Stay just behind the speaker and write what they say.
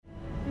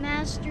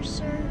Master,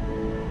 sir?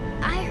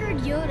 I heard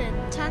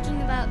Yoda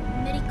talking about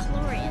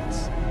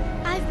midichlorians.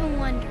 I've been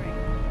wondering,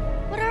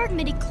 what are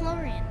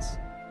midichlorians?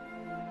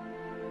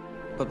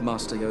 But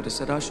Master Yoda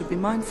said I should be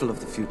mindful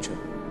of the future.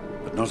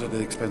 But not at the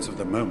expense of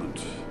the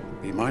moment.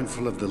 Be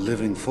mindful of the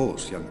living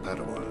force, young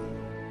Padawan.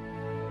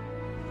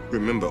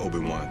 Remember,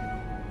 Obi-Wan,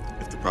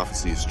 if the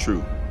prophecy is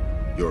true,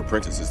 your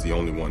apprentice is the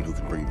only one who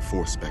can bring the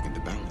Force back into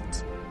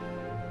balance.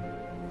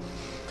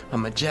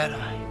 I'm a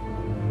Jedi.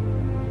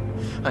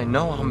 I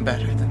know I'm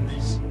better than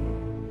this.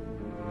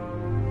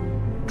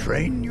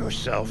 Train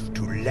yourself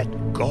to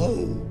let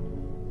go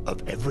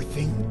of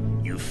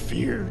everything you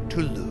fear to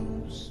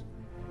lose.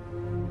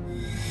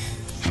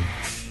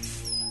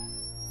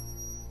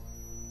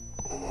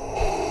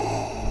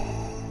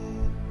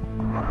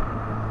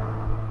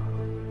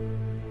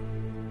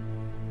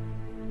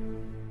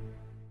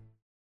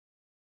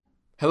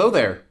 Hello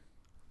there.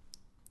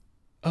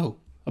 Oh,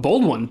 a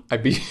bold one. I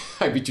beat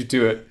you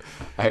to it.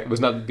 I was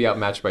not to be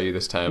outmatched by you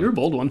this time. You're a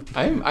bold one.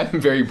 I'm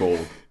very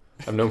bold.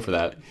 I'm known for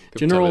that.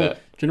 General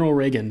General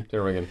Reagan.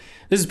 Reagan.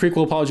 This is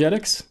Prequel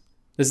Apologetics.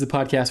 This is the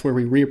podcast where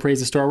we reappraise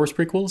the Star Wars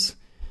prequels,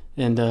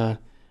 and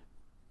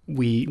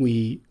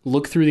we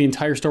look through the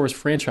entire Star Wars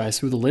franchise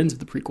through the lens of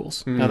the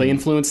prequels. How they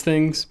influence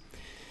things,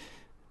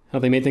 how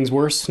they made things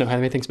worse, no, how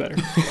they made things better.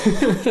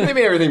 They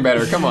made everything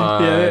better. Come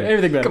on. Yeah,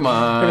 everything better. Come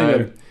on.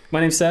 Everything better. My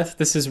name's Seth.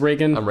 This is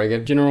Reagan. I'm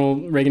Reagan.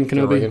 General Reagan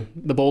Kenobi. Reagan.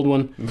 The bold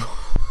one.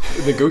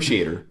 The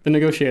negotiator. The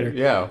negotiator.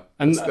 Yeah.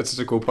 That's such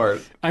a cool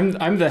part.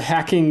 I'm the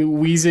hacking,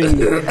 wheezing,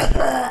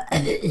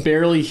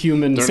 barely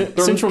human,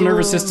 central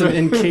nervous system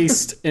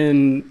encased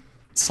in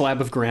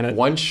slab of granite.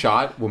 One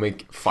shot will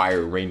make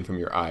fire rain from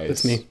your eyes.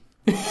 That's me.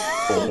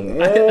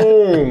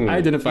 Oh. I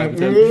identify with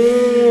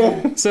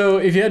him. So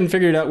if you hadn't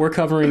figured it out, we're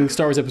covering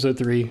Star Wars Episode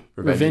 3,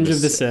 Revenge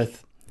of the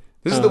Sith.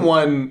 This is the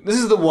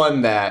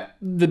one that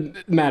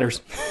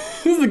matters.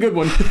 This is the good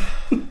one.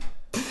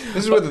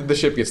 This is where the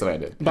ship gets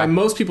landed. By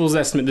most people's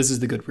estimate, this is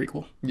the good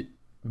prequel.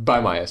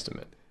 By my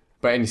estimate.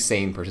 By any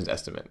sane person's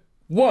estimate.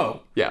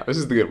 Whoa. Yeah, this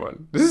is the good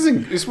one.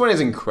 This one is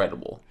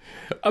incredible.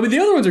 I mean, the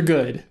other ones are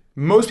good.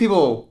 Most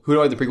people who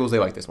don't like the prequels, they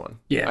like this one.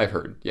 Yeah. I've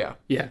heard. Yeah.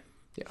 Yeah.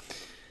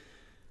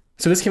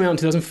 So this came out in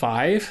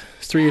 2005.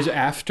 It's 3 years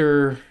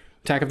after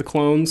Attack of the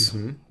Clones.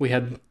 Mm-hmm. We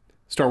had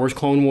Star Wars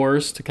Clone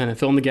Wars to kind of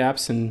fill in the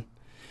gaps, and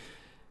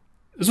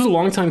this was a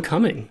long time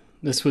coming.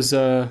 This was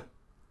This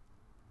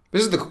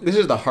is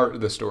the heart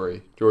of the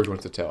story George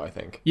wants to tell, I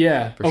think.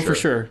 Yeah. For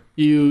sure.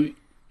 You're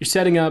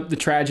setting up the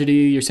tragedy.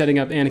 You're setting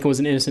up Anakin was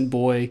an innocent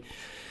boy,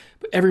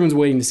 but everyone's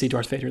waiting to see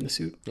Darth Vader in the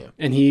suit. Yeah.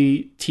 And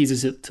he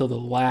teases it till the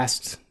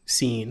last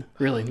scene.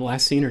 Really, the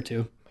last scene or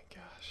two. Oh my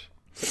gosh,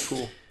 so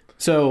cool.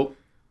 So,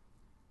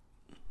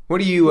 what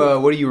do you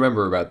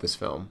remember about this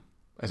film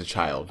as a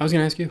child? I was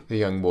going to ask you. A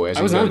young boy.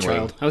 I was not a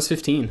child. I was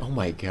 15. Oh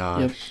my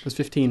gosh. Yep, I was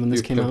 15 when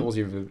this came pimples, out.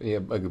 You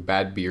have like a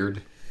bad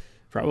beard.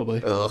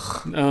 Probably.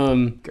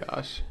 Ugh.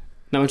 Gosh.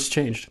 Not much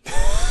changed.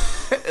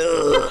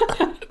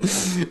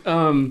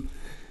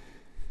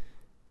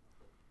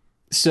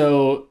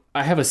 So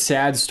I have a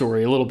sad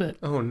story a little bit.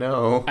 Oh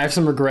no. I have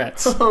some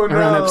regrets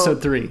around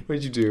episode 3.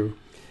 What did you do?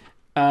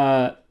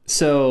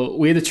 So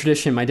we had the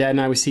tradition, my dad and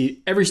I would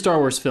see every Star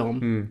Wars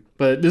film,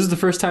 but this is the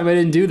first time I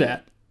didn't do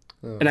that.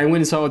 Oh. And I went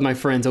and saw it with my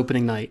friends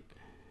opening night.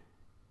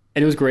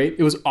 And it was great.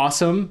 It was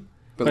awesome.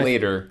 But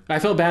later. I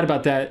felt bad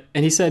about that.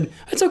 And he said,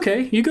 it's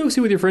okay. You go see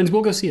it with your friends.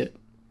 We'll go see it.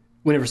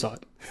 We never saw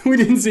it. We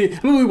didn't see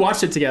it. I mean, we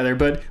watched it together,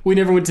 but we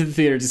never went to the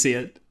theater to see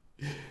it.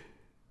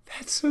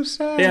 That's so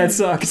sad. Yeah, it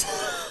sucked.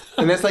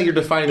 And that's like your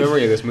defining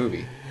memory of this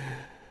movie.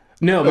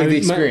 No, like the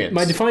experience.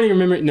 My defining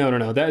memory.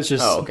 No. That's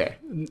just. Oh, okay.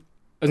 I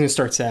was going to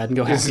start sad and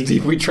go happy. This is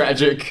deeply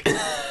tragic.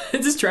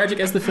 It's as tragic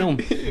as the film.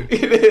 It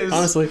is.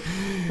 Honestly.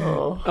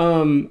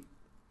 Oh.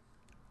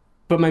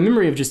 But my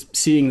memory of just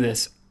seeing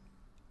this,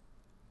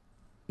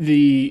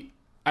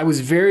 I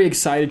was very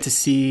excited to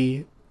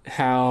see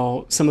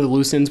how some of the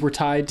loose ends were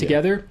tied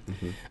together. Yeah.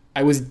 Mm-hmm.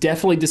 I was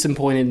definitely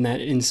disappointed in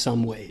that in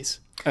some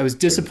ways. I was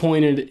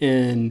disappointed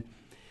in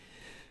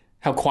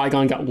how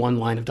Qui-Gon got one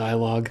line of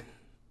dialogue.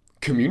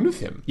 Commune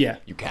with him. Yeah.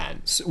 You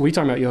can. So, what are you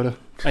talking about, Yoda?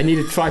 I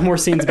needed 5 more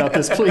scenes about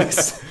this,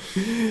 please.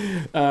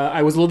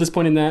 I was a little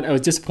disappointed in that. I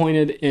was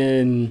disappointed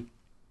in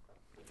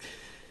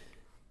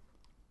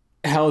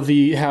how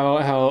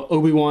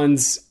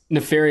Obi-Wan's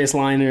nefarious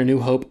line in A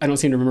New Hope, I don't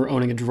seem to remember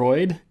owning a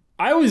droid.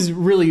 I was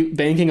really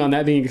banking on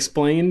that being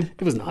explained.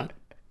 It was not.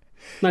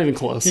 Not even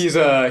close. He's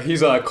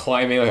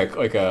climbing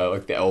like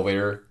the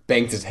elevator,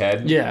 banged his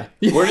head. Yeah.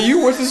 Where are you?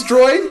 What's this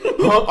droid?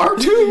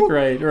 R2?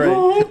 Right.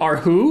 Huh? R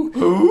who?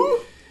 Who?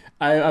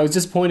 I was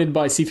disappointed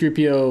by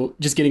C-3PO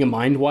just getting a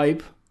mind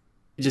wipe.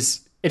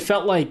 It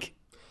felt like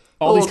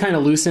all these kind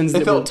of loose ends.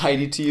 It felt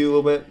tidy to you a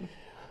little bit?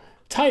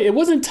 It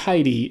wasn't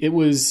tidy. It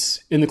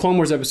was, in the Clone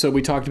Wars episode,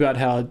 we talked about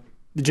how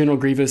the General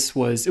Grievous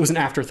was an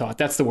afterthought.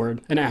 That's the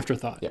word, an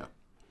afterthought. Yeah.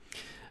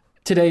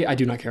 Today, I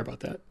do not care about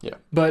that. Yeah.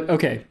 But,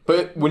 okay.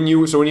 But when you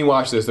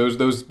watch this,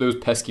 those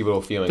pesky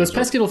little feelings. Those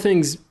pesky little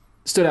things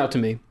stood out to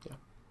me. Yeah.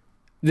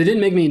 They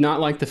didn't make me not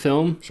like the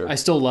film. Sure. I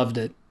still loved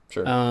it.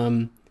 Sure.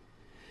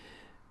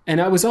 And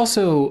I was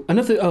also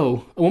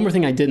one more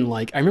thing I didn't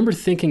like. I remember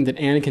thinking that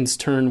Anakin's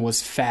turn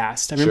was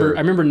fast. I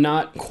remember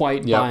not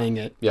quite buying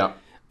it. Yeah.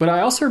 But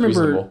I also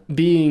remember Reasonable.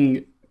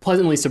 being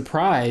pleasantly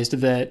surprised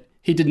that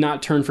he did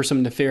not turn for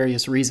some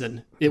nefarious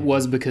reason. It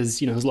was because,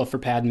 his love for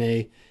Padme,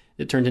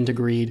 it turned into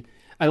greed.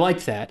 I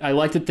liked that. I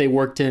liked that they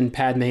worked in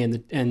Padme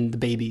and the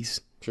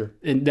babies. Sure.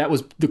 And that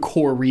was the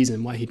core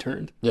reason why he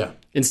turned. Yeah.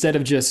 Instead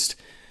of just,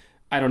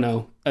 I don't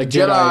know, a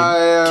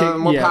Jedi,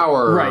 more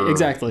power. Right,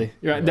 exactly.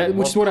 Right,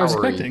 which is what I was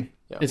power-y. expecting.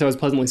 Yeah. And so I was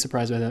pleasantly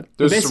surprised by that.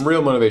 There's some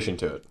real motivation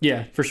to it.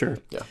 Yeah, for sure.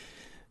 Yeah.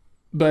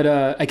 But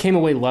I came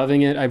away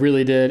loving it. I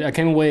really did. I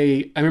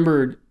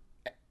remember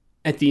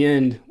at the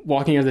end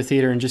walking out of the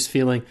theater and just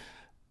feeling,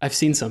 I've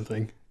seen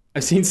something.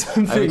 I've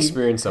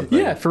experienced something.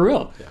 Yeah, for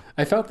real. Yeah.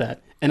 I felt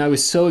that. And I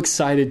was so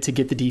excited to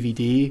get the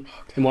DVD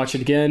and watch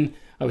it again.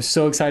 I was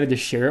so excited to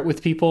share it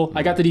with people.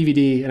 I got the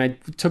DVD and I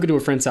took it to a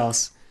friend's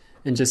house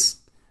and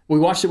we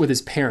watched it with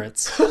his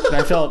parents. And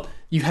I felt,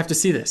 you have to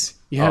see this.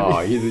 You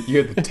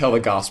had to tell the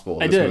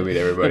gospel of this movie to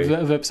everybody.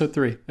 Of episode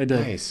 3. I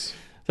did. Nice.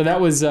 So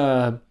that was,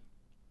 that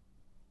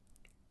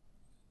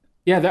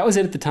was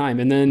it at the time.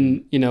 And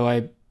then,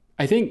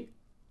 I think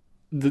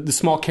the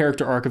small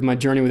character arc of my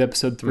journey with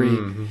episode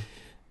 3,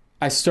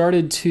 I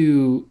started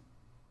to,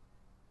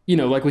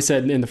 like we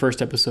said in the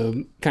first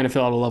episode, kind of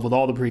fell out of love with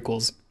all the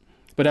prequels.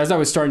 But as I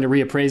was starting to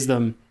reappraise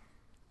them,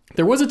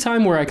 there was a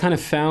time where I kind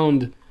of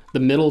found the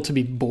middle to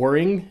be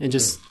boring and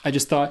I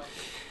just thought,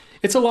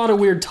 it's a lot of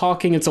weird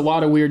talking. It's a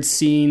lot of weird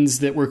scenes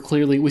that were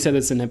clearly, we said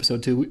this in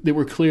episode 2, that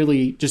were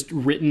clearly just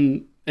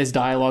written as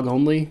dialogue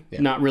only,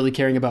 not really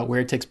caring about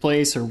where it takes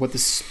place or what the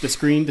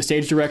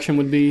stage direction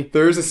would be.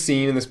 There's a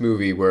scene in this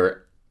movie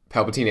where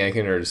Palpatine and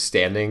Anakin are just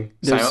standing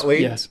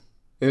silently. Yes.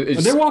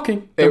 They're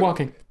walking. They're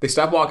walking. They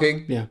stop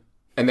walking. Yeah.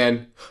 And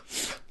then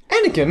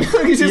Anakin.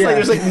 He's just like,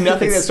 there's like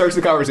nothing that starts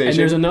the conversation. And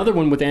there's another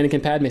one with Anakin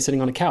and Padme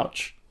sitting on a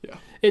couch. Yeah.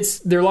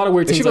 There are a lot of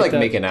weird they things should be like that.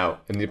 making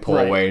out and they pull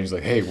away and just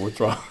like, hey, what's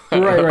wrong?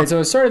 Right. So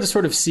I started to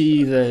sort of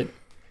see that,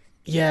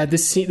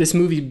 this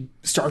movie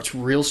starts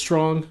real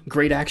strong,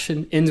 great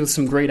action, ends with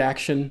some great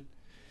action.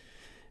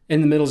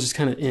 In the middle is just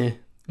kind of eh.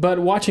 But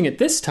watching it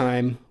this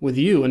time with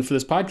you and for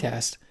this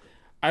podcast,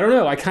 I don't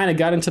know. I kind of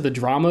got into the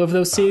drama of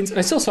those scenes. And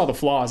I still saw the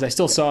flaws. I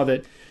still saw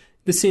that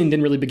the scene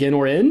didn't really begin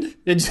or end.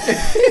 It just,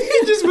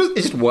 it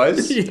just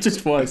was. It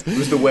just was. It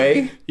was the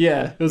way.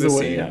 Yeah, it was the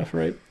way. Scene. Yeah,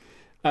 right.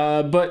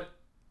 But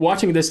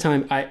watching it this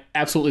time, I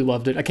absolutely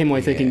loved it. I came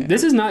away thinking,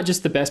 this is not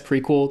just the best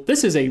prequel.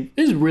 This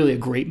is really a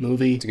great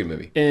movie. It's a good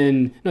movie.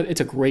 And no,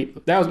 it's a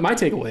great. That was my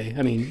takeaway.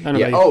 I mean, I don't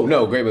know. Yeah. Oh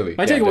no, great movie.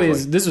 My takeaway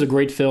is this is a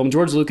great film.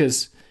 George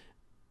Lucas.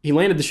 He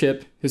landed the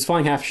ship. He was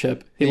flying half a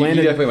ship. He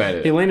definitely landed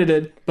it. He landed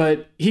it,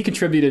 but he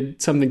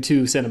contributed something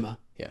to cinema.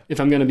 Yeah. If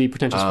I'm going to be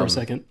pretentious for a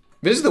second.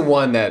 This is the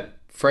one that,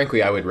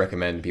 frankly, I would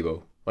recommend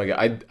people. Like,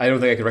 I don't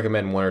think I could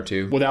recommend 1 or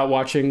 2. Without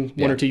watching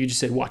 1 or 2, you just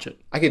said watch it.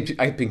 I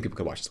think people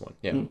could watch this one.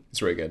 Yeah,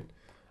 It's really good.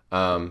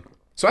 So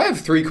I have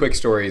 3 quick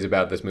stories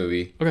about this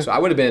movie. Okay. So I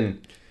would have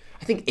been,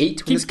 I think,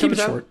 8 when this Keep comes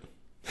it out. short.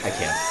 I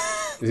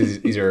can't.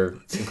 These are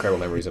incredible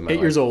memories of my 8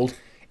 life. years old.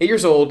 8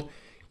 years old.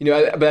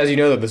 But as you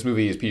know, this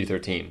movie is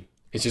PG-13.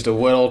 It's just a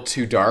little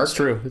too dark. It's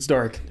true. It's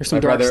dark. There's some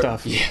dark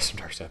stuff. Yeah, some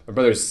dark stuff. My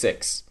brother's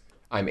 6.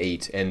 I'm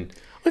 8. And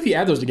What if you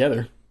add those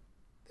together?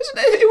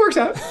 it works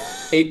out.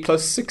 8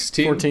 plus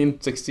 16.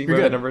 14. 16, You're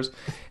whatever good. the numbers.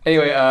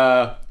 Anyway,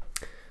 I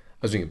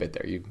was doing a bit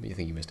there. You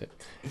think you missed it.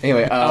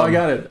 Anyway. I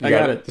got it. You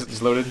got it.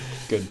 It's loaded?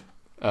 Good.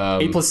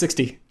 8 plus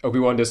 60.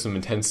 Obi-Wan does some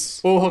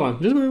intense Oh, hold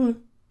on. Just wait.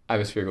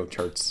 atmospherical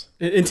charts.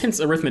 Intense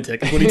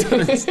arithmetic. What he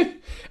does.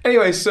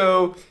 Anyway,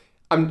 so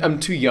I'm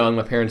too young.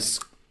 My parents,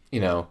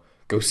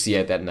 go see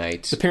it that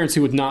night. The parents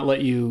who would not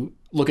let you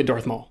look at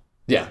Darth Maul.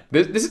 Yeah. He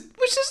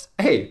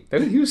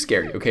was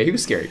scary. Okay, he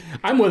was scary.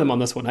 I'm with him on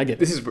this one. I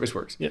get it. This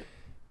works. Yeah.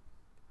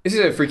 This is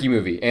a freaky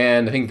movie,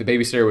 and I think the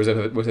babysitter was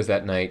with us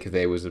that night because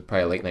it was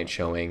probably a late night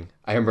showing.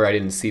 I remember I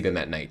didn't see them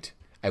that night.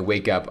 I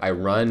wake up, I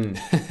run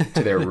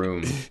to their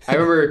room. I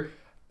remember,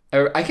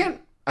 I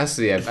can't,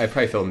 honestly, I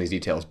probably filled in these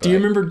details. But Do you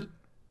remember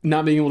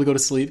not being able to go to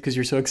sleep because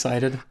you're so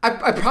excited?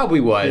 I probably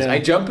was. Yeah. I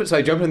jumped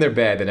in their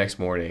bed the next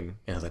morning,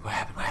 and I was like, what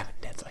happened?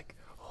 Dad's like,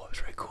 oh, it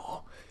was really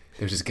cool.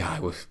 There's this guy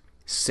with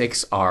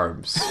 6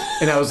 arms.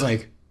 And I was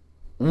like,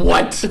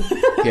 what?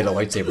 He had a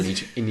lightsaber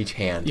in each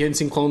hand. You hadn't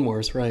seen Clone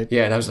Wars, right?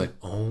 Yeah, and I was like,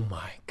 oh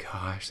my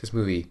gosh, this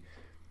movie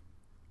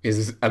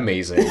is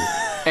amazing.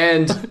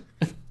 And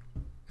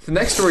the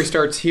next story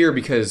starts here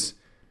because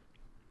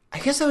I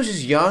guess I was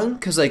just young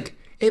because,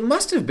 it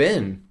must have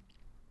been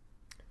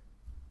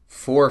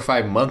 4 or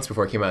 5 months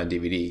before it came out on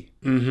DVD.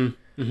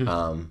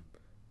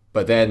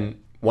 But then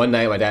one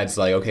night my dad's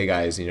like, okay,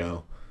 guys,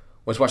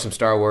 let's watch some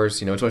Star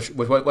Wars.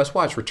 Let's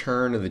watch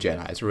Return of the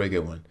Jedi. It's a really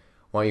good one.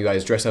 Why don't you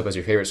guys dress up as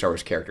your favorite Star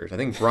Wars characters? I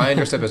think Brian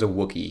dressed up as a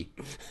Wookiee.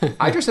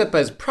 I dressed up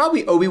as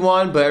probably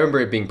Obi-Wan, but I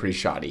remember it being pretty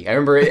shoddy. I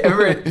remember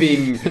it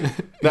being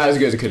not as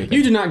good as it could have been.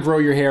 You did not grow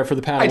your hair for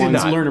the I did Padawans.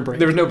 not. Learn a braid.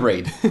 There was no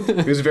braid.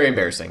 It was very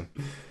embarrassing.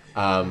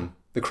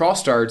 The crawl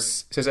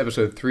starts, it says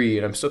episode 3,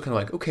 and I'm still kind of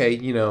like, okay,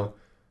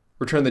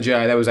 Return of the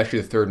Jedi, that was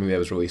actually the 3rd movie that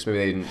was released. Maybe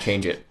they didn't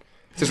change it.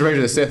 says Revenge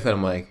of the Sith, and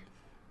I'm like,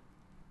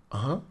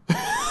 and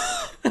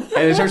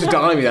it starts to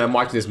dawn on me that I'm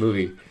watching this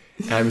movie,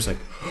 and I'm just like,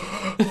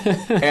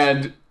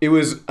 and it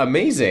was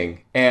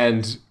amazing.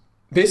 And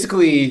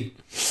basically,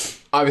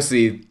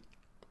 obviously,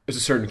 there's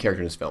a certain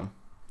character in this film.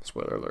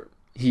 Spoiler alert.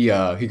 He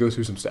goes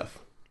through some stuff.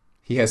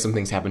 He has some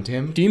things happen to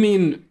him. Do you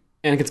mean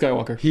Anakin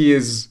Skywalker? He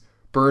is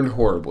burned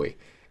horribly,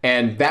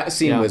 and that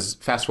scene was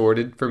fast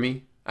forwarded for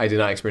me. I did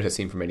not experience that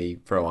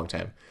scene for a long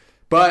time.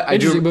 But I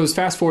do. But it was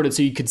fast forwarded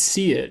so you could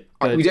see it.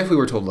 But... We definitely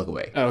were told to look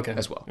away. Oh, okay.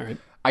 As well. All right.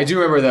 I do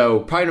remember though,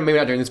 probably maybe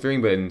not during this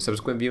viewing, but in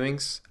subsequent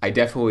viewings, I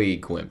definitely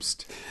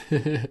glimpsed.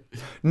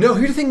 No,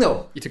 here's the thing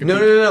though. You took a no.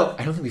 peek.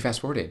 I don't think we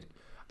fast forwarded.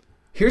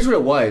 Here's what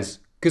it was,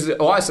 because a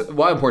lot of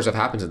important stuff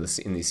happens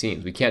in these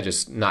scenes. We can't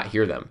just not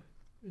hear them.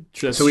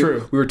 That's so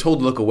true. We were told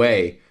to look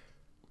away,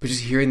 but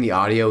just hearing the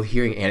audio,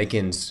 hearing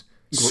Anakin's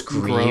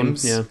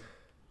screams,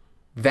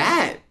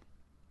 that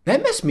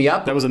messed me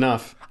up. That was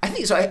enough. I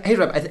think so. I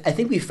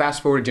think we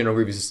fast forwarded General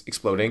Grievous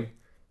exploding.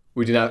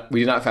 We did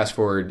not fast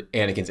forward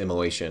Anakin's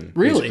immolation.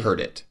 Really? We just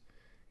heard it.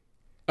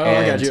 Oh,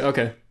 I got you.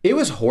 Okay. It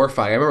was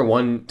horrifying. I remember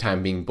one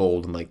time being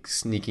bold and like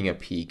sneaking a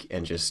peek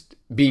and just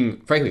being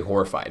frankly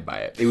horrified by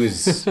it. It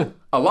was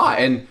a lot.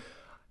 And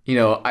I'm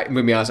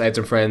gonna be honest, I had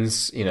some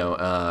friends,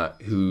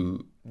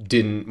 who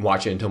didn't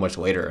watch it until much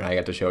later, and I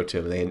got to show it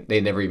to them.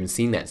 They never even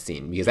seen that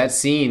scene, because that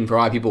scene for a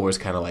lot of people was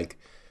kind of like,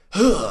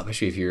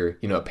 especially if you're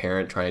a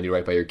parent trying to do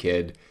right by your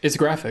kid. It's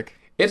graphic.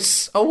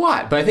 It's a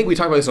lot, but I think we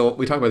talk about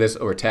this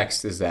over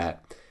text. Is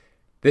that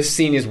this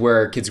scene is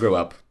where kids grow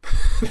up.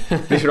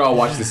 They should all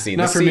watch this scene.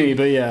 Not for me,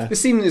 but yeah.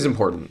 This scene is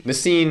important.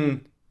 This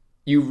scene,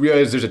 you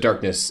realize there's a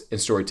darkness in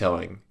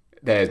storytelling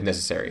that is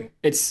necessary.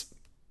 It's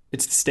the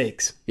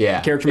stakes.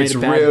 Yeah, the character made a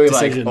bad really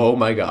decision. like, oh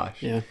my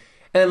gosh. Yeah.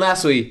 And then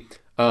lastly,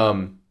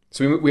 so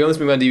we own this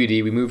movie on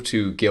DVD. We moved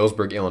to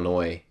Galesburg,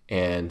 Illinois,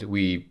 and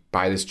we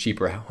buy this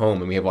cheaper home,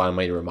 and we have a lot of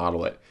money to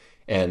remodel it.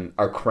 And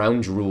our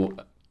crown jewel.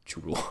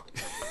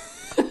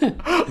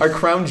 Our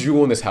crown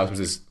jewel in this house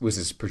was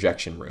this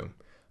projection room,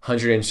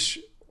 100-inch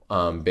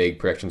big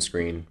projection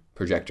screen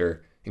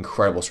projector,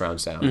 incredible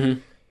surround sound. Mm-hmm.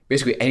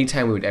 Basically,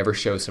 anytime we would ever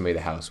show somebody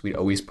the house, we'd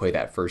always play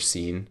that first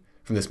scene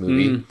from this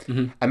movie.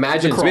 Mm-hmm.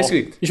 Imagine, so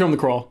basically, you show them the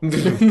crawl.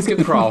 Skip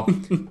the crawl.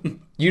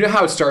 You know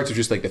how it starts with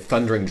just like the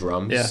thundering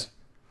drums. Yeah.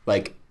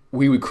 Like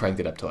we would crank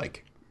it up to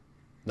like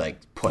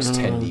plus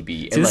 10 dB.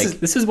 See, And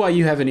this is why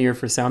you have an ear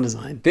for sound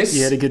design.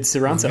 You had a good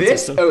surround sound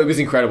system. Oh, it was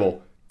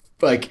incredible.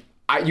 Like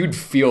you'd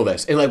feel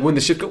this, and like when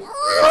the ship go,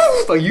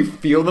 like you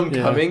feel them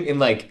coming, and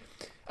like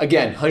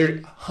again,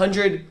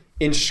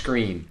 100-inch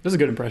screen. That was a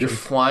good impression. You're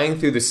flying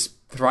through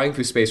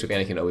space with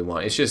Anakin and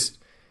Obi-Wan. It's just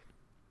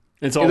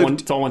it's all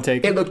one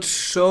take. It looked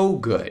so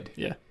good.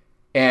 Yeah,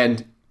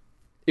 and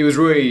it was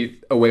really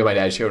a way my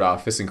dad showed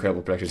off this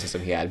incredible production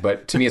system he had.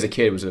 But to me as a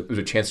kid, it was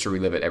a chance to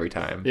relive it every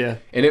time. Yeah,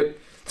 and it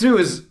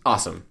was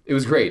awesome. It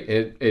was great.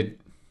 It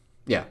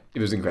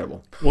was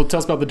incredible. Well, tell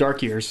us about the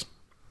dark years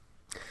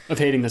of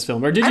hating this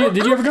film. Or did you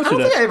ever go through that? I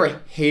don't think I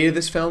ever hated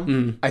this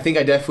film. I think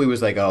I definitely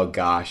was like, oh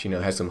gosh, it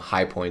has some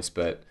high points,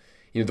 but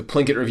the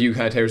Plinkett review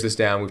kind of tears this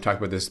down. We've talked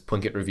about this,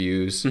 Plinkett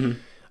reviews.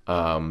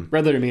 Mm-hmm.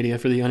 Red Letter Media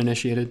for the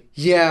uninitiated.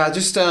 Yeah,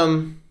 just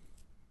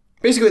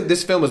basically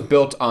this film was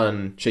built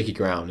on shaky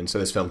ground, and so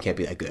this film can't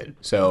be that good.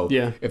 So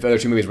if the other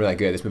two movies were that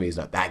good, this movie is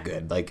not that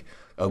good. Like,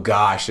 oh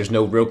gosh, there's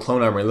no real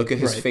clone armor. Look at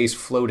his face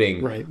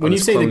floating. Right. When you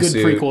say the good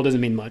prequel, it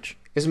doesn't mean much.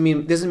 Doesn't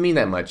mean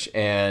that much.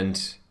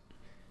 And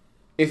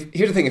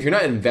here's the thing: if you're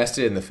not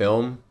invested in the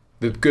film,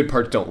 the good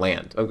parts don't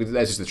land.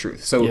 That's just the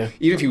truth. So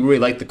even if you really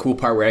like the cool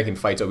part where Anakin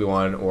fights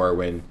Obi-Wan, or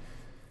when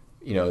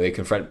they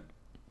confront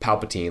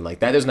Palpatine, like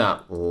that does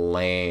not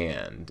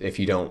land if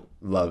you don't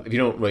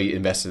really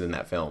invested in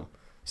that film.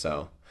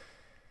 So,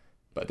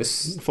 but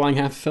this flying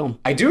half film.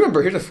 I do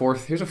remember. Here's a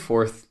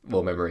fourth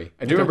little memory.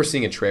 I do remember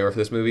seeing a trailer for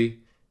this movie,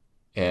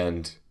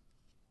 and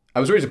I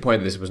was really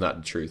disappointed that this was not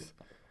the truth.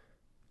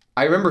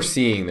 I remember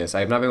seeing this.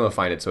 I have not been able to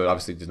find it, so it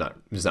obviously is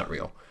not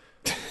real.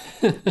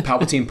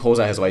 Palpatine pulls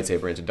out his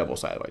lightsaber, and it's a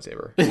double-sided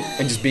lightsaber,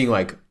 and just being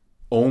like,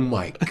 "Oh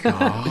my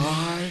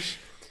gosh!"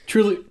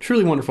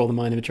 Truly wonderful. The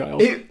mind of a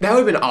child. That would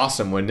have been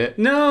awesome, wouldn't it?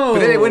 No, but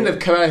then it wouldn't have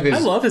come out of his. I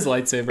love his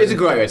lightsaber. It's a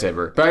great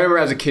lightsaber, but I remember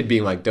as a kid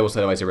being like,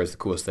 "Double-sided lightsaber is the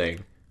coolest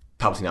thing."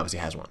 Palpatine obviously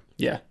has one.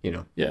 Yeah.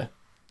 Yeah.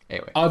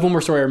 Anyway, I have one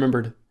more story I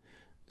remembered.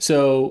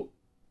 So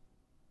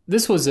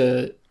this was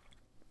and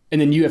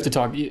then you have to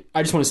talk.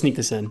 I just want to sneak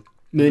this in.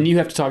 And then you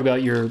have to talk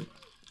about your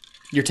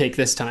take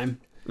this time.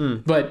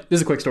 But this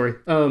is a quick story.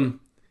 To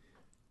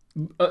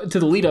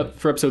the lead up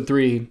for episode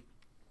 3,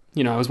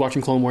 I was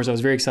watching Clone Wars. I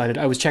was very excited.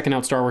 I was checking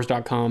out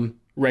StarWars.com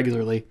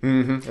regularly.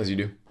 Mm-hmm. As you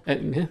do.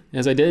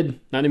 As I did.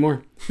 Not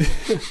anymore.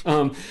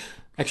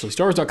 Actually,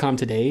 StarWars.com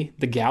today,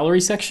 the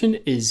gallery section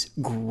is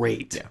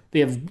great. Yeah. They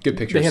have good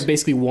pictures. They have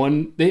basically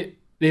they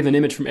have an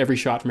image from every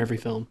shot from every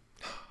film.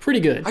 Pretty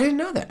good. I didn't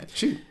know that.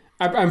 Shoot.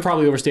 I'm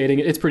probably overstating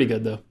it. It's pretty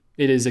good, though.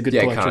 It is a good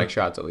collection. Iconic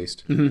shots, at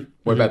least. Mm-hmm.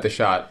 What about the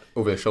shot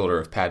over the shoulder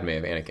of Padme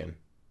of Anakin?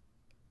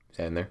 Is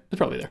that in there? It's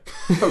probably there.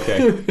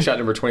 Okay. Shot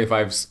number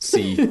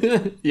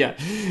 25C. Yeah.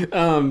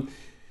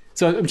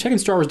 So I'm checking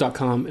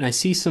StarWars.com, and I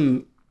see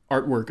some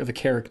artwork of a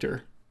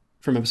character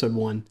from episode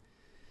 1.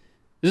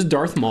 This is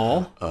Darth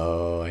Maul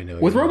Oh, I know.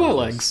 with you know robot this.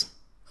 legs.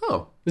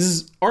 Oh, This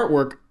is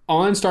artwork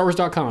on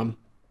StarWars.com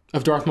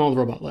of Darth Maul with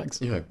robot legs.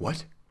 you're like,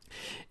 what?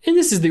 And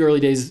this is the early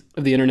days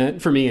of the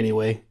internet, for me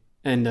anyway.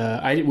 And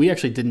we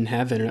actually didn't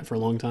have internet for a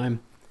long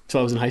time until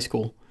I was in high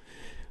school.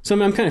 So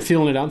I'm kind of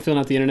feeling it out. I'm feeling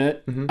out the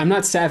internet. I'm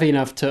not savvy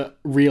enough to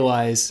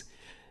realize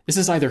this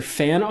is either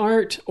fan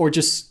art or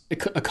just a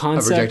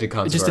concept, rejected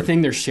concept just a art.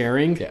 thing they're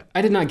sharing. Yeah.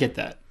 I did not get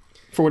that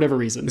for whatever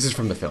reason. This is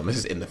from the film. This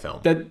is in the film.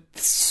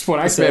 That's what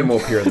I said. man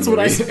will appear in the That's what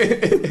I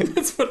movie. said.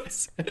 That's what I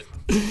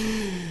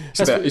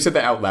said. You said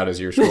that out loud as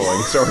you were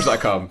scrolling.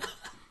 StarWars.com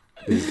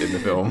is in the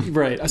film.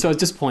 Right. So I was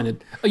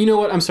disappointed. Oh, you know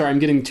what? I'm sorry. I'm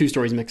getting two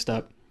stories mixed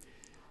up.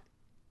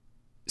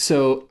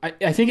 So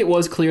I think it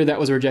was clear that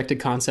was a rejected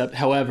concept.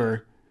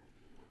 However,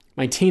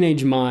 my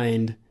teenage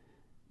mind,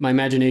 my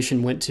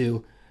imagination went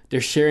to, they're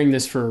sharing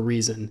this for a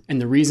reason.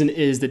 And the reason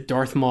is that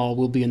Darth Maul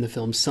will be in the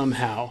film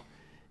somehow.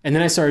 And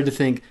then I started to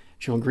think,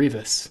 General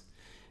Grievous,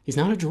 he's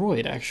not a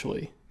droid,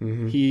 actually.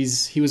 He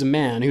was a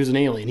man. He was an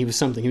alien. He was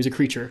something. He was a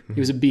creature. He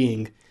was a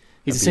being.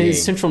 He's being.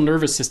 his central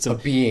nervous system.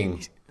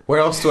 Being. Where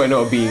else do I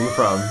know a being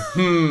from?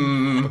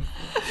 From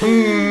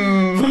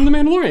The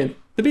Mandalorian.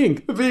 The being.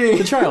 The being.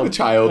 The child. The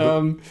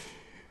child.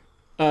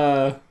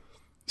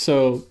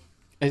 So,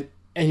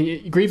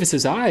 and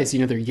Grievous's eyes,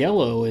 they're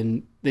yellow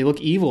and they look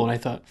evil. And I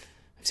thought,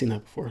 I've seen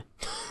that before.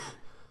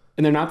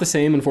 And they're not the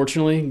same,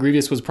 unfortunately.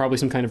 Grievous was probably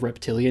some kind of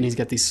reptilian. He's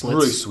got these slits.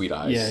 Really sweet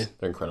eyes. Yeah.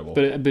 They're incredible.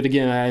 But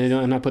again,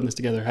 I'm not putting this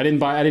together. I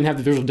didn't have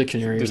the visual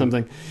dictionary or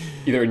something.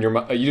 Either in your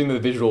mind, you didn't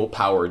have the visual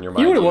power in your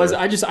mind. You know what it was?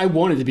 either. I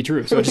wanted it to be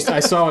true. So I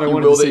saw what I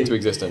wanted to willed see. it into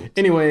existence.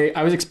 Anyway,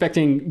 I was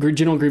expecting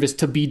General Grievous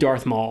to be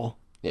Darth Maul,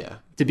 Yeah.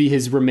 to be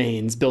his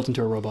remains built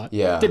into a robot.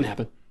 Yeah. Didn't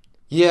happen.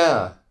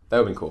 Yeah. That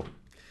would have been cool.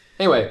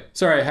 Anyway.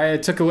 Sorry, I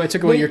took away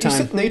your time.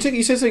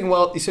 You said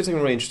something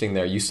really interesting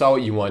there. You saw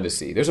what you wanted to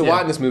see. There's a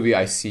lot in this movie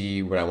I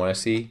see what I want to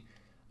see.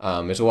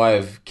 There's a lot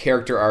of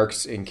character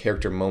arcs and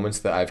character moments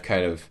that I've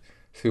kind of,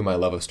 through my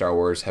love of Star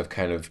Wars, have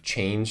kind of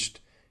changed.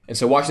 And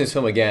so watching this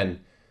film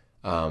again,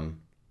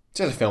 it's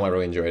just a film, I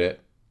really enjoyed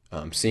it.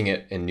 Seeing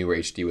it in newer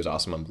HD was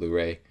awesome on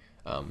Blu-ray.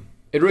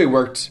 It really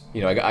worked.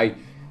 I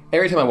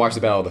every time I watch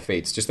the Battle of the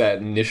Fates, just that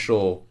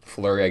initial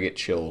flurry, I get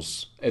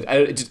chills. It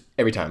just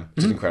every time.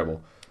 It's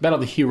incredible. Battle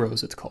of the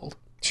Heroes, it's called.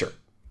 Sure.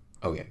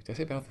 Oh yeah, did I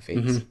say Battle of the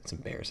Fates? It's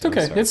embarrassing.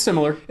 Okay, I'm sorry. it's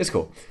similar. It's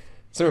cool.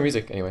 Similar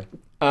music, anyway.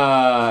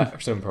 For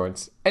some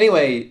points.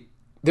 Anyway,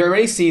 there are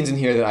many scenes in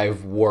here that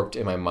I've warped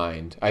in my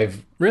mind.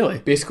 I've Really?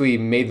 basically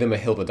made them a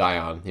hill to die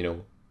on.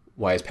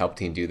 Why does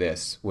Palpatine do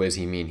this? What does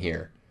he mean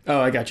here? Oh,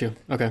 I got you.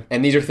 Okay.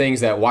 And these are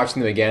things that,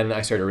 watching them again,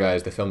 I started to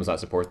realize the film does not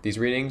support these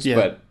readings,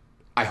 but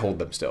I hold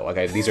them still.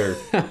 These are,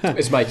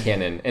 it's my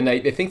canon. And I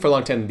think for a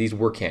long time, these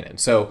were canon.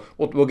 So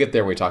we'll get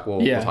there when we talk.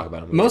 We'll talk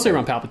about them. Mostly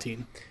around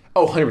Palpatine.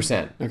 Oh,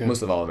 100%. Okay.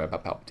 Most of all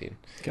about Palpatine.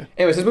 Okay.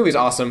 Anyways, this movie's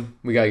awesome.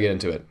 We got to get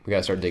into it. We got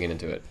to start digging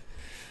into it.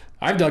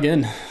 I've dug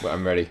in. Well,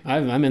 I'm ready.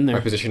 I'm in there.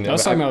 My position. I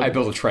I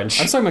built a trench.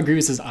 was talking about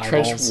Grievous's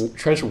eyeballs.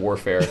 Trench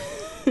warfare.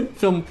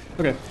 Film.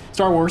 Okay.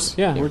 Star Wars.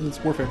 Yeah,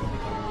 it's warfare.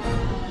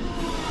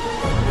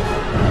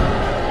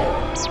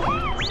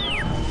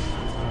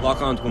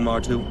 Lock on to him,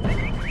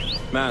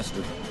 R2.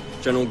 Master,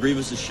 General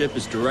Grievous' ship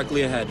is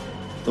directly ahead.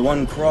 The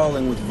one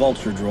crawling with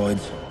vulture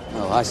droids.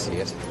 Oh, I see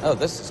it. Oh,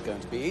 this is going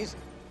to be easy.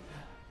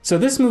 So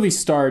this movie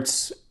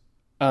starts.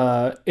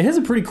 It has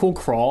a pretty cool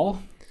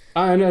crawl.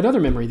 Another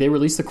memory. They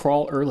released the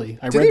crawl early.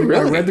 I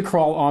read the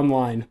crawl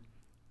online.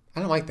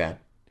 I don't like that.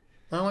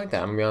 I'm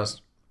gonna be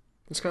honest.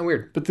 It's kind of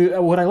weird.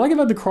 But what I like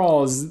about the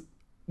crawl is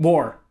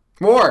war.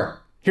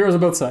 War. Heroes on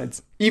both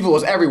sides. Evil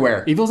is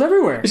everywhere. Evil's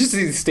everywhere. It's just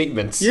these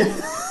statements. Yeah.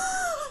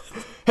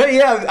 Hey,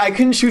 yeah, I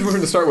couldn't choose one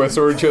to start with,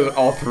 so we chose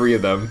all three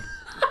of them.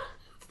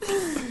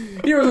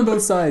 Heroes on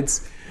both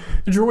sides.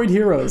 Droid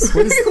heroes.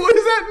 What does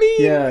that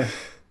mean? Yeah.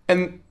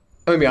 And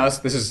I'm gonna be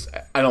honest.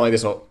 I don't like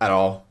this at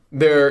all.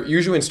 They're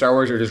usually in Star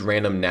Wars are just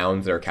random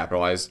nouns that are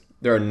capitalized.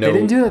 There are no. They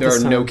didn't do that there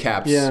this are no time.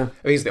 caps. Yeah. I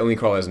think it's the only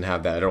crawl that doesn't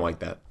have that. I don't like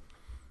that.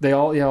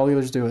 All the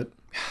others do it.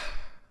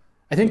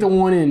 I think the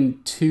one in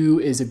 2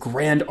 is a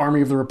Grand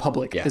Army of the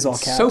Republic. Yeah. Is all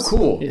caps. So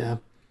cool. Yeah.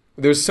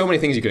 There's so many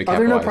things you could have Are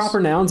there capitalized. no proper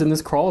nouns in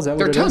this crawl? Is that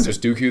There what are it tons. is?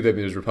 There's Dooku,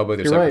 there's Republic,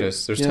 there's You're right.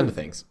 Separatists. There's Yeah. tons of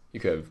things you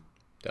could have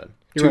done.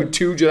 You're right.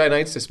 Two Jedi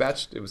Knights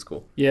dispatched. It was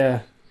cool.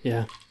 Yeah.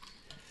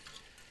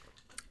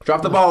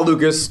 Drop the ball,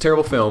 Lucas.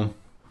 Terrible film.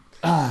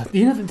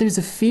 There's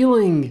a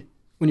feeling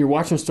when you're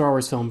watching a Star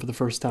Wars film for the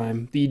first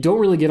time that you don't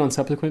really get on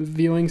subsequent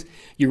viewings.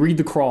 You read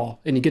the crawl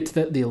and you get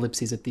to the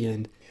ellipses at the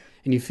end,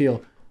 and you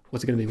feel,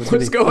 what's it going to be?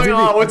 What's going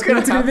on? What's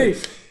going to happen? Be?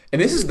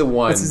 And this is the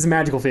one. This is a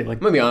magical feeling. I'm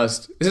gonna be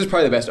honest. This is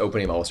probably the best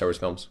opening of all Star Wars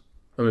films.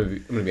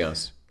 I'm gonna be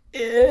honest.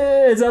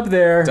 It's up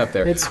there. It's up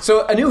there.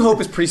 So A New Hope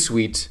is pretty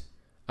sweet.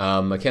 I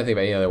can't think of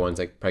any other ones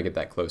that probably get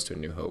that close to A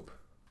New Hope.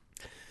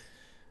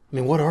 I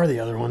mean, what are the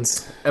other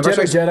ones? Empire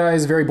Strikes- Jedi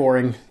is very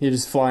boring. You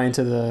just fly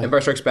into the...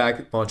 Empire Strikes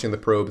Back, launching the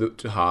probe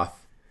to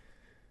Hoth.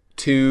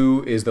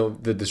 2 is the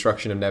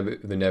destruction of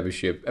the Naboo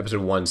ship.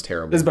 Episode 1's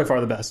terrible. This is by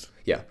far the best.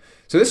 Yeah.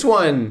 So this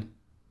one,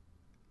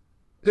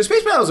 the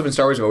space battles in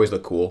Star Wars have always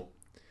looked cool.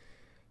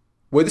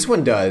 what this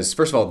one does,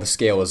 first of all, the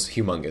scale is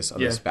humongous on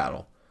this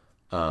battle.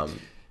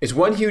 It's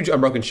one huge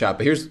unbroken shot,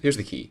 but here's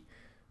the key.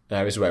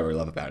 And this is what I really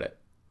love about it.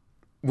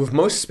 With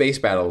most space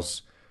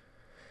battles,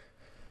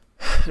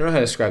 I don't know how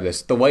to describe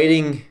this. The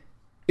lighting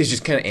is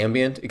just kind of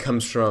ambient. It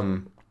comes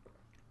from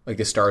like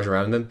the stars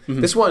around them.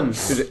 This one,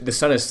 the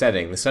sun is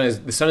setting. The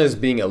sun is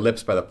being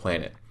ellipsed by the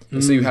planet.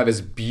 And so you have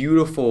this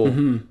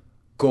beautiful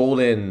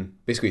golden,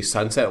 basically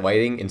sunset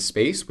lighting in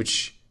space,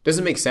 which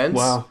doesn't make sense.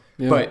 Wow.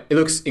 Yeah. But it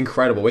looks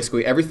incredible.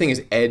 Basically, everything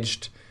is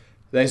edged,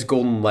 nice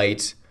golden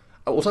light.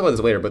 We'll talk about this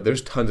later, but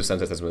there's tons of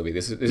sunsets in this movie.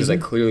 This is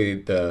like clearly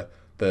the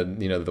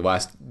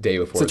last day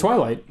before it's a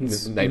twilight.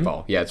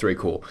 Nightfall. Yeah, it's really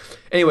cool.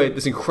 Anyway,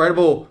 this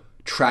incredible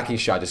tracking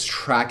shot, just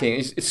tracking.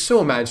 It's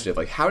so imaginative.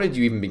 Like, how did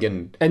you even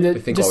begin to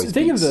think all these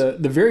think beats?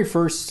 of the very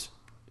first.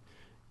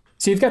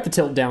 So you've got the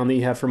tilt down that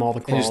you have from all the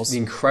And crawls. just the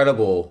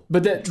incredible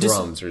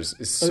drums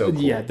is so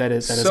cool. Yeah, that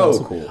is so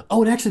awesome. cool.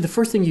 Oh, and actually, the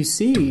first thing you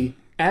see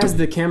as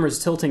the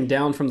camera's tilting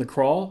down from the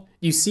crawl,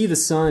 you see the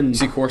sun. You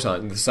see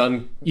Coruscant, the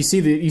sun. You see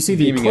the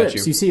beaming at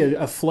eclipse. you. You see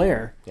a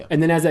flare, Yeah.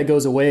 and then as that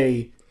goes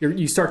away,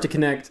 you start to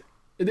connect.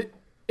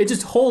 It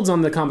just holds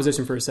on the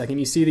composition for a second.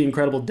 You see the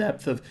incredible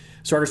depth of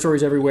Star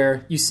Destroyers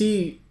everywhere. You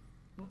see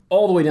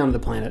all the way down to the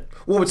planet.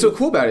 Well, what's so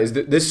cool about it is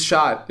that this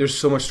shot, there's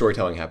so much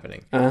storytelling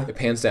happening. It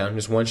pans down,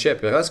 just one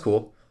ship. You're like, that's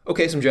cool.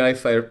 Okay, some Jedi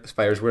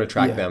fighters, we're going to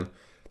track them.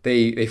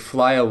 They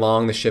fly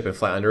along the ship and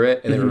fly under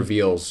it, and it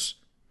reveals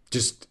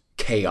just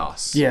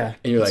chaos. Yeah.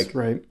 And you're like,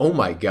 oh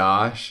my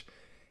gosh.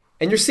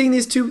 And you're seeing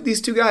these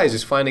two guys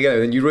just flying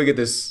together, and you really get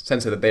this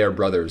sense that they are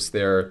brothers.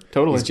 They're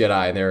these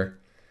Jedi, and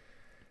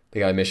they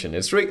got a mission.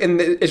 It's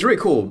really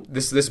cool.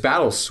 This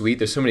battle's sweet.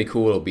 There's so many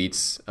cool little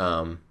beats.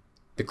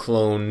 The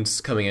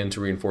clones coming in to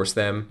reinforce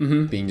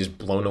them, being just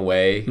blown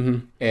away.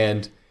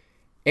 And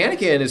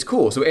Anakin is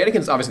cool. So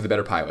Anakin's obviously the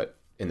better pilot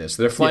in this.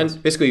 So they're flying,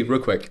 basically, real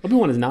quick.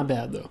 Obi-Wan is not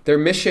bad, though. Their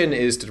mission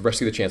is to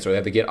rescue the Chancellor. They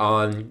have to get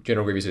on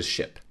General Grievous'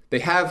 ship. They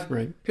have,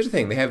 here's the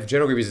thing, they have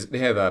General Grievous, they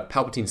have a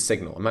Palpatine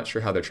signal. I'm not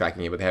sure how they're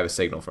tracking it, but they have a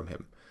signal from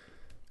him.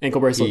 Ankle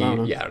bracelet, I don't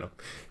know. Yeah, I don't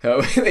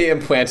know. They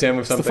implant him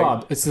with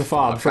something. It's the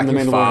fob from the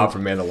Tracking Mandalorian. Fob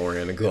from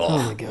Mandalorian. Oh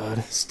my god.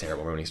 It's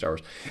terrible ruining Star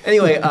Wars.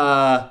 Anyway,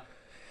 they're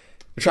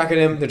tracking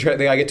him. They gotta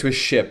get to his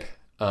ship.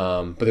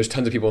 But there's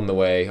tons of people in the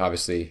way,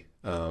 obviously.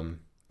 Tons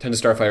of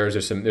starfighters.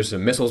 There's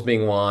some missiles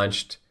being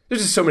launched.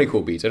 There's just so many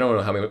cool beats. I don't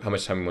know how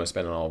much time we want to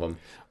spend on all of them.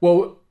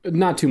 Well,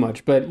 not too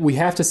much, but we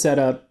have to set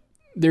up.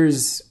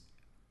 There's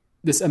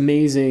this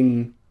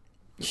amazing,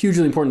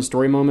 hugely important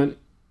story moment.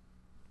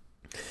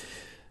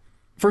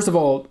 First of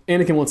all,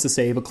 Anakin wants to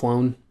save a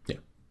clone. Yeah.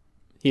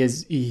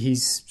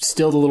 He's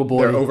still the little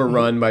boy. They're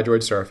overrun by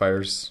droid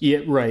starfighters. Yeah,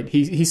 right.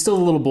 He's still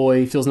the little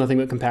boy. He feels nothing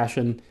but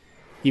compassion.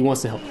 He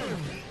wants to help.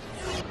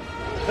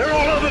 They're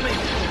all over me!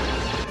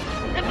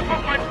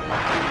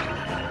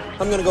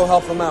 I'm gonna go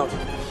help them out.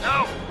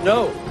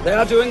 No, they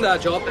are doing their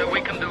job. Then we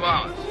can do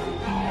ours.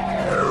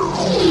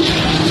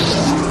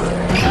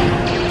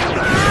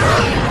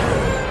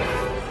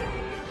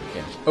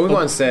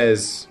 Obi-Wan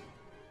says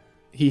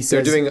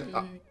they're doing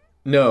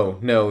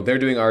they're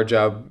doing our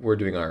job, we're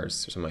doing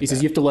ours, or something like that. He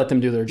says you have to let them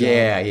do their job.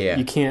 Yeah.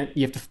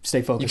 You have to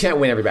stay focused. You can't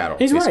win every battle.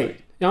 He's basically.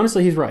 right.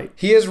 Honestly, he's right.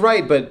 He is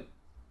right, but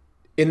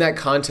in that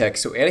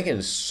context, so Anakin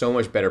is so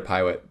much better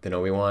pilot than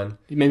Obi-Wan.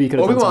 Maybe he could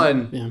have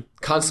Obi-Wan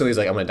constantly is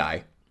like, I'm gonna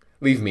die.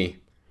 Leave me.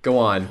 Go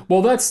on.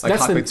 Well, that's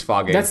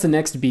fogging. That's the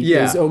next beat.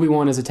 Yeah. Is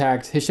Obi-Wan is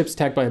attacked. His ship's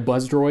attacked by a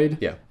buzz droid.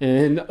 Yeah.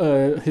 And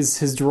his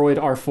droid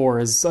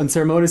R4 is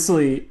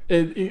unceremoniously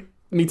it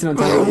meets an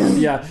untimely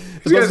end. Yeah.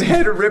 He's got his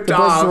head ripped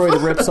off. The buzz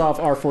droid rips off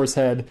R4's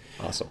head.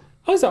 Awesome.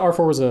 I always thought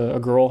R4 was a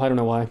girl. I don't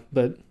know why,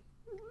 but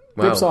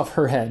rips off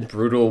her head.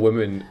 Brutal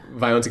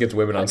violence against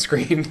women on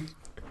screen.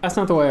 That's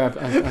not the way I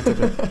took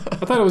it.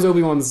 I thought it was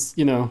Obi-Wan's,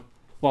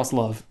 lost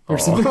love or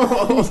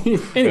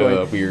something.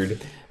 Anyway.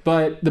 Weird.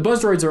 But the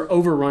buzz droids are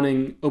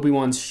overrunning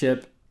Obi-Wan's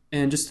ship.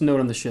 And just to note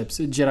on the ships,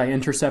 a Jedi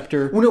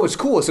Interceptor. Well, no, it's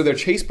cool. So they're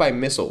chased by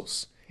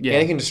missiles.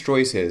 Yeah. Anakin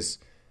destroys his.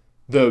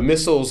 The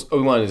missiles,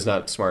 Obi-Wan is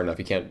not smart enough.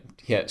 He can't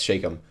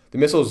shake them. The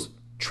missiles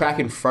track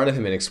in front of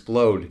him and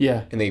explode.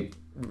 Yeah. And they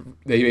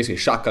basically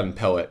shotgun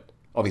pellet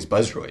all these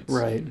buzz droids.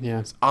 Right, yeah.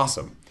 It's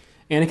awesome.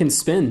 Anakin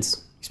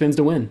spins. He spins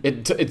to win.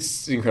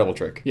 It's an incredible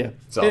trick. Yeah.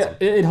 It's awesome.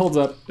 It holds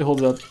up. It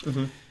holds up.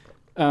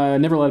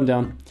 Mm-hmm. Never let him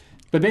down.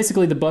 But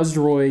basically, the buzz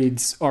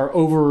droids are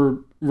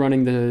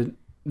overrunning the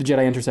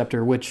Jedi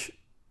Interceptor, which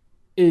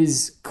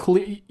is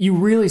clear. You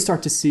really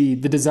start to see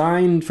the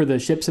design for the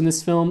ships in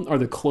this film are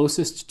the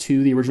closest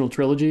to the original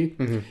trilogy.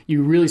 Mm-hmm.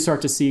 You really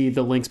start to see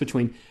the links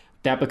between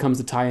that becomes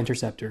the TIE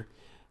Interceptor.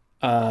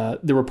 The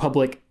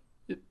Republic,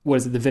 what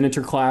is it, the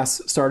Venator class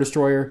Star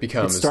Destroyer?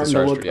 Becomes it's starting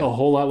to look a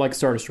whole lot like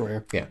Star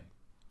Destroyer. Yeah.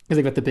 Because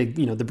they've got the big,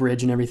 the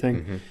bridge and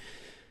everything. Mm-hmm.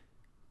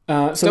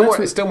 It's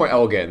still more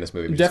elegant in this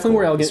movie. Definitely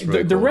more elegant.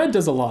 Really the red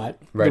does a lot.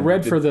 The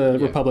red for the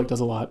Republic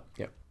does a lot.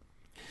 Yeah.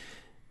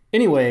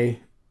 Anyway,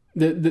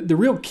 the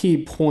real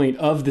key point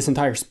of this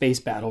entire space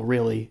battle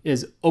really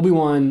is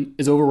Obi-Wan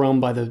is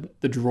overwhelmed by the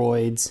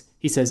droids.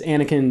 He says,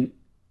 Anakin,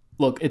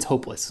 look, it's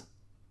hopeless.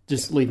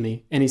 Just leave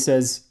me. And he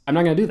says, I'm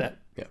not going to do that.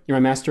 Yeah. You're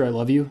my master. I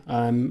love you.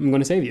 I'm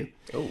going to save you.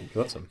 Oh, he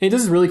loves him. And he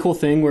does this really cool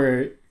thing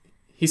where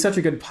he's such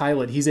a good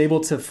pilot. He's able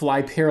to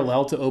fly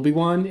parallel to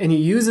Obi-Wan, and he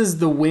uses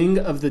the wing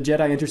of the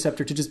Jedi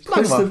Interceptor to just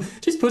push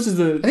pushes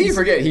the. I think you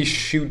forget he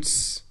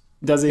shoots.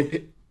 Does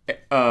he?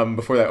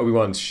 Before that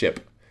Obi-Wan's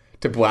ship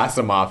to blast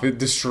him off. It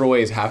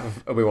destroys half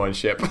of Obi-Wan's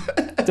ship.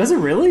 Does it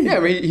really? Yeah, I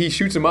mean, he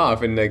shoots him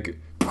off and like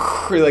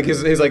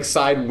his like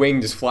side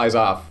wing just flies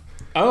off.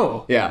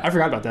 Oh, yeah, I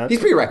forgot about that. He's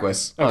pretty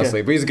reckless,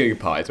 honestly, but he's a good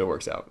pilot, so it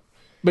works out.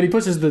 But he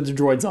pushes the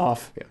droids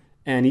off,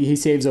 and he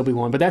saves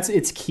Obi-Wan. But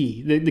it's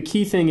key. The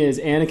key thing is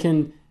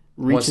Anakin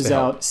reaches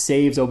out,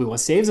 saves Obi-Wan,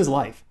 saves his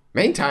life.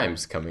 Many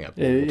times coming up.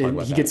 We'll talk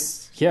about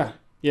that.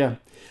 Yeah.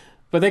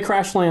 But they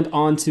crash land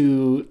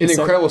onto... An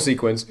incredible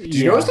sequence. Did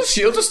you notice the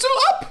shields are still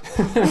up?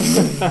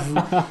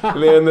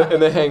 in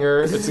the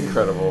hangar. It's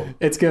incredible.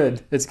 It's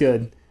good.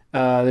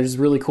 There's a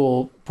really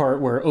cool part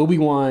where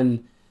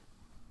Obi-Wan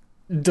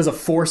does a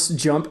force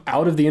jump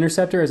out of the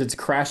interceptor as it's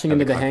crashing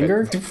into the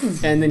hangar.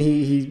 And then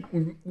he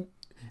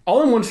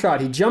all in one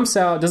shot, he jumps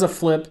out, does a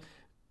flip,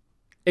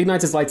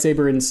 ignites his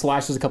lightsaber, and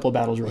slashes a couple of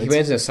battle droids. He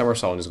lands in a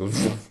somersault and just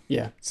goes...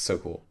 Yeah. It's so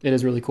cool. It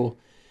is really cool.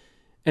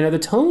 And the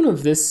tone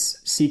of this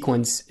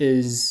sequence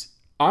is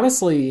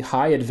honestly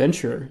high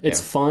adventure.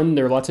 It's fun.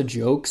 There are lots of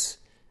jokes.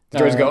 The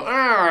droids go,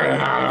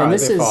 and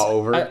this they fall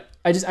over.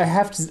 I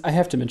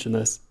have to mention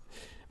this.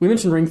 We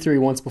mentioned ring theory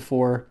once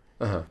before.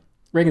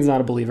 Reagan's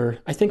not a believer.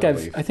 I think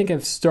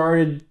I've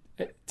started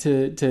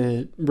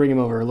to bring him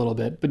over a little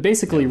bit. But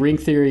basically, ring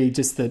theory,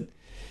 just that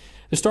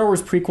the Star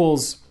Wars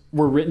prequels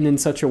were written in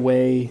such a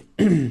way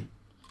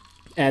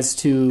as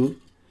to...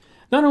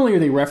 Not only are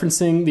they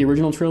referencing the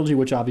original trilogy,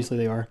 which obviously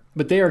they are,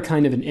 but they are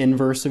kind of an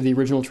inverse of the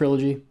original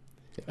trilogy.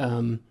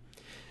 And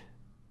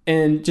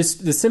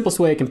just the simplest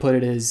way I can put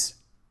it is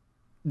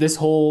this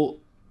whole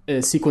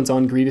sequence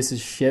on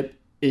Grievous's ship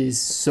is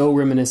so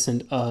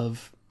reminiscent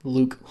of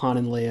Luke, Han,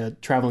 and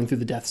Leia traveling through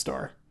the Death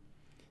Star.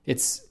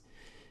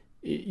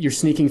 You're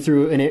sneaking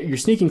through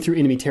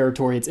enemy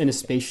territory. It's in a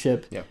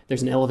spaceship. Yeah.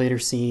 There's an elevator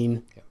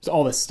scene. There's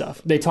all this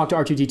stuff. They talk to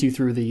R2-D2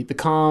 through the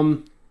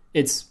comm.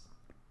 It's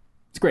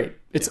great.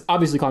 It's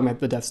obviously talking about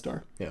the Death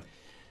Star. Yeah.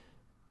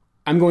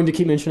 I'm going to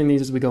keep mentioning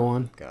these as we go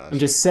on. Gosh. I'm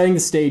just setting the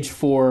stage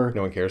for...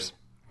 No one cares.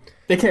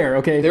 They care,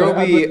 okay? There will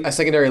be a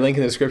secondary link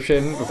in the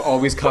description with all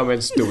these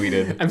comments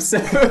deleted. I'm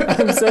setting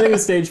the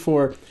stage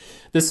for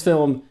this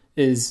film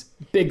is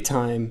big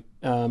time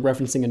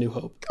referencing A New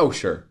Hope. Oh,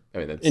 sure. I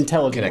mean, that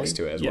connects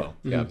to it as well.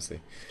 Yeah,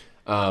 obviously.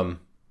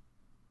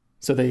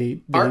 So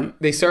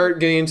they start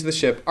getting into the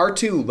ship.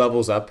 R2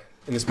 levels up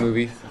in this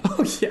movie.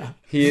 Oh, yeah.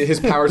 His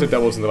powers are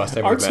doubled in the last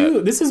time we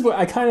met. This is what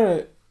I kind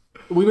of...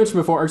 We mentioned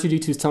before,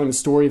 R2-D2 is telling the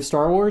story of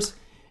Star Wars.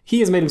 He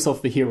has made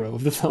himself the hero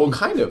of the film. Well,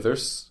 kind of.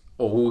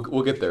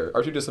 We'll get there.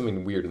 R2 does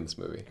something weird in this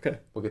movie. Okay.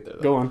 We'll get there,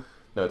 though. Go on.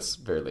 No, it's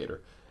very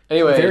later.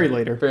 Anyway. Very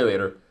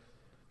later.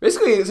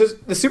 Basically,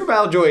 the Super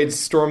Battle Droids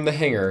storm the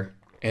hangar,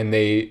 and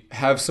they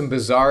have some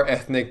bizarre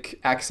ethnic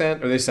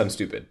accent, or they sound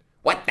stupid.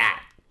 What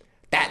that?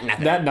 That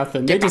nothing. That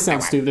nothing. They just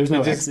sound stupid. There's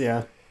no X,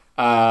 yeah.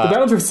 The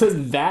battle droid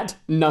says that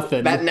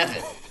nothing. That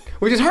nothing.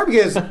 Which is hard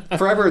because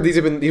forever these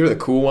were the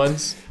cool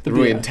ones, the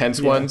really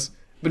intense ones.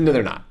 But no,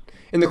 they're not.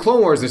 In the Clone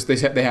Wars, they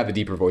have the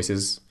deeper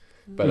voices,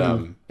 but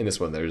in this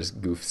one they're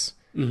just goofs.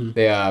 Mm-hmm.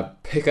 They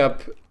pick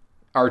up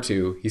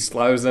R2. He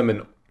slathers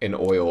them in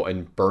oil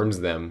and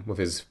burns them with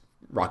his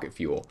rocket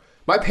fuel.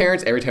 My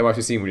parents, every time I watched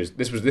the scene,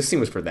 this scene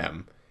was for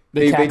them.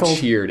 They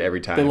cheered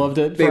every time. They loved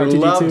it. They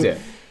loved it.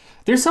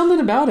 There's something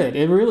about it.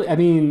 It really, I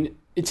mean,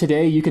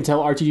 today you can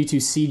tell R2-D2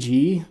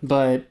 CG,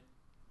 but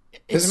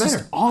it's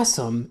just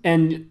awesome.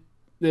 And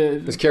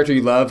this character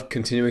you love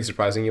continuing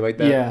surprising you like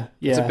that. Yeah.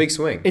 It's a big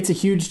swing. It's a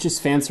huge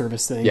just fan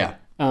service thing. Yeah.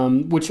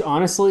 Which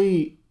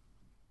honestly,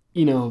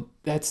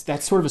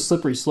 that's sort of a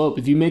slippery slope.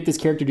 If you make this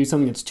character do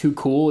something that's too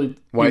cool,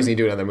 why doesn't he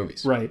do it in other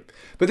movies? Right.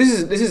 But this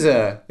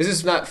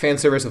is not fan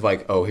service of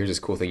like, oh, here's this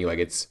cool thing you like.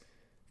 It's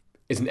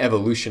an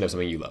evolution of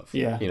something you love.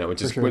 Yeah.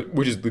 Which is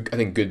I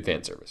think good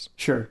fan service.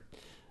 Sure.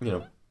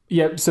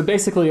 Yeah, so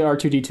basically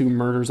R2-D2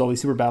 murders all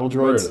these super battle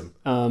droids. Murder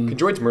them. Can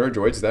droids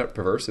murder droids? Is that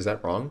perverse? Is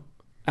that wrong?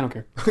 I don't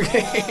care. Okay.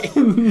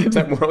 Is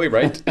that morally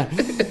right?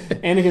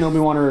 Anakin and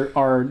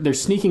Obi-Wan they're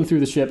sneaking through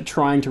the ship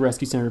trying to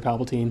rescue Senator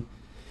Palpatine.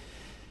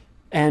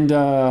 And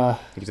they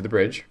get to the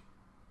bridge.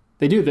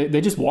 They do. They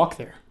just walk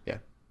there. Yeah.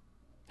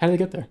 How do they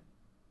get there?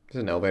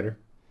 There's an elevator.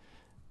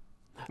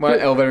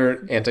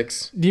 Elevator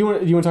antics. Do you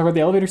want to talk about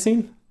the elevator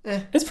scene?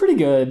 It's pretty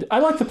good. I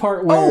like the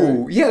part where...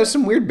 Oh, yeah, there's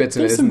some weird bits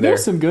in it, isn't there?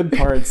 There's some good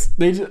parts.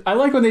 I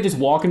like when they just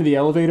walk into the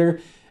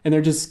elevator and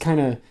they're just kind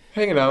of...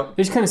 hanging out.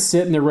 They just kind of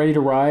sit and they're ready to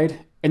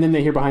ride. And then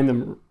they hear behind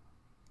them,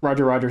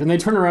 Roger, Roger. And they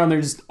turn around and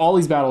there's just all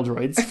these battle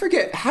droids. I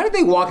forget. How did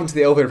they walk into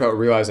the elevator without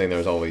realizing there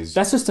was all these...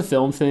 That's just a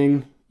film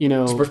thing,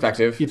 It's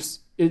perspective.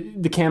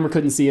 The camera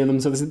couldn't see them,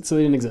 so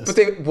they didn't exist. But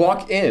they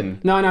walk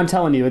in. No, I'm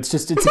telling you, it's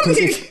just a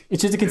conceit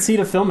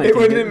of filmmaking. It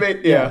wouldn't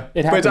make... Yeah.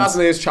 It happens. But it's awesome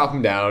they just chop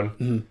them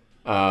down.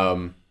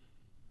 Mm-hmm.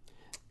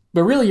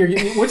 But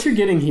really, what you're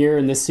getting here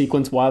in this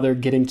sequence while they're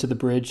getting to the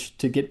bridge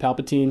to get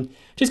Palpatine,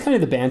 just kind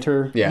of the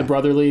banter, the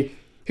brotherly.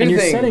 Here's and the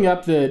you're thing. setting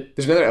up the...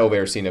 There's another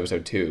elevator scene in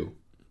episode 2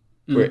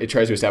 where it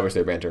tries to establish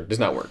their banter. Does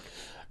not work.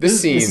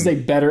 This This is a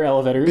better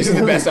elevator. This is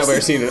the best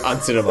elevator scene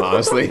on cinema,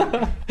 honestly.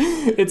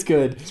 It's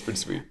good. It's pretty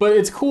sweet. But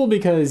it's cool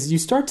because you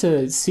start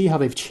to see how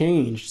they've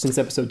changed since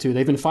episode 2.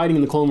 They've been fighting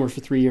in the Clone Wars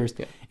for 3 years.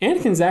 Yeah.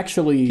 Anakin's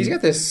actually... He's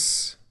got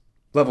this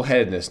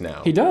level-headedness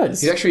now. He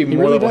does. He's actually He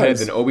more really level-headed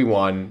does. than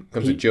Obi-Wan when it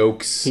comes to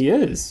jokes. He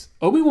is.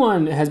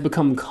 Obi-Wan has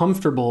become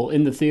comfortable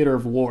in the theater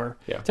of war.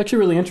 Yeah. It's actually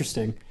really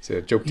interesting. He's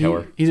a joke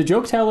teller. He's a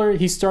joke teller.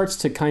 He starts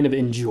to kind of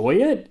enjoy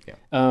it.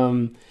 Yeah.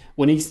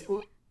 When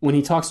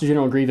he talks to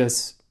General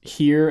Grievous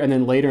here and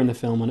then later in the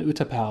film on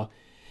Utapau,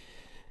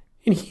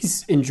 and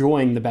he's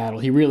enjoying the battle.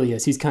 He really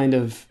is. He's kind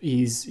of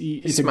he's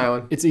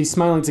smiling. He's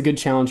smiling. It's a good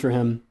challenge for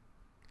him.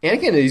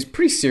 Anakin, he's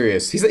pretty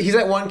serious. He's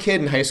that one kid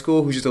in high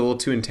school who's just a little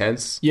too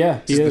intense.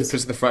 Yeah, he is.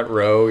 Just in the front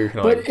row. You're kind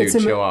of like, dude,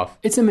 chill off.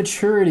 It's a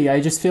maturity.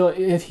 I just feel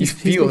if he's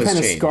feel been his kind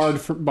of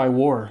change. scarred by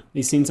war.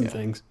 He's seen some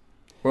things.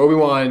 Where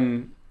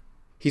Obi-Wan,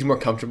 he's more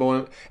comfortable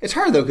in it. It's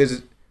hard, though,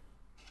 because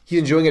he's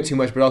enjoying it too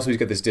much, but also he's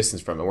got this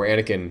distance from it, where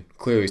Anakin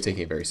clearly is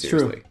taking it very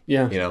seriously. True.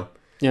 Yeah. You know?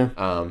 Yeah.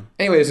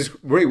 Anyway, there's this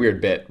really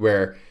weird bit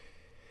where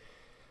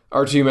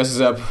R2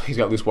 messes up. He's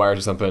got loose wires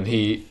or something.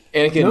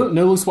 Anakin...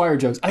 No loose wire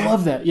jokes. I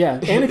love that. Yeah.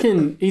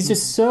 Anakin, he's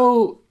just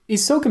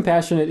he's so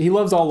compassionate. He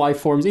loves all life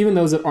forms, even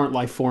those that aren't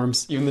life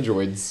forms. Even the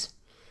droids.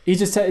 He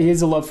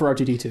has a love for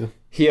R2-D2.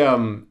 He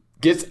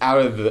gets out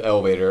of the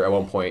elevator at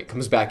one point,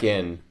 comes back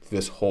in to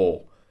this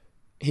hole.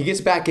 He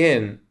gets back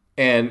in,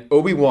 and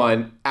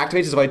Obi-Wan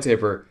activates his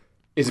lightsaber,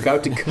 is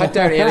about to cut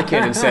down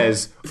Anakin, and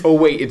says, "Oh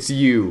wait, it's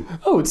you."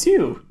 Oh, it's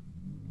you.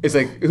 It's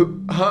like,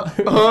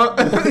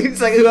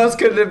 it's like, who else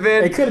could it have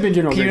been? It could have been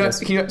General Grievous.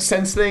 Can you not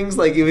sense things?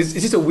 Like, it's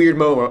just a weird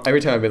moment.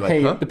 Every time I've been like,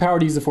 Hey, huh? the power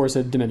to use the Force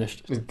had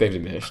diminished. They've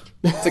diminished.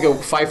 It's like a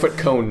 5-foot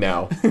cone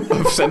now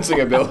of sensing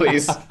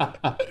abilities.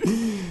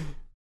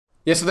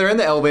 Yeah, so they're in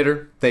the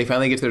elevator. They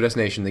finally get to their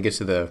destination. They get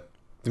to the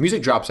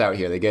music drops out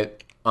here. They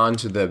get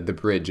onto the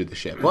bridge of the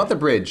ship. Well, not the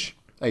bridge,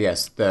 I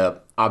guess.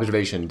 The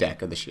observation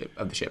deck of the ship.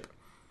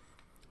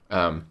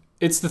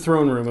 It's the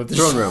throne room of the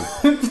throne room.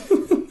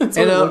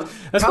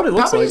 That's what it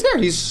looks like. He's there.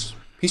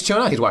 He's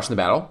chilling out. He's watching the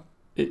battle.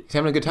 He's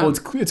having a good time. Well,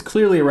 it's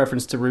clearly a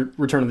reference to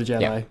Return of the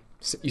Jedi. Yeah.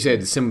 You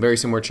said very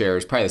similar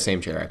chairs. Probably the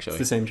same chair, actually. It's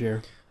the same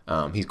chair.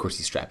 Of course,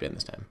 he's strapped in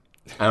this time.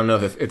 I don't know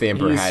if the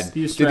Emperor had...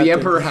 Did the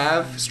Emperor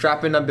have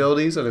strap-in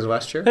abilities on his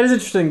last chair? That is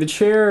interesting. The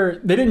chair,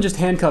 they didn't just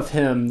handcuff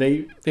him.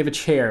 They have a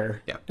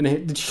chair. Yeah. And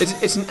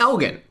it's an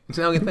elegant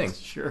thing.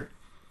 Sure.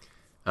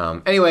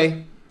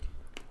 Anyway,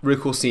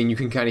 really cool scene. You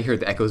can kind of hear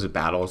the echoes of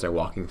battle as they're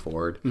walking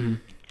forward. Mm-hmm.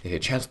 They say,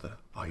 "Chancellor,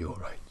 are you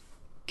all right?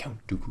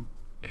 Count Dooku."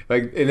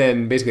 And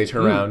then basically they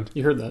turn around.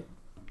 You heard that.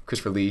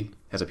 Christopher Lee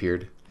has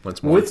appeared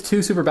once more. With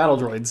 2 super battle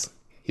droids.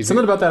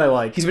 Something about that I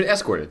like. He's been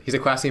escorted. He's a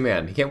classy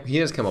man. He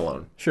doesn't come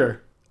alone.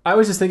 Sure. I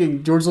was just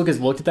thinking, George Lucas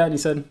looked at that and he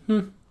said,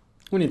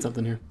 we need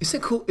something here.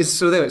 Isn't that cool?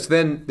 So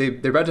then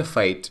they're about to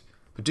fight,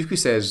 but Dooku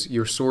says,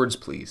 "Your swords,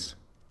 please."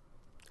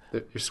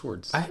 Your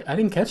swords. I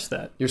didn't catch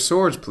that. "Your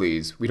swords,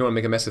 please. We don't want to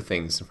make a mess of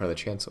things in front of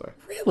the Chancellor."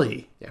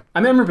 Really? Yeah. I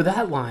remember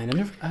that line.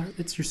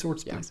 It's your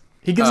swords, please.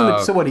 He gives him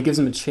so what? He gives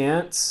him a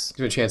chance? Gives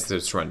him a chance to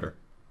surrender.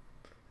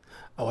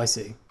 Oh, I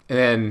see. And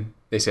then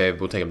they say,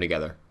 "We'll take them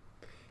together,"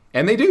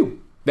 and they do.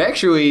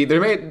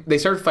 They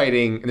start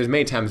fighting, and there's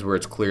many times where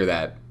it's clear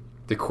that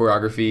the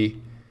choreography,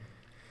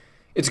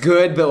 it's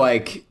good, but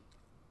like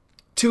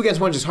 2 against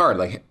 1 is just hard.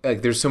 Like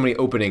there's so many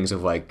openings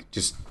of like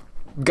just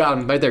got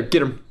him right there,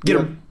 get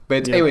him.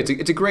 But anyway,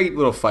 it's a great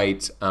little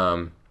fight.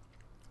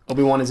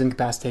 Obi-Wan is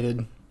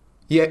incapacitated.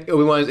 Yeah,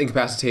 Obi-Wan is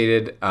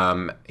incapacitated.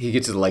 He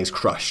gets his legs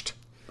crushed.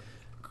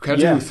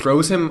 Dooku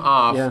throws him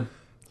off,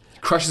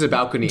 crushes a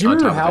balcony Do you on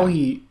top remember how of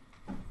him.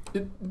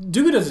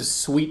 Dooku does a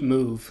sweet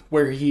move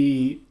where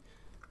you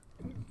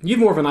have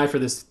more of an eye for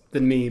this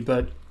than me,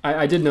 but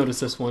I did notice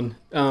this one.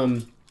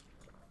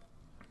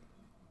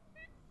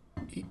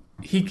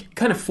 He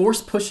kind of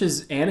force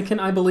pushes Anakin,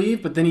 I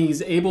believe, but then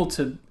he's able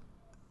to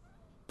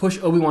push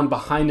Obi-Wan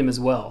behind him as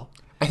well.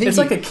 I think it's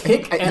like a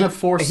kick and a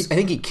force. I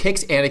think he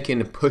kicks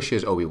Anakin and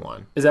pushes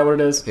Obi-Wan. Is that what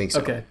it is? I think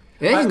so. Okay.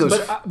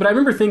 But I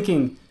remember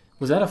thinking,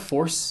 was that a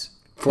force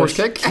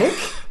kick?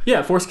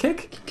 Yeah, force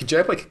kick. Could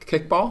Jedi play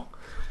kickball?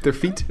 Their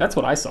feet? That's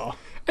what I saw.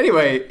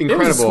 Anyway,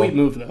 incredible. It was a sweet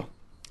move, though.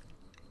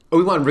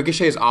 Obi-Wan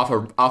ricochets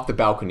off the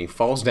balcony,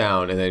 falls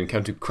down, and then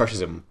Count Dooku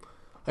crushes him.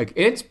 Like,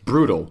 it's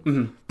brutal.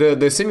 Mm-hmm.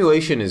 The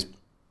simulation is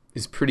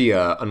pretty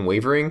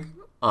unwavering,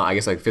 I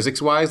guess, like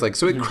physics-wise. Like,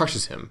 so it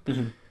crushes him.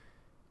 Mm-hmm.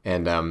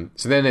 And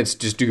so then it's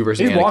just Dooku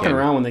versus Anakin. He's walking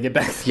around when they get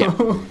back. Yeah.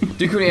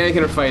 Dooku and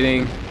Anakin are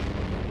fighting.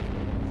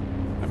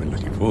 I've been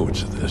looking forward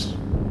to this.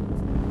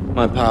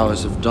 My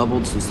powers have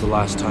doubled since the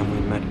last time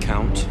we met,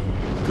 Count.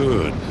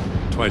 Good.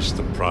 Twice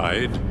the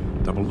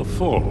pride, double the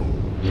fall.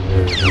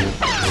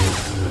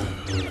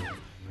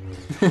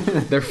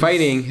 They're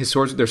fighting.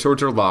 Their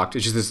swords are locked.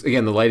 It's just this,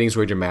 again, the lighting's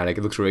really dramatic.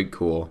 It looks really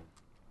cool.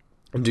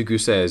 And Dooku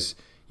says,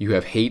 "You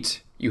have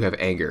hate, you have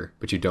anger,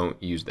 but you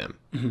don't use them."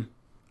 Mm-hmm.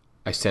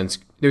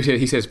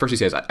 He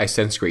says, "I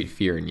sense great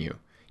fear in you.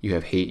 You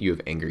have hate, you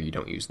have anger, you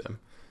don't use them."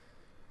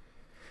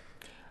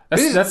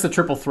 That's the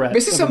triple threat.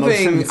 This is of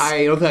something emotions.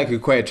 I don't think I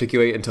could quite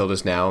articulate until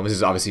just now. This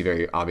is obviously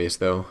very obvious,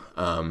 though.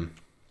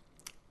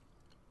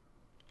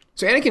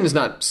 So Anakin is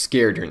not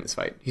scared during this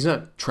fight. He's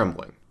not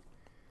trembling.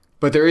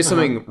 But there is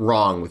something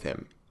wrong with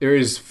him. There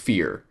is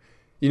fear.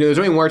 You know, there's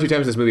only one or two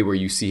times in this movie where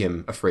you see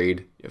him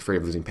afraid of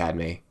losing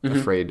Padme,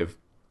 afraid of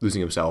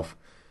losing himself.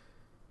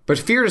 But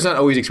fear does not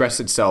always express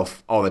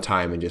itself all the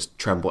time and just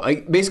tremble.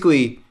 Like,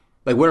 basically,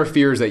 like, what are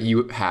fears that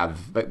you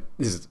have? Like,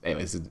 this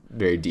is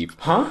very deep.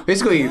 Huh?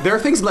 Basically, there are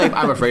things in life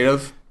I'm afraid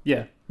of.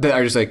 Yeah. That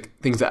are just like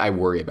things that I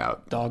worry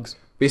about. Dogs.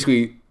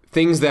 Basically,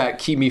 things that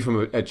keep me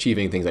from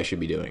achieving things I should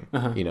be doing.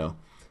 You know,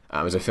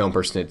 as a film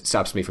person, it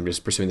stops me from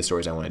just pursuing the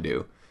stories I want to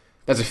do.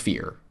 That's a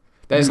fear.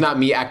 That is not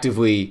me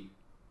actively.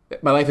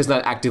 My life is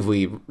not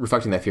actively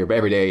reflecting that fear, but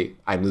every day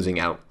I'm losing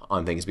out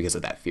on things because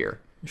of that fear.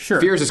 Sure.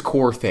 Fear is this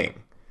core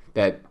thing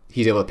that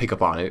he's able to pick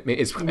up on.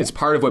 It's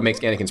part of what makes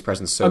Anakin's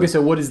presence so. Okay,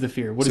 so what is the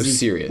fear? What so is he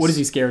serious? What is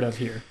he scared of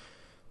here?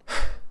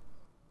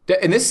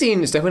 In this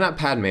scene, it's definitely not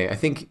Padme. I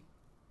think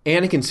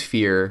Anakin's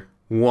fear,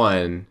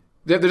 one,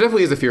 there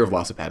definitely is the fear of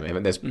loss of Padme. I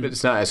mean,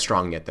 it's not as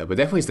strong yet, though, but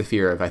definitely is the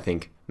fear of, I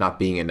think, not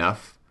being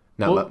enough,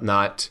 not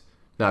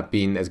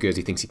being as good as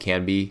he thinks he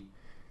can be.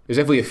 There's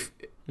definitely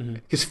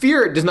because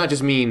fear does not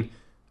just mean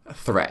a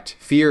threat.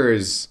 Fear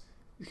is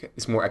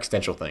a more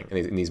existential thing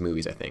in these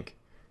movies, I think.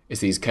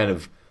 It's these kind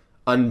of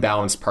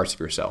unbalanced parts of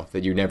yourself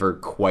that you're never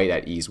quite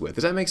at ease with.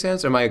 Does that make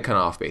sense? Or am I kind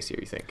of off base here,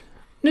 you think?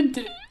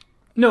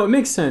 No, it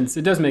makes sense.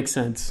 It does make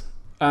sense.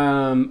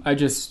 I don't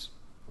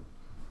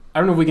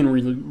know if we can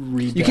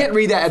read. You can't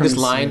read that at this the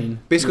line. scene.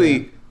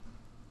 Basically,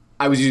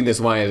 I was using this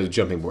line as a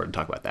jumping board to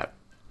talk about that.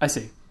 I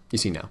see. You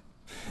see now.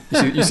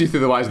 You see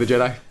through the wise of the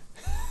Jedi?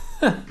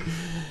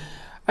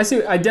 I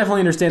see. I definitely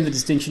understand the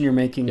distinction you're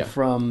making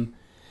from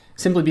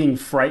simply being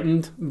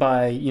frightened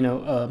by,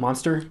 a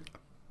monster.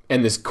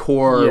 And this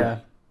core... Yeah.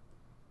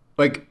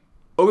 Like,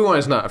 Obi-Wan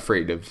is not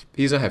afraid of...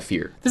 He doesn't have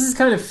fear. This is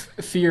kind of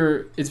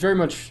fear. It's very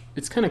much...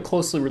 It's kind of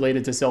closely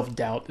related to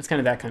self-doubt. It's kind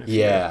of that kind of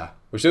fear. Yeah.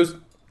 Which shows,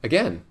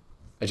 again,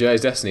 a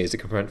Jedi's destiny is to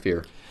confront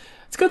fear.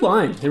 It's a good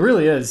line. It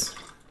really is.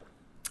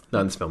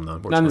 Not in this film, though,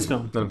 unfortunately. Not in this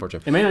film. Not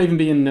unfortunately. It may not even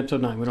be in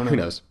episode 9. We don't know. Who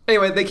knows?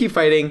 Anyway, they keep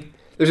fighting.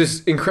 There's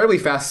this incredibly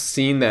fast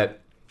scene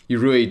that you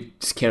really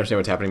just can't understand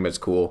what's happening, but it's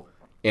cool.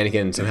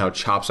 Anakin somehow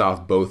chops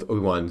off both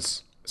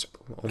Obi-Wan's...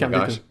 Oh my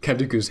gosh. Count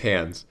Dooku's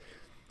hands.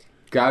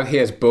 He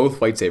has both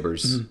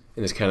lightsabers in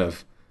this kind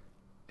of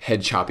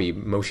head choppy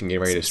motion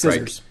getting ready to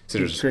strike.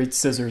 Scissors. Great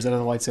scissors out of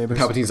the lightsabers.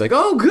 Palpatine's like,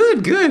 oh,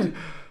 good.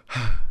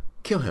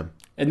 Kill him.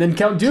 And then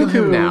Count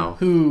Dooku,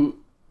 who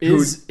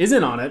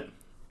isn't on it.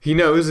 He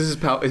knows this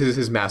is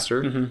his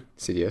master,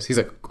 Sidious. He's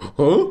like,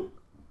 huh?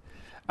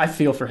 I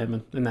feel for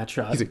him in that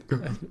shot. He's like,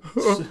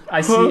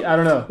 I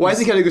don't know. Why is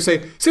he kind of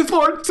say, Sith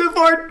Lord?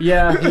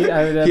 Yeah, he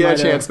had a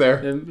chance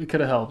there. It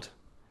could have helped.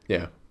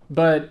 Yeah.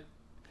 But,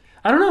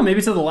 I don't know,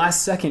 maybe to the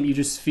last second you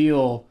just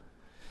feel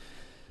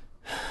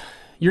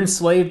you're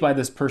enslaved by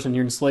this person,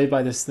 you're enslaved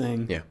by this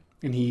thing. Yeah.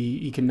 And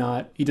he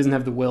doesn't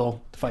have the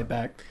will to fight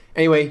back.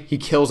 Anyway, he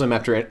kills him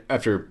after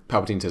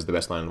Palpatine says the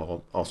best line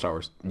of all Star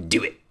Wars.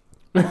 Do it.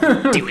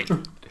 Do it.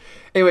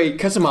 Anyway,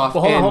 cuts him off.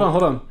 Well,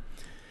 hold on.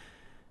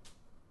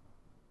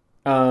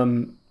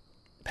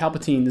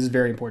 Palpatine, this is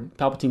very important.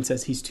 Palpatine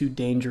says he's too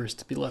dangerous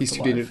to be left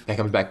alive. That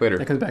comes back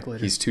later.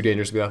 He's too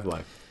dangerous to be left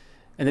alive.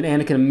 And then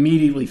Anakin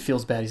immediately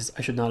feels bad. He says,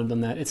 I should not have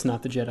done that. It's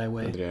not the Jedi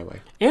way. Not the Jedi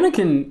way.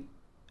 Anakin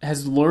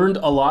has learned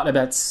a lot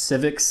about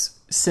civics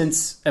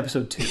since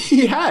episode 2.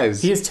 He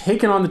has. He has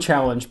taken on the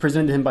challenge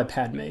presented to him by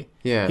Padme.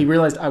 Yeah. He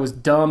realized I was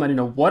dumb. I didn't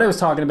know what I was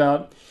talking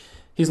about.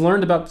 He's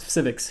learned about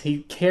civics. He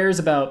cares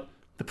about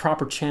the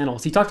proper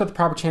channels. He talked about the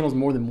proper channels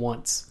more than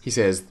once. He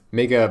says,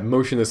 make a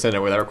motion to the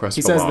Senate where that request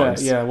belongs. He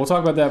says that, yeah. We'll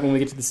talk about that when we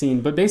get to the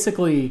scene. But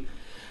basically,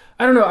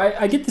 I don't know.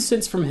 I get the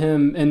sense from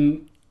him,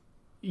 and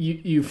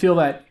you feel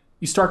that,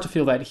 you start to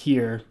feel that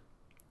here.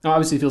 Now,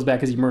 obviously, he feels bad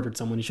because he murdered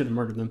someone. He should have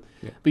murdered them.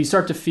 Yeah. But you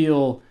start to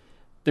feel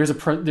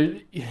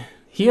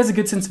he has a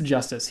good sense of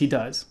justice. He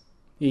does.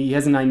 He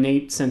has an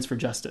innate sense for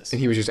justice. And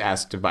he was just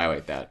asked to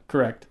violate that.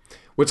 Correct.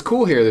 What's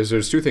cool here,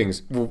 there's two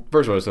things. Well,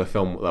 first of all, it's a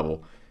film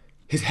level.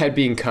 His head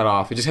being cut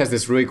off, it just has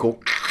this really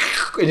cool...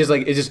 It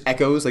just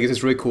echoes. Like, it's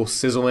this really cool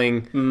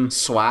sizzling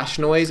slash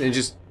noise. And it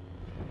just...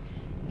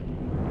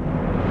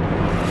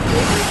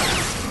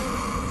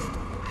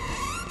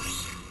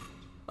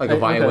 Like a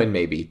violin,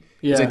 maybe.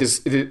 Yeah. It's like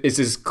this. It's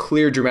this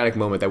clear, dramatic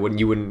moment that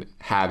you wouldn't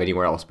have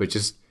anywhere else. But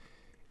just,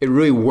 it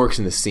really works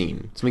in the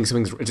scene. It's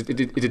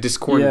a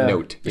discordant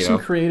note. There's some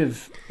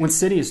creative. When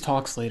Sidious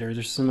talks later,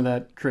 there's some of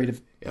that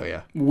creative. Oh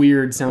yeah.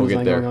 Weird sound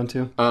design going on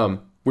too.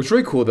 What's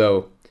really cool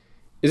though,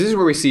 is this is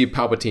where we see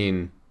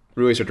Palpatine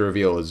really start to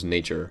reveal his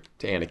nature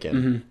to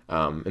Anakin,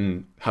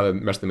 and how the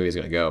rest of the movie is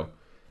going to go.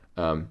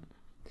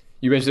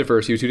 You mentioned it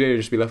first. He was too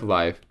dangerous to be left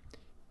alive.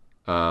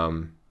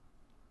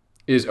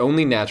 It is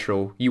only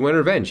natural. You want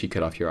revenge. He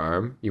cut off your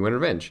arm. You want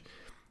revenge.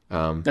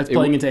 That's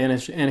playing into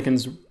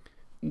Anakin's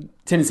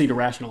tendency to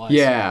rationalize.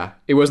 Yeah.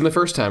 It wasn't the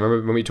first time.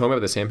 Remember when we told him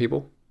about the Sand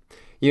People?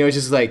 It's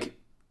just like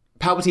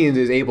Palpatine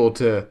is able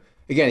to...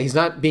 Again, he's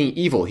not being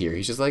evil here.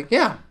 He's just like,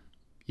 yeah,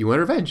 you want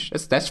revenge.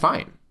 That's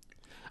fine.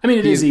 I mean,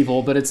 it is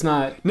evil, but it's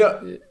not.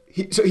 No,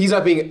 so he's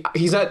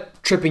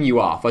not tripping you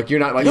off. Like you're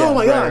not like, Yeah, oh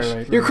my right, gosh,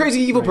 right, you're a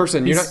crazy evil right.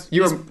 person. He's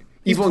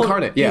Evil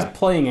incarnate. Yeah, he's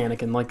playing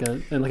Anakin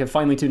like a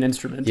finely tuned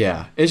instrument.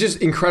 yeah. It's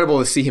just incredible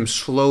to see him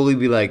slowly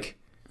be like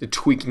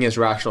tweaking his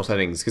rational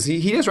settings because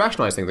he does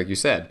rationalize things like you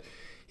said.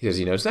 He says,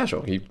 it's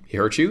natural. He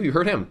hurt you, you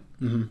hurt him.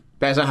 Mm-hmm.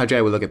 That's not how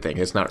Jedi would look at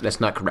things. That's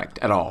not correct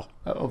at all.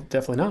 Oh,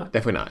 definitely not.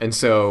 Definitely not. And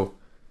so,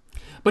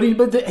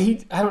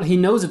 he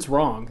knows it's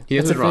wrong. He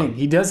knows That's it's the wrong. thing.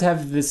 He does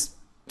have this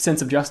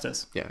sense of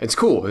justice. yeah, it's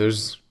cool.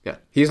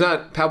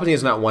 Palpatine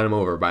has not won him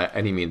over by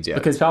any means yet.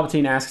 Because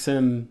Palpatine asks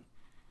him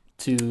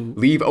to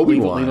leave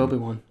Obi-Wan. Leave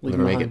Obi-Wan. Leave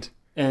him Never make behind. it.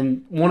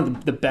 And one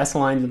of the best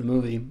lines in the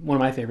movie, one of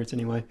my favorites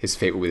anyway. His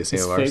fate will be the same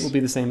as His ours. fate will be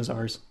the same as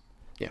ours.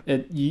 Yeah.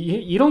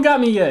 You don't got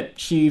me yet,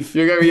 Chief.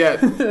 You're gonna be yet.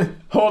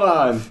 Hold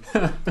on.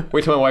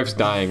 Wait till my wife's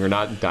dying or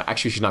not die.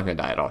 Actually, she's not gonna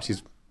die at all.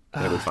 She's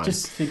gonna be fine.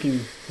 Just thinking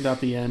about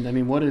the end. I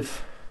mean, what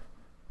if...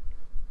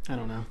 I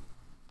don't know.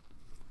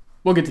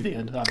 We'll get to the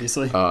end,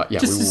 obviously.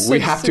 We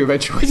have to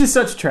eventually. It's just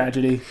such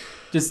tragedy.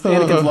 Just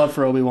Anakin's love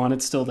for Obi-Wan,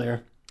 it's still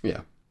there.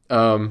 Yeah.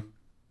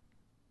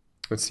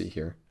 Let's see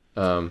here.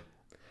 I'm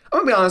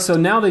gonna be honest. So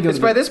now they go. It's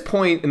by this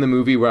point in the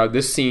movie where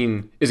this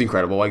scene is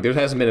incredible. Like there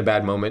hasn't been a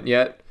bad moment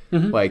yet.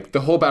 Mm-hmm. Like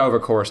the whole battle over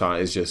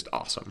Coruscant is just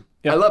awesome.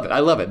 Yeah. I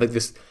love it. Like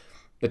this,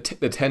 the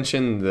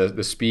tension,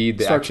 the speed,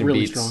 the action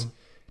really beats. Strong.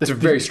 It's a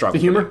very strong. The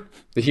humor.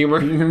 The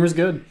humor's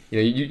good.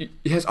 It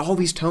has all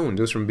these tones.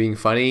 It goes from being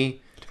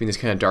funny to being this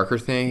kind of darker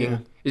thing. Yeah.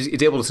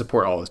 It's able to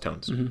support all those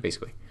tones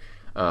basically.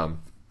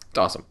 It's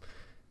awesome.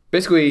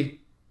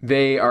 Basically,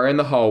 they are in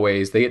the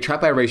hallways. They get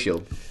trapped by a ray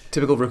shield.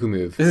 Typical Rookie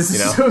move. This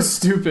is so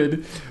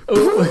stupid.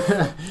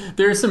 Oh,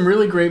 there are some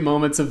really great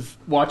moments of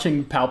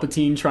watching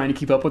Palpatine trying to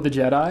keep up with the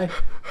Jedi.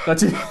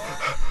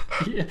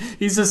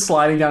 He's just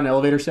sliding down an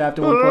elevator shaft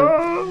at one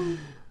point.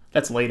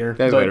 That's later.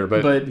 But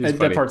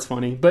that part's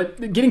funny.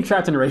 But getting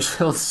trapped in a ray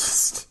shield is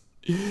just...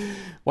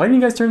 Why didn't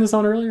you guys turn this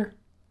on earlier?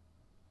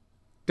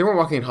 They weren't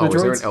walking in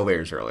hallways. They were in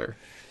elevators earlier.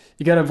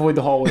 You gotta avoid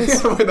the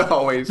hallways. Avoid the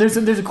hallways. There's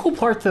a cool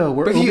part though.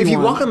 Where but if you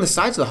walk on the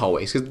sides of the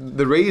hallways, because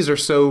the rays are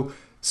so...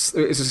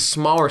 It's a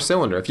smaller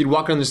cylinder. If you'd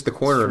walk on just the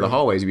corner of the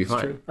hallways, you'd be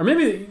fine. Or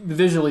maybe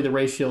visually the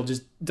ray shield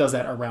just does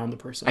that around the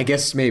person. I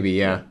guess maybe,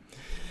 yeah.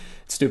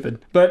 It's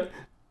stupid. But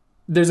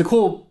there's a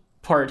cool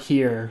part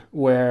here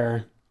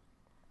where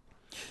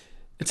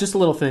it's just a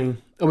little thing.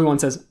 Obi-Wan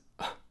says,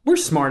 we're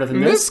smarter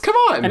than this. Come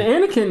on. And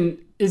Anakin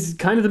is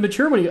kind of the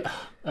mature one.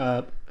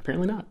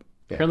 Apparently not.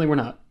 Yeah. Apparently we're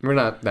not. We're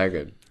not that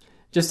good.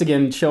 Just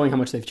again, showing how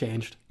much they've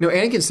changed. No,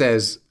 Anakin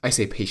says, I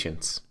say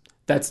patience.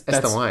 That's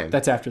the line.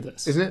 That's after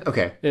this. Isn't it?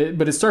 Okay.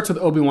 But it starts with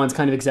Obi-Wan's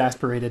kind of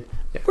exasperated.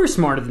 Yeah. We're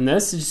smarter than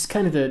this. It's just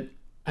kind of the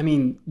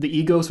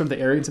ego, sort of the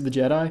arrogance of the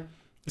Jedi.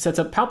 It sets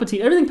up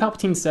Palpatine. Everything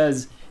Palpatine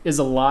says is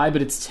a lie,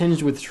 but it's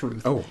tinged with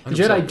truth. Oh, 100%.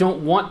 The Jedi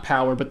don't want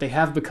power, but they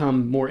have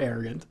become more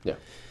arrogant. Yeah.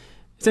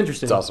 It's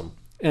interesting. It's awesome.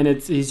 And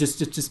he's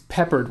just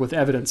peppered with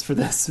evidence for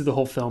this through the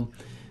whole film.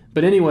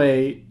 But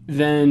anyway,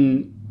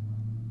 then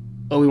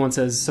Obi-Wan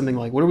says something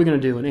like, what are we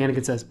going to do? And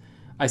Anakin says,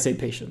 I say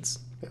patience.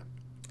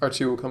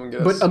 R2 will come and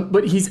get us.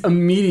 But he's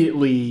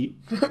immediately...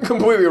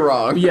 completely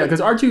wrong. Yeah, because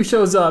R2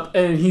 shows up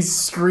and he's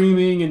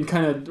screaming and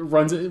kind of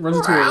runs into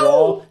a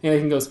wall. And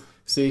Anakin goes,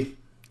 see,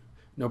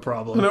 no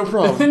problem. No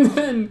problem. And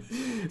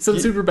then some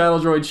super battle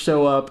droids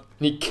show up.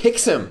 And he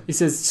kicks him. He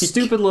says,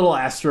 stupid little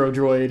astro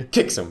droid.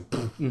 Kicks him.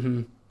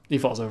 Mm-hmm. He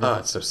falls over. Oh,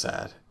 it's so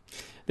sad.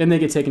 Then they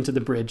get taken to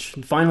the bridge.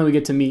 And finally we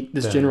get to meet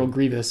this General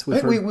Grievous.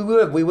 With we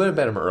would have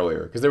met him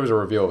earlier because there was a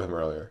reveal of him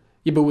earlier.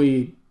 Yeah, but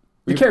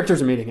the characters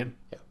are meeting him.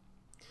 Yeah.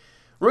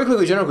 Really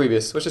quickly, General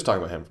Grievous. Let's just talk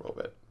about him for a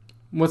little bit.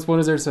 What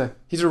is there to say?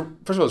 First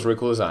of all, it's a really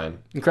cool design.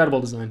 Incredible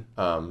design.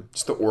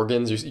 Just the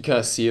organs, you kind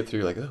of see it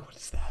through. Like, oh, what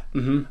is that?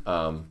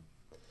 Mm-hmm.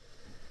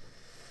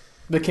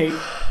 The cape.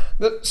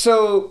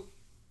 So,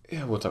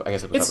 yeah, we'll talk. I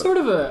guess it's sort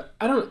of a.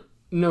 I don't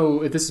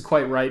know if this is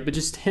quite right, but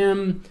just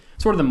him,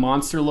 sort of the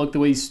monster look, the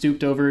way he's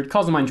stooped over. It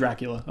calls to mind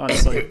Dracula,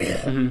 honestly.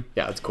 Mm-hmm.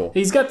 Yeah, it's cool.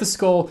 He's got the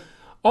skull.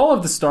 All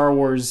of the Star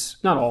Wars,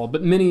 not all,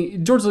 but many,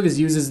 George Lucas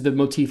uses the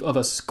motif of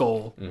a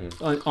skull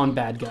on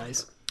bad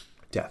guys.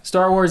 Yeah.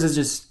 Star Wars is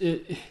just...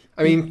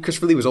 I mean,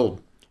 Christopher Lee was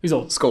old. He's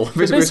old. Skull.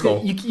 Basically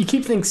skull. You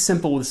keep things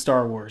simple with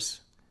Star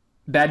Wars.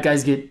 Bad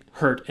guys get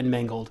hurt and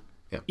mangled.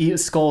 Yeah.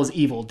 Skull is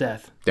evil,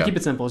 death. Yeah. Keep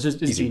it simple. It's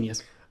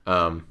genius.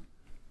 General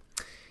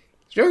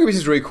Grievous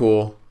is really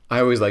cool. I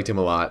always liked him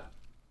a lot.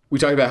 We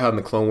talked about how in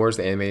the Clone Wars,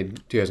 the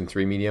animated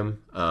 2003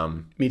 medium...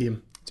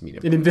 medium. It's a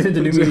medium. It invented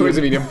the new medium. It's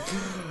a medium.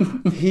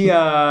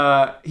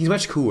 He's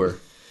much cooler.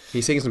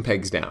 He's taking some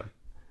pegs down.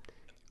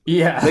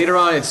 Yeah. Later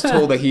on, it's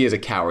told that he is a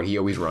coward. He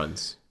always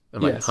runs.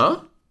 I'm like,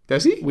 huh?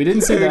 Does he? We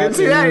didn't see that. We didn't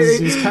see that.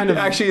 He's kind of...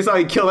 Actually, it's how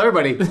he killed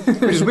everybody.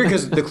 Which is weird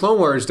because the Clone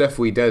Wars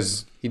definitely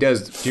does... He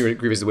does...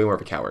 Grievous is way more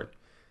of a coward.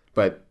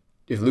 But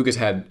if Lucas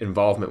had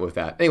involvement with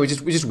that... Anyway,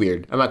 just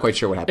weird. I'm not quite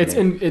sure what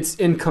happened. It's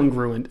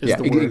incongruent is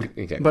the word.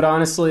 Exactly. But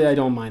honestly, I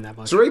don't mind that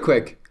much. So really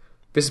quick,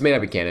 this may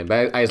not be canon,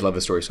 but I just love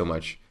the story so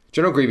much.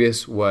 General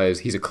Grievous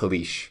he's a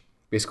Kaleesh,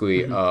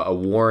 basically a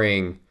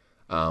warring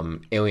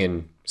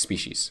alien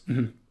species.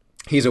 Mm-hmm.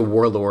 He's a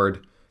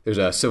warlord. There's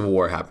a civil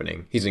war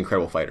happening. He's an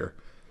incredible fighter.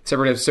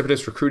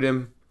 Separatists recruit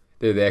him.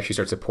 They actually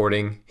start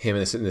supporting him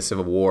in the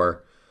civil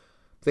war.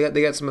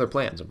 They got some other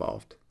plans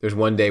involved. There's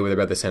one day where they're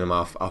about to send him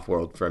off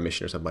world for a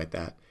mission or something like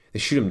that. They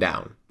shoot him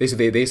down. They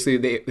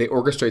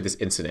orchestrate this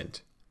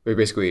incident where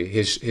basically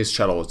his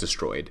shuttle was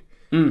destroyed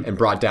and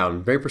brought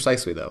down very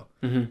precisely though.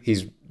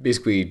 He's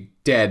basically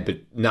dead but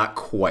not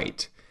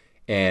quite.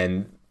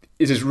 And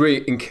it's this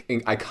really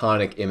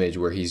iconic image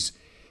where he's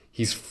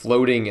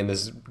floating in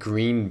this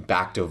green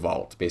backed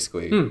vault,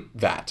 basically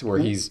where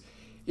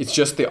it's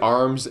just the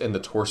arms and the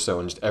torso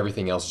and just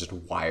everything else is just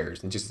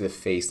wires and just the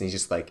face, and he's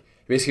just like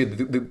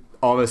basically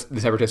all the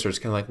separatists are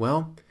just kind of like,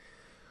 well,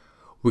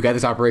 we got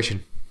this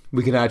operation.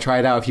 We can try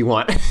it out if you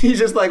want. He's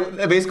just like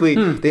basically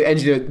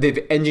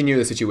they've engineered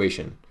the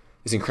situation.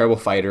 This incredible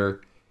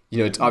fighter,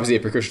 it's obviously a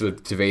precursor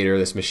to Vader,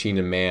 this machine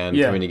and man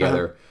coming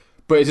together.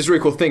 But it's just a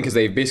really cool thing because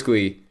they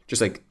basically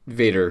just like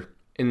Vader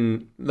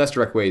in less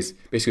direct ways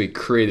basically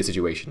create the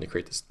situation to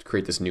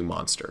create this new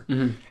monster,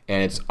 and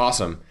it's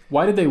awesome.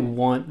 Why did they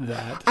want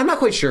that? I'm not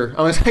quite sure.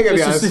 I gotta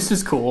be honest. This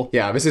is cool.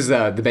 Yeah, this is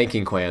the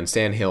Banking Clan.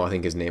 Stan Hill, I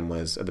think his name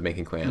was, of the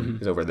Banking Clan,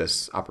 is over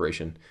this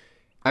operation.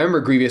 I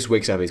remember Grievous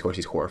wakes up and of course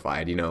he's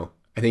horrified.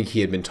 I think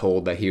he had been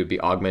told that he would be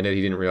augmented.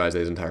 He didn't realize that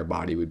his entire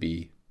body would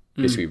be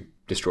basically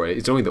destroyed.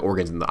 It's only the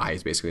organs and the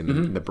eyes, basically,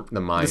 and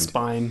the mind. The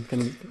spine.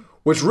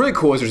 What's really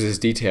cool is there's this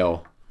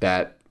detail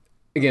that,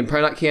 again,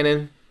 probably not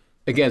canon.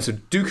 Again, so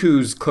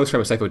Dooku's close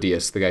friend was Sifo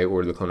Dyas, the guy who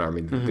ordered the clone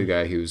army, the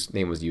guy whose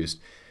name was used.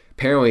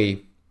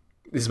 Apparently,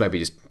 this might be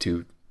just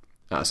too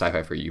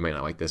sci-fi for you. You might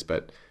not like this,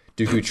 but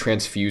Dooku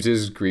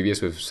transfuses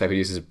Grievous with Sifo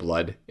Dyas'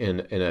 blood in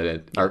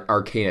an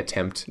arcane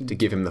attempt to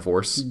give him the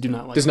Force.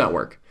 Does not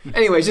work.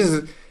 Anyway,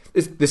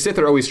 the Sith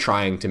are always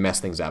trying to mess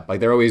things up.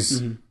 Like they're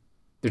always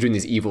they're doing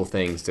these evil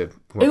things to.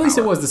 At least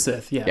it was the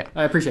Sith. Yeah,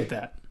 I appreciate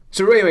that.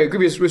 So anyway,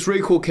 Grievous was a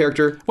really cool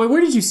character. Wait, where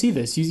did you see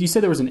this? You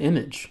said there was an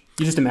image.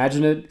 You just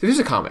imagined it? There's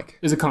a comic.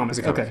 There's a comic.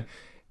 Okay.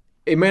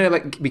 It might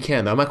not be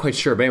canon though. I'm not quite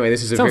sure. But anyway,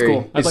 this is Sounds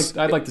cool. I'd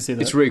like to see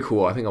that. It's really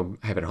cool. I think I'll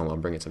have it at home. I'll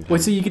bring it sometime.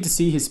 Wait, so you get to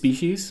see his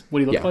species? What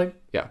he looks like?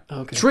 Yeah.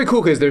 Okay. It's really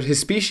cool because there's his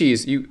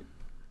species.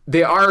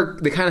 They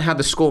kind of have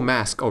the skull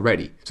mask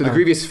already. So the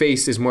Grievous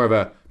face is more of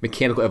a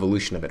mechanical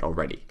evolution of it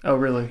already. Oh,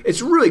 really?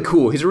 It's really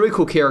cool. He's a really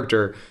cool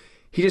character.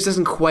 He just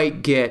doesn't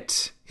quite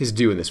get his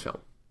due in this film.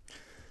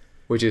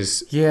 Which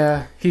is...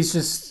 Yeah, he's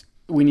just...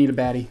 We need a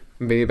baddie.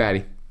 Maybe a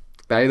baddie.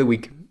 Baddie of the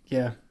week.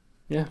 Yeah.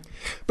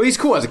 But he's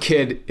cool as a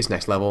kid. It's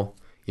next level.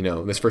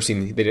 This first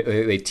scene,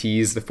 they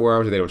tease the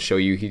forearms, or they don't show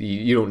you.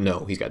 You don't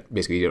know. You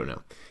don't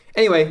know.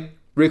 Anyway,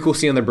 really cool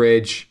scene on the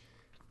bridge.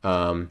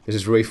 There's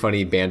this really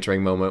funny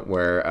bantering moment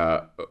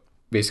where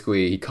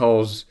basically he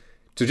calls...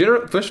 So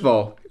first of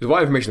all, there's a lot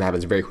of information that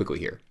happens very quickly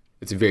here.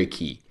 It's very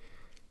key.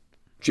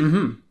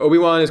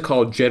 Obi-Wan is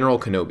called General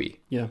Kenobi.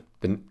 Yeah.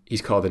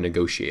 He's called the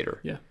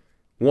Negotiator. Yeah.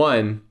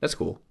 1, that's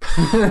cool. 2,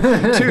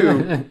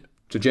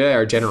 so Jedi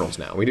are generals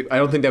now. I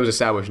don't think that was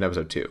established in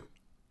episode 2.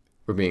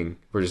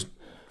 We're just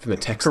from the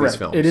text of these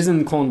films. It is in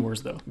the Clone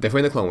Wars, though.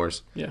 Definitely in the Clone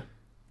Wars. Yeah.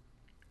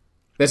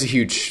 That's a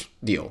huge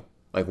deal.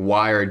 Like,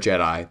 why are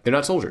Jedi... They're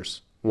not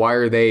soldiers. Why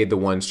are they the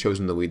ones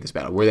chosen to lead this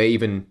battle? Were they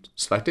even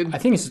selected? I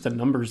think it's just a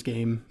numbers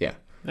game. Yeah.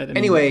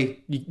 Anyway,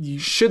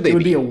 should they be? It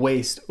would be a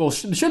waste. Well,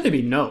 should they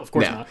be? No, of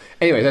course not.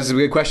 Anyway, that's a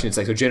good question. It's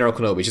like, so General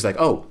Kenobi is just like,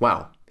 oh,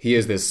 wow. He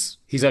is this...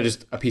 He's not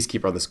just a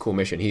peacekeeper on this cool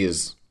mission. He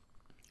is...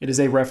 It is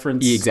a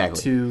reference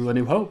to A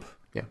New Hope.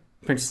 Yeah.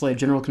 Princess Leia,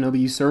 General Kenobi,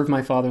 you served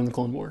my father in the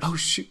Clone Wars. Oh,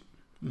 shoot.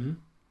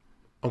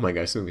 Oh my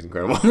gosh, this movie's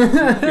incredible.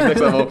 Next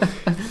level.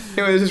 Anyway,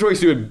 there's this really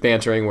stupid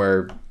bantering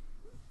where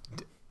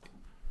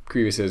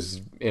Grievous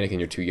says, Anakin,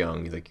 you're too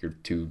young. He's like, you're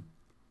too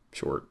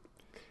short.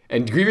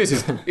 And Grievous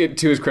is,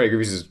 to his credit,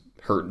 Grievous is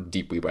hurt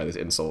deeply by this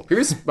insult.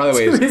 Grievous, by the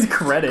way, to his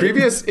credit,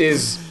 Grievous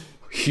is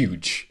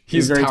huge.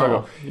 He's very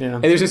tall. Yeah.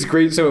 And there's this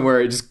great moment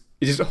where it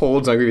just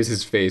holds on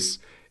Grievous's face,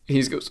 and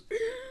he just goes...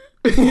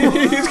 He's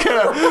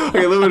kind of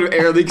like a little bit of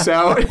air leaks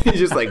out. He's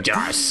just like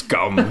Jedi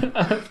scum.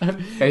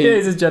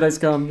 He's a Jedi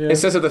scum. Yeah. It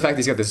says of the fact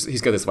that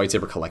he's got this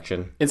lightsaber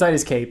collection inside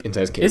his cape.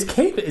 His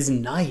cape is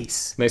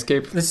nice. Nice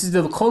cape. This is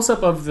the close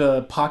up of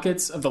the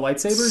pockets of the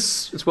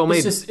lightsabers. It's well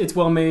made. It's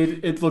well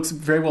made. It looks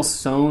very well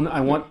sewn.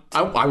 I would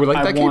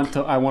like that cape.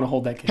 I want to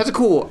hold that cape. That's a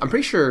cool. I'm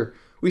pretty sure,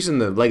 at least in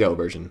the Lego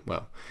version.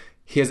 Well,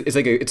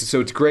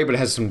 it's gray, but it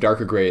has some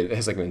darker gray. It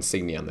has like an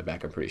insignia on the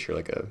back. I'm pretty sure,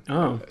 you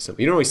don't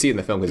really see it in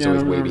the film because it's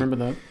always wavy. I remember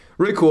that.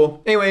 Really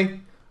cool. Anyway,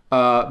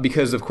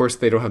 because of course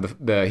they don't have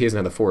he doesn't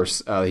have the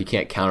Force. He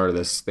can't counter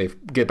this. They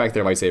get back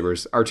their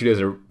lightsabers. R2 does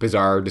a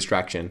bizarre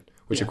distraction,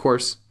 which of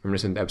course, remember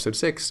this in episode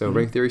 6. So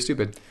ring theory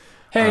stupid.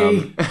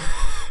 Hey,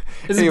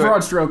 this is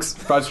broad strokes.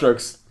 Broad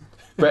strokes.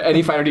 But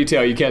any finer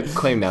detail you can't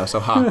claim now. So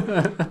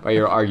by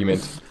your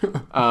argument,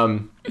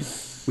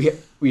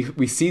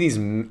 we see these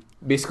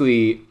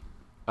basically.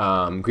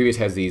 Grievous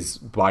has these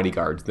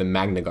bodyguards, the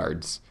Magna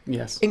Guards.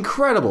 Yes,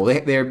 incredible.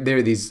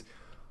 They're these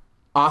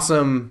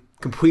awesome,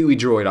 completely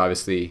droid,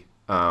 obviously,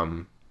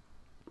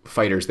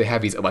 fighters. They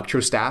have these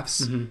electro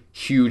staffs,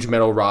 huge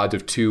metal rods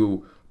of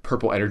 2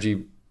 purple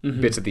energy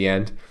bits at the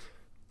end.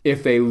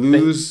 if they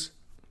lose,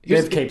 They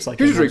have capes like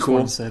here's that. really I just cool.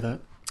 wanted to say that.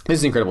 This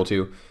is incredible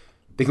too.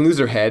 They can lose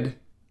their head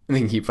and they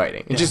can keep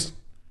fighting. It's just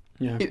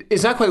Yeah.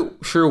 it's not quite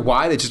sure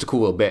why. It's just a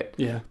cool little bit.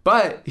 Yeah.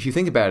 But if you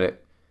think about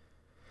it,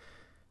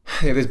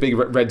 they have this big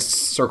red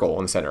circle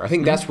in the center. I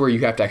think that's where you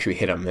have to actually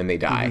hit them and they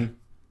die.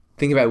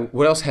 Think about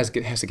what else has to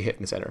get hit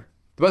in the center.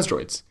 The Buzz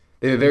droids.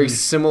 They have a very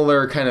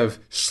similar kind of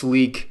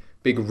sleek,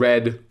 big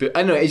red. I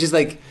don't know. It's just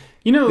like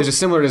there's a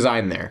similar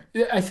design there.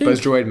 I think Buzz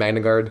droid,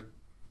 Magna Guard.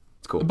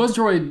 It's cool. The Buzz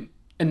droid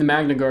and the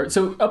Magna Guard.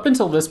 So up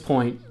until this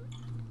point,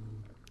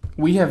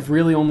 we have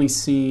really only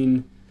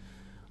seen.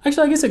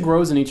 Actually, I guess it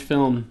grows in each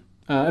film.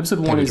 Episode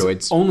 1 is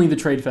droids. only the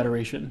Trade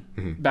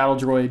Federation. Battle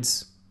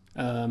droids,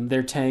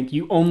 their tank.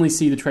 You only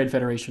see the Trade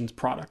Federation's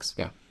products.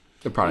 Yeah.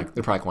 The product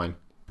line.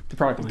 The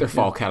product line. Their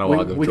fall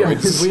catalog of we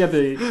droids. We have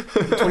the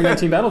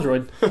 2019 Battle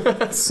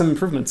Droid. Some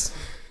improvements.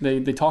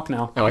 They talk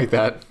now. I like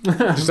that.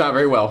 Just not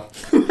very well.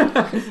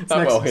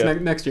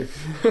 Next year.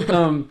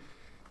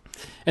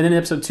 And then in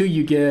episode 2,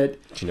 you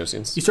get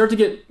Genosians. you start to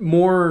get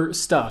more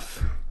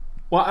stuff.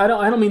 Well, I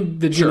don't mean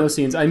the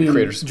Genosians. I mean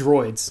Creators.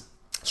 droids.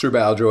 Super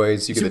battle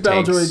droids. You get Super the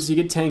battle tanks. droids. You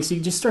get tanks. You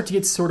just start to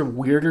get sort of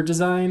weirder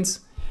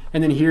designs.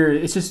 And then here,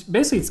 it's just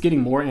basically it's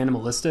getting more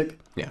animalistic.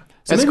 Yeah,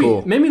 So that's maybe,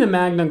 cool. Maybe the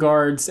Magna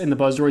Guards and the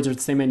Buzz droids are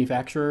the same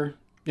manufacturer.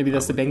 Maybe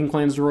that's the Bacon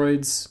Clans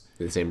droids.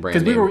 The same brand.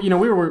 Because name.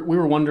 we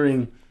were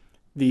wondering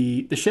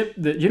the ship,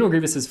 the General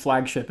Grievous's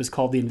flagship is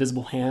called the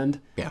Invisible Hand.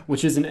 Yeah.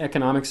 Which is an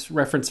economics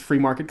reference, free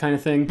market kind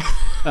of thing.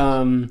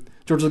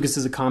 George Lucas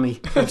is a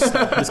commie. I'm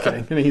just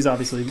kidding. I mean, he's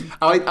obviously. We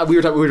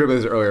were talking about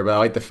this earlier, but I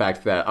like the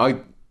fact that I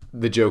like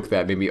the joke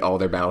that maybe all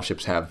their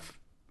battleships have,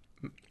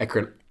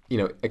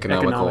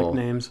 economical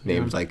names,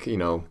 like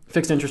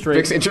fixed interest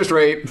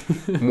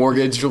rate,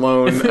 mortgage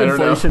loan. I don't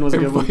Inflation know. was a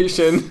good one.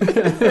 Inflation.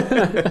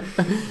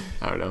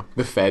 I don't know.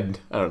 The Fed.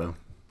 I don't know.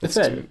 The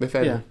Fed. The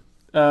Fed.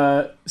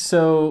 Yeah.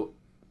 So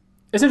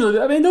essentially,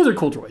 I mean, those are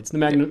cool droids. The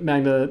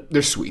Magna.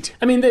 They're sweet.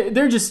 I mean,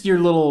 they're just your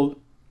little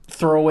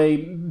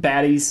throwaway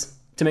baddies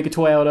to make a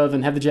toy out of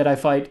and have the Jedi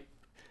fight.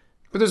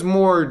 But there's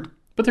more.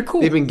 But they're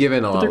cool. They've been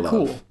given a lot of love.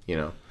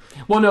 Cool.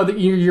 Well, no,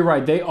 you're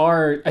right. They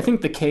are. I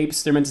think the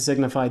capes they're meant to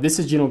signify. This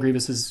is General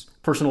Grievous's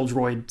personal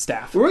droid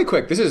staff. Really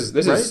quick. This is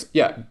Right?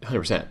 yeah,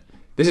 100%.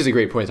 This is a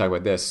great point to talk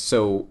about this.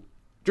 So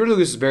George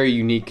Lucas is a very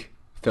unique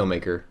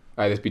filmmaker.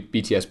 This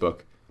BTS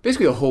book.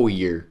 Basically, a whole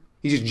year,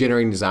 he's just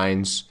generating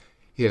designs.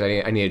 He says,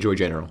 "I need a droid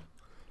general."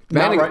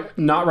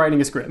 Not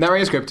writing a script. Not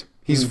writing a script.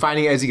 He's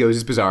finding it as he goes.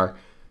 It's bizarre.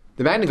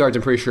 The Magna Guards,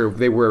 I'm pretty sure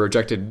they were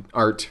rejected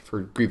art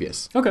for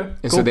Grievous. Okay,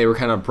 and so they were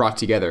kind of brought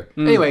together.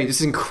 Anyway,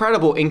 this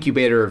incredible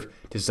incubator of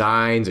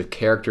designs, of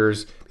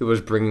characters. People are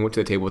just bringing to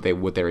the table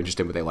what they're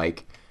interested in, what they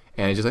like.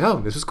 And it's just like, oh,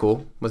 this is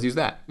cool. Let's use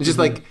that. It's just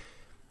like,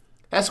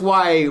 that's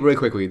why, really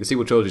quickly, the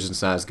sequel trilogy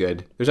is not as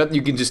good.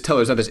 You can just tell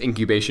there's not this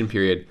incubation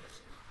period.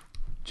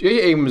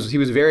 J.J. Abrams, he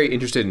was very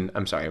interested in,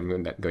 I'm sorry,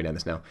 I'm going down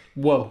this now.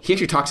 Whoa. He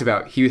actually talks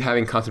about he was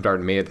having concept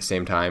art made at the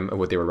same time of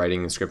what they were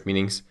writing in script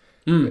meetings.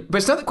 But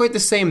it's not quite the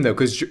same, though,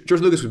 because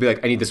George Lucas would be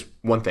like, I need this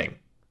one thing.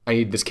 I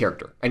need this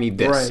character. I need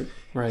this.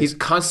 Right. He's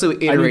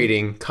constantly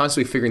iterating,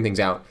 constantly figuring things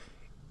out.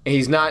 And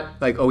he's not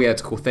like, oh, yeah,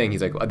 it's a cool thing.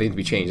 He's like, oh, they need to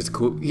be changed. It's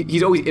cool.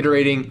 He's always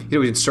iterating. He's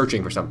always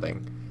searching for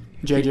something.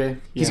 JJ.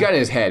 He's got it in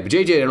his head. But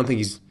JJ, I don't think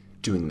he's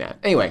doing that.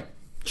 Anyway.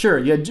 Sure,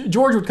 yeah.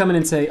 George would come in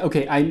and say,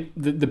 okay,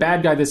 the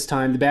bad guy this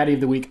time, the baddie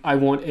of the week, I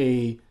want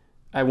a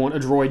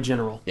droid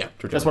general. Yeah,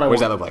 that's what I want. What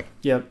does that look like?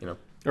 Yep.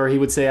 Or he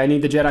would say, I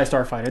need the Jedi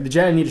starfighter. The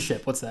Jedi need a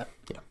ship. What's that?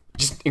 Yeah.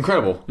 Just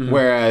incredible.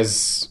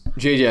 Whereas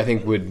JJ, I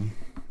think, would,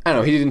 I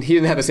don't know, he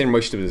didn't have the same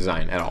relationship to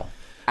design at all.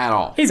 At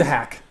all. He's a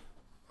hack.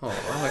 Oh,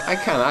 I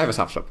have a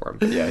soft spot for him.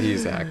 But yeah,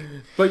 he's a hack.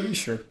 But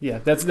sure, yeah,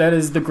 that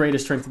is the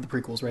greatest strength of the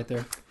prequels right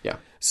there. Yeah.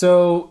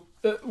 So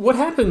what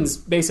happens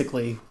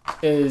basically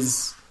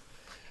is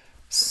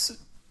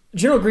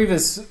General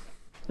Grievous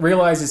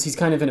realizes he's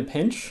kind of in a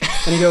pinch,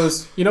 and he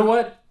goes, "You know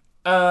what?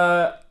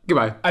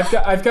 Goodbye.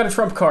 I've got a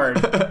trump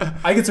card.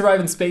 I can survive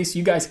in space.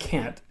 You guys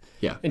can't."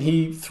 Yeah. And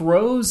he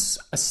throws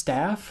a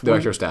staff, the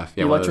electro staff,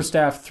 the electro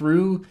staff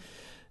through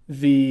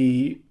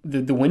the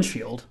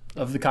windshield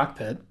of the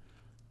cockpit,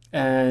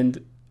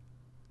 and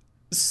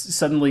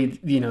suddenly,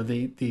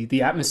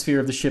 the atmosphere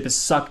of the ship is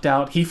sucked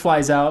out. He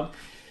flies out,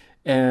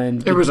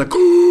 and it was like,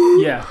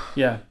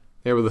 yeah.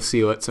 They're able to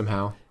seal it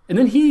somehow. And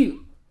then he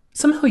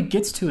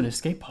gets to an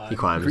escape pod. He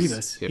climbs.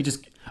 Grievous. Yep. He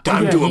just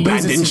time to he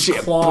abandon uses ship.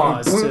 his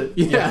claws to,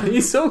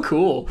 he's so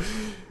cool.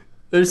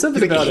 There's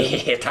something about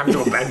it. Time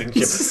to abandon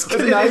ship.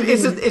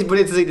 But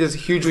it's like this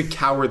hugely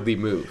cowardly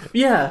move.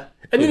 Yeah.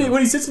 And then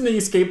when he sits in the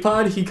escape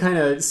pod, he kind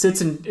of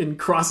sits and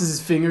crosses his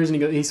fingers,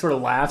 and he sort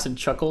of laughs and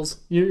chuckles.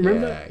 You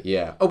remember that?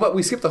 Yeah. Oh, but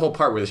we skipped the whole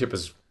part where the ship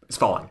is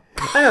falling.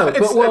 I know,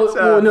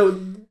 but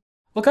no.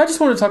 Look, I just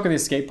want to talk about the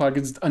escape pod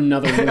because it's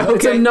another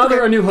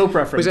A New Hope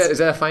reference. Is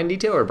that a fine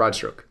detail or a broad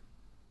stroke?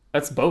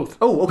 That's both.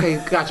 Oh,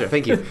 okay, gotcha.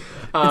 Thank you.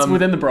 It's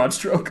within the broad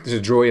stroke. There's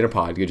a droid in a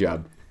pod. Good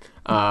job.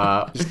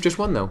 Just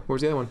one though.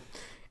 Where's the other one?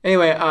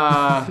 Anyway,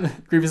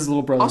 Grievous's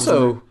little brother.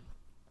 Also,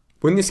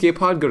 wouldn't the escape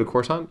pod go to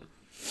Coruscant?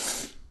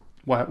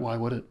 Why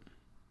would it?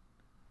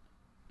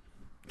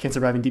 Can't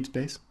survive in deep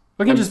space.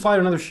 We can just fly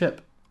to another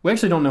ship. We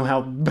actually don't know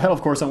how Battle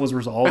of Coruscant was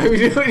resolved.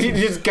 It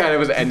just kind of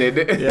was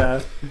ended.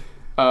 Yeah.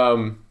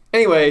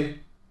 Anyway,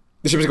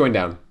 the ship is going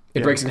down.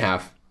 It breaks in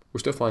half. We're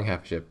still flying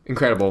half a ship.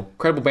 Incredible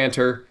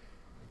banter.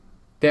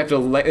 They have to.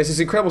 This is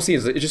incredible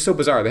scenes. It's just so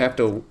bizarre. They have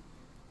to.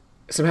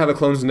 Somehow the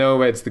clones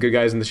know it's the good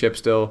guys in the ship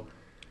still.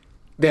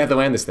 They have to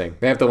land this thing.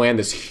 They have to land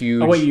this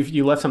huge. Oh wait,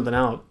 you left something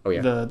out. Oh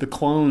yeah. The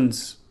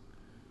clones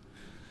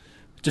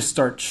just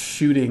start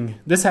shooting.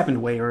 This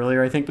happened way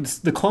earlier, I think, but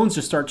the clones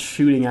just start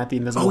shooting at the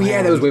invisible. Oh yeah,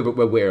 hand. that was way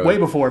earlier. Way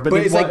before. But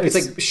it's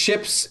like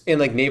ships in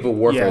like naval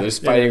warfare. They're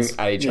just fighting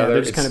at each other.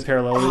 They're just kind of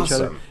parallel to each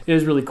other. It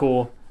is really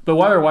cool. But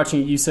while we were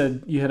watching it, you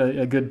said you had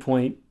a good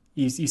point.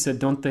 You said,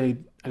 don't they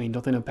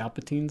know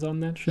Palpatine's on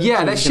that ship?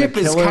 Yeah, that ship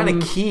is kind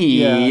of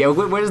key. Yeah.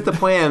 What is the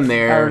plan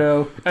there? I don't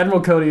know.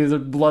 Admiral Cody is a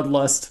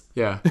bloodlust.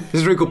 Yeah. This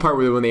is a really cool part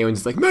where when the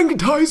alien's like,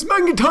 Mangantize!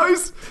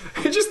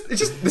 It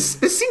just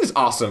this scene is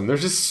awesome.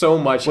 There's just so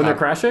much. When they're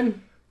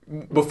crashing?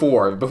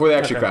 Before they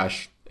actually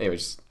crash.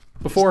 Anyways.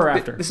 Before or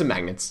after? This is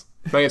magnets.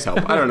 Magnets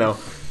help. I don't know.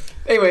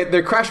 Anyway,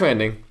 they're crash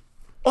landing.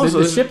 Also,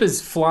 the ship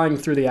is flying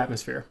through the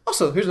atmosphere.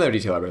 Also, here's another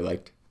detail I really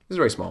liked. This is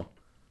very small.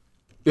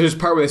 There's a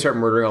part where they start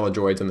murdering all the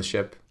droids on the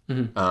ship,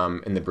 in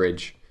the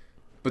bridge,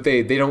 but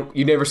they don't.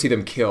 You never see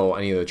them kill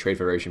any of the Trade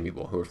Federation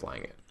people who are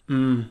flying it.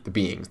 The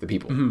beings, the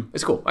people.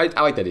 It's cool. I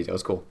like that detail.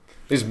 It's cool.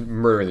 They're just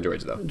murdering the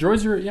droids though.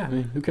 Droids are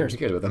who cares? Who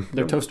cares about them?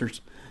 They're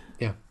toasters.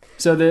 Yeah.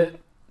 So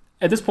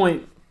at this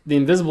point, the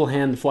Invisible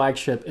Hand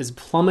flagship is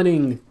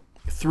plummeting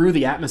through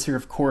the atmosphere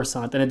of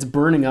Coruscant, and it's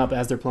burning up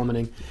as they're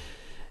plummeting.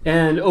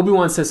 And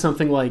Obi-Wan says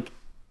something like,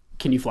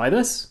 "Can you fly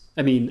this?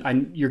 I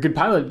mean, you're a good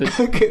pilot, but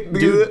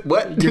dude,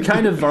 what? You're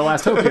kind of our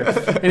last hope here."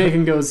 And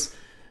Anakin goes,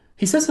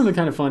 he says something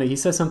kind of funny. He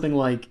says something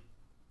like,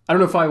 "I don't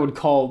know if I would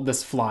call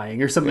this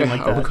flying," or something like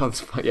that. I would call this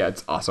flying. Yeah,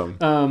 it's awesome.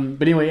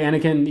 But anyway,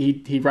 Anakin,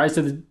 he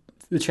rises to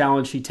the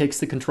challenge. He takes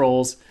the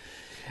controls,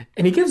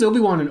 and he gives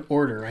Obi-Wan an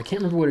order. I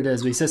can't remember what it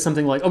is, but he says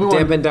something like, "Obi-Wan,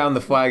 dampen down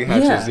the flag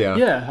hatches."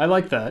 Yeah, I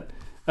like that.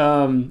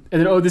 And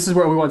then this is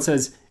where Obi-Wan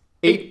says,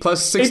 8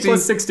 plus 60. 8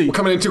 plus 60. We're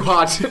coming in too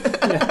hot.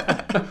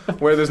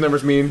 What do those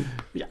numbers mean?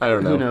 Yeah, I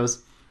don't know. Who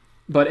knows?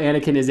 But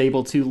Anakin is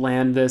able to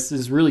land this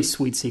really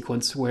sweet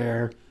sequence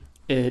where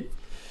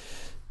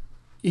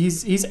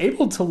he's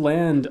able to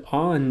land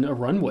on a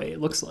runway, it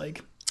looks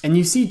like. And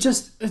you see it's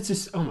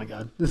just, oh my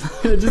God.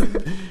 Just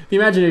the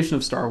imagination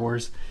of Star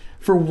Wars.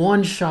 For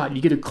one shot,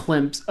 you get a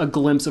glimpse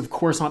of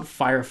Coruscant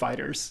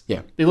firefighters.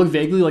 Yeah. They look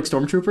vaguely like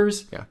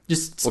stormtroopers. Yeah.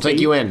 We'll take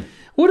you in.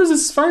 What does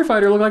this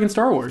firefighter look like in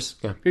Star Wars?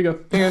 Yeah. Here you go.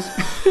 Hey guys.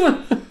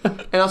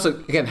 And also,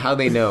 again, how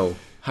they know?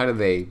 How do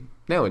they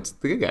know it's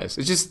the good guys?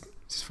 It's just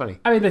funny.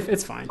 I mean,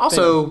 it's fine.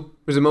 Also,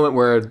 there's a moment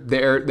where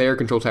the air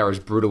control tower is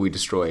brutally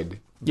destroyed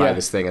by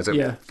this thing as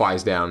it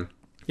flies down.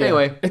 Yeah.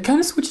 Anyway. It kind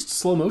of switches to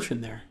slow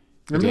motion there.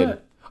 Remember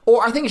that?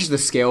 Or I think it's just the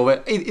scale of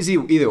it. It's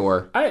either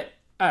or.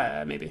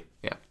 Maybe.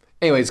 Yeah.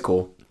 Anyway, it's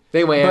cool.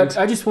 They land. But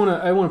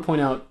I want to point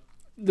out,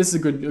 this is a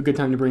good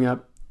time to bring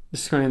up,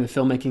 this is kind of on the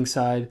filmmaking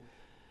side.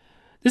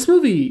 This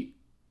movie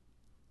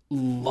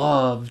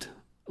loves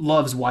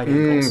wide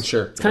angles.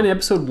 Sure. It's kind of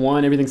episode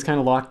 1, everything's kind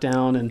of locked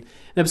down. And in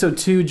episode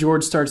 2,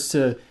 George starts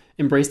to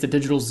embrace the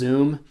digital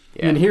zoom.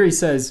 Yeah. And here he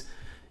says,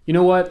 you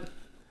know what?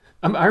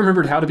 I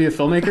remembered how to be a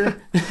filmmaker.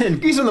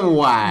 Give me some of the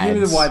wide. Give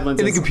me the wide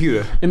lenses. In the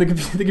computer. The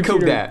computer.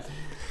 Code that.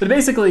 But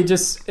basically,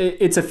 it's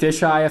a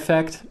fisheye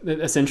effect,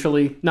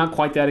 essentially. Not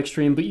quite that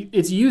extreme, but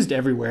it's used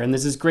everywhere. And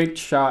there's this great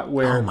shot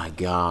where oh my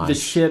God, the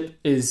ship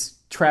is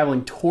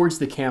traveling towards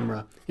the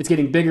camera. It's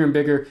getting bigger and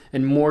bigger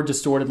and more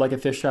distorted like a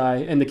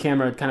fisheye, and the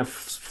camera kind of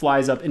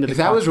flies up into the cockpit.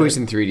 If that was released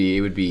in 3D,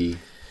 it would be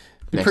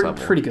next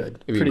level. Pretty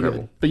good. It'd be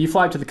incredible. Good. But you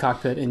fly up to the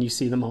cockpit and you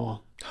see them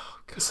all. Oh,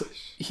 gosh. So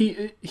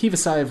heave a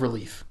sigh of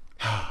relief.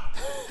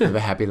 Another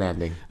happy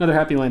landing. Another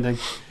happy landing.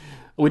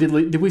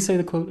 Did we say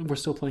the quote, "We're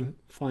still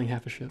flying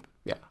half a ship"?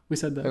 Yeah. We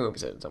said that. I think we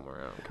said it somewhere.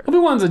 I don't care.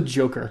 Obi-Wan's a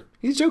joker.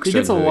 He's a jokester. He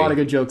gets a lot of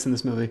good jokes in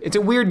this movie. It's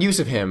a weird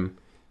use of him.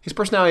 His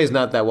personality is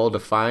not that well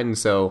defined,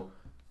 so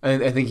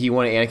I think he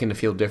wanted Anakin to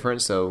feel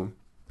different, so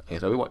I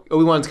guess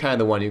Obi-Wan's kind of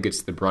the one who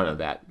gets the brunt of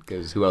that,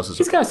 because who else is...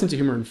 He's got a sense of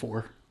humor in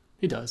 4.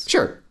 He does.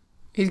 Sure.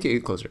 He's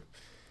getting closer.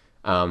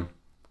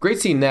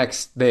 Great scene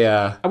next. They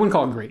I wouldn't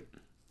call it great.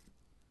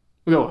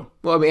 We'll go on.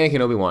 Well, I mean, Anakin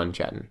and Obi-Wan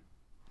chatting.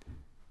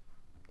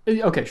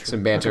 Okay, sure.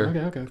 Some banter.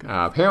 Okay.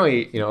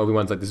 Apparently,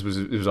 Obi-Wan's like, this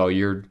was all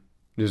your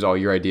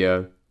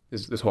idea.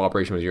 This whole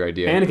operation was your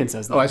idea. Anakin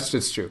says that. Oh,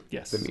 it's true.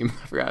 Yes. The meme.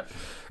 I forgot.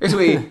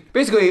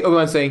 Basically,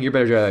 Obi-Wan's saying, you're a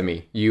better Jedi than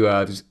me.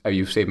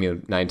 You've saved me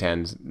nine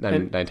times.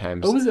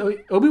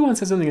 Obi-Wan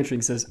says something interesting.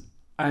 He says,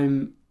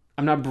 I'm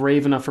not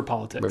brave enough for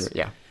politics.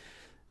 Yeah.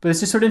 But it's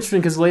just sort of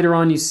interesting because later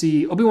on you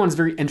see Obi-Wan's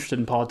very interested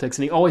in politics,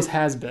 and he always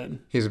has been.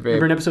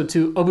 Remember in episode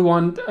 2,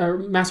 Obi-Wan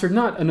mastered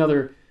not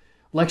another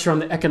lecture on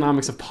the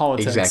economics of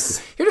politics.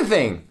 Exactly. Here's the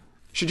thing.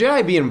 Should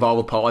Jedi be involved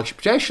with politics?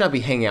 Jedi should not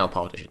be hanging out with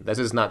politicians. That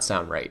does not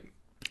sound right.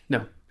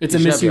 No. It's a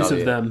misuse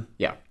of them.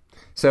 Yeah.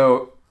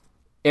 So,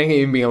 Anakin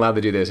even being allowed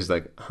to do this is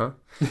like, huh?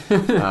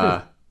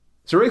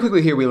 So really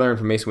quickly here we learn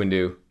from Mace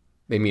Windu.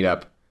 They meet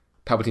up.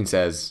 Palpatine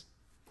says,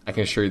 I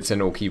can assure you the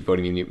Senate will keep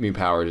voting new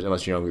powers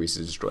unless General Grievous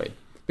is destroyed.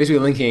 Basically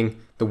linking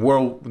the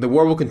war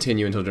will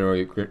continue until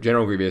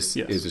General Grievous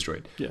is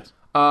destroyed. Yes.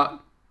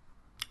 Not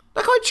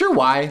quite sure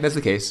why that's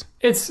the case.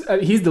 It's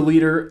he's the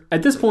leader.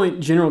 At this point,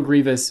 General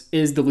Grievous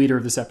is the leader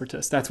of the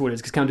Separatists. That's what it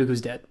is, because Count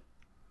Dooku's dead.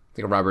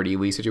 Like a Robert E.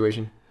 Lee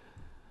situation?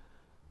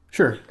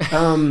 Sure.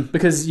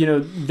 Because, they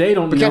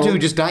don't know. But Count Dooku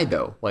just died,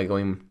 though. Like,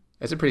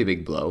 that's a pretty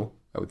big blow,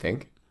 I would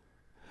think.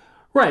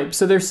 Right.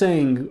 So they're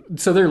saying...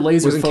 So they're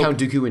laser Wasn't Count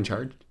Dooku in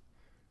charge?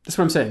 That's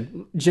what I'm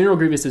saying. General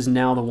Grievous is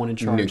now the one in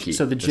charge. Nuki.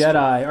 So the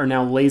Jedi are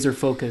now laser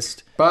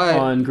focused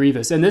on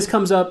Grievous. And this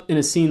comes up in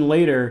a scene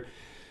later.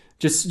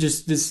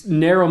 Just this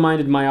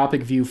narrow-minded,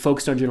 myopic view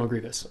focused on General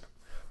Grievous.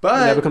 But...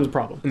 And that becomes a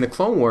problem. In the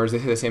Clone Wars, they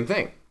say the same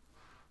thing.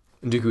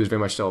 And Dooku is very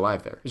much still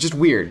alive there. It's just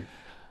weird.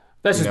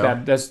 That's just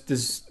bad. Bad.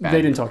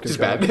 They didn't talk to him. Just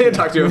bad. They didn't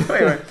talk to him.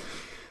 Anyway.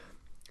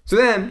 So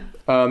then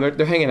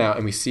they're hanging out,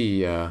 and we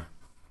see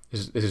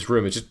this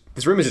room.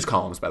 This room is just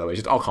columns, by the way.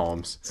 It's just all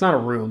columns. It's not a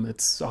room.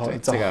 It's a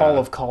like hall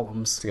of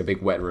columns. It's like a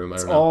big wet room. I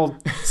don't know. All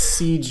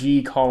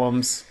CG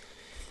columns,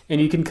 and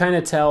you can kind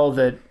of tell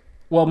that.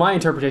 Well, my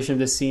interpretation of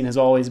this scene has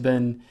always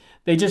been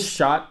they just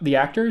shot the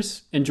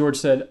actors, and George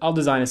said, "I'll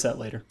design a set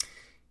later."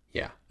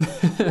 Yeah,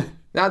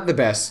 not the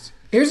best.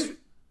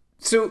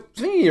 So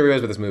something you realize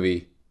about this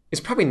movie. It's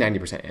probably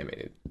 90%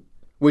 animated,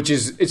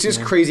 it's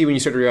just crazy when you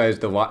start to realize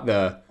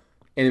the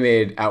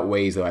animated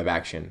outweighs the live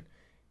action.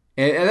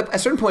 And at a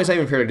certain point, it's not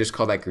even fair to just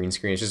call that green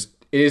screen. It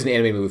is an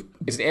animated movie.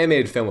 It's an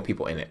animated film with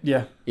people in it.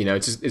 Yeah.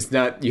 It's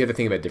not. You have to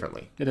think about it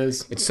differently. It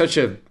is. It's such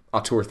a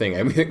auteur thing.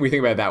 I mean, we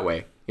think about it that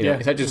way.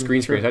 It's not just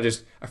green screen. It's not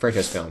just a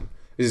franchise film.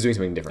 This is doing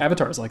something different.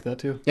 Avatar's like that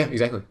too. Yeah,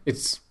 exactly.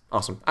 It's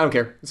awesome. I don't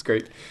care. It's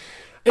great.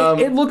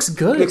 It looks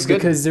good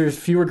because there's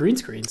fewer green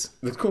screens.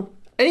 That's cool.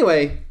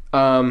 Anyway,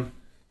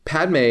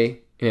 Padme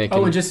and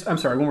Anakin. I'm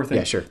sorry, one more thing.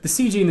 Yeah, sure. The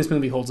CG in this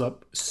movie holds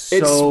up so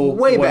it's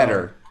way well.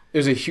 better.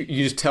 There's you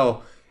just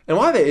tell, and a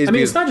lot of it is. I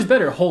mean, it's not just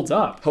better; it holds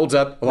up. Holds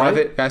up. A lot of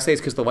it, I say,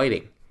 it's because the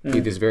lighting. You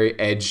have this very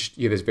edged.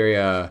 You have this very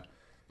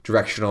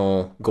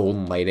directional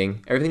golden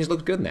lighting. Everything just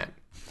looks good in that.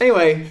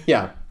 Anyway,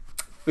 yeah,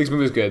 this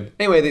movie was good.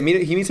 Anyway,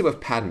 he meets up with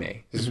Padme.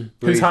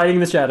 Who's hiding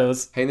in the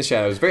shadows? Hiding in the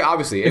shadows. Very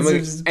obviously,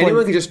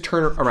 anyone can just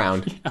turn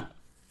around. Yeah.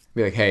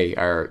 Be like, hey,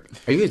 are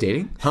you guys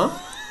dating? Huh?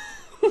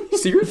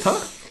 Secret?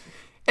 Huh?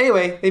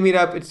 Anyway, they meet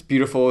up. It's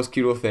beautiful. It's a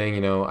cute little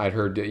thing. I'd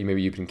heard that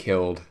maybe you've been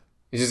killed.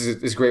 It's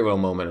just this great little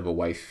moment of a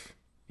wife,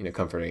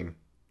 comforting,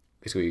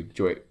 basically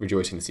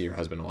rejoicing to see her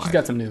husband alive. She's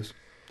got some news.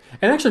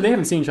 And actually, they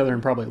haven't seen each other in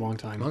probably a long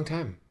time. It's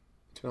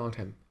been a long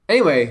time.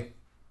 Anyway,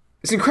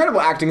 this incredible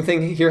acting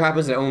thing here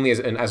happens, and only as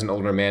an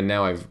older man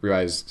now I've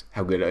realized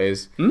how good it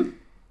is.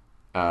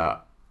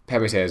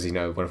 Padme says,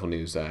 wonderful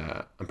news,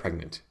 I'm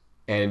pregnant.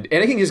 And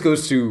Anakin just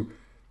goes through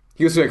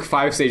like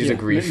 5 stages of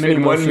grief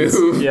in one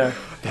move. Yeah.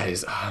 That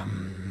is,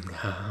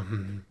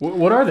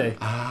 What are they?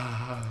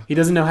 He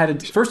doesn't know how to...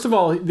 First of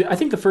all, I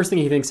think the first thing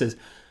he thinks is,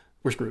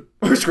 we're screwed.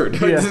 We're screwed.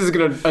 Yeah. This is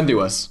going to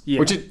undo us. Yeah.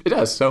 Which it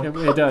does, so...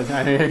 It does.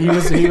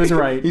 He was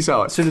right. He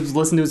saw it. Should have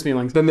listened to his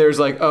feelings. Then there's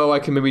like, I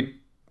can maybe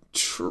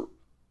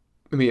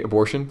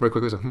abortion very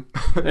quickly. So,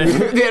 I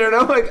don't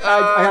know. Like,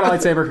 I got a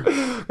lightsaber.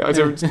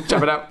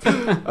 Chop it out.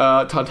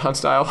 Tauntaun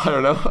style. I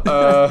don't know.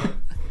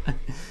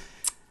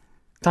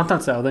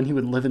 Tauntaun style, then he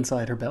would live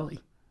inside her belly.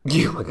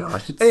 Oh my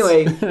gosh.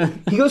 Anyway,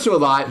 he goes through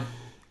a lot.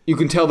 You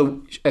can tell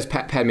as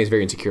Padme is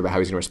very insecure about how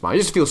he's going to respond. It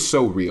just feels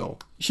so real.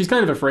 She's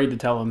kind of afraid to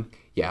tell him.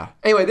 Yeah.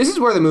 Anyway, this is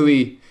where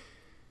the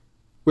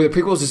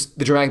prequels,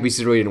 the dramatic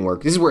beats really didn't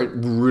work. This is where it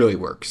really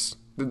works.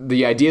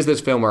 The ideas of this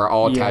film are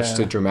all attached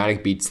to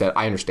dramatic beats that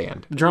I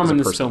understand. The drama in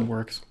this film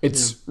works.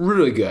 It's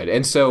really good.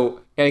 And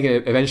so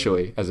Anakin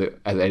eventually, as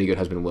any good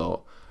husband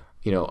will,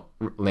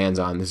 lands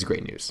on, this is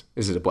great news.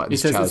 This is a blessing. He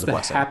says it's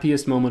the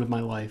happiest moment of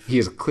my life. He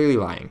is clearly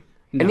lying.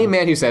 No. Any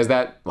man who says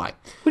that, lie.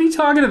 What are you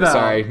talking about?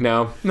 Sorry,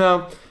 no.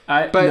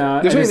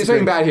 There's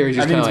something bad here. He's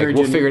just kind of like,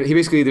 we'll figure it. He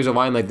basically, there's a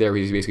line like there where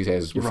he basically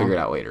says, we'll figure it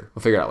out later.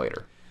 We'll figure it out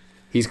later.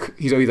 He's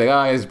always like,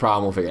 there's a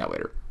problem. We'll figure it out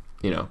later.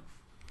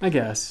 I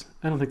guess.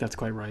 I don't think that's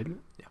quite right.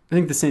 Yeah. I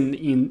think the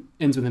scene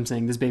ends with him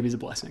saying, this baby's a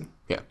blessing.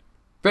 Yeah.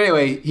 But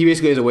anyway, he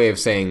basically has a way of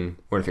saying,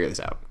 we're going to figure this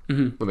out.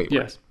 Mm-hmm. We'll make it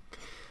work.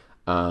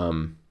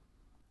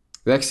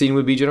 The next scene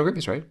would be General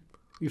Grievous, right?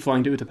 You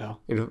flying to Utapau.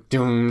 And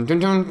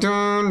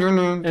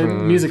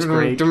and music's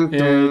great.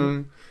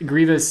 And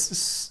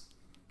Grievous...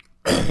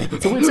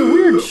 It's a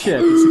weird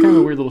ship. It's kind of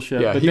a weird little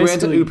ship. Yeah, but he ran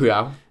to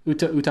Utapau.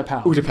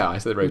 Utapau. I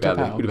said it right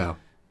badly. Utapau.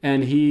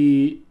 And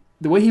the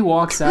way he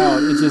walks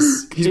out, it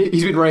just...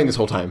 He's been running this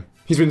whole time.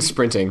 He's been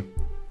sprinting.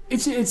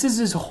 It's just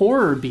this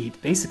horror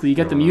beat, basically. You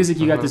got the music,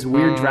 you got this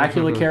weird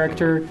Dracula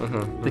character,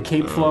 the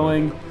cape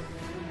flowing.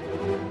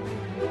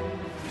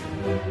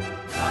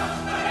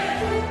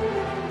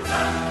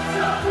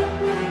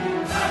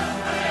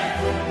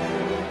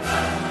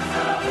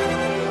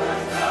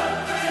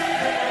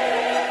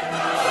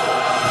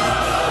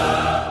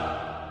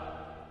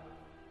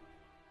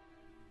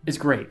 It's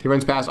great. He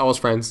runs past all his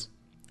friends.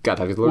 Got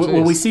to talk to the Lord.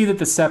 Well, we see that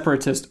the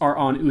Separatists are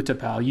on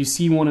Utapau. You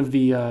see one of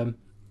the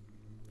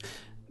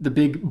the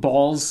big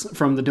balls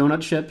from the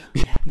donut ship.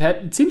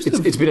 That it seems to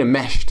It's been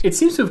enmeshed it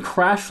seems to have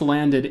crash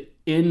landed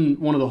in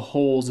one of the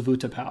holes of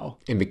Utapau.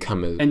 and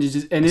become a. And but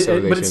it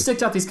civilization.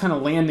 sticks out these kind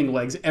of landing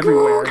legs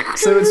everywhere.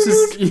 So it's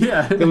just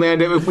They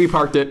landed. We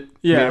parked it.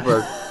 Yeah. Made it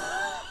work.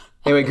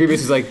 Anyway,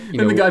 Grievous is like,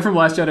 and the guy from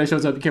Last Jedi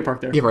shows up. You can't park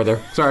there. Yeah, right there.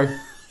 Sorry.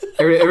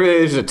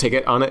 There's a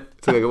ticket on it.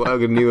 It's like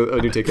a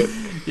new ticket.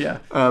 Yeah.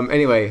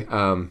 Anyway,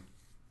 oh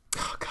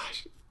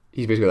gosh,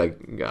 he's basically like,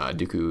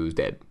 Dooku's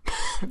dead.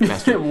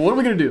 Master. What are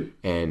we gonna do?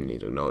 And you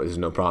don't know. There's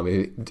no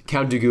problem.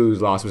 Count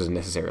Dooku's loss was a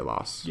necessary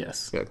loss.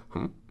 Yes. You're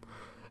like,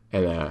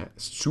 And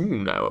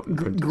soon I will.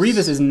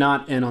 Grievous is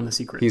not in on the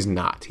secret. He's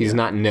not. He's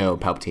not. No,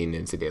 Palpatine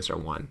and Sidious are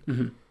one.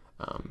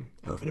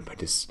 Elven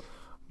Apprentice.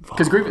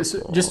 Because Grievous,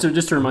 just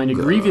to remind you,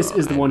 Grievous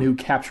is the one who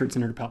captured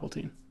Senator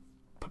Palpatine.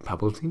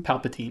 Palpatine?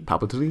 Palpatine.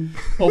 Palpatine?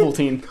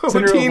 Ovaltine.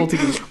 Senator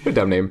Ovaltine. What a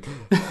dumb name.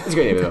 It's a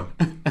great name, though.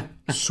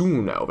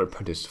 Soon I will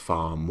apprentice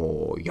far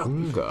more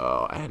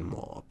younger and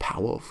more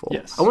powerful.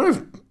 Yes. I wonder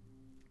if...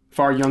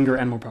 Far younger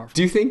and more powerful.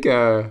 Do you think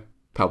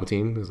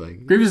Palpatine was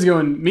like... Grievous is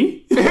going,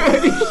 me? Do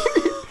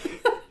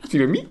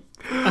you know me?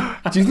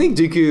 Do you think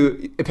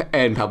Dooku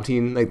and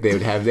Palpatine, like,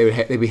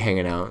 they'd be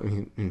hanging out,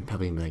 and Palpatine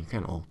would be like,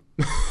 you're kind of old.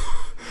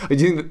 Do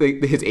you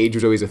think that his age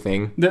was always a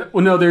thing? There's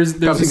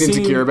a scene,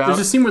 insecure about? There's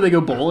a scene where they go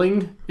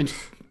bowling, and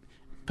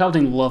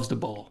Palpatine loves to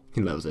bowl.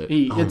 He loves it.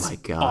 My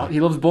God.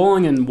 He loves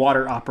bowling and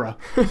water opera,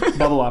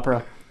 bubble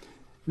opera.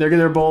 They're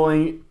there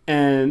bowling,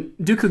 and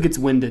Dooku gets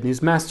winded, and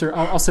he's, Master,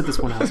 I'll sit this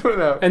one out.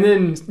 And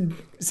then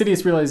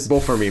Sidious realizes...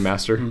 Bowl for me,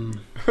 Master.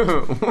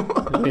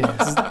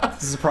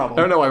 This is a problem.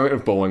 I don't know why I went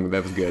with bowling, but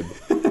that was good.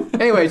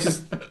 Anyway, it's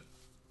just...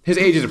 His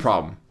age is a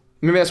problem.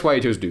 Maybe that's why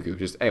he chose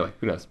Dooku. Anyway,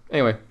 who knows?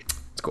 Anyway,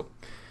 it's cool.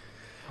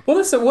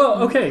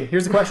 Well, okay,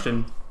 here's the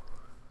question.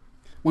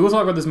 We will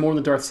talk about this more in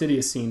the Darth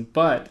Sidious scene,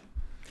 but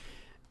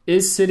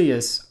is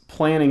Sidious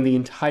planning the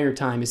entire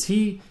time? Is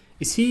he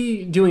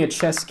doing a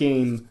chess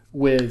game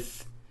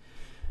with...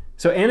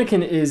 So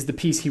Anakin is the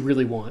piece he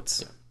really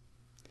wants.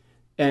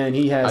 And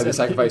he has... I would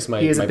sacrifice my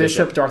He has a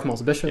bishop. bishop. Darth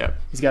Maul's a bishop. Yeah.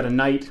 He's got a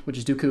knight, which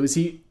is Dooku.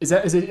 Is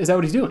that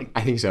what he's doing?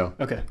 I think so.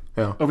 Okay.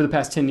 Yeah. Over the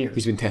past 10 years.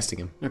 He's been testing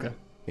him. Okay.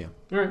 Yeah.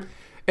 All right.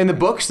 In the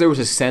books, there was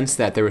a sense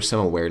that there was some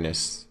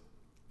awareness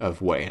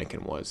of what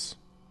Anakin was.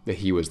 That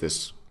he was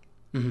this...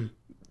 Mm-hmm.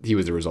 He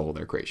was the result of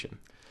their creation.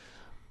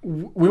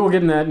 We will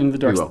get in that in the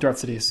Darth will.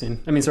 Sidious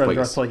scene. The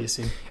Darth Plagueis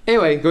scene.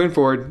 Anyway, going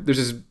forward, there's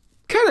this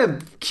kind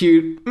of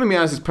cute... I'm going to be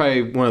honest, it's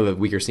probably one of the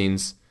weaker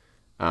scenes.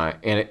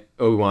 And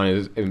Obi-Wan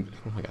is... Oh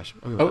my gosh.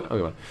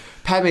 Obi-Wan.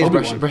 Padme's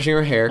brushing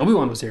her hair.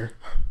 Obi-Wan was here.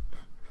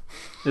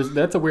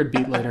 That's a weird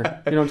beat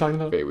later. You know what I'm talking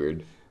about? Very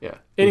weird. Yeah.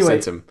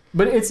 Anyway, Sense him.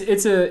 but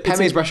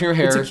Padme's brushing her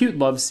hair. It's a cute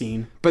love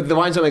scene. But the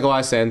lines don't make a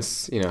lot of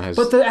sense.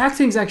 But the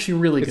acting's actually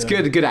really good.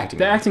 It's good acting.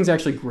 The acting's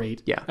actually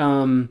great. Yeah.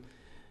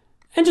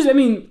 And just,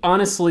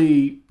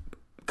 honestly,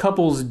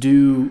 couples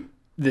do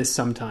this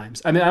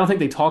sometimes. I don't think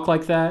they talk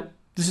like that.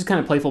 This is kind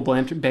of playful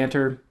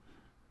banter,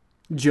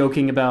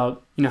 joking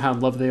about, how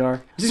in love they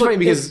are. It's just funny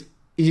because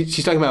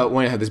she's talking about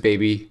wanting to have this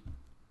baby,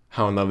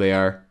 how in love they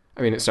are.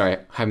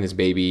 Having this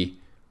baby.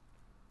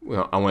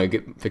 Well, I want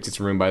to fix its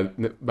room by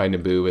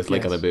Naboo with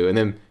Lake on Naboo. And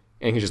then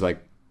Anakin's just like,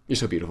 you're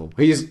so beautiful.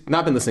 He's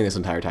not been listening this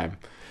entire time.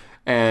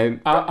 And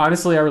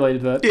honestly, I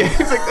related to that. Yeah,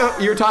 he's like, oh,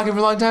 you were talking for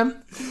a long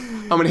time?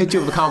 I'm going to hit you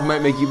with a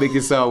compliment, make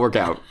this work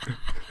out.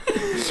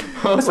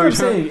 That's what I'm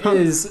saying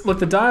is, look,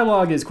 the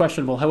dialogue is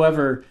questionable.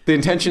 However, the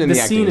intention and the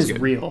acting is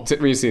real.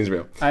 The scene is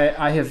real.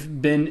 I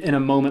have been in a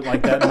moment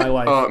like that in my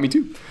life. Me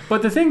too.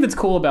 But the thing that's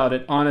cool about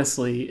it,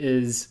 honestly,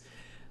 is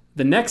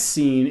the next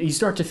scene, you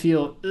start to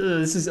feel,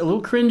 this is a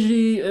little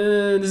cringy.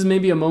 This is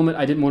maybe a moment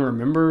I didn't want to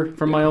remember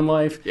from my own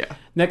life. Yeah.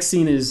 Next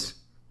scene is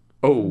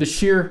the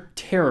sheer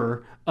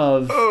terror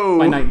of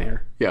my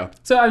nightmare. Yeah.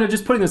 So I know,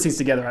 just putting those things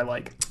together, I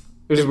like.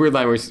 There's this weird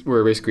line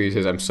where basically he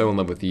says, I'm so in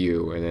love with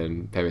you. And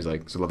then Padme's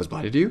like, so love has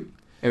blinded you?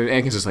 And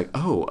Anakin's just like,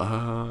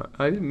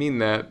 I didn't mean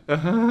that.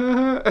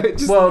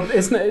 Well,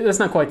 that's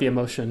not quite the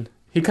emotion.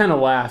 He kind of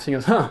laughs. He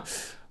goes, huh.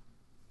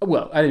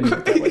 Well, I didn't mean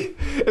it that way.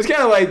 It's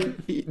kind of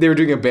like they were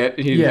doing a bit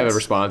and he didn't have a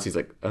response. He's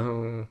like, went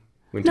too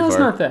far. No, it's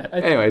not that.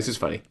 Anyway, it's just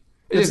funny.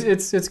 It's good.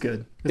 It's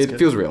good.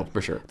 Feels real,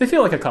 for sure. They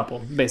feel like a couple,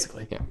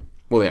 basically. Yeah.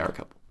 Well, they are a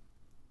couple.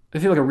 They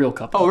feel like a real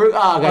couple.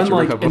 Gotcha.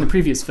 Unlike in the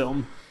previous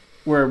film,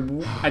 where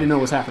I didn't know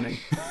what was happening.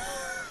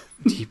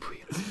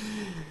 Deeply.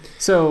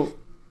 So,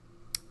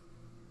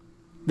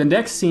 the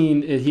next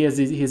scene, he has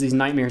these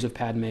nightmares of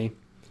Padme,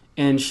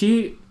 and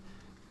she...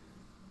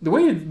 The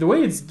way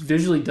it's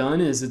visually done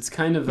is it's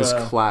kind of this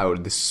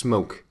cloud, this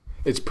smoke.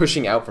 It's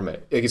pushing out from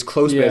it. Like it's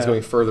close, but it's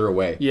going further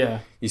away. Yeah.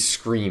 He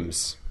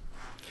screams.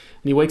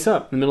 And he wakes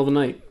up in the middle of the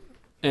night.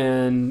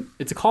 And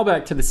it's a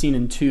callback to the scene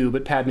in 2,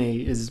 but Padme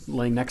is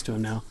laying next to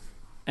him now.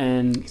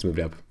 And he's moved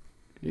up.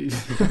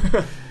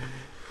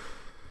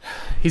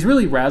 He's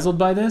really razzled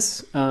by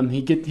this.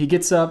 He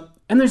gets up,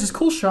 and there's this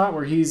cool shot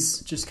where he's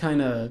just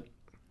kind of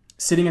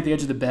sitting at the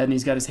edge of the bed, and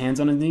he's got his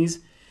hands on his knees.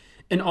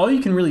 And all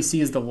you can really see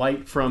is the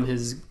light from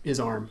his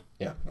arm.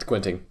 Yeah, it's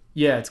glinting.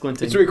 Yeah, it's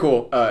glinting. It's really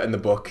cool in the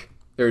book.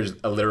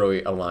 There's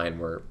literally a line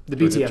where The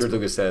BTS George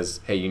Lucas says,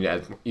 "Hey, you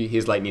need,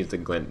 his light needs to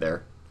glint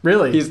there."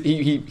 Really?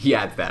 He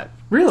adds that.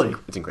 Really?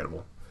 It's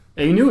incredible.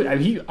 And he knew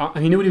it. He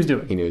knew what he was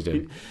doing. He knew what he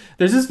was doing.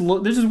 There's this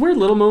weird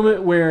little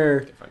moment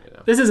where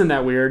this isn't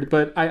that weird,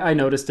 but I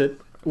noticed it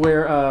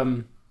where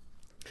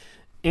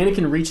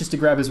Anakin reaches to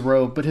grab his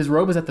robe, but his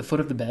robe is at the foot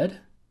of the bed,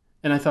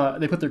 and I thought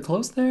they put their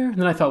clothes there, and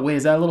then I thought, wait,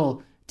 is that a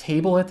little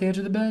table at the edge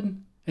of the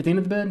bed, at the end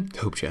of the bed?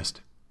 Hope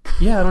chest.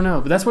 Yeah, I don't know,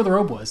 but that's where the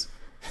robe was.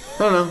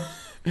 I don't know.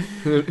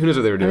 Who knows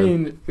what they were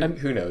doing?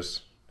 Who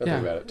knows? Don't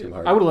think about it too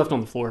hard. I would have left it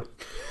on the floor.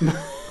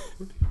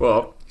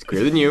 Well, he's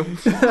greater than you.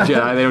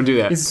 Jedi, they don't do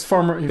that. He's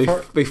far more.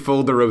 They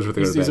fold the robes with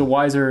the He's a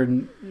wiser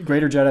and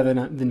greater Jedi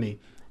than me.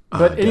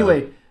 But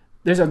anyway,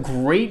 there's a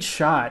great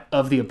shot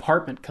of the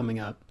apartment coming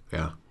up.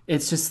 Yeah.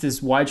 It's just this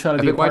wide shot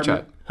of the apartment. Wide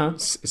shot. Huh?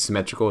 It's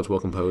symmetrical. It's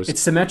well composed.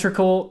 It's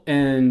symmetrical,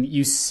 and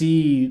you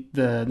see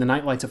the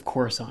night lights of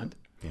Coruscant.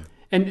 Yeah.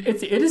 And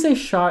it is a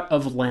shot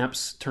of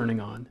lamps turning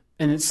on.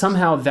 And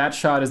somehow that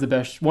shot is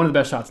one of the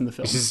best shots in the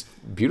film. It's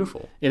just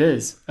beautiful. It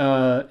is.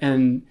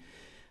 And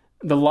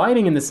the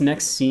lighting in this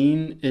next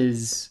scene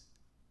is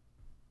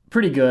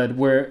pretty good.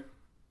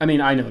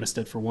 I noticed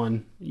it for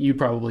one. You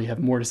probably have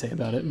more to say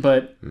about it.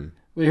 But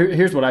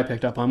here's what I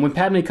picked up on. When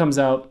Padme comes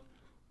out,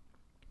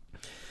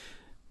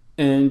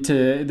 and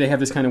they have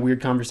this kind of weird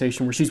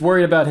conversation where she's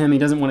worried about him. He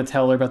doesn't want to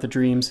tell her about the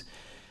dreams.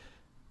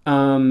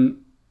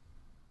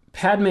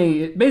 Padme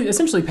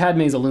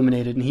is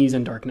illuminated and he's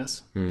in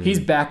darkness. He's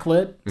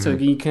backlit, so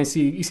you can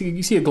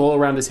see a glow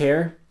around his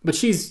hair,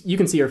 but you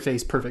can see her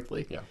face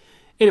perfectly. Yeah.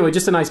 Anyway,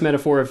 just a nice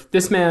metaphor of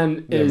this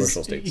man is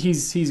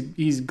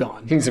he's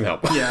gone. He needs some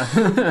help.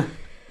 Yeah.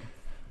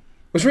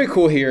 What's really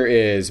cool here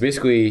is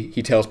basically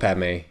he tells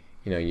Padme,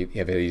 you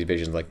have these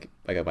visions like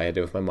I had to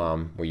do with my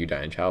mom, where you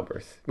die in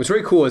childbirth. What's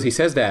really cool is he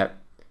says that,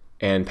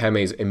 and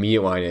Padme's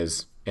immediate line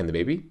is, "And the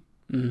baby."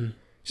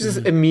 Just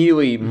this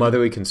immediately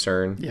motherly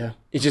concern. Yeah.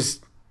 It's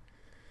just...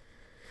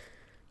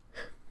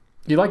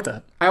 You like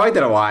that? I like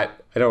that a lot.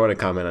 I don't want to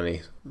comment on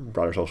any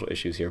broader social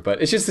issues here,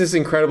 but it's just this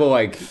incredible,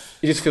 it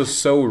just feels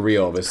so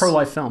real. This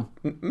pro-life film.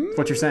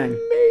 What you're saying.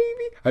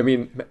 Maybe. I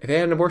mean, if they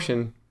had an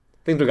abortion,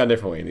 things would have gone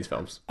differently in these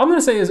films. I'm going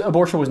to say is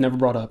abortion was never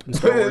brought up in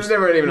Star Wars. It was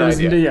never even an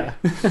idea. Yeah.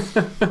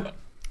 Because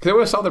they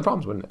would have solved their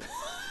problems, wouldn't it?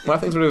 A lot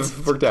of things would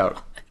have worked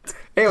out.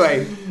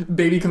 Anyway.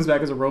 Baby comes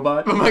back as a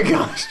robot. Oh my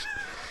gosh.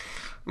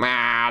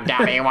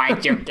 Daddy,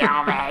 why'd you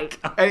kill me?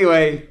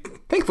 Anyway,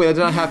 thankfully that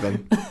did not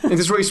happen. It's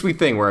this really sweet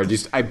thing where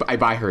I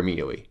buy her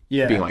immediately.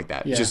 Yeah. Being like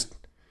that. Yeah.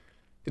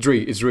 It's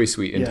really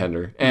sweet and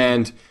tender.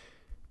 And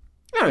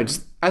I don't know,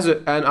 just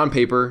on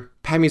paper,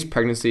 Padme's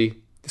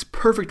pregnancy, this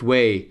perfect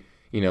way,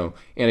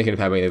 Anakin and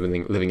Padme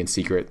living in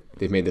secret.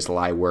 They've made this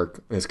lie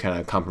work, this kind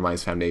of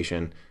compromised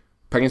foundation.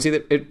 Pregnancy,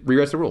 it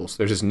rewrites the rules.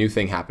 There's this new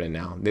thing happening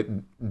now.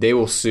 They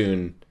will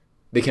soon.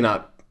 They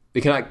cannot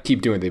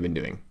keep doing what they've been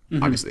doing.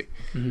 Obviously.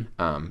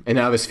 And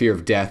now this fear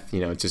of death,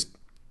 it's just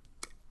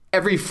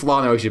every flaw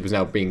in the relationship is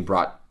now being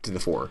brought to the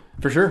fore.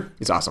 For sure.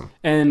 It's awesome.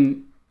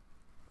 And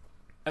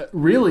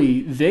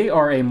really, they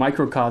are a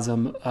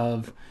microcosm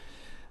of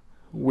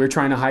we're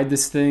trying to hide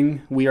this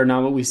thing. We are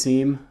not what we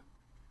seem.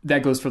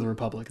 That goes for the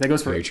Republic. That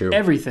goes for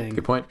everything.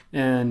 Good point.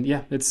 And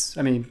yeah,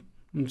 I'm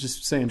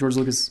just saying, George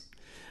Lucas,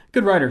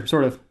 good writer,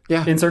 sort of.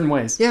 Yeah. In certain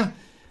ways. Yeah.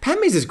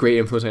 Padme's this great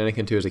influence on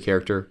Anakin, too, as a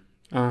character.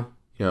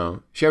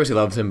 She obviously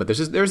loves him, but there's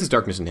this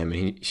darkness in him,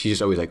 and she's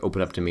just always like,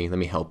 "Open up to me, let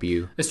me help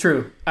you." It's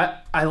true.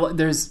 I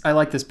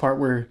like this part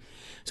where,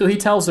 so he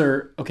tells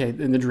her, "Okay,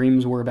 and the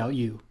dreams were about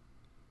you,"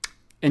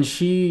 and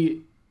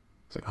she,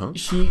 it's like, huh?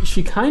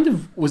 She kind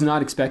of was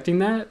not expecting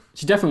that.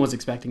 She definitely was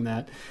expecting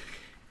that,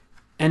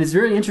 and it's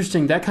very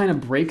interesting. That kind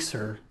of breaks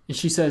her, and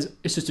she says,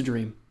 "It's just a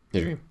dream." A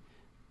dream.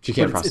 She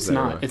can't process it. It's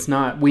not. It's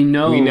not. We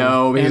know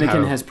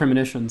Anakin has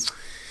premonitions,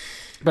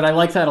 but I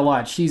like that a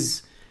lot.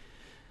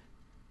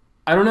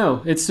 I don't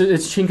know. It's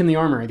chink in the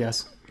armor, I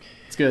guess.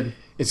 It's good.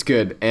 It's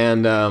good,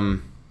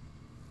 and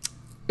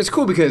it's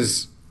cool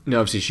because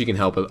obviously she can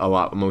help a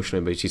lot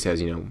emotionally, but she says,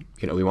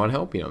 Obi-Wan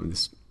help?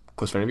 This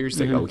close friend of yours.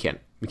 It's like, oh, we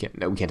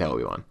can't tell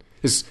Obi-Wan.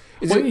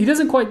 He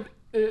doesn't quite.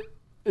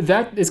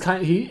 That is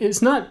kind.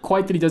 It's not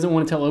quite that he doesn't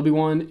want to tell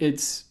Obi-Wan.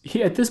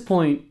 At this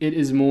point, it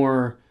is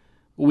more.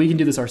 We can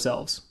do this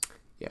ourselves.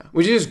 Yeah,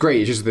 which is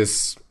great. It's just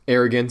this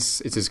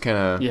arrogance. It's this kind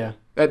of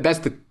That's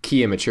the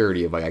key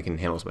immaturity of I can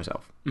handle this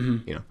myself.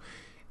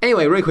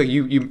 Anyway, really quick,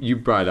 you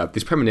brought it up,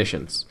 these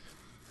premonitions.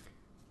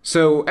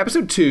 So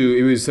episode 2,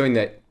 it was something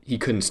that he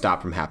couldn't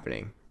stop from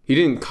happening. He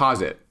didn't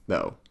cause it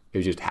though;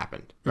 it just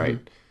happened,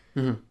 right?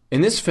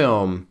 In this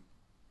film,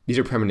 these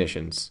are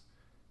premonitions.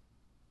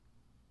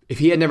 If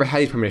he had never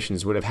had these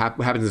premonitions, what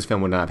happened in this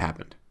film would not have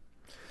happened.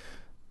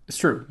 It's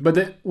true, but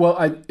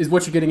is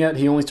what you're getting at?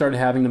 He only started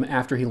having them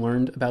after he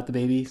learned about the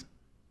babies.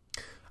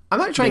 I'm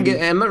not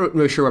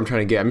really sure what I'm trying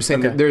to get. I'm just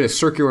saying that there's a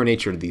circular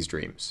nature to these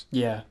dreams.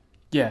 Yeah.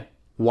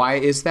 Why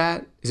is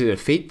that? Is it a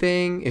fate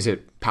thing? Is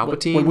it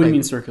Palpatine? What do you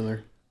mean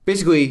circular?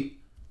 Basically,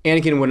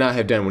 Anakin would not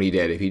have done what he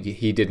did if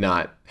he did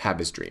not have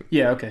this dream.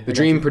 Yeah, okay. The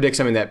dream predicts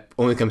something that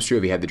only comes true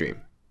if he had the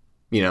dream.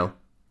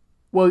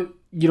 Well,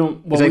 you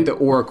don't. Well, It's like the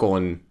Oracle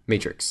in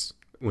Matrix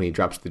when he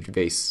drops the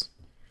vase.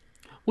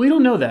 Well, you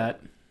don't know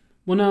that.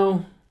 Well,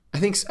 no. I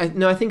think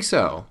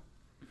so.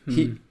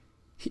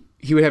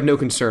 He would have no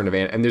concern of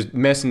and there's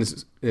medicine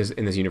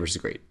in this universe is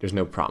great. There's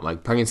no problem.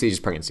 Like pregnancy is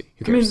just pregnancy.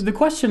 Who cares? I mean, the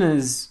question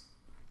is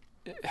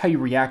how you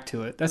react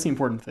to it. That's the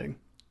important thing.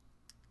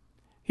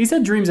 He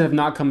said dreams that have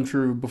not come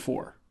true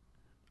before.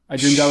 I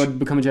dreamed I would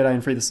become a Jedi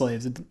and free the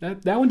slaves.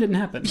 That one didn't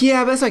happen.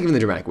 Yeah, but that's not given the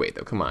dramatic weight,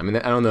 though. Come on. I mean,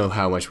 I don't know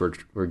how much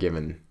we're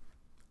given.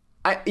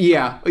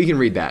 Yeah, you can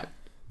read that.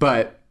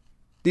 But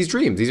these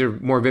dreams, these are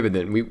more vivid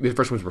than the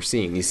first ones we're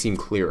seeing. These seem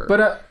clearer.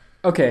 But,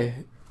 okay,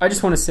 I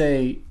just want to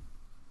say,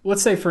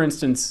 let's say, for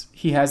instance,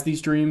 he has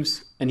these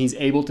dreams and he's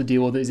able to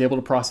deal with it, he's able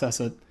to process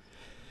it,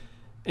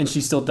 and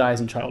she still dies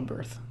in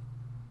childbirth.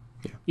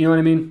 Yeah. You know what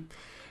I mean?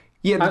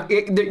 Yeah,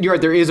 you're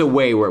right. There is a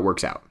way where it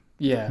works out.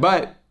 Yeah.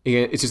 But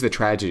it's just the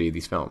tragedy of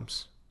these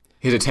films.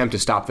 His attempt to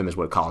stop them is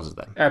what causes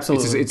them.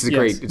 Absolutely.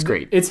 It's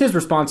great. It's his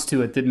response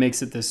to it that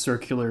makes it this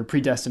circular,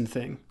 predestined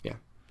thing. Yeah.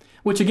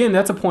 Which, again,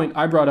 that's a point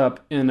I brought up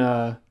in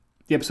the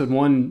episode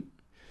 1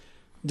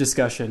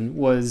 discussion,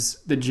 was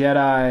the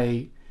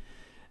Jedi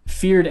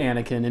feared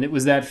Anakin, and it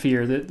was that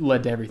fear that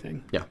led to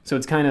everything. Yeah. So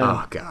it's kind of...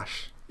 Oh,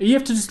 gosh. You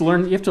have to just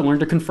learn. You have to learn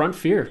to confront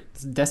fear.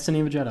 It's the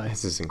destiny of a Jedi.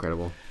 This is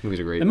incredible. Movies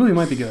are great. The movie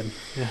might be good.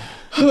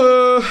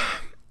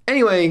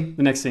 Anyway,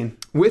 the next scene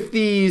with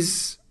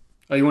these.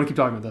 Oh, you want to keep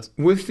talking about this?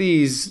 With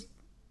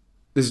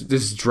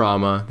this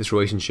drama, this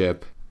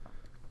relationship.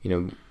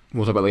 We'll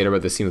talk about later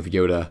about the scene with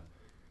Yoda.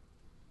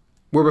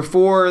 Where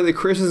before the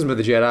criticism of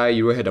the Jedi,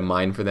 you really had to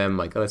mine for them.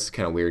 Like, oh, that's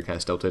kind of weird, kind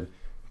of stilted.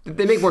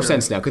 They make more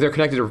sense now because they're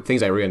connected to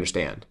things I really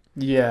understand.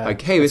 Yeah,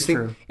 like, hey, this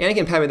thing, Anakin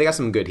and Padme, they got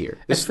something good here.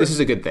 This is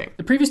a good thing.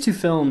 The previous two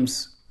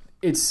films,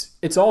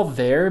 it's all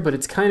there, but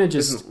it's kind of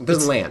just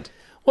doesn't land.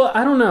 Well,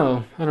 I don't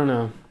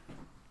know.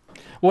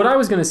 What I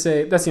was going to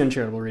say, that's the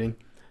uncharitable reading.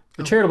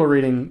 The charitable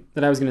reading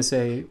that I was going to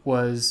say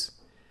was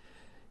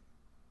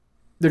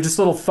they're just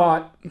little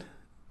thought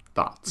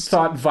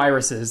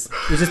viruses.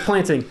 They're just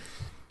planting.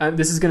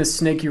 This is going to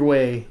snake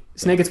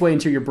its way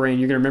into your brain.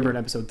 You're going to remember in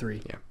episode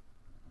 3. Yeah.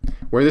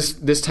 Where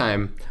this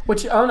time...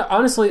 Which,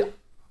 honestly,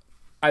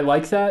 I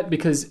like that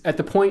because at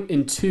the point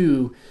in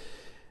 2,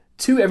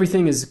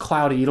 everything is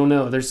cloudy. You don't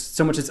know. There's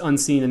so much that's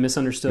unseen and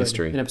misunderstood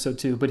Mystery. In episode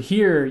 2. But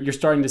here, you're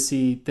starting to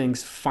see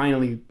things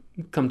finally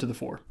come to the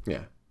fore.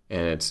 Yeah.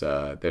 And it's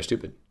they're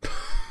stupid.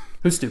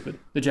 Who's stupid?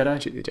 The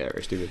Jedi? The Jedi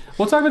are stupid.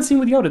 We'll talk about the scene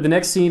with Yoda. The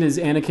next scene is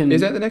Anakin...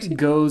 Is that the next scene?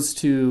 Goes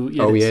to...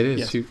 Yeah, it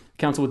is. Yes.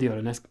 Council with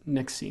Yoda.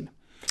 Next scene.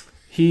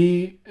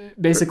 He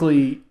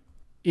basically...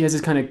 He has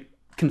this kind of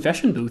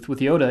confession booth with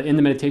Yoda in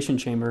the meditation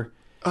chamber.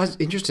 Oh, it's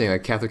interesting.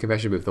 Like Catholic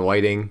confession booth, the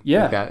lighting.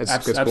 Yeah, like that. It's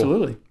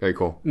absolutely. Cool. Very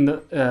cool. And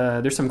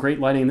there's some great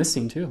lighting in this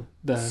scene, too.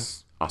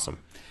 Awesome.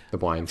 The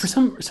blinds. For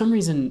some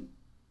reason,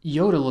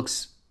 Yoda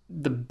looks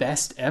the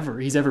best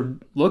ever he's ever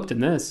looked in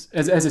this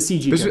as a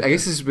CG. I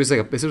guess this was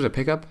a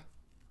pickup.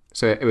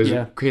 So it was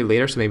created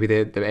later, so maybe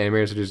the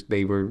animators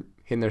they were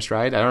hitting their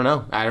stride. I don't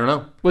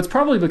know. Well, it's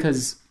probably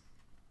because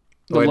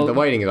the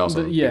lighting is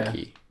also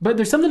key. But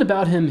there's something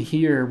about him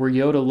here where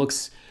Yoda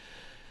looks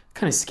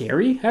kind of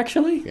scary,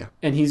 actually. Yeah.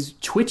 And he's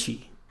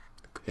twitchy.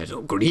 There's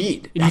no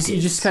greed. You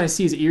just kind of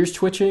see his ears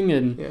twitching,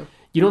 and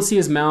you don't see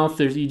his mouth.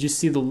 You just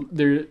see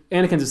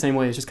Anakin's the same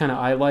way. It's just kind of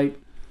eye light.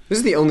 This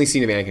is the only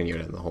scene of Anakin and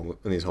Yoda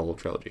in this whole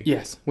trilogy.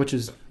 Yes, which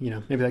is,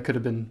 maybe that could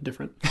have been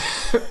different.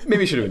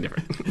 Maybe it should have been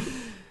different.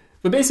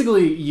 But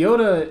basically,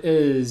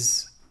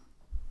 Yoda's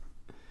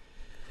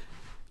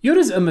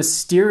a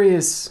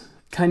mysterious,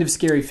 kind of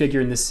scary figure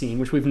in this scene,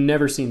 which we've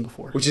never seen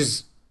before. Which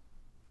is,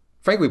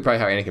 frankly, probably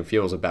how Anakin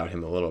feels about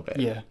him a little bit.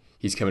 Yeah.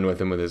 He's coming with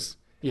him with his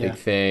big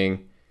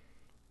thing.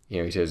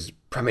 He says,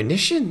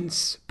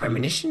 premonitions,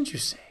 you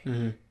say.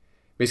 Mm-hmm.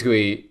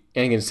 Basically,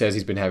 Anakin says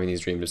he's been having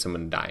these dreams of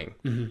someone dying.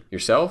 Mm-hmm.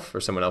 Yourself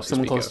or someone else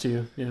someone you speak close of. to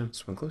you, yeah.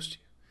 Someone close to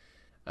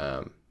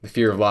you. The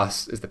fear of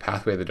loss is the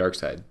pathway of the dark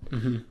side.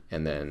 Mm-hmm.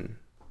 And then,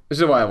 this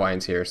is why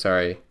Wine's here,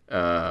 sorry.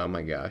 Oh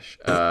my gosh.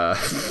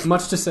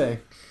 Much to say.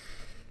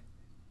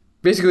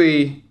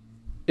 Basically,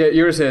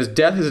 Yoda says,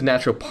 death is a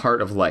natural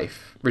part of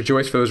life.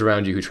 Rejoice for those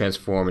around you who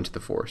transform into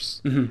the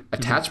Force. Mm-hmm.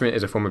 Attachment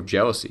is a form of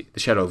jealousy, the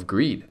shadow of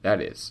greed, that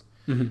is.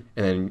 Mm-hmm.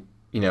 And then,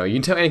 you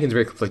can tell Anakin's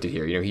very conflicted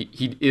here.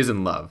 He is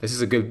in love. This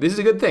is a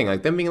good thing.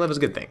 Like, them being in love is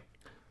a good thing.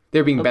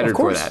 They're being bettered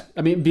for that.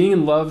 I mean, being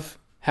in love,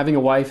 having a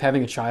wife,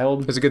 having a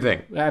child. It's a good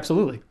thing.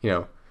 Absolutely.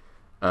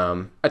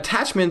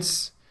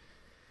 Attachments.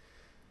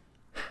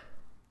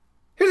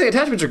 Here's the thing,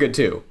 attachments are good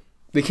too.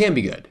 They can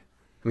be good.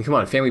 I mean, come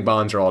on, family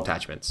bonds are all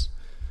attachments.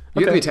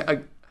 Here's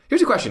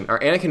the question: are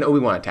Anakin and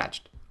Obi-Wan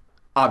attached?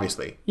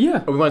 Obviously.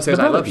 Yeah. Obi-Wan says,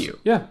 "I love you."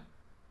 Yeah.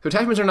 So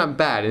attachments are not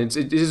bad, and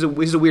it is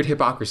a weird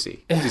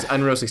hypocrisy. These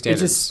unrealistic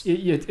standards.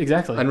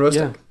 Exactly.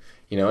 Unrealistic.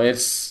 Yeah.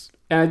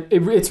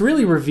 It's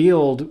really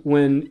revealed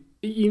when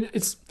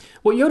it's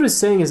what Yoda's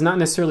saying is not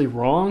necessarily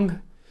wrong.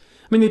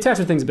 I mean, the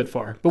attachment thing's a bit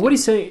far, but what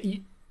he's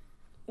saying,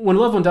 when a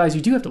loved one dies,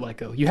 you do have to let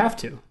go. You have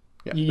to.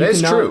 Yeah,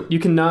 that's true. You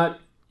cannot,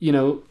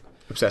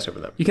 obsess over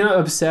them. You cannot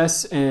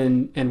obsess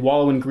and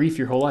wallow in grief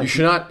your whole life. You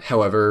should not,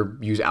 however,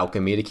 use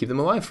alchemy to keep them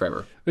alive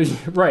forever.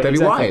 Right. That'd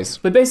be wise.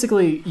 But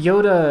basically,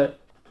 Yoda,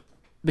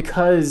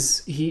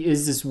 because he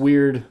is this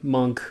weird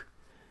monk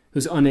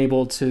who's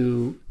unable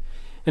to,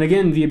 and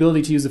again, the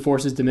ability to use the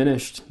Force is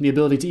diminished. The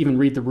ability to even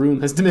read the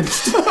room has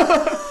diminished.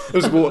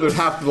 There's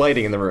half the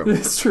lighting in the room.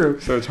 That's true.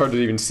 So it's hard to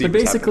even see. But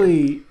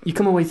basically, you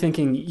come away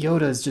thinking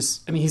Yoda's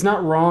just, I mean, he's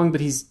not wrong, but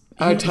he's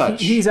out of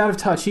touch. He's out of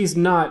touch. He's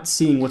not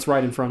seeing what's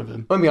right in front of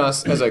him. Let me be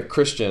honest, as a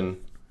Christian,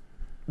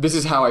 this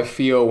is how I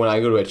feel when I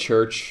go to a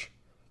church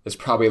that's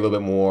probably a little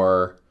bit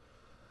more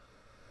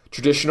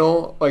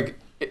traditional. Like,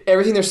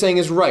 everything they're saying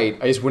is right.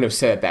 I just wouldn't have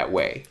said it that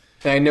way.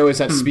 And I know it's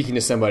not speaking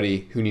to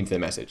somebody who needs the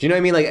message. You know what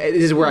I mean? Like,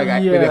 this is where I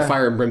got maybe a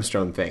fire and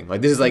brimstone thing.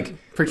 Like, this is like...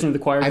 Preaching to the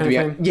choir kind of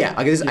thing? Yeah.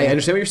 Like this, I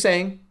understand what you're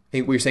saying. I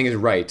think what you're saying is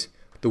right.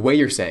 The way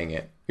you're saying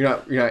it, you're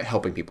not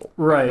helping people.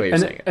 Right. The way you're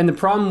saying it. And the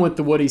problem with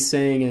what he's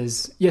saying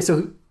is... Yeah,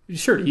 so,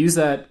 sure, to use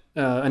that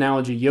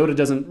analogy, Yoda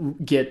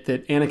doesn't get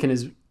that Anakin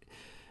is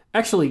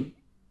actually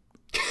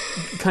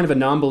kind of a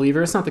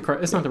non-believer. It's not the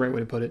right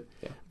way to put it.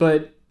 Yeah.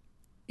 But...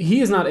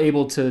 he is not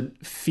able to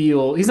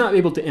feel... he's not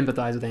able to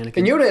empathize with Anakin.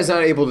 And Yoda is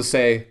not able to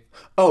say,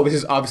 oh, this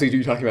is obviously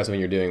you talking about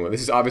someone you're dealing with.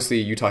 This is obviously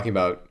you talking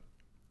about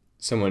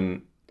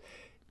someone...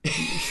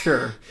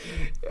 Sure.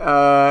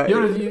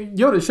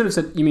 Yoda should have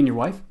said, you mean your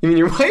wife? You mean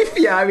your wife?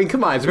 Yeah, I mean,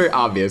 come on. It's very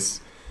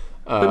obvious.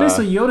 But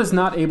basically, Yoda's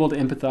not able to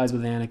empathize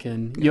with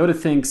Anakin. Yoda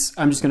thinks,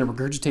 I'm just going to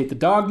regurgitate the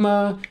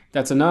dogma.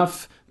 That's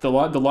enough. The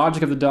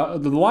logic of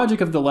the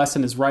logic of the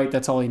lesson is right.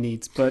 That's all he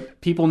needs.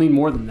 But people need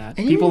more than that.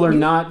 People are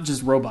not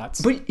just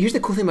robots. But here's the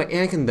cool thing about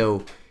Anakin,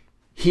 though.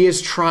 He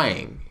is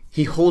trying.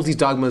 He holds these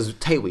dogmas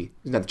tightly.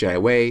 It's not the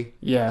Jedi way.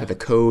 Yeah. Not the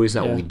code. It's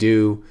not what we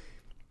do.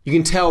 You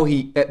can tell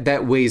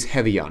that weighs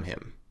heavy on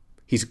him.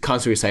 He's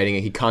constantly reciting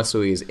it. He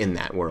constantly is in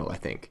that world, I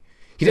think.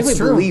 He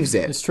definitely believes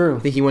it. It's true. I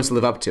think he wants to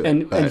live up to it.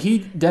 And he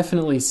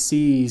definitely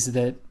sees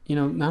that,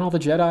 not all the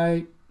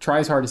Jedi try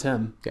as hard as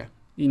him. Yeah.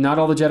 Not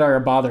all the Jedi are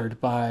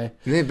bothered by...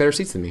 And they have better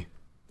seats than me.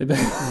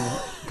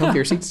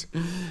 Comfier seats.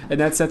 And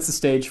that sets the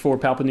stage for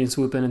Palpatine to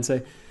swoop in and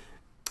say,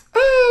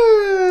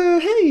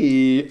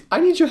 hey, I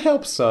need your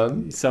help,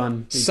 son.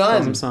 Son. He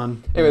calls him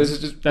son. Anyway, this is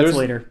just... That's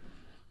later.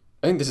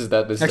 I think this is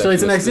that. This actually,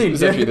 is it's the next scene.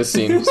 This is actually this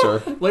scene,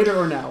 sir. Later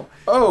or now?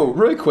 Oh,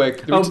 really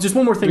quick. Just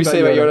one more thing about Yoda.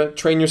 Did we say about Yoda?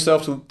 Train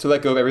yourself to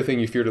let go of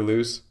everything you fear to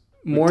lose.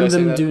 Mourn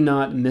them, do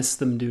not. Miss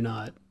them, do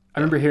not. I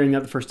remember hearing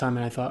that the first time,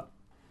 and I thought,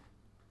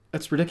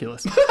 that's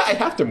ridiculous. I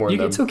have to mourn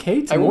them. It's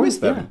okay to mourn. I miss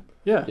them.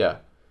 Yeah.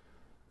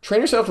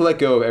 Train yourself to let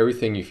go of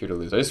everything you fear to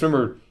lose. I just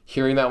remember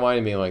hearing that line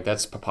and being like,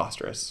 that's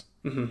preposterous.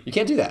 Mm-hmm. You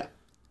can't do that.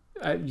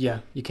 Yeah,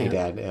 you can't.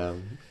 Hey,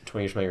 Dad,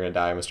 20 years from now you're going to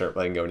die. I'm going to start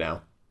letting go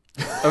now.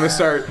 I'm going to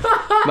start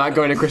not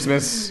going to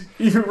Christmas.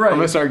 You're right. I'm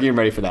going to start getting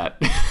ready for that.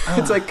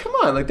 It's like, come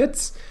on. Like,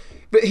 that's...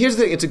 But here's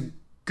the thing. It's a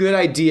good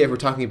idea if we're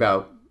talking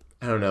about,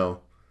 I don't know,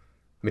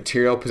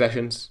 material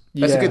possessions.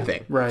 That's a good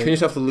thing. Right. Train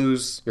yourself to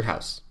lose your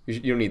house. You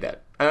don't need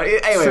that.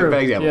 Anyway, true.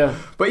 bad example. Yeah.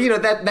 But,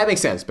 that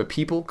makes sense. But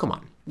people, come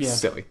on. Yeah.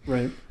 Silly.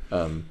 Right.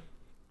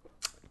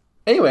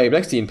 Anyway,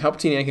 next scene,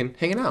 Palpatine and Anakin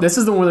hanging out. This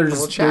is the one where they're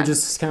just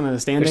kind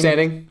of standing. They're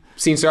standing.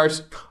 Scene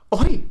starts. Oh,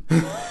 hey.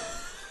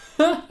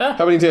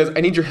 Palpatine says,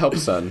 I need your help,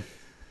 son.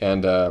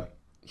 And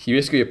he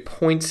basically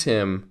appoints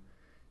him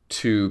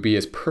to be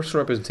his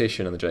personal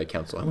representation on the Jedi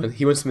Council.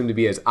 He wants him to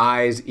be his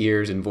eyes,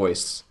 ears, and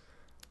voice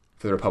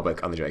for the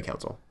Republic on the Jedi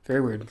Council.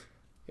 Very weird.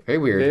 Very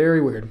weird.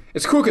 Very weird.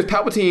 It's cool because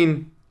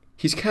Palpatine,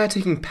 he's kind of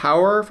taking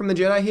power from the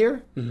Jedi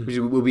here, which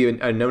will be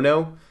a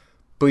no-no.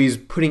 But he's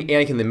putting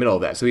Anakin in the middle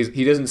of that. So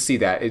he doesn't see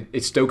that.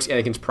 It stokes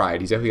Anakin's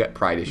pride. He's definitely got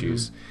pride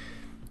issues.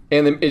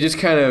 And then it just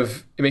kind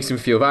of, it makes him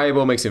feel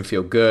valuable, makes him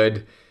feel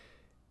good.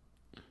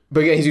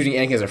 But again, he's using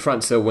Anakin as a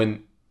front. So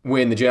when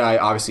the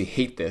Jedi obviously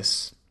hate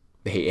this,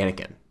 they hate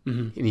Anakin.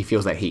 And he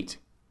feels that hate.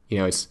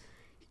 It's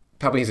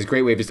Palpatine has this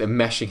great way of just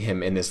enmeshing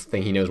him in this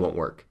thing he knows won't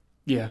work.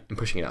 Yeah. And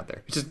pushing it out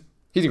there.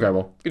 He's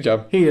incredible. Good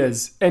job. He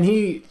is. And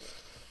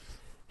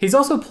he's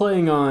also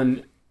playing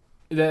on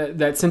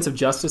that sense of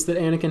justice that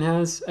Anakin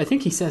has. I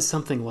think he says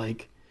something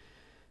like,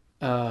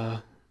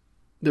 the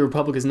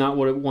Republic is not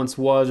what it once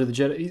was, or the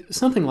Jedi,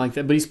 something like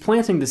that. But he's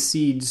planting the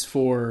seeds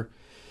for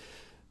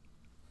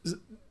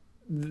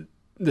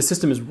the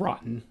system is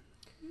rotten.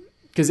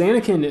 Because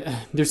Anakin,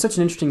 there's such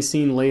an interesting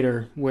scene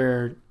later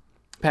where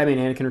Padme and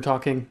Anakin are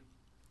talking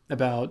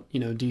about,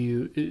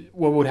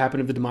 what would happen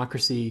if the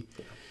democracy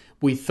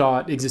we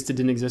thought existed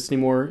didn't exist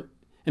anymore.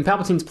 And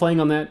Palpatine's playing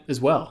on that as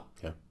well.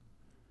 Yeah.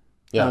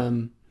 Yeah.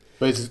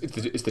 But it's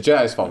the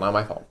Jedi's fault, not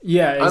my fault.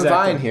 Yeah, exactly.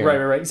 I'm fine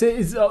here. Right.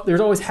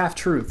 There's always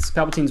half-truths.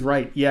 Palpatine's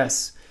right,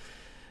 yes.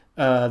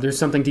 There's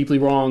something deeply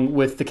wrong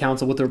with the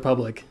Council, with the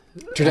Republic.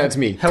 Turns out it's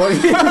me. However,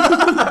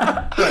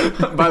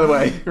 by the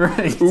way.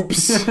 Right.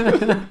 Oops. Should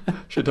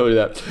have told you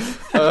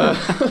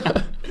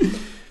that.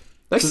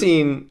 Next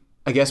scene,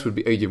 I guess, would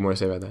be... Oh, you have more to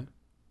say about that?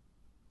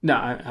 No,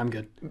 I'm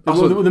good.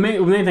 Also, the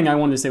main thing I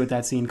wanted to say with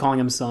that scene, calling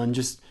him son,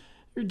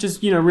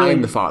 really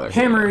I'm the father.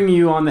 Hammering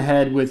you on the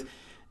head with...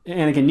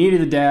 Anakin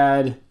needed a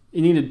dad.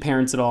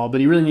 parents at all,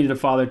 but he really needed a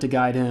father to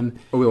guide him.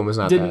 Obi-Wan was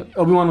not that.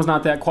 Obi-Wan was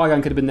not that.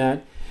 Qui-Gon could have been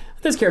that.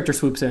 This character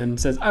swoops in and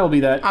says, I will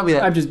be that. I'll be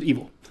that. I'm just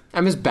evil.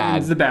 I'm just bad.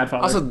 He's the bad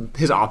father. Also,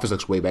 his office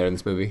looks way better in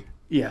this movie.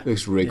 Yeah. It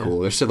looks really cool.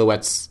 Their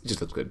silhouettes, it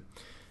just looks good.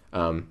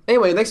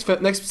 Anyway,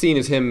 next scene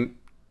is him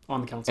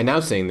on the council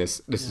announcing this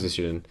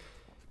decision.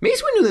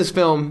 Mace Windu in this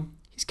film,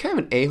 he's kind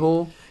of an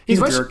a-hole. He's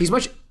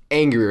much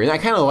angrier, and I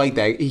kind of like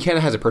that. He kind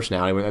of has a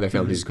personality. When other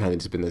films, he's kind of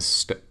just been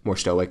this more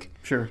stoic.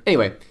 Sure.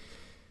 Anyway,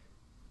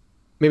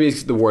 maybe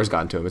the war's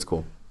gotten to him. It's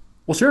cool.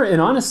 Well, sure,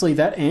 and honestly,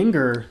 that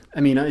anger,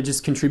 I mean, it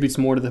just contributes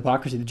more to the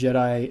hypocrisy. The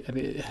Jedi, I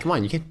mean, come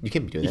on, you can't be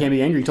doing that. You can't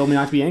be angry. You told me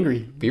not to be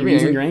angry. You're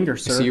using your anger,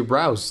 sir. I see your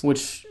brows.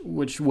 Which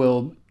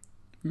will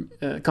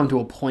come to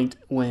a point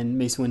when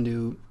Mace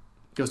Windu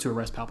goes to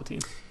arrest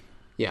Palpatine.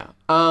 Yeah.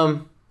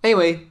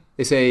 Anyway,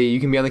 they say you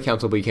can be on the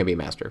council, but you can't be a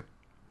master,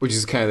 which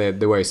is kind of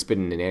the way it's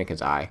spitting in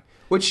Anakin's eye.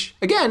 Which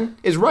again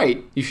is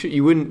right.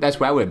 You wouldn't. That's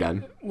what I would have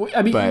done.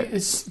 I mean,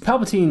 it's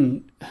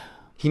Palpatine.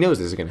 He knows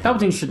this is going to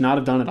happen. Palpatine should not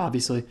have done it.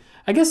 Obviously,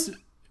 I guess.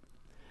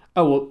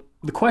 Oh well.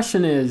 The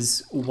question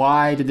is,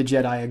 why did the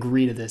Jedi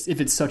agree to this? If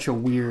it's such a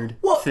weird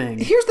thing.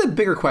 Here's the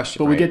bigger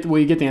question. But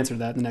we get the answer to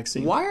that in the next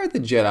scene. Why are the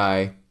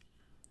Jedi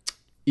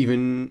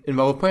even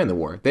involved with planning the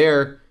war?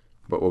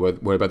 But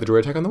what about the droid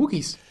attack on the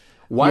Wookiees?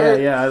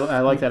 I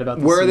like that about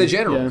this. Where are the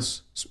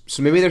generals? Yeah.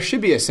 So maybe there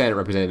should be a Senate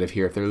representative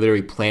here if they're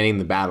literally planning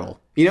the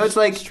battle. You know, it's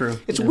like it's true.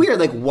 It's weird.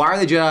 Like, why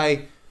are the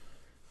Jedi?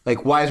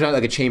 Like, why is there not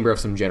like a chamber of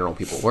some general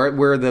people?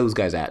 Where are those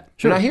guys at?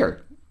 Sure. They're not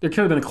here. There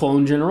could have been a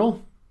clone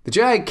general. The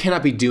Jedi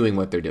cannot be doing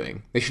what they're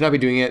doing. They should not be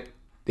doing it.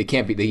 They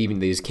can't be. They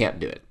just can't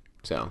do it.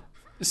 So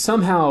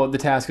somehow the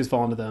task has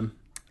fallen to them.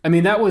 I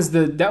mean, that was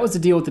the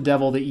deal with the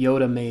devil that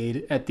Yoda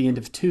made at the end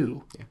of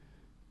 2.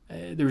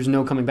 Yeah. There was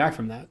no coming back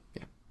from that.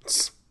 Yeah.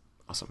 It's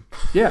awesome.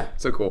 Yeah.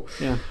 So cool.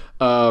 Yeah.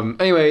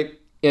 Anyway,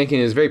 Anakin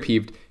is very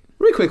peeved.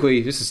 Really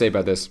quickly, just to say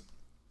about this.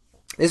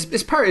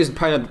 This part is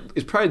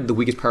probably the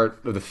weakest part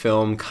of the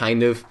film,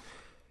 kind of.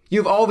 You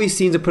have all these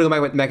scenes of putting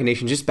the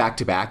machination just back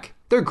to back.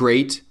 They're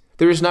great.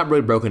 They're just not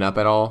really broken up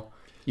at all.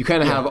 You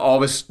kind of have all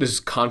this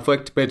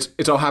conflict, but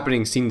it's all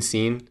happening scene to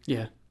scene.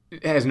 Yeah.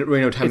 It has really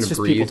no time to breathe. It's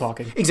just people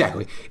talking.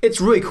 Exactly. It's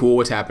really cool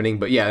what's happening,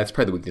 but yeah, that's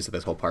probably the weakness of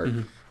this whole part.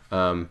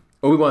 Mm-hmm.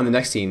 Obi-Wan in the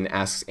next scene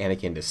asks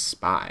Anakin to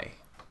spy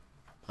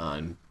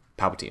on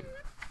Palpatine.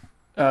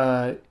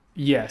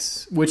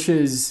 Yes, which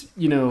is,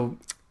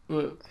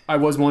 I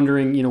was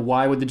wondering,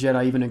 why would the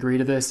Jedi even agree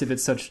to this if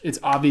it's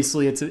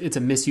obviously it's a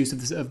misuse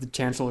of the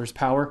Chancellor's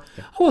power.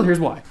 Yeah. Oh, well,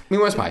 here's why. We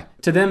want to spy.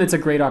 To them, it's a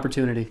great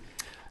opportunity.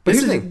 But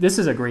here's the thing. This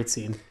is a great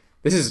scene.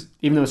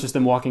 Even though it's just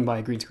them walking by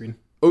a green screen.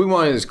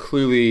 Obi-Wan is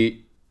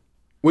clearly,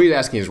 what he's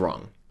asking is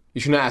wrong.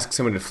 You should not ask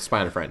someone to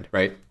spy on a friend,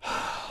 right?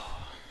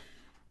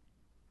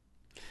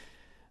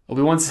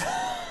 Obi-Wan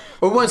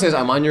says,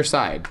 I'm on your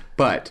side,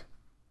 but...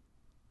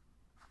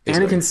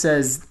 Anakin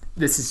says,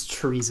 this is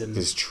treason.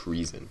 This is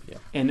treason, yeah.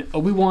 And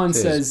Obi-Wan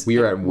says, we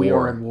are at war. We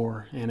are at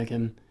war,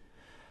 Anakin.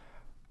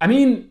 I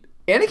mean...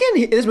 Anakin,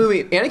 in this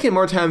movie,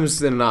 more times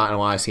than not in a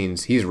lot of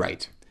scenes, he's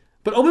right.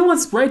 But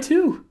Obi-Wan's right,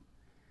 too.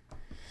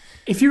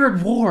 If you're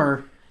at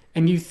war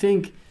and you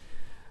think,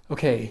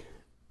 okay,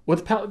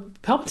 with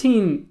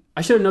Palpatine,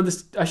 I should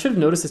have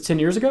noticed this 10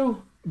 years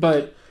ago,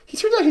 but... He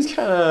turns out he's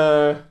kind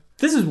of...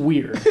 This is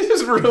weird.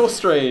 This is real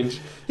strange.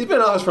 He's been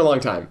in office for a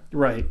long time.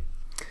 Right.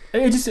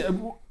 It just...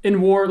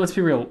 In war, let's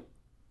be real.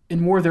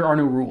 In war, there are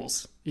no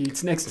rules.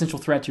 It's an existential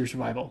threat to your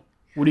survival.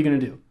 What are you going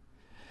to do?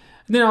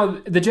 Now,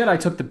 the Jedi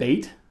took the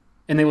bait,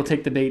 and they will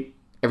take the bait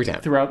every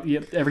time. Throughout,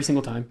 every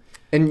single time.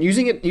 And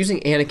using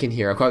Anakin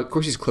here, of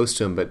course he's close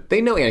to him, but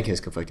they know Anakin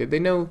is conflicted. They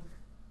know...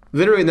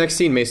 Literally, the next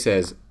scene, Mace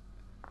says,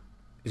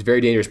 it's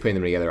very dangerous putting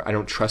them together. I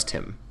don't trust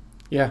him.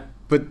 Yeah.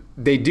 But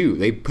they do.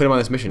 They put him on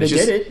this mission. They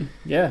did it.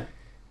 Yeah.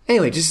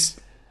 Anyway, just...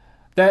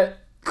 That...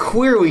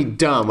 Clearly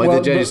dumb. Like,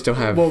 the Jedi just don't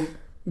have... Well,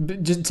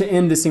 just to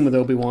end the scene with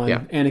Obi-Wan,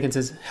 Anakin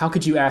says, how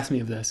could you ask me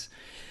of this?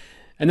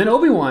 And then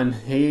Obi-Wan,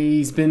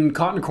 he's been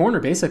caught in a corner,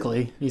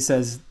 basically. He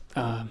says,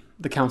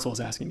 the council is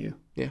asking you.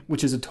 Yeah.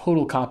 Which is a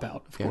total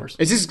cop-out, of course.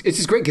 It's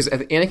just great, because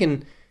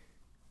Anakin,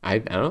 I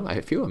don't know,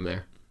 I feel him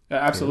there.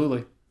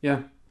 Absolutely.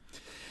 Yeah.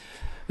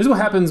 This is what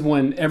happens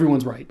when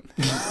everyone's right.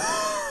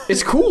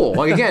 It's cool.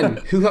 Like, again,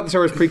 who thought the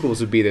Star Wars prequels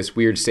would be this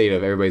weird state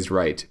of everybody's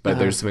right, but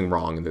there's something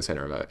wrong in the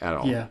center of it at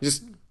all. Yeah.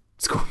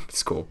 It's cool.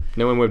 It's cool.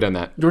 No one would have done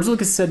that. George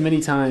Lucas said many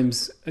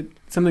times,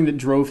 something that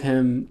drove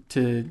him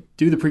to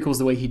do the prequels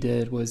the way he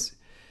did was,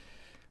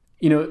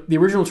 the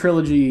original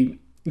trilogy,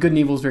 good and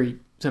evil is very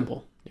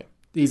simple. Yeah.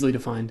 Easily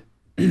defined.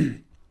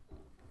 And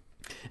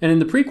in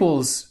the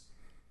prequels,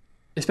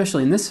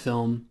 especially in this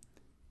film,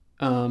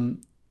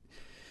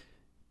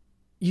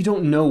 you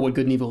don't know what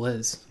good and evil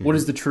is. Mm-hmm. What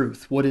is the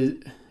truth?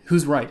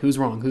 Who's right? Who's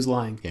wrong? Who's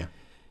lying? Yeah.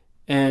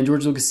 And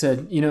George Lucas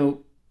said,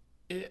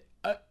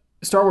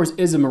 Star Wars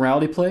is a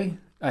morality play.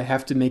 I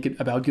have to make it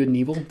about good and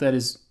evil. That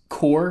is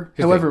core.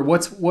 However,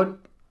 what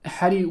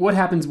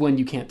happens when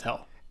you can't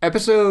tell?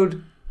 Episodes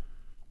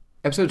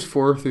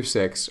 4 through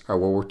 6 are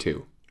World War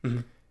II. Mm-hmm.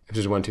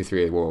 Episodes 1, 2,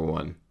 3 are World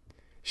War I.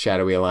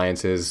 Shadowy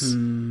alliances,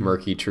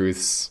 murky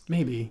truths.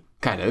 Maybe.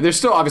 Kind of. There's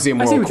still obviously a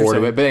I see moral what you're core to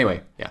saying. it, but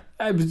anyway, yeah.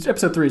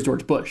 Episode 3 is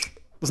George Bush.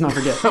 Let's not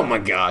forget. Oh my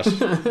gosh.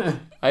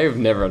 I have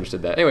never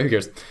understood that. Anyway, who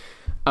cares?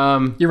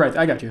 You're right.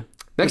 I got you.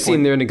 Next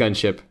scene, they're in a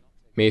gunship.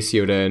 Mace,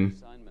 Yoda,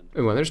 and...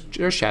 Oh, well, there's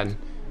Shatton.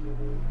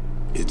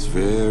 It's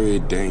very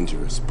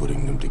dangerous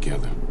putting them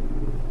together.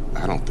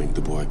 I don't think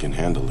the boy can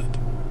handle it.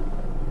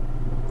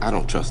 I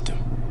don't trust him.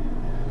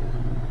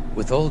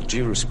 With all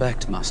due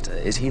respect, Master,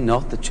 is he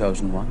not the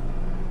chosen one?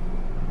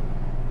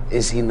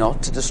 Is he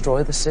not to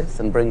destroy the Sith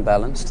and bring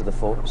balance to the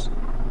Force?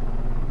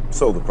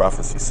 So the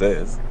prophecy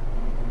says.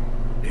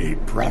 A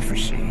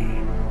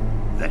prophecy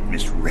that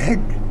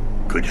misread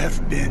could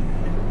have been.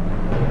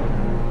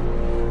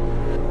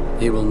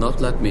 He will not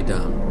let me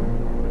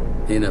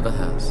down. He never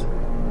has.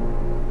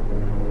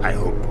 I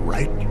hope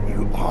right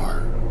you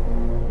are.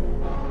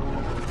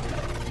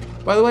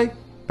 By the way,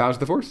 balance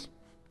to the Force.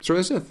 Destroy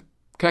the Sith.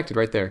 Connected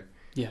right there.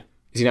 Yeah.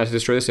 Is he not to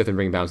destroy the Sith and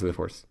bring balance to the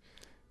Force?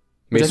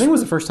 Which I think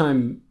was the first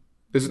time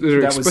they're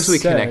that explicitly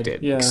was said.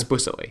 connected. Yeah.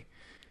 Explicitly.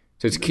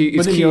 So it's key. But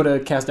It's then key.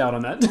 Yoda cast out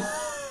on that.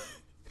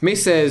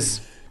 Mace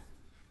says,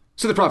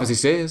 so the prophecy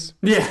says.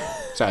 Yeah.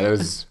 Sorry,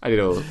 I did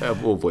a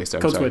little voice there.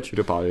 I'm Code sorry. switch. I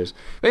do apologize.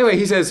 But anyway,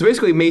 he says, so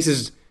basically Mace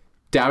is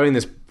doubting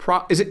this.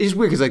 It's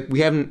weird because like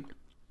we haven't,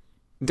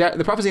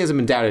 the prophecy hasn't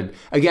been doubted.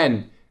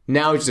 Again,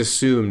 now it's just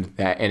assumed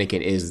that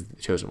Anakin is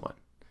the chosen one.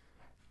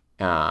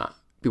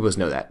 People just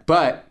know that.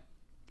 But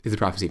is the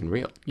prophecy even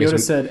real? Yoda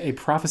said a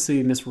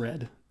prophecy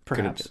misread,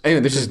 perhaps.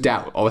 Anyway, there's just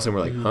doubt. All of a sudden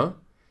we're like, huh?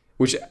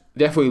 Which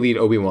definitely lead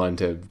Obi-Wan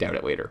to doubt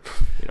it later.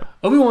 You know,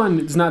 Obi-Wan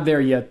is not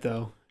there yet,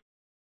 though.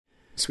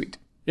 sweet.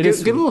 It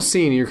is Good little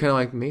scene. You're kind of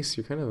like, Mace,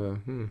 you're kind of a,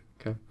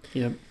 okay.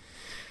 Yep.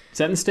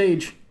 Setting the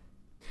stage.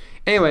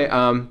 Anyway,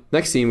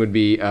 next scene would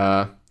be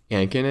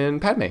Anakin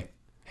and Padme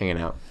hanging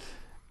out.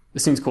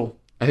 This scene's cool.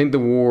 I think the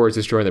war is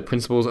destroying the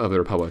principles of the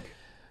Republic.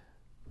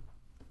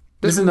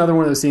 This is another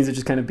one of those scenes that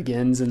just kind of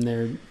begins and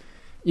they're,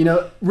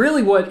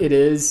 really what it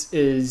is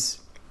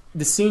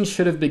the scene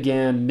should have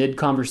began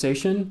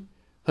mid-conversation.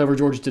 However,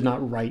 George did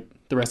not write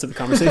the rest of the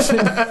conversation.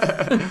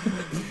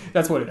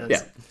 That's what it is.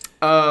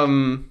 Yeah.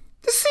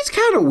 This scene's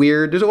kind of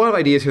weird. There's a lot of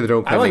ideas here that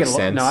don't quite make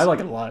sense. No, I like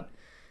it a lot.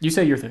 You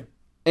say your thing.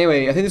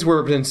 Anyway, I think this war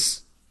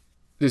represents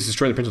this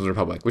destroying the principles of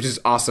the Republic, which is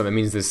awesome. It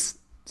means this.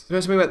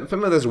 Something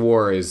about this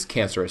war is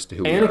cancerous to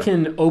who we are.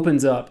 Anakin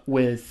opens up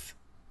with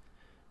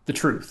the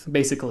truth,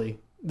 basically.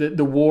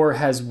 The war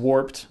has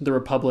warped the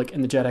Republic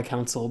and the Jedi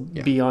Council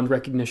beyond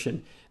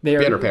recognition. They are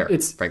beyond repair,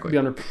 it's frankly.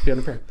 Beyond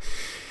repair.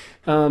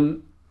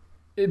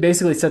 It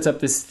basically sets up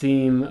this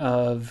theme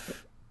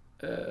of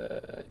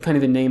kind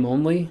of the name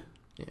only.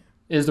 Yeah.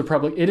 It is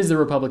the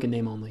Republic in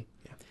name only.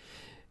 Yeah.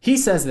 He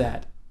says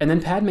that, and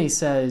then Padme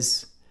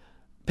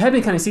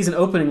kind of sees an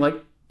opening,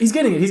 like, he's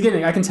getting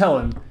it, I can tell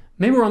him.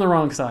 Maybe we're on the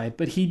wrong side,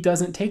 but he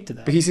doesn't take to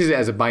that. But he sees it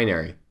as a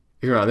binary.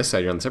 If you're on this side,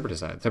 you're on the Separatist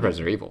side. The Separatists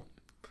are evil.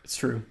 It's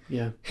true,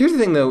 yeah. Here's the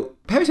thing, though.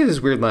 Padme says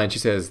this weird line. She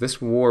says,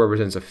 this war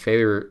represents a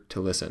failure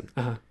to listen.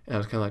 Uh-huh. And I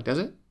was kind of like, does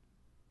it?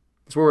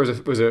 This war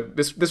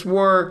this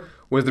war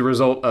was the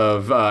result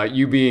of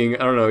you being,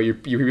 I don't know, your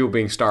people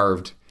being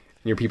starved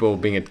and your people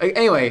being...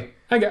 Anyway.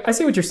 I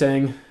see what you're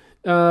saying.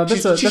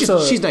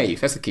 She's naive.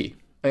 That's the key.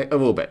 A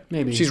little bit.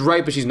 Maybe. She's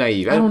right, but she's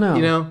naive. I don't know.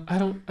 You know? I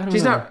don't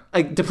She's know. not...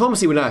 Like,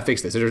 diplomacy would not have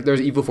fixed this.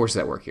 There's evil forces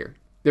at work here.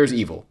 There's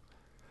evil.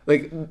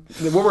 Like,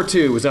 World War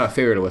II was not a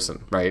failure to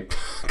listen, right?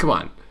 Come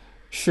on.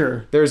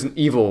 Sure. There's an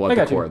evil at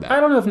the core of that.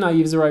 I don't know if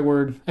naive is the right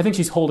word. I think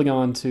she's holding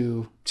on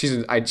to...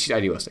 She's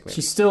idealistic. Maybe.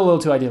 She's still a little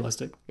too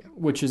idealistic,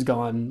 which is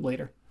gone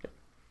later. Yeah.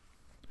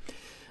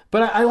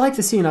 But I like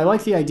the scene. I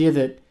like the idea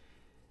that,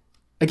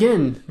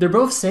 again, they're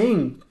both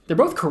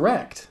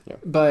correct. Yeah.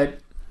 But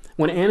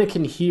when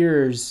Anakin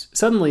hears...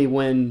 Suddenly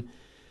when...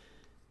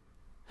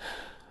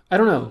 I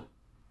don't know.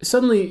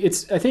 Suddenly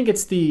I think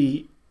it's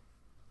the...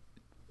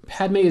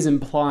 Padme is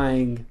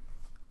implying...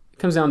 It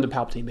comes down to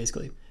Palpatine,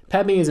 basically.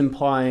 Padme is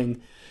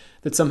implying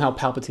that somehow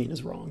Palpatine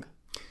is wrong.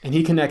 And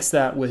he connects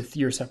that with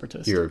you're a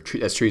separatist.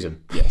 That's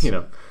treason. Yes.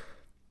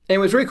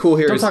 And what's really cool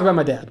here Don't talk about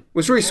my dad.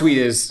 What's really sweet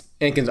is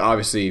Anakin's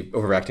obviously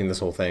overacting this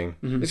whole thing.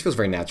 Mm-hmm. This feels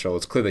very natural.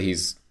 It's clear that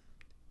he's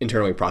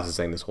internally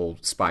processing this whole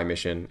spy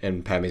mission,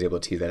 and Padme's able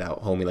to tease that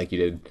out, homie, like you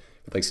did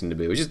with like Sin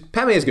Naboo. Which is,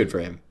 Padme is good for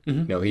him.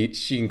 Mm-hmm.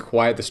 She can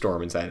quiet the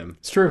storm inside him.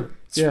 It's true.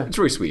 It's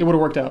really sweet. It would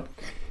have worked out.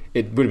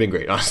 It would have been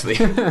great, honestly.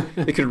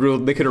 They could have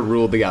ruled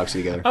the galaxy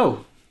together.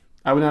 Oh.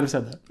 I would not have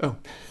said that. Oh,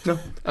 no,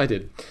 I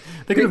did.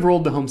 They could have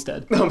ruled the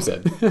homestead. The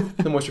homestead.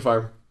 The moisture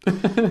farm.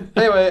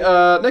 Anyway,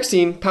 next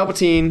scene,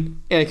 Palpatine,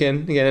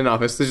 Anakin, again in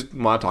office. There's a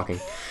lot of talking.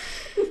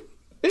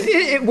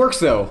 It works,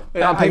 though.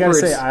 On paper, I gotta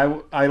say,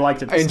 I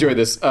liked it. I enjoyed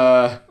this.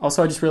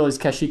 Also, I just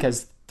realized Kashyyyk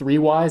has 3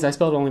 Ys. I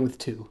spelled it only with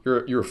 2.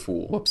 You're a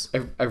fool. Whoops.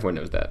 Everyone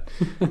knows that.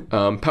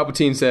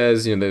 Palpatine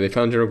says, they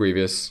found General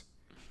Grievous.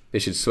 They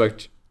should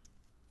select...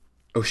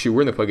 Oh, shoot,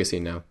 we're in the Plagueis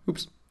scene now.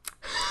 Oops.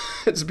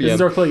 This is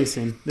our Plagueis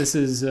scene. This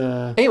is...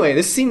 Anyway,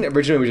 this scene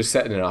originally was just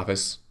set in an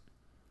office.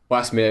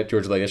 Last minute,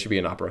 George was like, that should be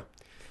an opera.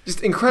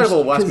 Just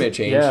incredible last minute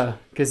change. Yeah,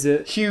 because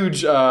it...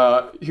 Huge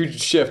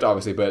shift,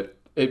 obviously, but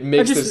it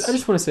makes this... I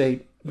just want to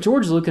say,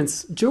 George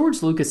Lucas's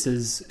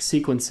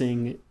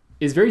sequencing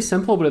is very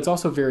simple, but it's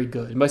also very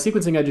good. And by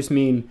sequencing, I just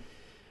mean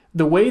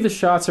the way the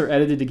shots are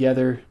edited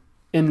together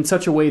in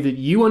such a way that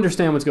you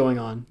understand what's going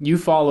on. You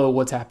follow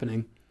what's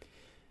happening.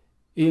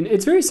 And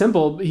it's very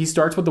simple. He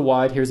starts with the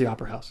wide. Here's the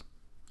opera house.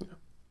 And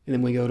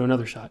then we go to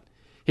another shot.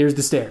 Here's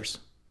the stairs.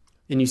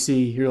 And you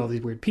see, here are all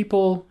these weird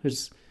people. You're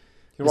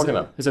walking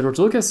up. Is that George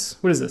Lucas?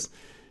 What is this?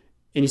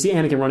 And you see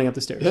Anakin running up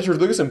the stairs. Is that George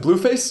Lucas in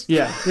Blueface?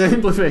 Yeah,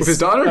 Blueface. With his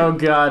daughter? Oh,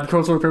 God.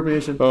 Cultural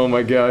appropriation. Oh,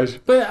 my gosh.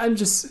 But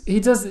he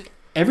does,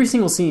 every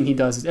single scene he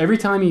does it. Every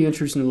time you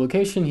introduce a new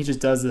location, he just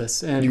does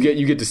this. And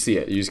you get to see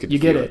it. You just get to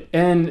get feel it.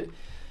 And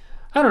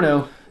I don't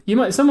know.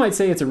 Some might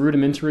say it's a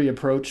rudimentary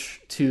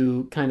approach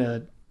to kind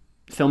of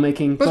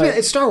filmmaking. But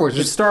it's Star Wars.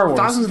 There's Star Wars.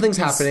 Thousands of things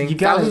happening.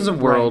 Thousands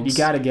of worlds. Right, you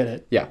got to get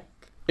it. Yeah.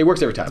 It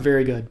works every time. It's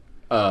very good.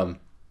 Probably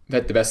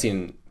the best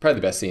scene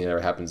that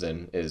ever happens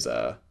in is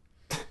the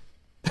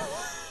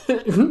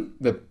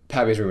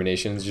Padme's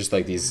ruminations, just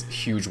like these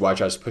huge watch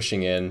shots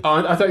pushing in.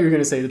 Oh, I thought you were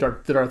going to say the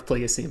Darth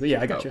Plagueis scene, but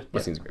yeah, I got you.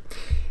 That scene's great.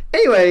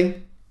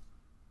 Anyway,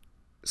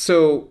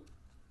 so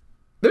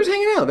they're just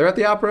hanging out. They're at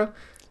the opera.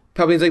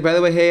 Palpatine's like, by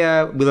the way,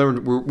 hey, we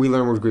learned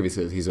where Grievous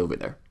is. He's over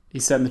there.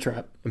 He's setting the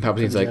trap. And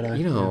Palpatine's like,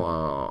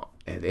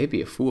 they'd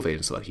be a fool if they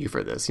didn't select you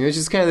for this. It's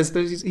just kind of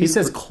this. He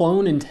says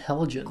clone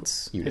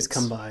intelligence has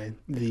come by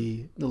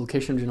the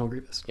location of General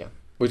Grievous. Yeah,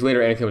 which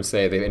later Anakin would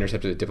say they've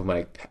intercepted a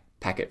diplomatic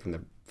packet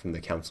from the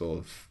Council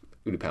of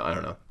Utapau. I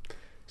don't know.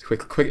 It's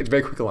quick. It's a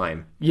very quick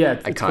line. Yeah,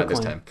 I caught it this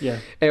time. Yeah.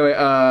 Anyway,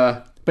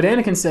 but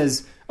Anakin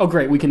says, "Oh,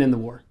 great, we can end the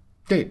war."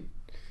 Great.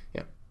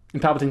 Yeah.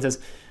 And Palpatine says,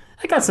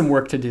 "I got some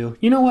work to do.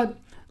 You know what?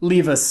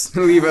 Leave us."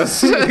 Leave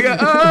us. We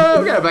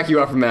gotta back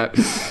you up from that.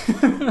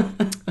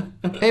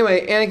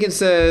 Anyway, Anakin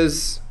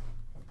says,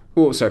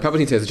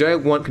 Palpatine says, the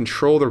Jedi want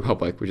control of the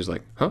Republic, which is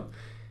like, huh?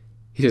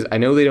 He says, I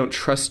know they don't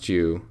trust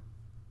you.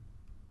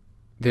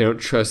 They don't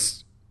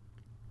trust...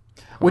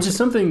 Which is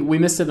something we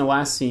missed in the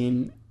last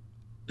scene.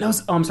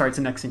 I'm sorry, it's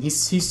the next scene.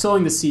 He's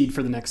sowing the seed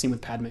for the next scene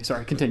with Padme.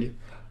 Sorry, continue.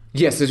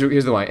 Yes,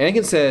 here's the line.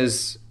 Anakin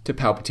says to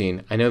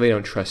Palpatine, I know they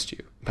don't trust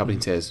you.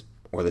 Palpatine says,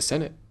 or the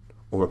Senate,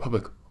 or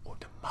Republic, or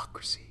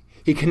democracy.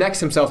 He connects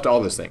himself to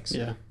all those things.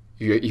 Yeah.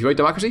 You like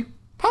democracy?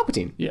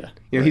 Palpatine. Yeah.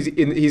 He's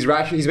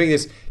making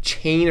this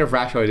chain of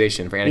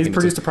rationalization for Anakin. He's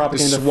produced a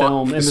propaganda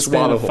film in the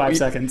span of 5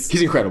 seconds.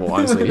 He's incredible,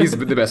 honestly. He's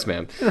the best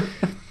man.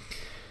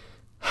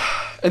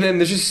 And then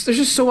there's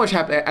just so much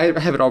happening. I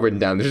have it all written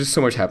down. There's just so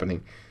much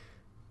happening.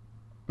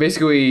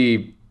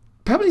 Basically,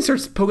 Palpatine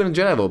starts poking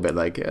the Jedi a little bit.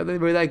 Like, are they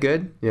really that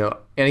good?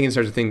 Anakin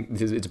starts to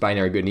think it's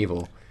binary good and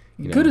evil.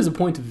 Good is a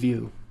point of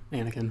view,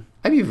 Anakin.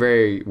 I'd be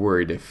very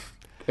worried if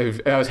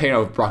I was hanging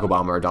out with Barack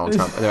Obama or Donald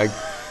Trump, and they're like,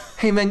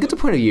 hey man, get the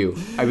point of view.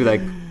 I'd be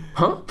like,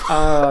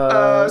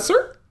 huh?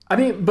 Sir? I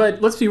mean,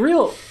 but let's be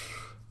real.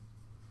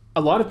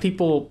 A lot of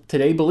people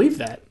today believe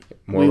that.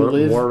 More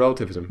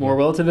relativism. More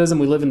relativism.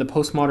 We live in the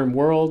postmodern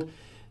world.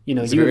 You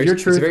have your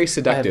truth. It's very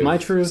seductive. I have my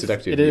truth.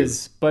 Seductive it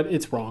is, but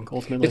it's wrong,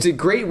 ultimately. It's a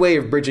great way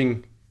of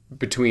bridging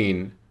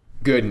between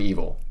good and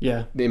evil.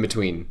 Yeah. In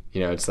between.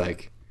 It's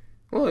like,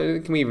 well,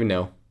 can we even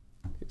know?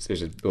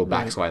 There's a little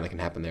backslide that can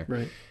happen there.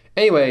 Right.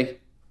 Anyway,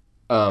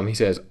 he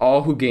says,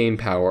 all who gain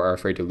power are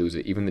afraid to lose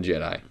it, even the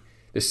Jedi.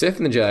 The Sith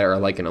and the Jedi are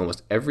alike in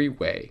almost every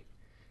way.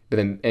 But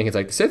then Anakin's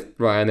like, the Sith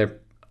rely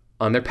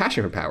on their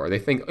passion for power. They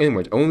think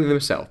inwards, only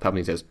themselves.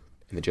 Palpatine says,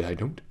 and the Jedi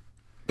don't.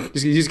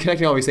 He's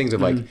connecting all these things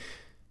of like,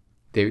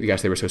 they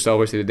were so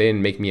selfish. They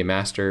didn't make me a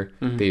master.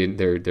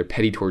 They're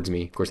petty towards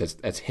me. Of course,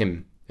 that's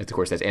him. Of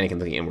course, that's Anakin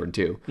looking inward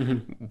too.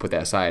 Put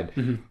that aside.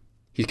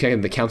 He's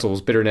connecting the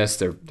Council's bitterness,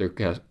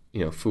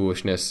 their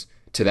foolishness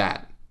to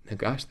that.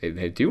 Gosh,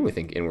 they do only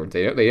think inward.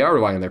 They are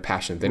relying on their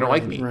passion. They don't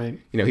like me. Right.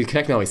 He's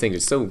connecting all these things.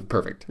 It's so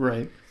perfect.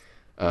 Right.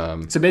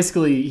 So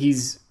basically,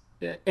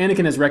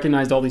 Anakin has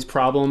recognized all these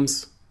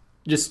problems.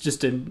 Just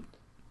to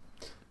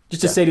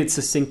state it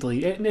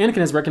succinctly, Anakin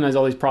has recognized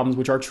all these problems,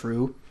 which are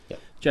true. Yeah.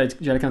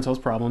 Jedi Council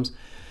has problems,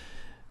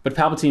 but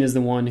Palpatine is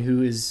the one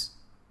who is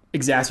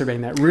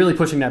exacerbating that, really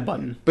pushing that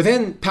button. But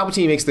then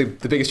Palpatine makes the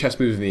biggest chess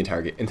move in the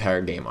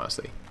entire game,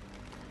 honestly.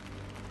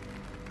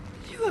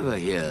 Did you ever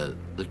hear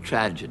the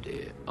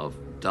tragedy of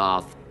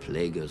Darth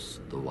Plagueis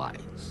the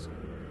Wise?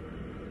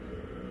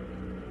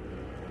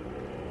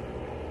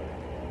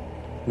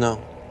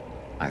 No.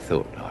 I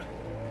thought not.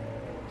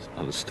 It's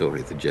not a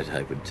story the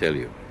Jedi would tell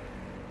you.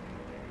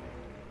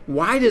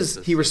 Why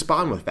does he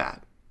respond with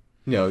that?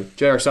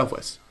 Jedi are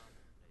selfless.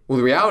 Well,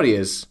 the reality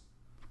is,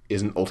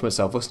 isn't ultimate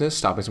selflessness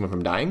stopping someone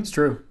from dying? It's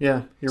true.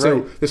 Yeah, you're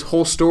right. So this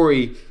whole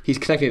story, he's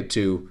connecting it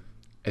to,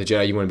 as a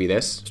Jedi, you want to be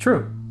this? It's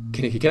true.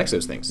 He connects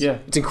those things. Yeah.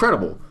 It's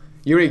incredible.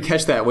 You already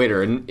catch that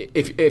later, and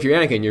if you're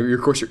Anakin,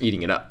 of course you're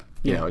eating it up.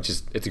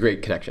 It's a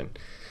great connection.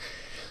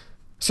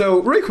 So,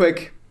 really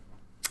quick,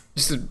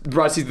 just a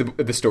broad seed of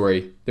the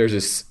story, there's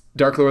this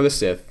Dark Lord of the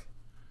Sith.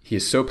 He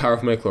is so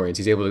powerful with midichlorians.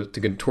 He's able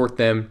to contort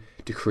them,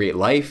 to create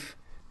life,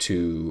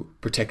 to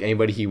protect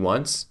anybody he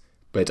wants.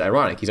 But it's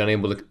ironic. He's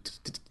unable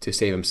to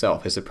save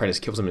himself. His apprentice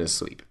kills him in his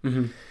sleep.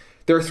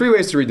 There are 3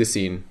 ways to read this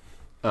scene.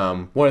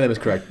 One of them is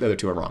correct. The other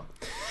 2 are wrong.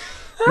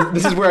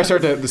 This is where I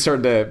start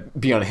to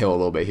be on a hill a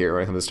little bit here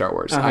when it comes to Star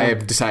Wars. Uh-huh. I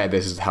have decided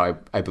this is how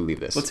I believe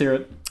this. Let's hear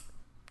it.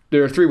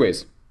 There are 3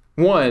 ways.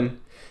 One,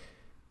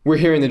 we're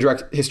hearing the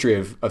direct history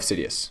of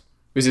Sidious.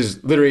 This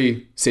is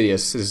literally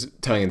Sidious is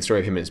telling the story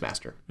of him and his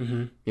master.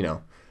 Mm-hmm. You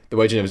know, the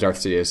legend of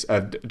Darth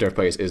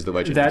Plagueis is the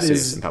legend That of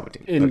is Sidious and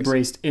Palpatine.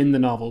 embraced in the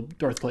novel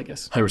Darth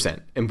Plagueis.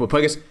 100%. And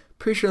Plagueis,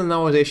 pretty sure in the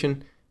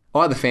novelization, a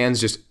lot of the fans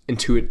just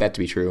intuit that to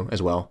be true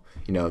as well.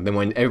 You know, then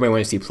when everybody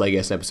went to see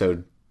Plagueis in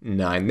episode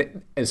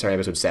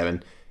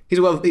 7, he's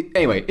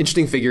anyway,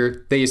 interesting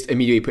figure. They just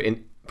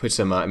immediately put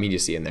some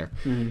immediacy in there.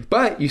 Mm-hmm.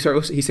 But he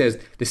says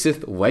the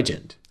Sith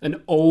legend.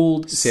 An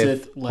old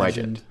Sith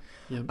legend.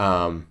 Yep.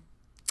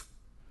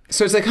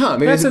 So it's like,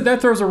 maybe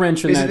that throws a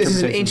wrench in that. This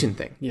is an ancient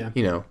thing. Yeah.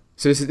 You know,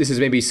 so this is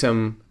maybe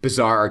some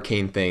bizarre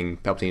arcane thing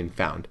Palpatine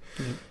found.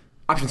 Mm-hmm.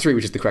 Option 3,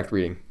 which is the correct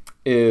reading,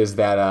 is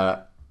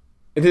that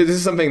this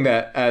is something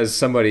that, as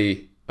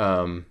somebody,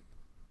 I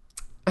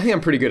think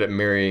I'm pretty good at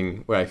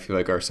marrying what I feel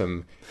like are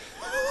some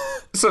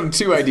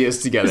 2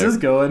 ideas together. Is this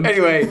going?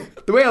 Anyway,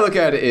 the way I look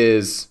at it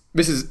is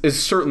this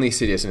is certainly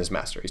Sidious and his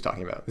master he's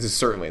talking about. This is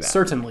certainly that.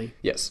 Certainly.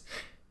 Yes.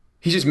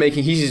 He's just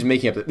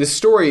making up this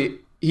story.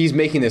 He's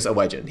making this a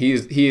legend. He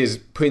is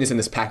putting this in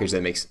this package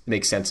that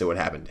makes sense of what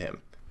happened to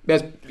him.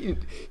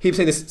 He's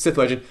saying this Sith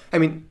legend. I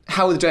mean,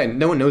 how would the Jedi?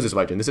 No one knows this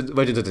legend. This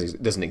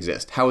legend doesn't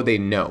exist. How would they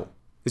know?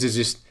 This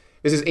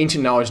is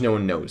ancient knowledge no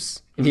one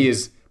knows, and he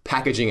is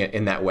packaging it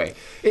in that way.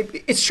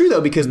 It's true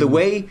though, because the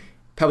way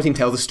Palpatine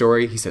tells the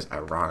story, he says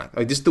ironic.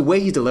 Like just the way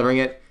he's delivering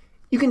it,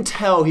 you can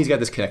tell he's got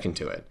this connection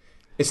to it.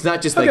 It's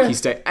not just like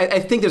I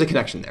think there's a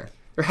connection there.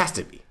 There has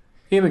to be.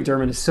 Ian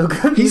McDiarmid is so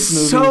good in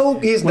this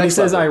movie. When he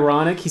says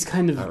ironic, he's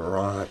kind of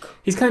ironic.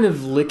 He's kind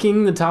of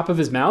licking the top of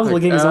his mouth,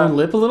 licking his own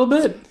lip a little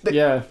bit.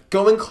 Yeah.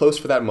 Going close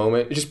for that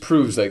moment, it just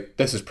proves like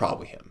this is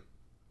probably him.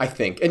 I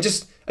think. And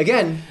just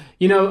again,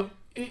 you know,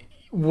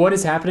 what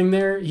is happening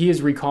there? He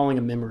is recalling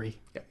a memory.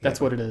 That's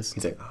what it is.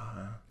 He's like,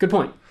 good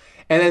point.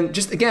 And then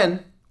just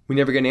again, we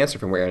never get an answer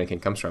from where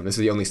Anakin comes from. This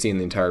is the only scene in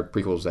the entire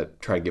prequels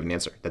that try to give an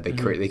answer, that they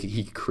create.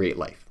 He could create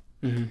life.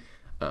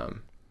 Mm-hmm.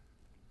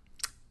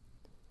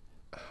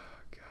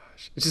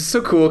 It's just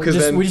so cool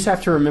because we just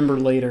have to remember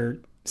later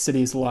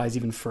Sidious lies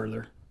even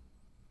further.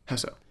 How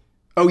so?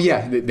 Oh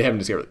yeah, they haven't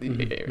discovered it.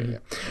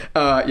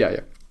 Mm-hmm. Yeah.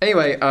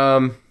 Anyway,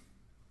 all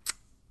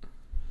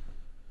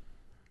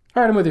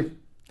right, I'm with you.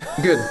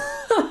 Good.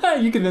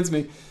 You convinced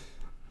me.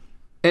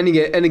 And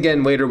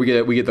again, later we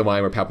get the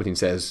line where Palpatine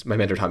says, "My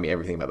mentor taught me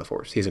everything about the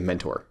Force." He has a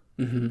mentor.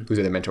 Mm-hmm. Who's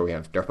the other mentor we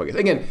have? Darth Plagueis.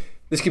 Again,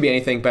 this could be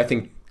anything, but I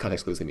think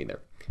context clues lead me there.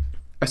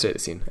 I studied the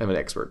scene. I'm an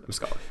expert. I'm a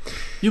scholar.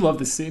 You love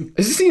this scene.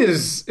 This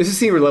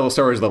scene where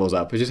Star Wars levels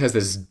up. It just has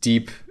this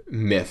deep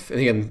myth. And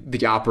again,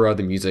 the opera,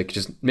 the music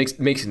just makes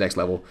it next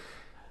level.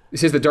 It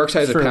says the dark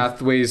side of the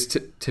pathways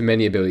to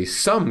many abilities,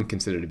 some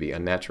consider to be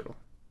unnatural.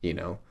 You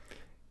know,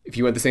 if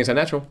you want this thing that's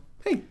unnatural,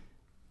 hey,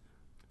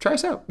 try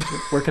us out.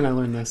 Where can I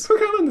learn this? Where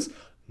can I learn this?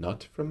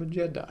 Not from a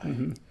Jedi.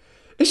 Mm-hmm.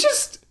 It's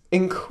just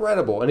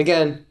incredible. And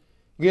again,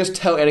 you can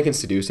just tell Anakin's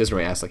seduced. Doesn't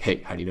really ask like, hey,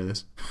 how do you know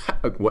this?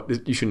 Like,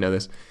 what? You should know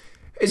this.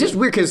 It's just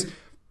weird because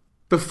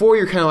before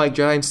you're kind of like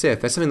Jedi and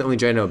Sith. That's something that only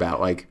Jedi know about.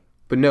 Like,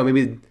 but no,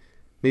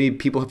 maybe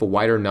people have a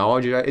wider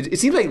knowledge. It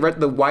seems like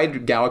the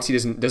wide galaxy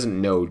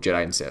doesn't know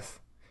Jedi and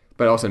Sith,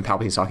 but also in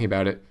Palpatine's talking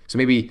about it. So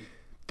maybe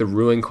the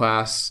ruling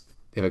class,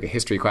 they have like a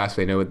history class.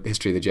 Where they know the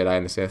history of the Jedi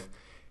and the Sith.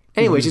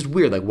 Anyway, It's just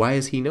weird. Like, why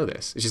does he know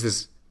this? It's just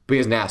this. But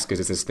he doesn't ask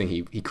because it's this thing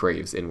he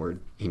craves inward.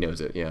 He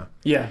knows it. Yeah.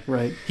 Yeah.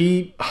 Right.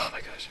 Oh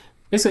my gosh.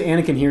 Basically,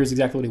 Anakin hears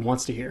exactly what he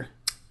wants to hear.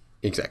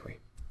 Exactly.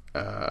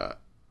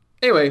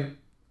 Anyway.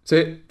 So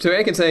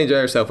Anakin saying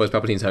Jedi herself was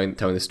Palpatine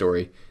telling the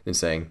story and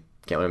saying,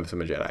 can't learn from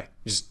a Jedi.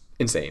 Just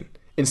insane.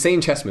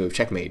 Insane chess move.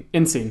 Checkmate.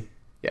 Insane.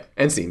 Yeah.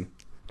 End scene.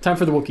 Time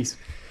for the Wookiees.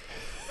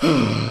 You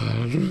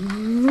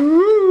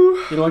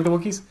don't like the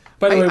Wookiees?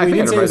 By the way, we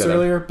didn't say this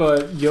earlier,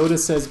 but Yoda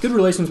says, good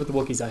relations with the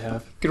Wookiees I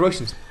have. Good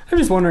relations. I'm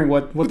just wondering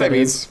what that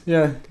means.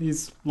 Yeah,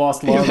 he's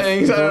lost love.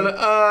 Thanks. I don't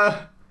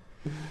know.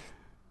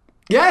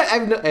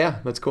 Yeah,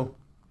 that's cool.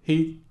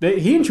 He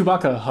and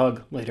Chewbacca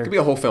hug later. Could be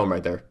a whole film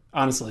right there.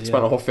 Honestly,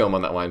 spent a whole film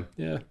on that line.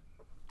 Yeah,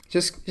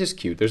 just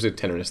cute. There's a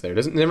tenderness there.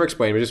 Doesn't never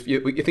explain, but just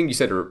you think you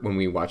said it when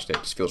we watched it.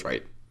 Just feels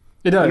right.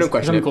 It does. No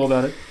question. I'm cool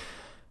about it.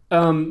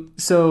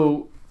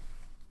 So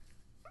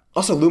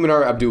also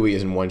Luminar Abduli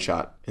is in one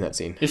shot in that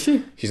scene. Is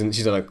she?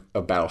 She's on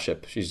a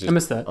battleship. She's just I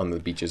missed that. On the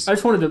beaches. I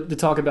just wanted to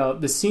talk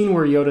about the scene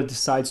where Yoda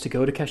decides to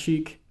go to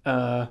Kashyyyk.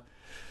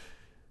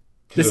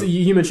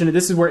 You mentioned it.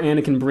 This is where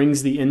Anakin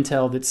brings the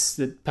intel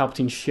that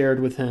Palpatine shared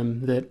with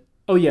him that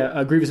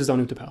Grievous is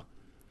on Utapau.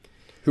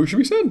 Who should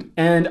we send?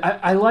 And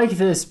I like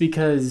this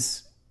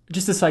because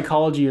just the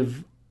psychology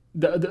of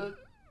the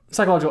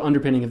psychological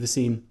underpinning of the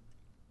scene.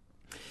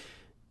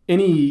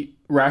 Any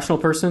rational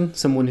person,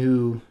 someone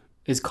who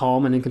is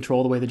calm and in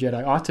control the way the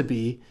Jedi ought to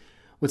be,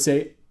 would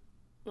say,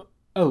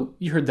 "Oh,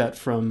 you heard that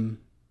from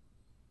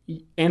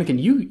Anakin.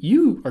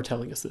 You are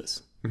telling us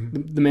this.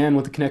 Mm-hmm. The man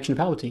with the connection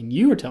to Palpatine.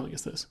 You are telling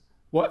us this.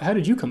 How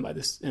did you come by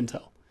this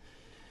intel?"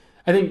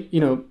 I think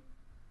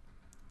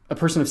a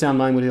person of sound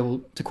mind would be able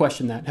to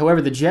question that.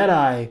 However, the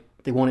Jedi,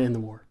 they want to end the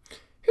war.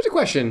 Here's a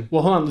question.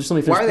 Well, hold on. Just let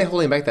me finish. Why are they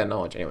holding back that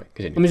knowledge? Anyway,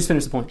 continue. Let me just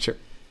finish the point. Sure.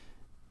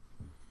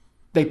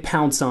 They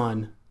pounce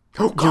on.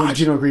 Oh, God.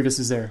 General Grievous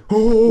is there.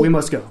 Oh, we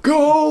must go.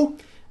 Go!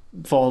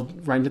 Fall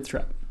right into the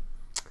trap.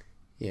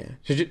 Yeah.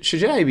 Should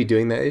Jedi be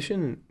doing that? They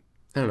shouldn't.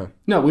 I don't know.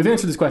 No, we've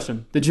answered this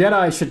question. The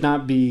Jedi should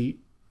not be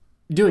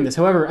doing this.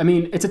 However, I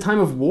mean, it's a time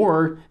of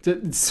war.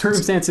 The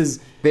circumstances...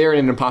 They're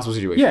in an impossible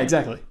situation. Yeah,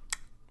 exactly.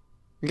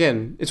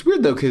 Again, it's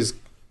weird, though, because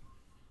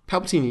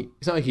Palpatine,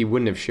 it's not like he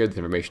wouldn't have shared this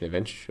information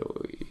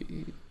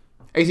eventually.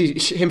 I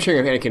guess him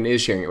sharing it with Anakin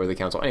is sharing it with the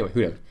Council. Anyway,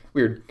 who knows?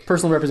 Weird.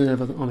 Personal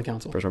representative on the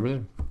Council. Personal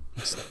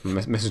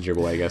representative. Messenger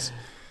boy, I guess.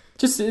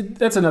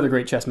 That's another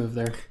great chess move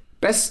there. One of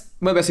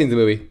the best scenes in the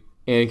movie.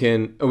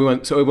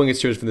 Obi-Wan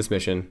gets chosen for this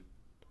mission.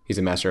 He's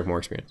a master of more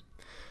experience.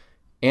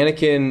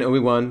 Anakin,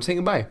 Obi-Wan saying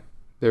goodbye.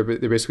 They're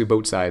basically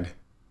boat side,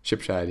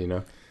 ship side, you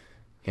know.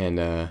 And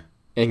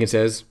Anakin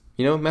says,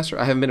 Master,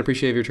 I haven't been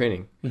appreciative of your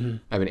training. Mm-hmm.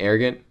 I've been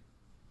arrogant.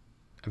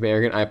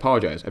 I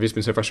apologize. I've just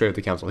been so frustrated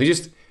with the Council.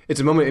 It's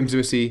a moment of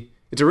intimacy.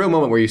 It's a real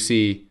moment where you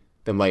see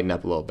them lighten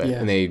up a little bit. Yeah.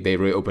 And they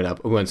really open up.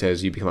 Obi-Wan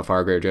says, you become a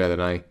far greater Jedi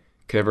than I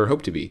could ever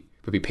hope to be.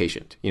 But be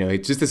patient.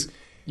 It's just this...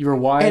 You were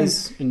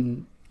wise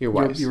and you're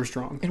wise. You were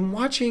strong. And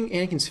watching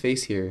Anakin's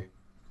face here,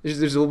 there's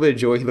a little bit of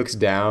joy. He looks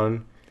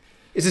down.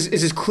 It's this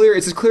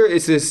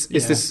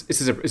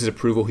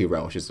approval he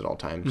relishes at all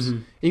times. Mm-hmm.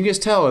 And you can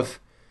just tell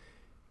if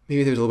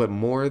maybe there's a little bit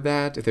more of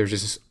that, if there's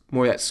just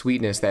more of that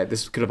sweetness that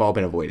this could have all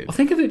been avoided. Well,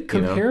 think of it,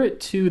 compare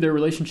it to their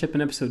relationship in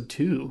episode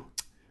 2.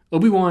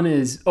 Obi-Wan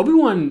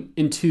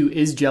in 2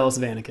 is jealous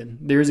of Anakin.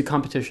 There is a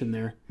competition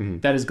there. Mm-hmm.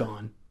 That is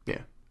gone. Yeah.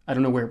 I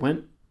don't know where it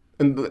went.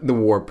 And the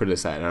war put it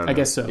aside. I don't know. I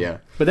guess so. Yeah.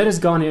 But that is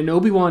gone, and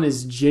Obi-Wan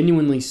is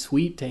genuinely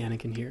sweet to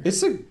Anakin here.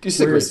 It's a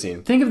great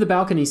scene. Think of the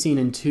balcony scene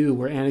in 2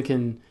 where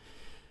Anakin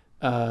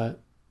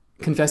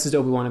confesses to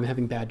Obi-Wan, I'm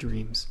having bad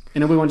dreams.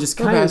 And Obi-Wan just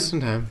kind of...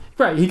 sometime.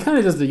 Right, he kind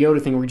of does the Yoda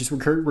thing where he just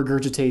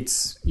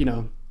regurgitates,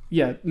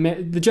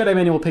 the Jedi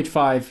Manual, page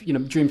 5,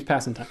 dreams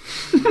pass in time.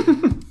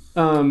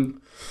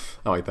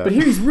 I like that. But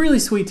here he's really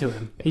sweet to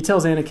him. He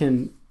tells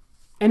Anakin...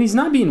 And he's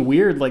not being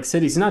weird like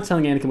Sid. He's not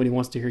telling Anakin what he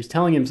wants to hear. He's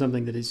telling him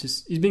something that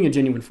he's being a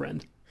genuine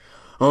friend.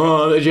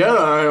 Oh, the Jedi.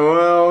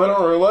 Well, I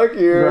don't really like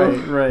you.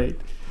 Right.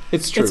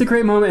 It's true. It's a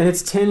great moment, and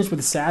it's tinged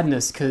with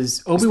sadness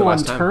because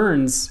Obi-Wan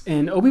turns,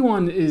 and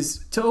Obi-Wan,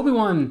 it's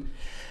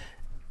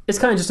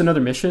kind of just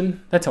another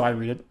mission. That's how I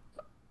read it.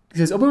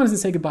 Because Obi-Wan doesn't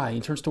say goodbye.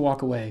 He turns to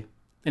walk away.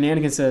 And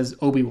Anakin says,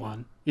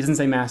 Obi-Wan. He doesn't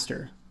say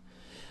master.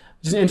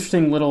 Just an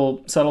interesting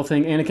little subtle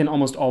thing. Anakin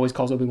almost always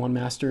calls Obi-Wan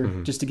master.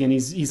 Mm-hmm. Just again,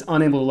 he's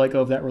unable to let go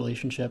of that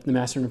relationship, the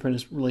master and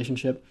apprentice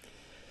relationship.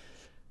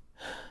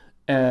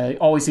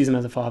 Always sees him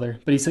as a father,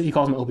 but he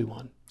calls him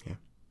Obi-Wan. Yeah,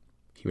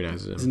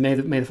 humanizes him. May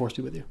the Force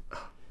be with you.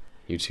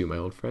 You too, my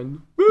old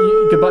friend.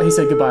 Goodbye. He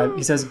said goodbye.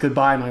 He says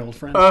goodbye, my old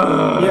friend.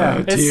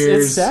 Yeah,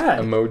 it's sad.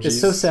 Emojis. It's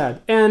so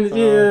sad. And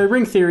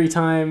ring theory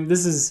time.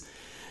 This is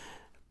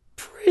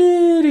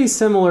pretty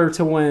similar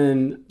to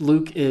when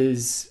Luke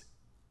is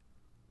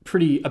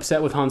pretty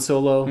upset with Han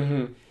Solo.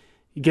 Mm-hmm.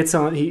 He gets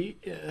on.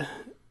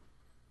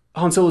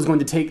 Han Solo is going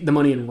to take the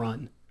money and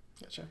run.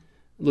 Gotcha.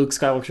 Luke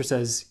Skywalker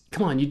says,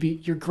 "Come on,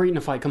 you're great in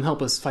a fight. Come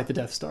help us fight the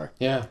Death Star."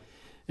 Yeah.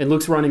 And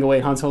Luke's running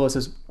away. Han Solo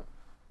says,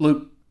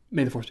 "Luke,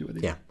 may the Force be with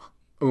you." Yeah.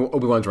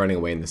 Obi-Wan's running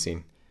away in the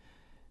scene.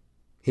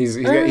 He's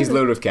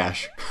loaded with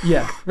cash.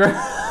 Yeah.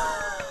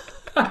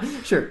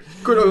 Sure.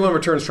 Good. Obi-Wan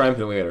returns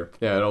triumphantly later.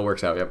 Yeah, it all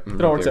works out. Yep.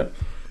 It all works out.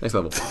 Nice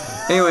level.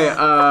 Anyway,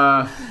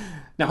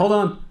 now hold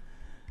on.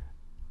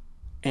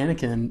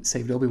 Anakin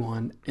saved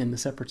Obi-Wan in the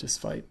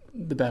Separatist fight,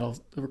 the battle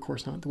over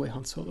Coruscant, the way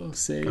Han Solo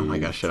saved. Oh my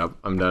gosh, shut up.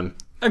 I'm done.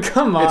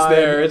 Come on. It's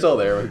there. It's all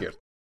there. Who cares?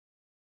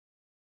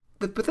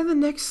 But then the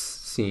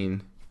next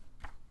scene,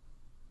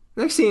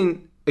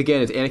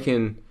 again, is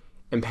Anakin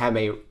and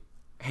Padme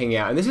hanging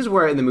out. And this is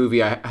where in the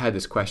movie I had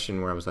this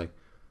question where I was like,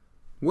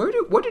 what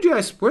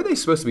are they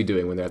supposed to be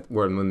doing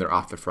when they're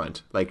off the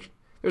front? Like,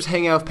 they're just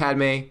hanging out with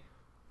Padme.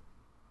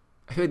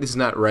 I feel like this is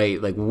not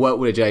right. Like, what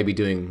would a Jedi be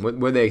doing?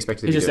 What are they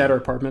expected to be doing? He's just at her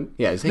apartment.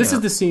 Yeah, this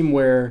is the scene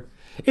where...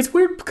 It's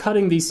weird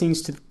cutting these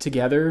scenes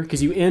together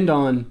because you end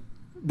on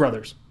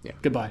brothers. Yeah.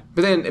 Goodbye.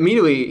 But then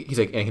immediately he's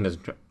like,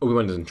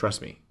 Obi-Wan doesn't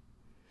trust me.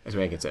 That's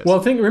what Anakin says.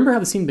 Well, remember how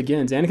the scene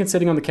begins. Anakin's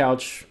sitting on the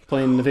couch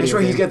playing the video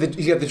game. That's right,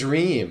 he's got the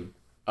dream.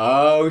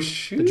 Oh,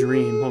 shoot. The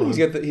dream. Hold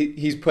on.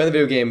 He's playing the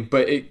video game,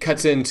 but it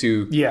cuts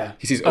into... Yeah.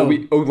 He sees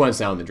Obi-Wan's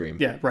now in the dream.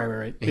 Yeah,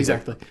 right.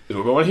 Exactly. Like, is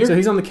Obi-Wan here? So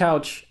he's on the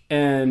couch,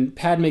 and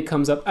Padme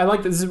comes up. I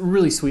like this. This is a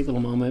really sweet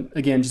little moment.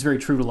 Again, just very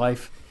true to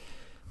life.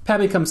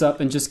 Padme comes up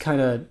and just kind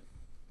of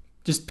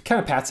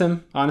pats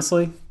him,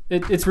 honestly.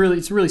 It's a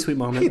really sweet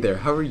moment. Hey there,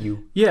 how are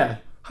you? Yeah.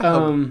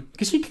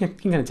 Because she can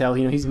kind of tell,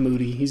 he's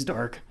moody, he's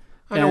dark.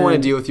 I don't want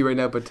to deal with you right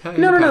now, but...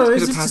 No.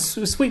 It's just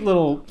a sweet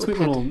little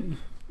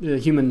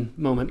human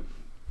moment.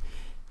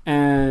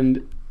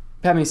 And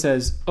Padme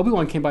says,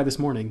 Obi-Wan came by this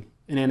morning.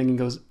 And Anakin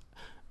goes,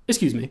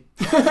 excuse me.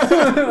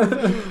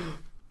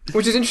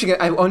 Which is interesting.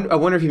 I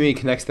wonder if he maybe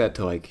connects that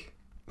to, like,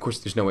 course,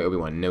 there's no way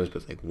Obi-Wan knows,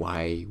 but like,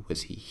 why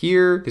was he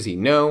here? Does he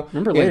know?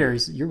 Remember later,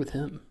 you're with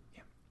him.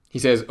 He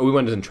says,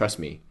 Obi-Wan doesn't trust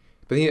me.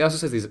 But he also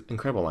says these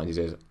incredible lines. He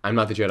says, I'm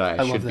not the Jedi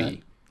I should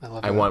be.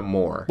 I want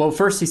more. Well,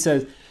 first he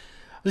says,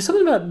 there's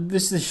something about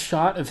this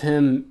shot of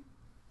him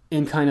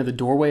in kind of the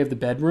doorway of the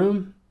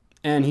bedroom,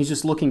 and he's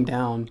just looking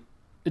down.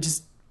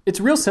 It's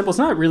real simple. It's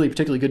not really a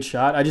particularly good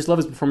shot. I just love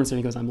his performance, and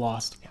he goes, I'm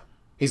lost. Yeah.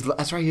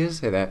 That's right, he does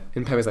say that.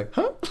 And Padme's like,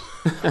 huh?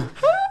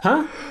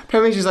 Huh?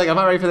 Padme's just like, I'm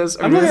not ready for this.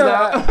 I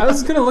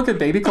was going to look at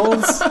baby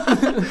clothes.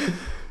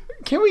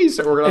 Can't we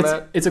start working on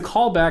that? It's a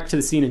callback to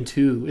the scene in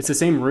 2. It's the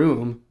same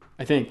room,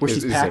 I think, where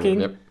she's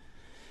packing. Yep.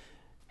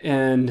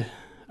 And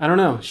I don't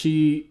know.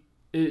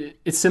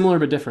 It's similar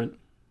but different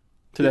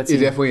to that scene.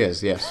 It definitely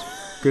is,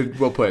 yes. Good,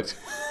 well put.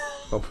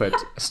 Well put.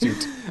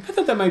 Astute. I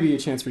thought that might be a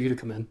chance for you to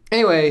come in.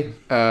 Anyway,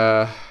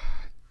 I'm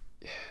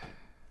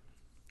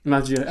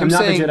not the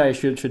Jedi I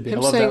should be. I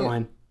love that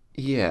line.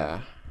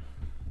 Yeah.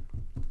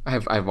 I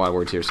have a lot of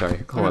words here,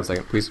 sorry. Hold on a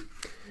second, please.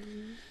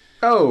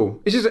 Oh,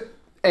 it's just...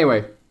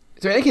 Anyway,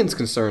 so Anakin's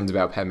concerns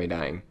about Padme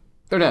dying,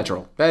 they're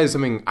natural. That is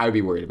something I would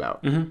be worried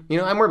about. Mm-hmm. You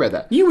know, I'm worried about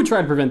that. You would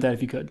try to prevent that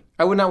if you could.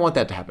 I would not want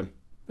that to happen.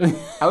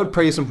 I would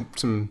pray some...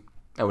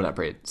 I would not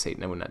pray to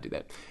Satan. I would not do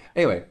that.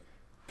 Anyway.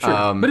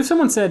 Sure. But if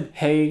someone said,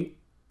 hey...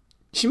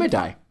 She might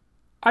die.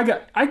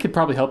 I could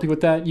probably help you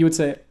with that. You would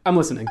say, I'm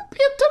listening.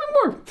 Yeah, tell me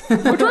more.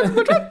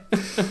 Go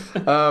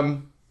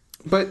try.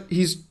 But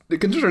the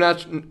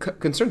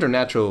concerns are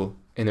natural,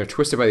 and they're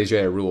twisted by these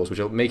Jedi rules, which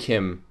will make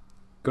him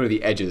go to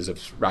the edges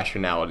of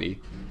rationality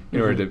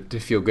in order to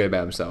feel good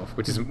about himself,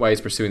 which is why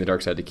he's pursuing the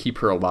dark side, to keep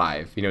her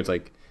alive. You know, it's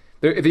like,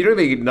 if you don't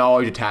even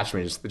acknowledge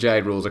attachments, the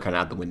Jedi rules are kind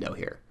of out the window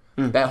here.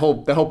 That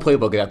whole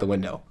playbook is out the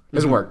window.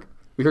 Doesn't work.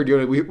 We heard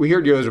Yoda. We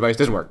heard Yoda's advice.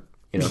 Doesn't work.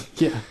 You know.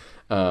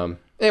 Yeah.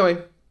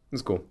 Anyway,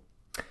 that's cool.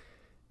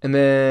 And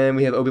then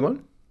we have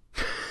Obi-Wan.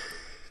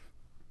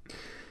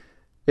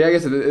 Yeah, I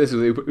guess this is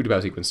the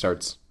Utapau sequence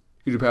starts.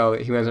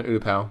 Utapau, he lands on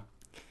Utapau.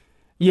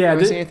 Yeah,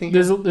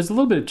 there's a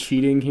little bit of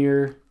cheating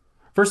here.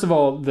 First of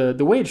all,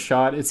 the way it's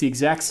shot, it's the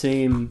exact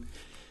same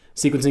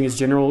sequencing as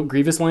General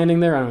Grievous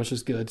landing there. I don't know, it's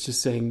just good. It's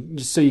just saying,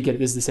 just so you get it,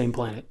 this is the same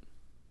planet.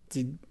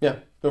 Yeah,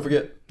 don't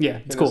forget. Yeah,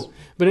 it's cool.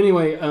 But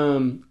anyway,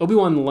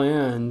 Obi-Wan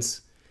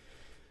lands,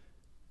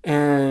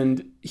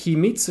 and he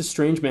meets a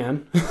strange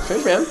man.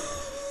 Strange man?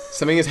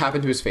 Something has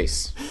happened to his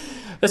face.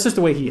 That's just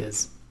the way he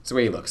is. It's the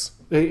way he looks.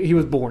 He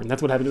was born.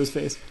 That's what happened to his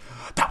face.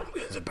 That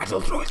is a battle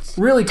droid.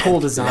 Really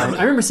cool design.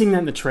 I remember seeing that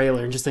in the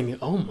trailer and just thinking,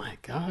 oh my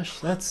gosh,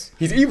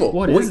 he's evil.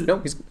 What is it? No,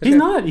 he's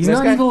not. He's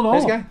not evil at all.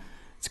 Nice guy.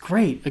 It's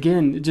great.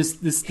 Again,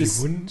 just this. He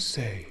wouldn't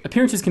say.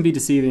 Appearances can be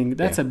deceiving.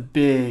 That's a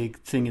big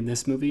thing in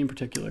this movie in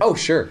particular. Oh,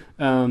 sure.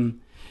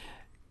 And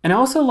I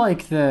also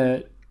like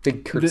the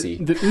big curtsy.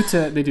 The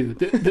Uta. They do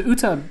the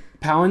Uta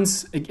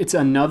Pauans. It's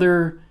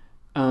another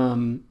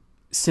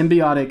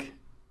symbiotic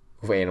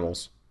with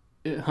animals.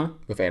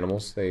 With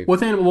animals,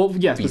 well,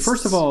 yes. Beasts. But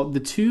first of all, the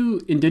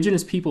two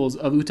indigenous peoples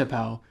of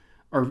Utapau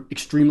are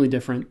extremely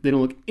different. They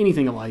don't look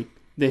anything alike.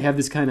 They have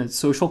this kind of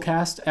social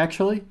caste,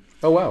 actually.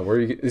 Oh wow, where are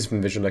you get this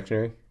from? Visual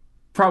Dictionary?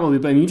 Probably,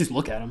 but I mean, you just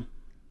look at them.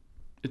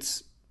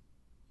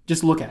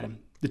 Just look at them.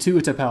 The two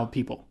Utapau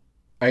people.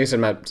 I guess I'm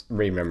not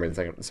remembering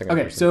the second.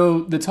 Okay, person.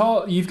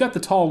 so you've got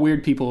the tall,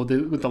 weird people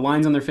with the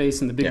lines on their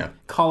face and the big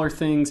collar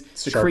things,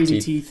 the sharp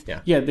crazy teeth.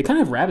 Yeah, they kind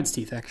of have rabbit's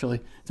teeth.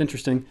 Actually, it's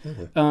interesting.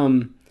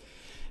 Mm-hmm.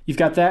 You've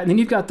got that, and then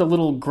you've got the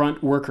little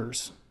grunt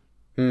workers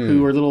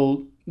who are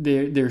little.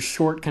 They're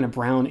short, kind of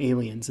brown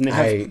aliens, and they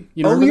have.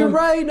 You're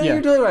right. No, you're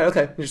totally right.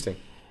 Okay, interesting.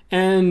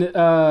 And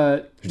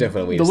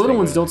definitely the little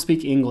ones don't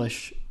speak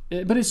English,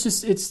 but it's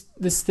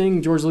this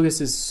thing George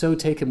Lucas is so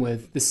taken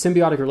with, this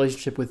symbiotic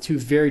relationship with two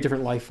very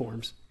different life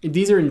forms.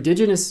 These are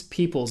indigenous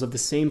peoples of the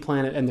same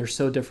planet, and they're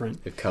so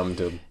different. They've come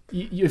to...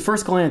 At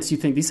first glance, you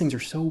think these things are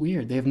so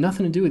weird. They have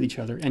nothing to do with each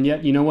other, and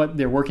yet, you know what?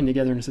 They're working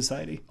together in a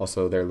society.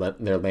 Also, their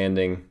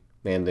landing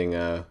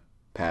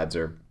pads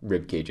are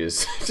rib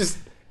cages. Just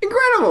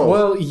incredible!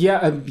 Well,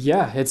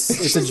 yeah.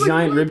 It's a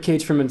giant rib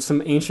cage from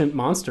some ancient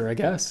monster, I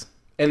guess.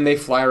 And they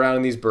fly around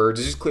in these birds.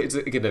 It's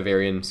like a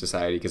Bavarian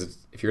society, because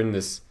if you're in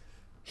this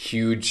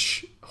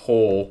huge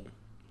hole,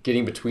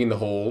 getting between the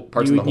hole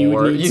parts of the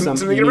hole, you need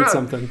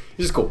something.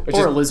 It's just cool.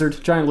 Or a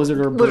lizard, giant lizard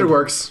or a bird. Lizard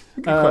works.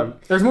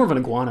 There's more of an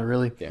iguana,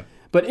 really. Yeah.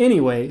 But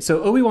anyway,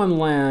 so Obi-Wan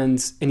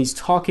lands, and he's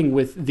talking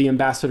with the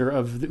ambassador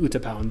of the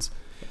Utapauans.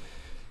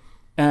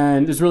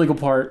 And there's a really cool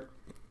part.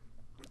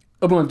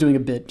 Obi-Wan's doing a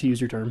bit, to use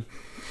your term.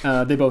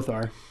 They both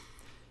are.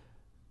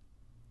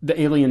 The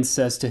alien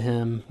says to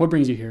him, "What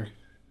brings you here?"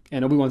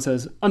 And Obi-Wan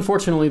says,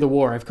 "Unfortunately, the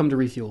war. I've come to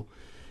refuel."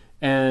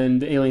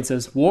 And the alien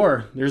says,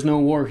 "War? There's no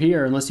war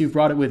here unless you've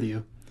brought it with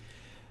you."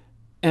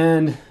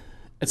 And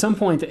at some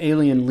point, the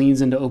alien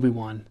leans into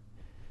Obi-Wan,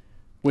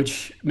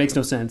 which makes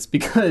no sense,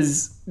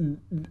 because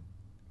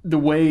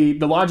the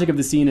logic of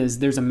the scene is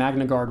there's a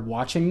Magna Guard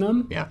watching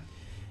them. Yeah.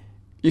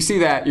 You see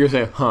that, you're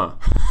saying, huh.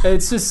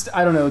 It's just,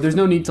 I don't know. There's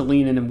no need to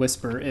lean in and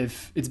whisper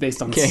if it's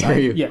based on sight. Hear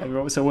you.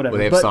 Yeah, so whatever. Well,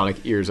 they have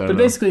sonic ears, I don't know.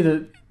 But basically,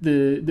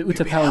 the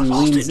Utapauan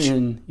leans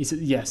in. He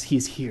says, yes,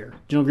 he's here.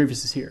 General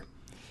Grievous is here.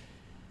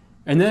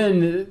 And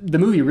then the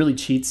movie really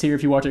cheats here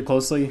if you watch it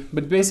closely.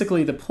 But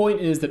basically, the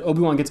point is that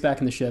Obi-Wan gets back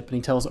in the ship and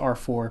he tells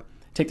R4,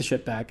 take the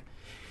ship back.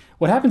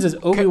 What happens is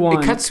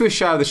Obi-Wan... It cuts to a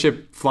shot of the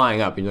ship flying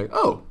up, and you're like,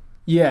 oh,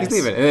 yes. He's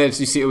leaving. And then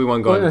you see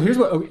Obi-Wan going... Well, no, here's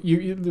what...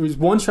 there was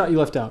one shot you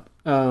left out.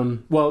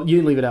 Well, you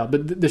didn't leave it out.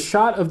 But the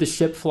shot of the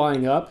ship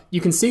flying up,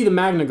 you can see the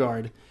Magna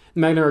Guard. The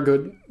Magna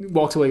Guard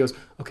walks away, goes,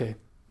 okay,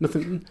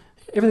 nothing...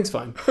 Everything's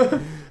fine.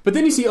 But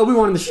then you see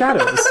Obi-Wan in the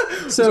shadows.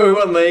 So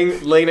Obi-Wan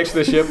laying next to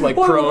the ship, like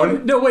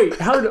prone? No, wait.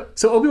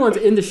 So Obi-Wan's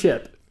in the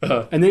ship,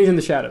 and then he's in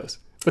the shadows.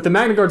 But the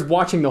Magna Guard's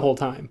watching the whole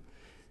time.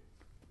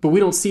 But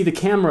we don't see the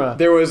camera.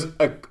 There was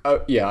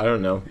yeah, I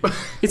don't know.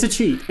 It's a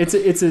cheat. It's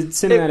a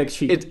cinematic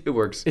cheat. It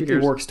works.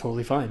 It works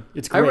totally fine.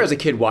 It's great. I remember as a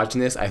kid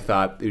watching this, I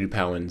thought the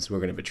Utapauans were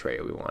going to betray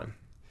Obi-Wan.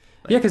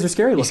 Yeah, because they're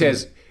scary looking.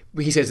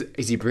 He says,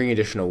 is he bringing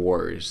additional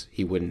warriors?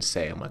 He wouldn't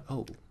say. I'm like,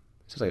 oh.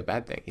 Sounds like a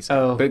bad thing. He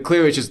said. But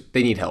clearly it's just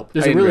they need help. I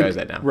didn't realize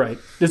that now. Right.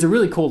 There's a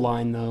really cool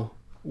line, though,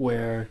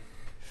 where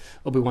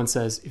Obi-Wan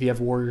says, if you have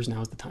warriors,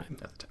 now's the time.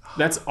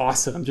 That's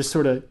awesome. Just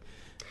sort of...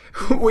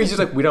 Well, he's just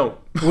like, we don't.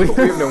 We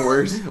have no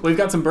warriors. We've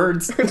got some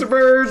birds.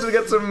 We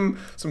got some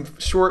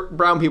short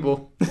brown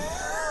people.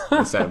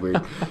 That sounded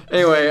weird.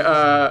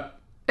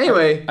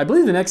 Anyway. I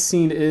believe the next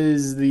scene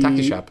is the...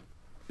 Taxi shop.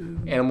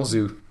 Animal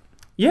zoo.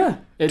 Yeah,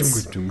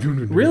 it's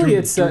really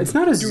it's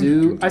not a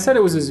zoo. I said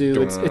it was a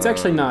zoo. It's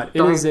actually not.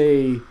 It is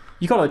a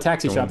you call it a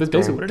taxi shop. That's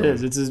basically what it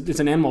is. It's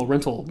an animal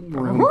rental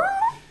room.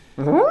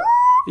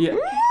 Yeah,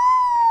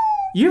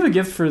 you have a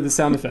gift for the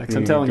sound effects.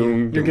 I'm telling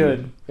you, you're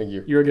good. Thank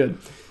you. You're good.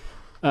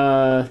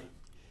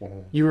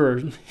 You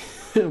were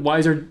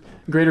wiser,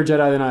 greater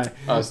Jedi than I.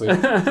 Honestly,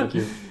 thank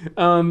you.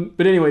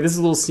 But anyway, this is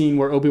a little scene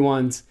where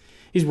Obi-Wan's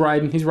he's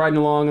riding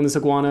along on this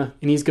iguana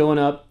and he's going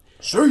up.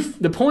 Safe.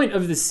 The point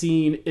of the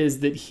scene is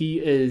that he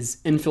is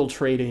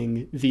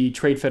infiltrating the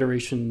Trade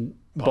Federation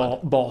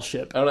ball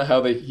ship. I don't know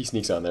how he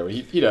sneaks on there, but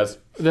he does.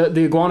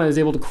 The iguana is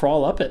able to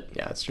crawl up it.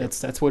 Yeah, that's true.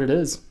 That's what it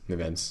is.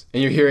 Events.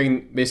 And you're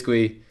hearing,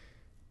 basically,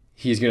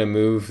 he's going to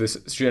move,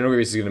 General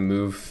Grievous is going to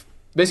move.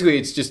 Basically,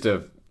 it's just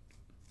we're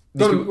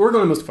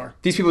going most far.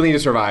 These people need to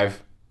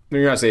survive.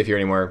 You're not safe here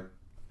anymore.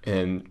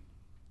 And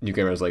Newt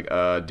Gunray's like,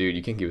 dude,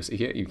 you can't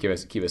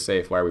keep us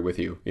safe. Why are we with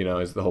you? You know,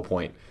 is the whole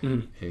point.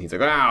 Mm-hmm. And he's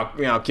like,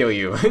 I'll kill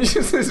you. It's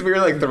just this weird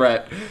like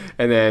threat.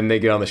 And then they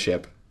get on the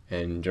ship,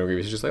 and General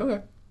Grievous is just like,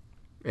 okay.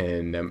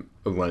 And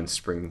Obi-Wan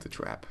springs the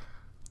trap.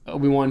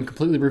 Obi-Wan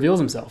completely reveals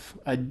himself.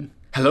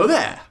 Hello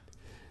there.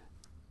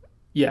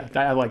 Yeah,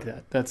 I like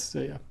that. That's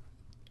yeah.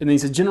 And then he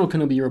says, General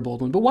Kenobi, you're a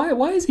bold one. But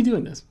why is he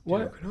doing this?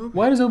 Why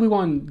does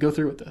Obi-Wan go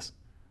through with this?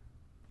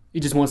 He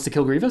just wants to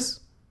kill Grievous?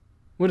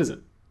 What is it?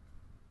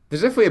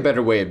 There's definitely a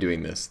better way of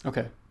doing this.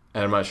 Okay.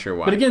 And I'm not sure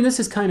why. But again, this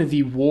is kind of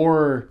the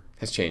war...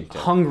 Has changed.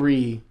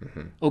 Hungry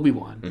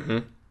Obi-Wan. Mm-hmm.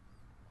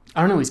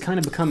 I don't know, he's kind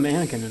of become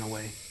Anakin in a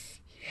way.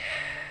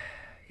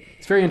 Yeah.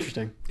 It's very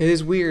interesting. It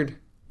is weird.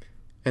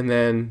 And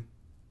then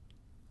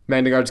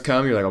Magna Guards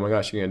come, you're like, oh my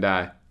gosh, you're going to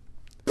die.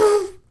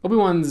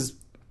 Obi-Wan's...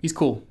 He's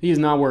cool. He is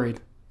not worried.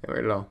 Not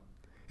worried at all.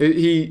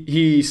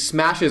 He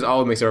smashes all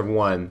of them except for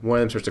one. One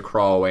of them starts to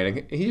crawl away,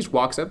 and he just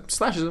walks up,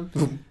 slashes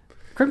them.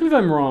 Correct me if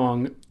I'm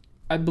wrong.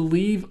 I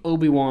believe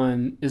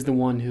Obi-Wan is the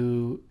one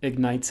who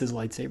ignites his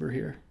lightsaber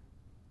here.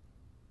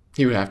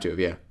 He would have to,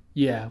 yeah.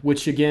 Yeah,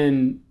 which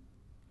again...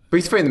 But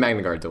he's fighting the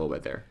Magna Guards a little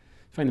bit there.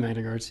 Fighting the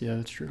Magna Guards, yeah,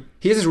 that's true.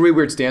 He has this really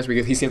weird stance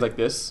where he stands like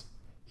this.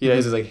 He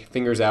has his like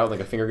fingers out like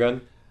a finger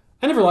gun.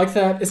 I never liked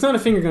that. It's not a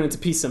finger gun, it's a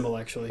peace symbol,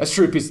 actually. That's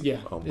true, peace. Yeah.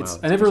 Oh, wow.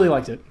 I never really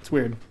liked it. It's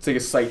weird. It's like a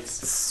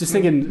sights. Just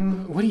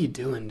thinking, what are you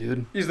doing,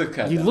 dude? You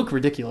look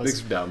ridiculous.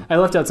 Looks dumb. I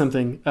left out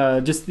something.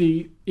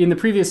 In the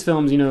previous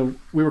films,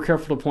 we were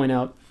careful to point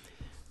out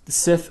the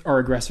Sith are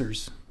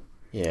aggressors.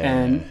 Yeah.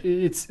 And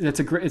it's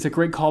a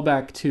great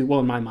callback to,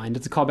 well, in my mind,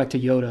 it's a callback to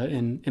Yoda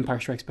in Empire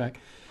Strikes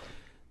Back.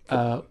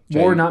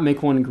 War not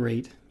make one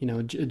great. A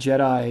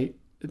Jedi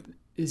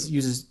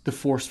uses the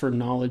Force for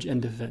knowledge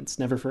and defense,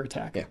 never for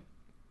attack. Yeah.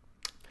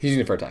 He's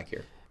using it for attack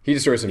here. He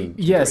destroys some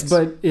Yes,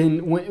 droids.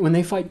 but when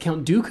they fight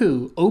Count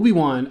Dooku,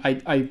 Obi-Wan,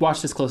 I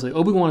watched this closely.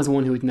 Obi-Wan is the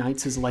one who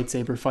ignites his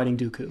lightsaber fighting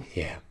Dooku.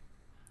 Yeah.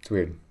 It's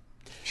weird.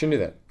 Shouldn't do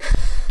that.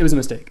 It was a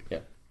mistake. Yeah.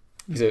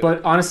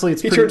 But honestly,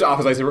 he turns off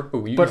his lightsaber.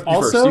 Oh,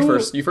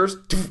 you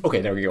first.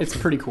 Okay, there we go. It's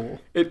pretty cool.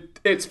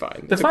 It's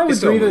fine. The fight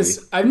with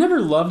Grievous, I've never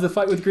loved the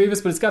fight with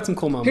Grievous, but it's got some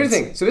cool moments. Here's the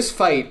thing. So this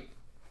fight,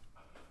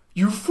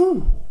 you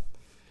fool.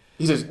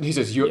 He says,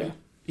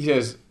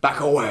 back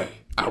away.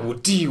 I will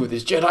deal with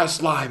this Jedi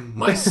slime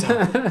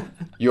myself.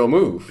 Your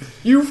move.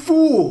 You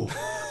fool.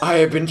 I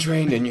have been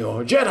trained in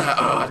your Jedi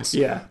arts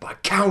by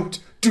Count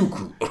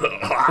Dooku.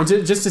 And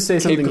just to say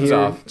something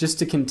here, just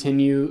to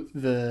continue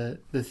the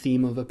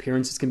theme of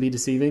appearances can be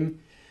deceiving.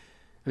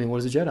 I mean,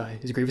 what is a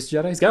Jedi? Is Grievous a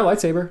Jedi? He's got a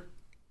lightsaber.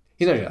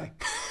 He's not a Jedi.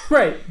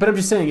 Right, but I'm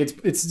just saying,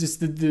 it's just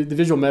the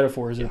visual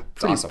metaphors are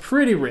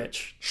pretty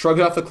rich.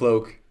 Shrugs off the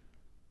cloak,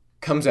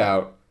 comes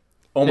out.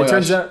 Oh my gosh.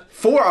 Turns out,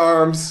 4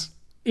 arms.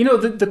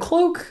 The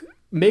cloak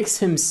makes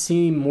him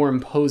seem more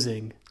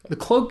imposing. The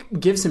cloak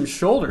gives him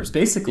shoulders,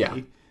 basically. Yeah,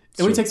 and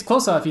when he takes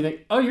clothes off, you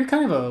think, oh, you're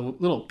kind of a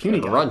little puny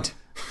guy. Runt.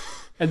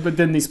 But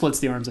then he splits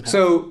the arms in half.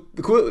 So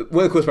one of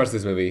the coolest parts of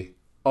this movie,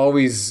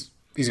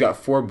 he's got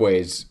 4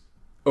 blades.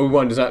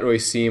 Obi-Wan does not really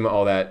seem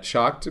all that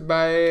shocked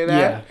by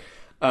that.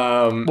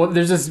 Well,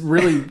 there's this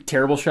really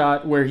terrible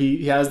shot where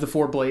he has the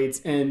 4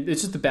 blades, and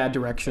it's just a bad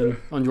direction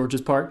on George's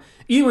part.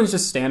 Ewan's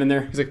just standing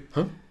there. He's like,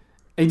 huh?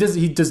 And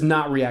he does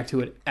not react to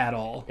it at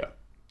all. Yeah.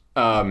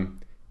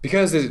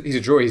 Because he's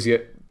a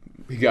droid,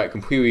 he got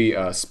completely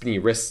spinny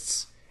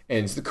wrists,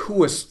 and it's the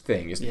coolest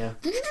thing. It's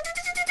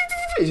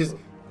just...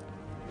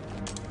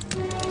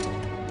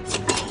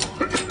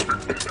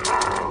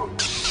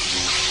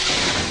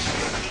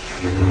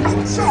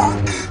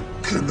 Attack,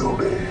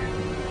 Kenobi.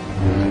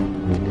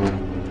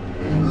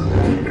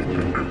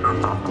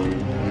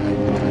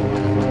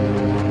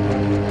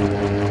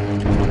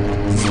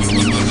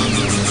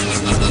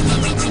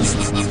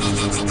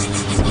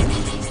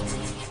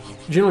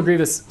 General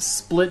Grievous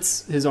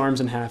splits his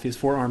arms in half. He has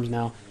 4 arms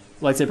now,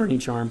 lightsaber in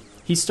each arm.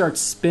 He starts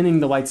spinning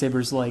the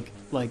lightsabers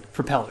like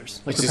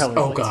propellers.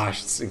 Oh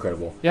gosh, it's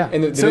incredible. Yeah.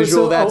 And the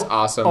visual, that's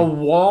awesome. A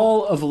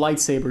wall of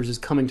lightsabers is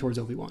coming towards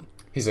Obi-Wan.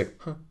 He's like,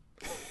 huh.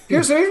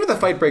 Here's where the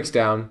fight breaks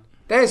down.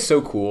 That is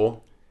so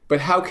cool.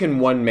 But how can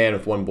one man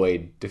with 1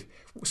 blade...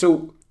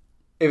 So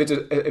if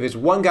it's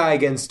one guy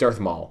against Darth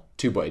Maul,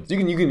 2 blades, you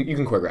can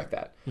choreograph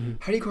that. Mm-hmm.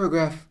 How do you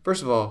choreograph,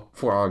 first of all,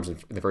 4 arms in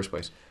the first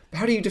place?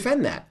 How do you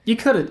defend that? You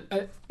could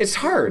have... it's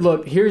hard.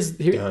 Look,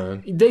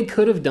 they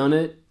could have done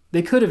it.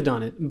 They could have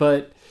done it,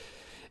 but...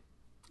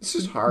 This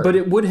is hard. But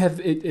it would have...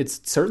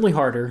 It's certainly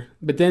harder.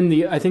 But then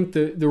I think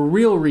the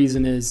real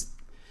reason is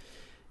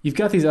you've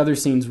got these other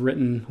scenes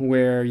written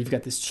where you've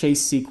got this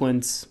chase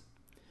sequence.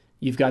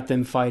 You've got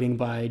them fighting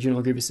by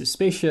General Grievous'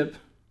 spaceship.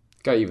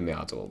 Got to even the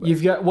odds a little bit.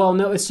 You've got... Well,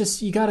 no, it's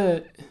just... You got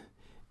to...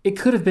 It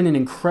could have been an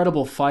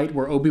incredible fight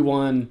where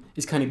Obi-Wan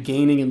is kind of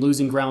gaining and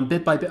losing ground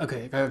bit by bit.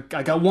 Okay,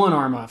 I got 1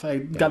 arm off. I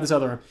got this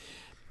other arm.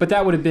 But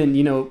that would have been,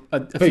 a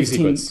 15...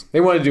 sequence. They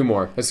want to do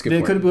more. That's a good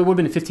point. It would have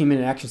been a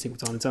 15-minute action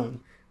sequence on its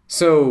own.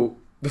 So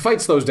the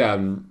fight slows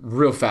down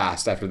real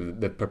fast after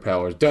the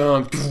propellers.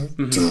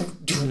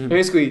 And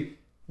basically,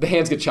 the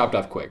hands get chopped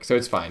off quick, so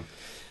it's fine.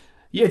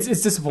 Yeah, it's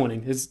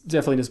disappointing. It's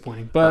definitely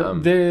disappointing.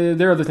 But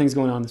there are other things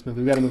going on in this movie.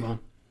 We got to move on.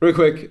 Really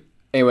quick.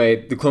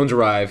 Anyway, the clones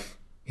arrive.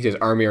 He says,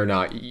 army or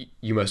not,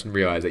 you must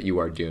realize that you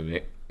are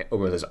doomed.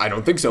 Obi-Wan says, I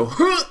don't think so.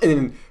 And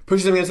then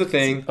pushes him against the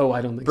thing. Oh,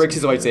 I don't think breaks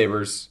so. Breaks his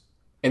lightsabers.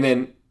 And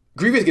then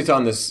Grievous gets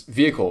on this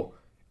vehicle.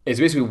 It's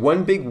basically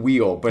one big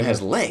wheel, but it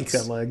has legs.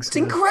 It's got legs. It's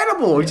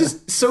incredible. It's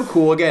just so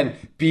cool. Again,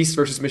 beast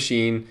versus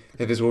machine.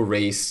 They have this little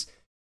race.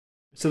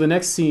 So the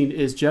next scene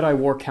is Jedi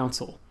War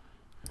Council.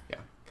 Yeah.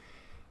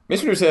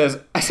 Mace Windu says,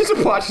 I sent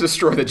a plot to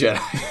destroy the Jedi.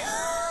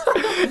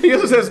 He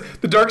also says,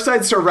 the dark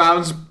side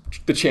surrounds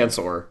the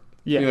Chancellor.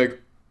 Yeah. And you're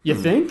like, you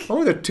think? I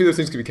wonder if 2 of those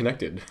things could be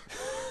connected.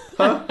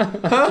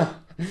 Huh?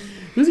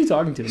 Who's he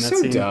talking to in that so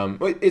scene? Dumb.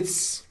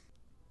 It's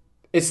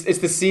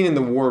the scene in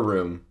the war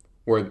room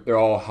where they're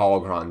all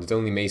holograms. It's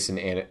only Mason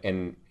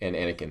and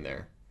Anakin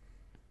there.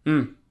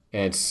 Mm.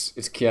 And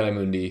it's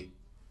Ki-Adi-Mundi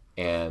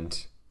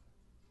and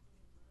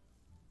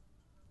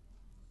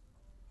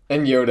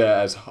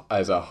Yoda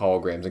as a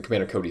holograms, and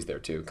Commander Cody's there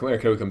too.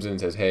 Commander Cody comes in and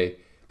says, "Hey,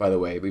 by the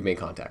way, we've made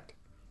contact."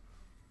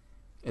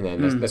 And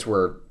then that's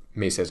where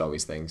Mace says all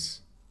these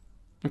things.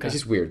 Okay. It's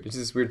just weird. It's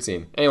this weird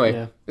scene.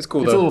 Anyway, it's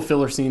cool though. It's a little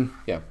filler scene.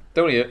 Yeah,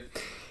 don't eat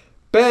it.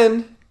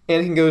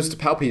 Anakin goes to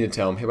Palpatine to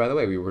tell him, "Hey, by the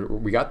way,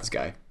 we got this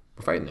guy.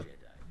 We're fighting him."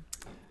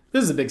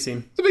 This is a big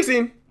scene. It's a big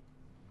scene.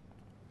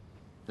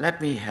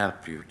 Let me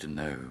help you to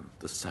know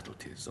the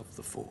subtleties of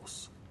the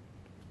Force.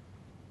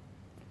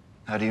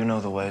 How do you know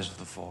the ways of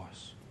the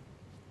Force?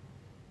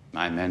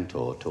 My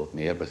mentor taught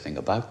me everything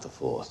about the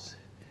Force,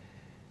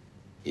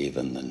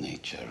 even the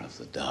nature of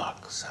the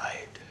dark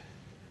side.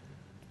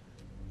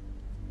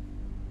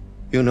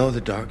 You know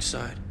the dark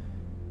side?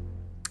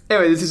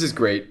 Anyway, this is just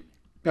great.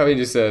 Palpatine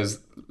just says,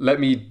 "Let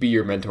me be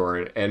your mentor,"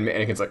 and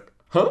Anakin's like,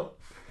 "Huh?"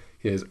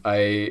 He says,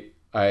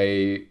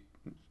 "I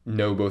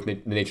know both the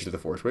natures of the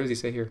Force." What does he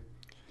say here?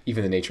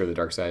 Even the nature of the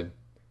dark side.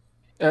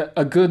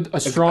 A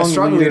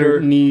strong leader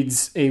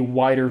needs a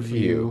wider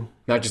view.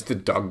 Not just the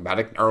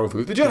dogmatic narrow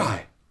view of the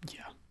Jedi.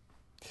 Yeah.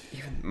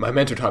 Even my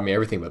mentor taught me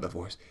everything about the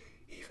Force.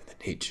 Even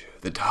the nature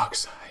of the dark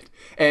side.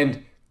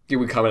 And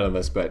we commented on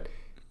this, but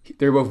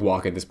they're both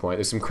walking at this point.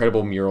 There's some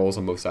incredible murals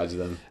on both sides of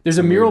them. There's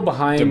a mural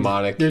behind.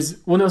 Demonic. No,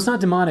 it's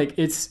not demonic.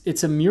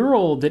 It's a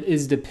mural that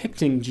is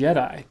depicting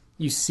Jedi.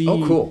 You see.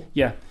 Oh, cool.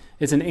 Yeah.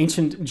 It's an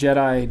ancient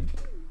Jedi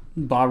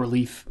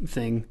bas-relief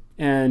thing.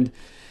 And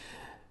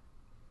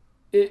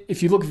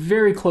if you look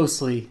very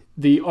closely,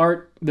 the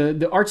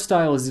art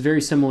style is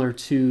very similar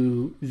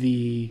to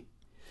the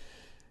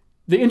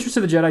entrance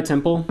of the Jedi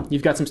Temple.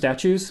 You've got some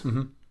statues.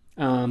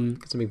 Mm-hmm.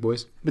 Got some big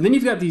boys. But then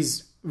you've got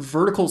these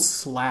vertical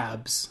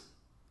slabs,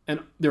 and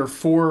there are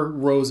 4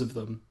 rows of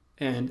them.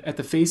 And at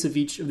the face of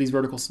each of these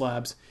vertical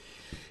slabs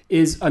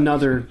is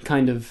another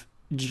kind of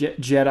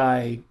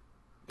Jedi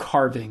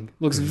carving.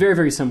 Looks very,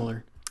 very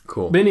similar.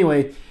 Cool. But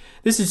anyway,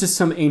 this is just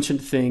some ancient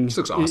thing. This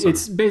looks awesome.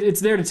 It's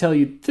there to tell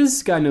you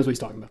this guy knows what he's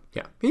talking about.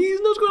 Yeah, he knows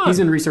what's going on. He's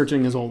been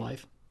researching his whole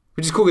life.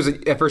 Which is cool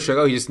because at first you're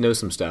like, oh, he just knows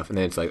some stuff, and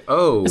then it's like,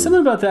 oh, And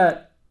something about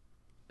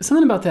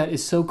that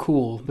is so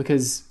cool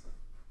because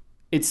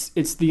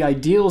it's the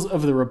ideals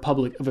of the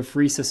Republic, of a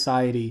free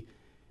society,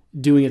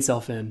 doing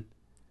itself in.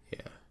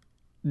 Yeah.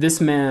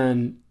 This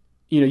man,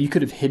 you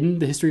could have hidden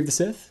the history of the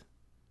Sith,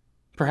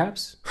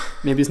 perhaps.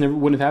 Maybe this never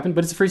wouldn't have happened,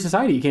 but it's a free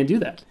society. You can't do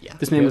that. Yeah.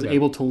 This man was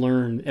able to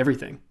learn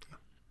everything.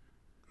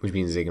 Which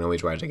means they can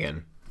always rise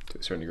again to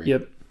a certain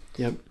degree.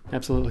 Yep,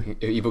 absolutely.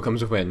 If evil comes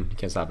to win, you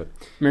can't stop it.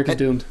 America's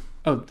doomed.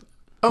 Well,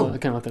 I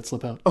kind of let that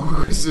slip out.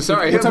 Oh,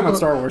 sorry. We're talking about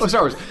Star Wars. Oh,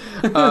 Star Wars.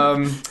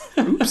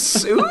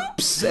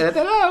 Oops. Edit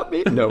that out.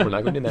 No, we're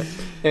not going to do that.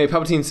 Anyway,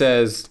 Palpatine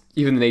says,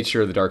 even the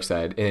nature of the dark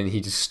side, and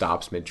he just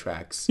stops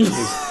mid-tracks.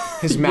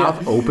 His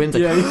mouth opens.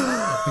 Like,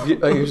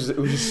 it was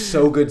just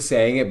so good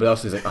saying it, but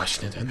also he's like, oh, I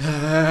shouldn't have done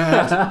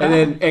that. And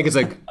then Anakin's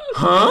like,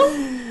 huh?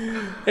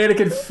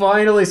 Anakin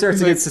finally starts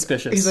to get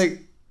suspicious. He's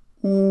like,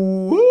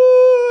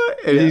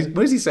 what? And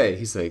what does he say?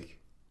 He's like,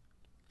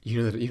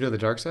 you know the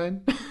dark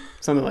side?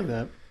 Something like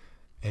that.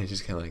 And it's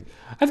just kind of like...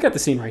 I've got the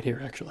scene right here,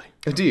 actually.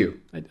 Oh, do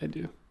you? I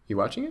do. You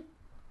watching it?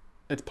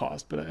 It's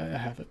paused, but I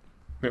have it.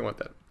 I don't want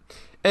that.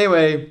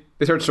 Anyway,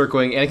 they start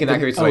circling. Anakin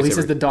activates the lightsaber. He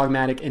says the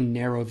dogmatic and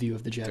narrow view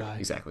of the Jedi.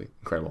 Exactly.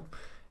 Incredible.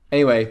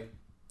 Anyway,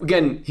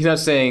 again, he's not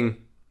saying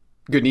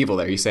good and evil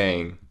there. He's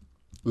saying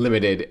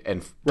limited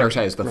and dark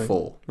side is the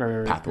full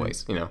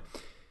pathways,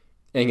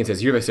 Anakin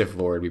says, you're the Sith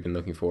Lord we've been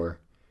looking for.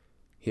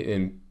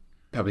 And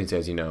Palpatine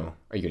says, are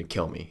you going to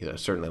kill me? He says, I'd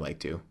certainly like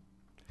to.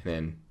 And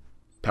then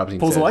Palpatine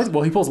pulls says...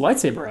 he pulls a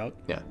lightsaber out.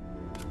 Yeah.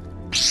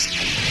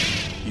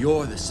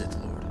 You're the Sith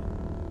Lord.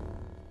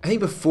 I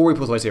think before he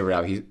pulls the lightsaber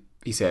out,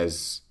 he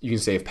says, you can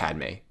save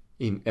Padme.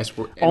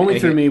 Only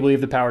through me will you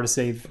have the power to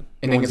save...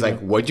 And then he's like,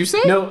 what'd you say?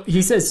 No,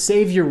 he says,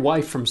 save your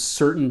wife from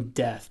certain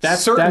death.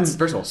 That's first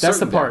of all, that's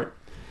the part.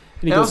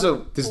 And he goes,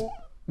 also, does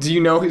he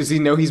know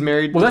he's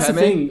married well, to that's Padme?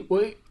 The thing.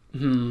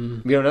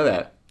 We don't know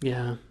that.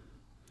 Yeah.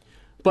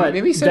 But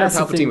maybe Senator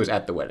Palpatine was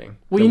at the wedding.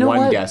 Well, the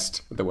one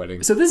guest at the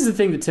wedding. So this is the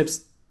thing that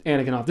tips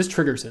Anakin off. This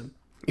triggers him.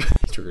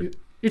 He's triggered.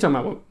 You're talking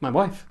about my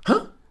wife.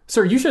 Huh?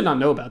 Sir, you should not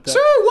know about that. Sir,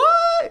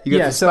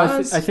 what? So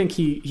I think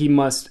he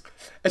must...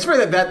 It's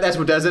funny that's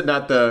what does it,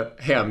 not the,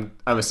 hey, I'm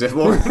a Sith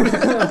Lord.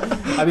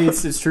 I mean,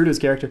 it's true to his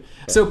character.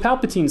 Yeah. So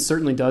Palpatine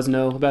certainly does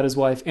know about his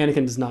wife.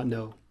 Anakin does not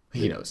know.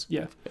 He knows.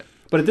 Yeah.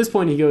 But at this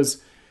point, he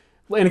goes...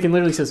 Anakin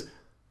literally says,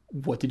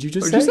 what did you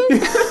just say?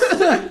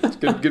 It's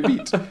good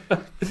beat.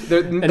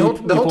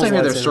 The whole time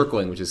here they're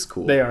circling, which is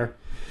cool. They are.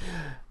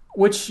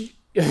 Which...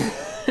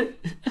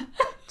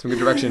 Some good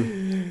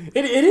direction.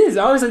 It is.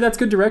 Honestly, that's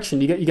good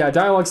direction. You got a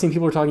dialogue scene,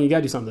 people are talking, you got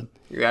to do something.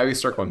 You got to be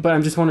circling. But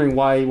I'm just wondering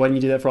why didn't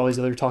you do that for all these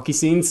other talky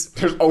scenes?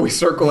 There's always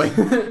circling.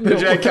 The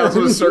Jedi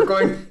Council is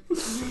circling.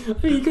 I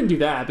mean, you couldn't do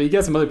that, but you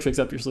got some other tricks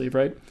up your sleeve,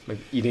 right? Like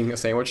eating a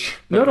sandwich?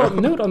 Note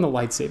on the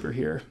lightsaber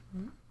here.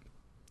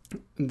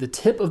 The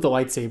tip of the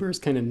lightsaber is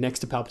kind of next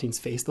to Palpatine's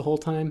face the whole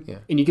time. Yeah.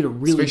 And you get a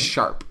really... It's very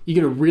sharp. You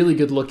get a really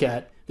good look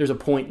at... There's a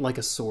point like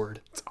a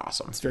sword. It's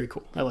awesome. It's very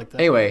cool. I like that.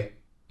 Anyway,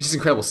 it's just an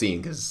incredible scene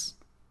because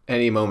at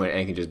any moment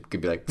Anakin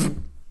could be like,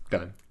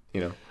 done,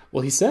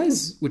 Well, he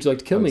says, would you like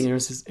to kill me? And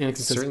Anakin says, I would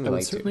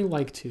certainly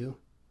like to.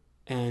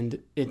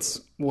 And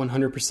it's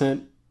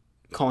 100%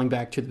 calling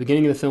back to the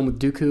beginning of the film with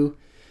Dooku.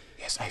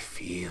 Yes, I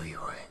feel you.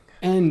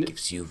 And... It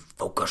gives you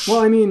focus.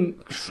 Well, I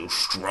mean... So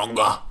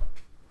stronger.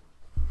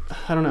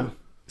 I don't know.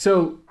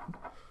 So,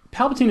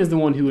 Palpatine is the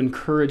one who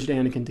encouraged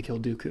Anakin to kill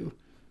Dooku.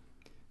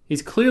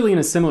 He's clearly in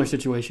a similar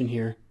situation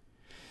here.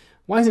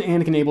 Why isn't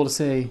Anakin able to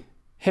say,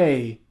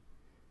 hey,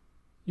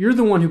 you're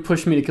the one who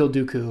pushed me to kill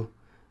Dooku.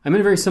 I'm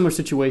in a very similar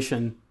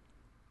situation.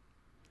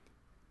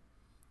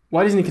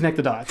 Why doesn't he connect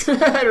the dots?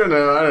 I don't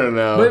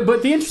know.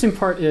 But the interesting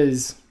part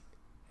is,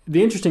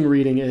 the interesting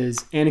reading is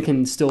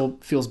Anakin still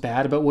feels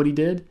bad about what he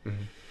did.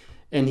 Mm-hmm.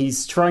 And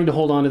he's trying to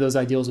hold on to those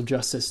ideals of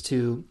justice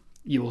to...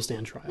 You will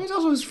stand trial. He's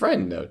also his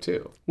friend, though,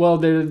 too. Well,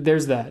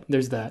 there's that.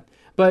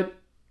 But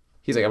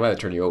he's like, I'm going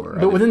to turn you over.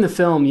 But within the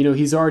film,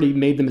 he's already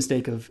made the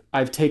mistake of,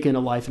 I've taken a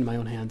life in my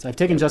own hands. I've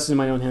taken justice in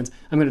my own hands.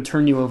 I'm going to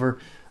turn you over.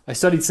 I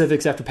studied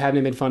civics after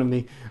Padme made fun of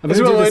me. That's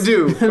what I want to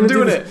do. I'm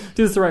doing it.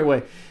 Do this the right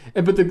way.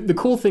 But the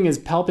cool thing is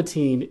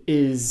Palpatine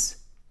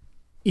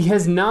he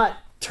has not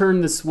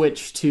turned the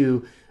switch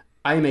to,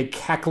 I am a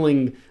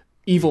cackling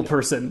evil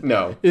person.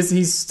 No.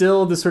 He's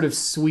still the sort of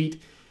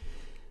sweet...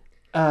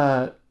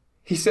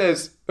 He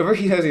says, whenever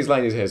he has these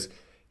lines,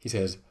 he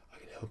says, I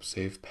can help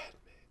save Padme.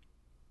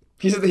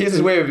 He has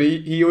his way of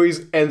it. He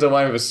always ends a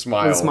line with a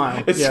smile.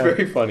 It's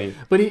very funny.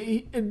 But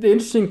the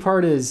interesting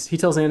part is, he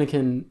tells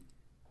Anakin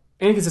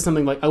says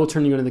something like, I will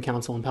turn you into the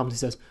council. And Palpatine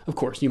says, of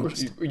course, you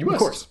must. You must. Of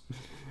course.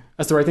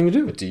 That's the right thing to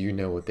do. But do you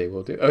know what they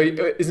will do? Oh,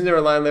 isn't there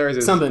a line there?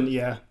 Something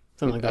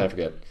like that. I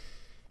forget.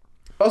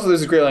 Also,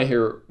 there's a great line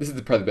here. This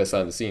is probably the best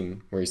line of the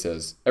scene, where he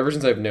says, ever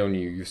since I've known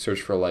you, you've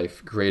searched for a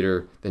life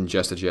greater than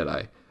just a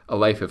Jedi. A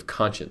life of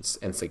conscience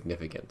and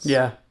significance.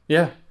 Yeah.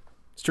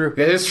 It's true.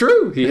 That is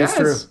true. It's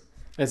true.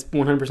 That's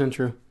 100%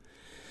 true.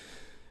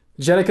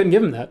 The Jedi couldn't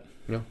give him that.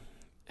 No.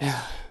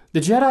 The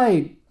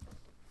Jedi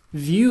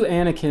view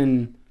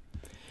Anakin...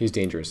 He's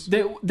dangerous.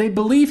 They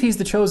believe he's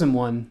the chosen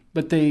one,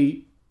 but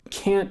they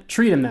can't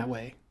treat him that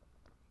way.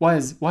 Why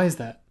is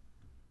that?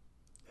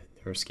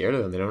 They're scared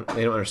of him.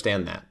 They don't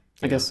understand that.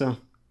 I guess so.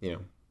 You know,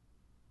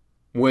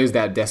 what does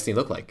that destiny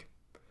look like?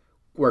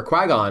 Where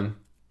Qui-Gon,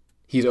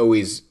 he's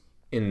always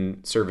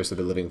in service of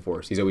the living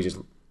force. He's always just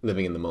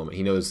living in the moment.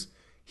 He knows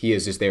he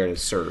is just there to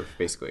serve,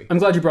 basically. I'm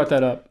glad you brought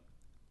that up.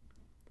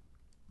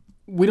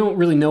 We don't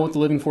really know what the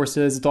living force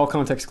is. It's all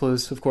context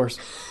clues, of course.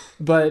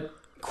 But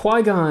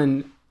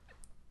Qui-Gon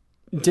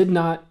did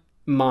not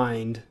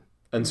mind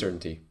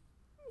uncertainty.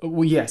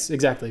 Well, yes,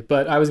 exactly.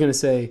 But I was going to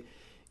say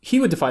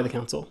he would defy the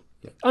council.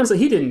 Yeah. Honestly,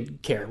 he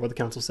didn't care what the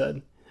council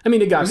said. I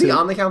mean, it got. Was he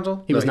on the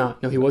council? He was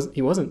not. No, he wasn't.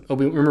 He wasn't.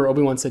 Remember,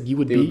 Obi-Wan said you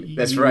would be.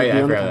 That's right.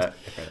 I forgot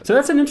that. So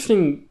that's an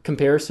interesting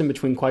comparison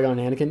between Qui-Gon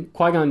and Anakin.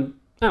 Qui-Gon,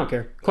 I don't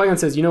care. Qui-Gon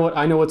says, "You know what?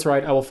 I know what's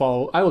right. I will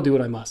follow. I will do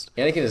what I must."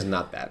 Anakin is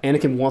not that.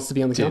 Anakin wants to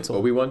be on the council.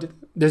 Obi-Wan did.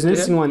 There's an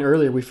interesting one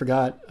earlier we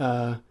forgot.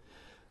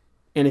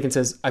 Anakin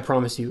says, "I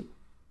promise you,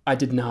 I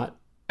did not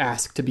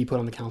ask to be put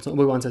on the council."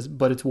 Obi-Wan says,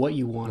 "But it's what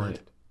you wanted."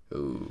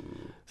 Ooh.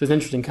 So it's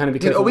interesting, kind of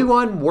because did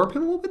Obi-Wan warp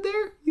him a little bit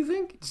there? You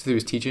think? Just he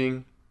was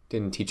teaching,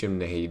 didn't teach him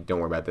that, hey, don't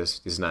worry about this.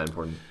 This is not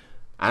important.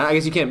 I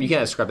guess you can't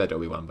ascribe that to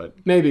Obi-Wan, but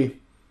maybe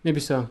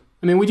so.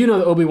 I mean, we do know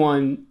that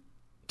Obi-Wan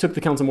took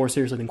the council more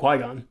seriously than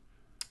Qui-Gon.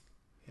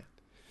 Yeah.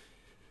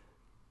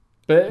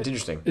 But it's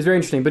interesting. It's very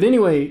interesting. But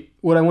anyway,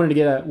 what I wanted to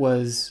get at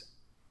was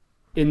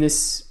in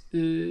this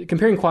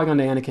comparing Qui-Gon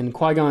to Anakin.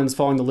 Qui-Gon's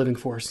following the living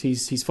force.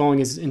 He's following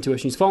his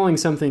intuition. He's following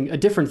a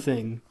different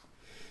thing.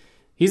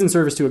 He's in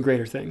service to a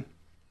greater thing.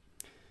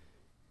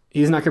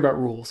 He does not care about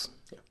rules.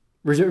 Yeah.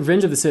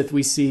 Revenge of the Sith,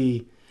 we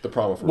see the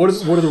problem with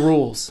rules. What are the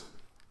rules?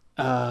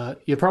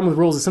 Your problem with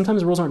rules is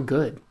sometimes the rules aren't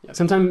good. Yeah.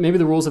 Sometimes maybe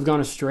the rules have gone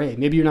astray.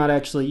 Maybe you're not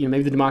actually,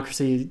 maybe the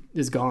democracy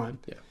is gone.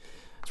 Yeah.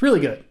 It's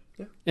really good.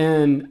 Yeah.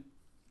 And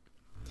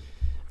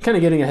I'm kind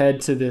of getting ahead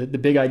to the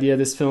big idea of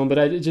this film, but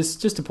I just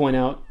to point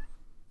out,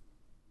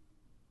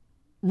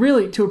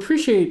 really, to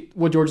appreciate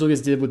what George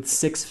Lucas did with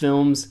 6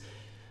 films,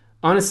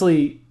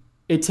 honestly,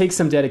 it takes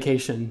some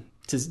dedication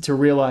to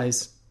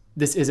realize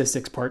this is a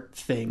 6-part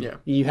thing. Yeah.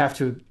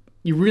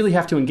 You really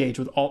have to engage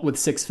with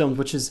 6 films,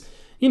 which is,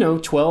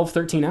 12,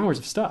 13 hours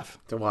of stuff.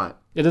 It's a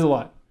lot. It is a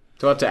lot.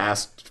 It's a lot to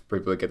ask for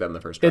people to get that in the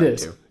first try, too.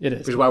 It is.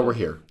 Which is why we're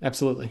here.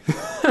 Absolutely.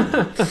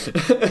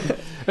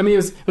 I mean,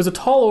 it was a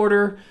tall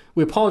order.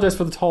 We apologize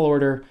for the tall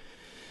order,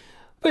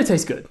 but it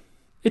tastes good.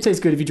 It tastes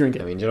good if you drink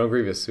it. I mean, General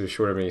Grievous was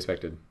shorter than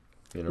expected.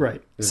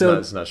 Right. It's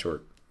not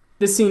short.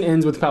 This scene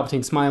ends with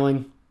Palpatine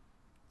smiling.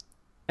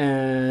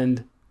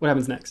 And what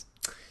happens next?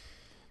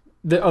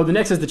 The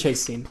next is the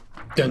chase scene.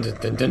 Dun, dun,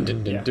 dun, dun,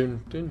 dun, dun,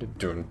 dun, dun,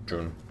 dun,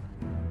 dun.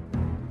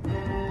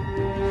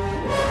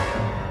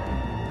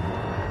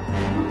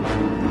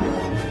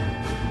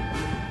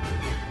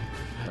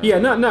 Yeah,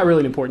 not really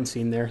an important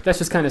scene there. That's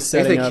just kind of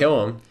setting up.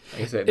 I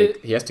guess they kill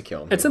him. He has to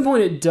kill him. At some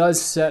point, it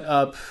does set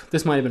up.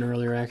 This might have been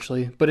earlier,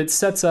 actually, but it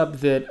sets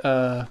up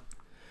that.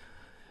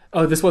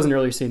 This was an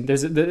earlier scene.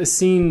 There's a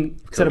scene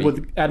set up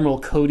with Admiral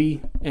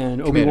Cody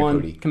and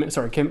Obi-Wan.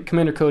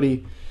 Commander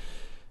Cody.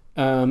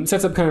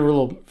 Sets up kind of a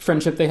little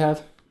friendship they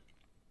have.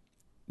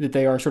 That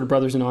they are sort of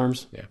brothers in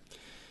arms. Yeah.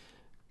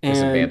 And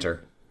some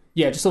banter.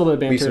 Yeah, just a little bit of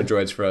banter. Leave some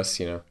droids for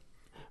us,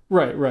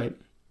 Right.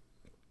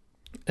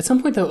 At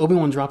some point, though,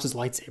 Obi-Wan drops his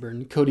lightsaber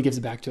and Cody gives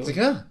it back to him. It's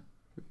like, huh.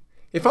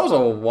 It falls a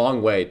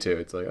long way, too.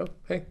 It's like, oh,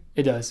 hey.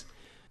 It does.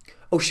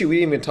 Oh, shoot, we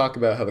didn't even talk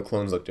about how the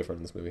clones look different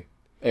in this movie.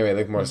 Anyway,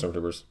 they look more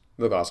Stormtroopers.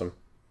 They look awesome.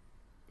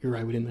 You're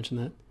right, we didn't mention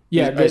that.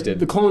 Yeah,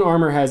 the clone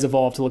armor has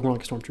evolved to look more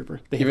like a Stormtrooper.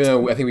 Even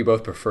though I think we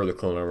both prefer the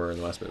clone armor in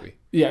the last movie.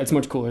 Yeah, it's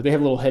much cooler. They have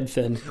a little head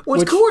fin.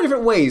 Well, it's cool in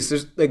different ways.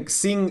 There's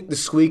seeing the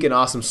Squeak and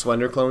awesome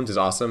Slender clones is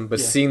awesome,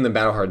 but seeing them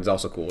battle hard is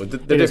also cool.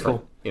 They're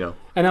different, cool.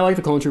 And I like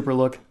the clone trooper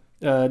look.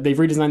 They've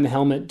redesigned the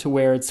helmet to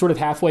where it's sort of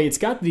halfway. It's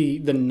got the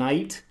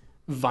knight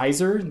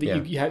visor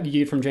that you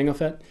get from Jango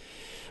Fett,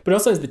 but it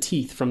also has the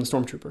teeth from the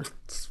Stormtrooper.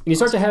 And you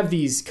start to have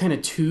these kind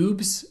of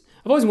tubes.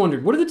 I've always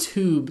wondered, what are the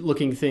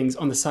tube-looking things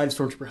on the side of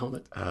Stormtrooper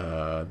helmet?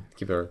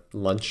 Keep their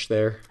lunch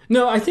there.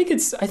 No, I think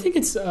it's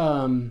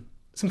some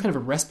kind of a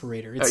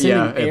respirator. It's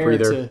sending air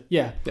breather.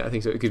 Yeah, I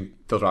think so. It could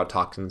filter out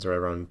toxins or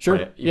whatever on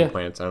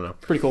planets. I don't know.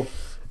 Pretty cool.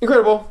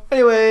 Incredible.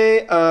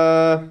 Anyway,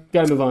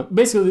 gotta move on.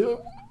 Basically,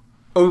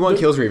 Obi-Wan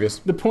kills Grievous.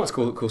 The point. It's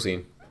cool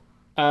scene.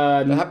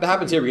 That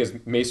happens here because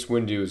Mace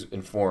Windu is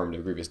informed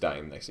of Grievous dying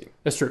in the next scene.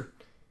 That's true.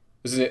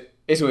 This is it.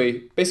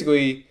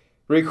 Basically,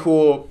 really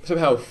cool,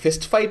 somehow,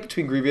 fist fight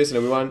between Grievous and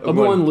Obi-Wan.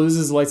 Obi-Wan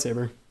loses his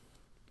lightsaber.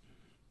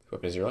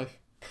 Weapon is your life.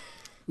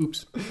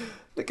 Oops.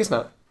 I guess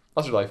not.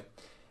 Lost your life.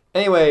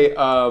 Anyway,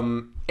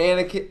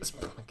 Anakin...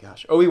 Oh my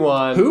gosh.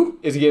 Obi-Wan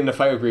is getting in a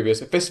fight with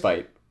Grievous. A fist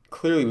fight.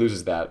 Clearly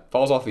loses that.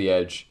 Falls off the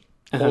edge.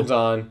 Holds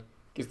on.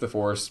 Gets the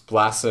Force.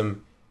 Blasts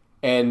him.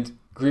 And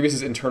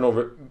Grievous'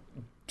 internal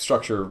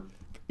structure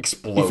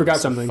explodes. You forgot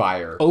something.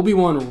 Fire.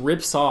 Obi-Wan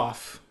rips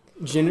off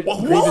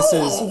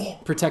Grievous'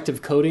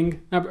 protective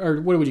coating,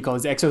 or what would you call it?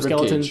 His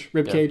exoskeleton,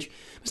 rib cage.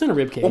 It's not a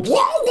rib cage.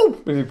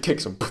 And he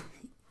kicks him.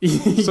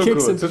 he So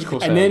kicks cool. him, Such a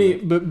cool and then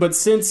sound. but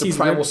since The he's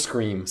primal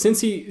scream.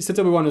 since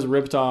Obi-Wan has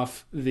ripped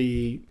off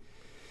the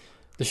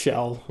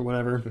shell or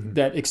whatever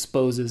that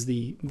exposes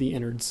the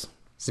innards.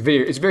 It's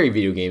very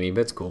video gamey,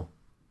 but it's cool.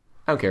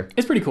 I don't care.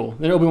 It's pretty cool.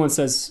 Then Obi-Wan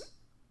says,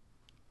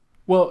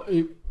 "Well,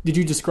 did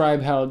you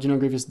describe how General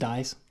Grievous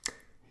dies?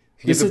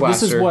 This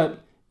This is what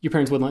your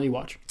parents wouldn't let you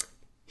watch."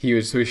 He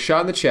was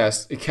shot in the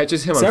chest. It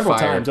catches him Several on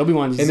fire. times.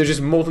 Obi-Wan's... And there's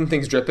just molten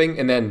things dripping,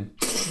 and then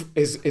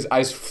his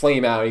eyes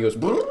flame out, and he goes.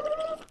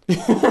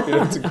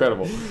 It's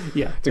incredible.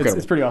 Yeah, it's incredible.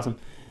 It's pretty awesome.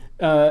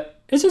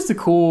 It's just a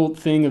cool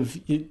thing of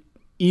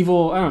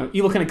evil. I don't know.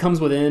 Evil kind of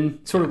comes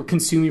within, sort of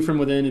consume you from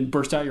within, and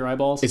burst out your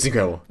eyeballs. It's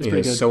incredible. It's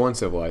pretty good. So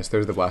uncivilized.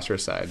 There's the blaster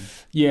aside.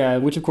 Yeah,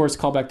 which of course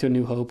call back to A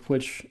New Hope,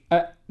 which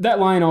that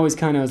line always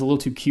kind of is a little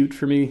too cute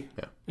for me.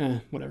 Yeah.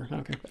 Whatever. I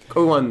don't care.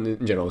 Obi-Wan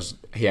in general,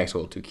 he acts a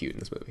little too cute in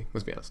this movie.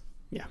 Let's be honest.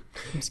 Yeah.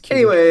 It's cute.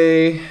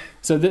 Anyway,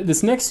 so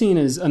this next scene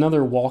is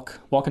another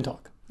walk and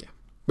talk. Yeah,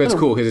 but it's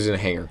cool because it's in a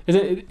hangar.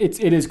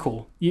 It is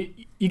cool.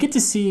 You get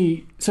to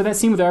see, so that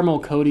scene with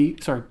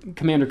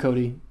Commander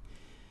Cody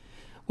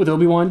with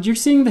Obi-Wan, you're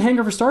seeing the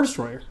hangar of a Star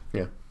Destroyer.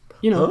 Yeah.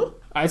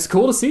 It's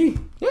cool to see.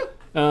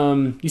 Yeah.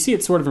 You see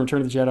it sort of in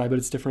Return of the Jedi, but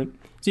it's different.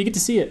 So you get to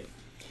see it.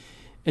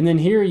 And then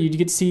here you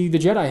get to see the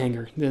Jedi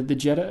hangar. The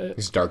Jedi.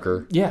 It's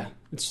darker. Yeah.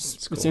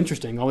 It's cool.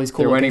 interesting. All these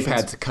cool Their landing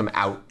locations. pads come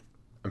out.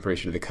 I'm pretty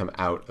sure they come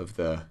out of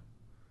the.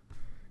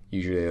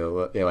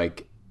 Usually, they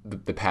like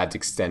the pads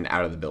extend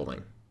out of the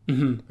building.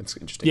 Mm-hmm. That's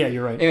interesting. Yeah,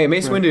 you're right. Anyway,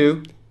 Mace right.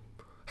 Windu.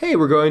 Hey,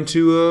 we're going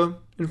to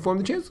inform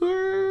the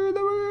Chancellor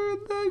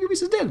that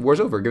Grievous is dead. War's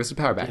over. Give us the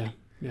power back.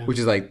 Yeah. Which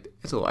is like,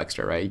 it's a little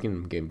extra, right? You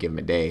can give him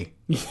a day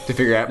to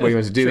figure out what he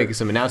wants to do, make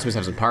some announcements,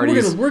 have some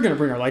parties. We're gonna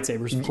bring our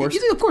lightsabers, of course.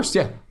 Of course,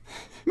 yeah.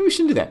 Maybe we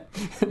shouldn't do that.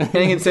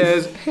 Anakin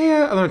says, hey,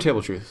 I learned a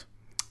terrible truth.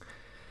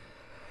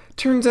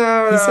 Turns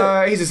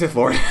out he's a Sith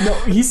Lord. No,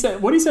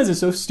 what he says is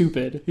so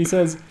stupid. He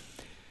says,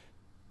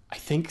 I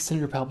think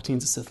Senator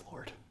Palpatine's a Sith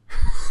Lord.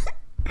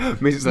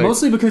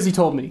 Mostly because he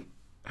told me.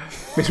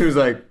 Mace was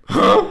like,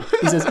 huh?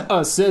 He says,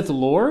 a Sith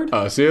Lord?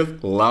 A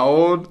Sith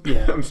Lord?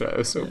 Yeah. I'm sorry, that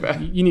was so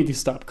bad. You need to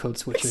stop code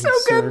switching. It's so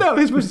good, though.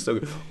 His voice is so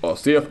good. A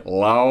Sith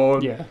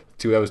Lord? Yeah.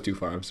 That was too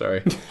far, I'm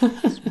sorry.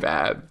 It's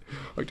bad.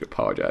 I'd like to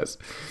apologize.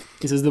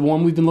 He says, the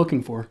one we've been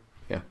looking for.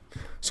 Yeah.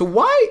 So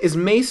why is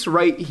Mace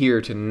right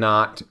here to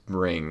not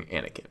bring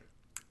Anakin?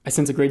 I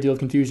sense a great deal of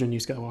confusion, you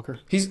Skywalker.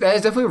 That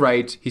is definitely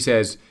right. He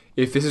says,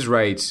 if this is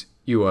right,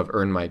 you have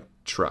earned my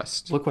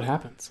trust. Look what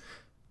happens.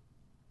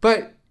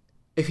 But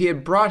if he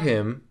had brought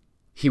him,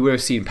 he would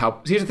have seen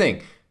Palpatine. Here's the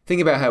thing.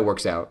 Think about how it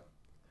works out.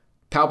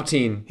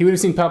 Palpatine. He would have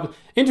seen Palpatine.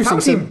 Interesting.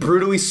 Palpatine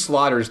brutally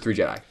slaughters 3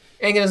 Jedi.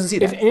 Anakin doesn't see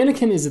that. If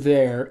Anakin is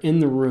there in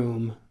the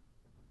room,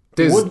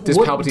 does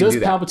Palpatine do that?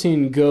 Does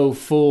Palpatine go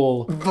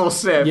full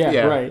Sith?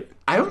 Yeah, right.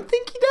 I don't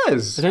think he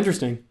does. That's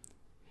interesting.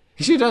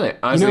 He should have done it.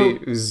 Honestly,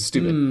 it was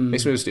stupid.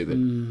 Makes me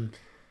stupid.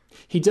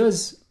 He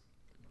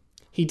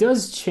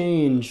does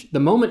change. The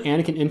moment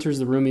Anakin enters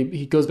the room,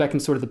 he goes back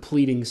into sort of the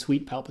pleading,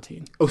 sweet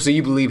Palpatine. Oh, so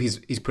you believe he's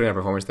putting on a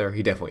performance there?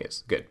 He definitely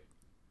is. Good.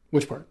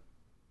 Which part?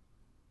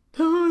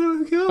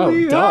 Don't kill Oh,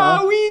 me.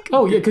 duh. Weak.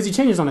 Oh, yeah, because he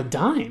changes on a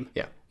dime.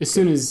 Yeah. As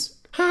soon as...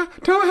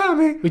 Don't have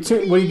me.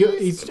 When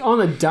he's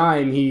on a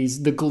dime,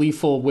 he's the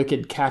gleeful,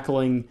 wicked,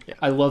 cackling,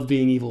 I love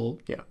being evil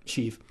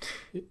Sheev.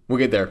 We'll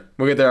get there.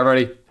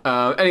 Already.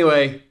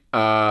 Anyway,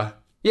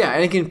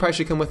 Anakin probably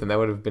should come with him. That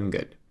would have been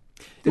good.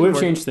 It would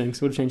have changed things.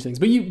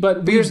 But you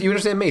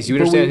understand Mace. You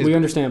understand. We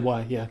understand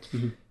why. Yeah.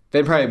 Mm-hmm.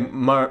 Then probably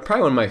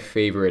one of my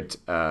favorite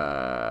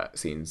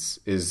scenes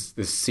is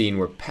this scene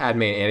where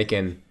Padme and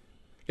Anakin.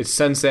 It's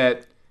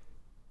sunset.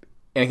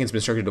 Anakin's been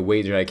instructed to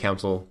wait at the Jedi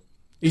Council.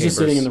 He's just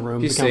sitting in the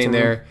room. He's sitting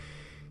there.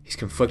 He's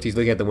conflicted. He's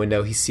looking out the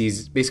window. He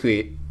sees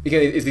basically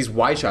it's these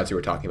wide shots you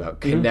were talking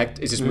about.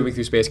 It's just moving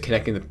through space,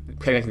 connecting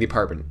the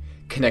apartment,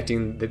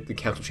 connecting the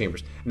council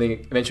chambers, and then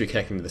eventually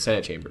connecting to the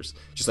Senate chambers.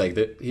 Just like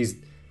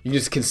you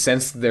just can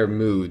sense their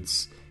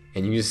moods,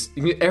 and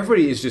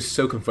everybody is just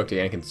so conflicted.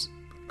 Anakin's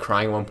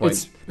crying at one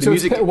point.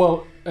 Just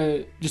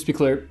to be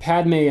clear,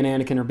 Padme and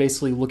Anakin are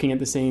basically looking at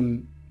the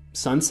same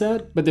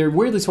sunset, but they're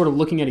weirdly sort of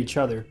looking at each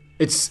other.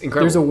 It's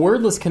incredible. There's a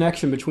wordless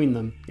connection between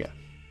them. Yeah.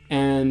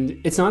 And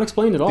it's not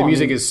explained at all. The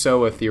music is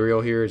so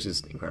ethereal here. It's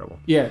just incredible.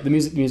 Yeah, the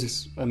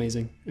music's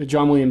amazing.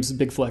 John Williams'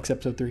 Big Flex,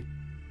 Episode 3.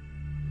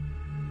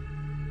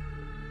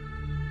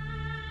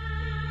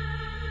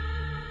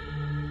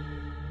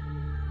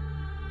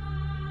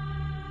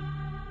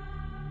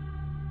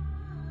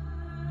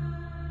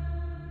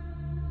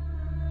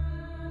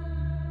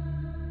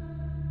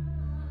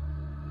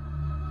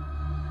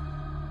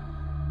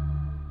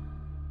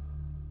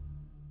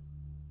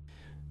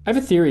 I have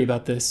a theory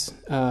about this.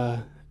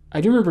 I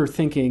do remember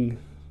thinking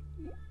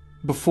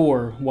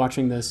before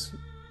watching this,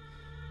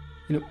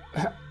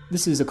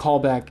 this is a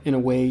callback in a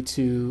way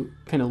to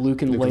kind of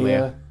Luke and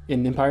Leia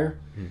in Empire.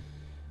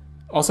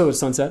 Also at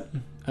sunset.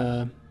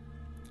 How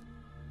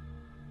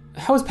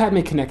is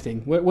Padme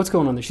connecting? What's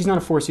going on there? She's not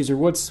a Force user.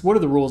 What are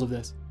the rules of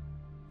this?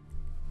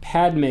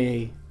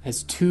 Padme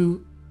has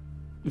 2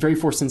 very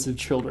Force sensitive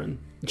children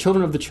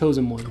of the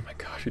Chosen One. Oh my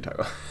gosh, you're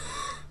talking about...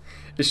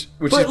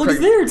 But look, it's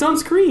there. It's on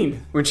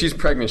screen. When she's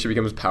pregnant, she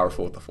becomes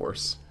powerful with the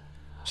Force.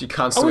 She I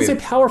constantly...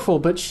 wouldn't say powerful,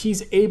 but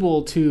she's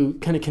able to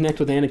kind of connect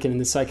with Anakin in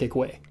this psychic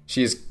way.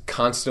 She is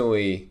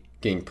constantly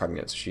getting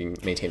pregnant, so she can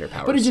maintain her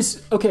powers. But it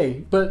just...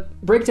 Okay, but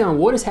break down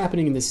what is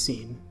happening in this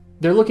scene.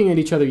 They're looking at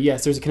each other,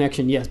 yes, there's a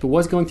connection, yes, but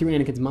what's going through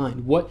Anakin's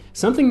mind?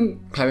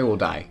 Padme will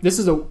die. This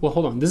is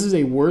hold on. This is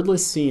a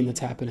wordless scene that's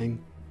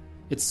happening.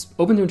 It's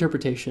open to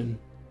interpretation.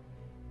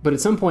 But at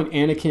some point,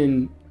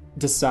 Anakin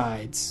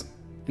decides,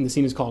 and the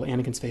scene is called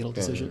Anakin's Fatal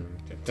Decision.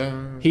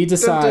 He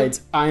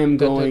decides, I am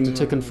going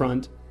to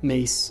confront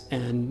Mace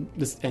and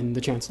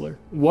the Chancellor.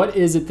 What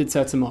is it that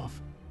sets him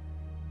off?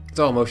 It's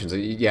all emotions.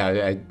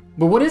 Yeah.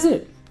 But what is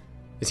it?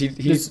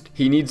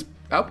 He needs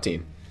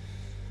Palpatine.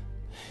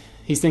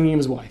 He's thinking of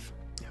his wife.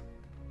 Yeah.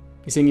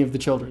 He's thinking of the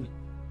children.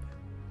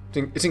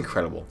 It's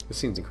incredible. This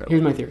scene's incredible.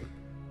 Here's my theory.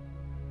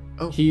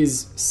 He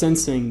is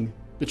sensing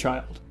the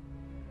child.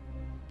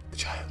 The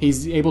child.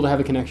 He's able to have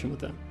a connection with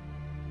them.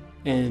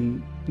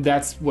 And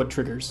that's what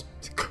triggers.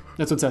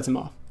 That's what sets him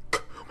off.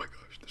 Oh my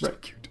gosh, they're so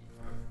cute.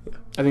 Yeah.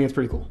 I think it's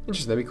pretty cool.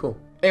 Interesting, that'd be cool.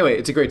 Anyway,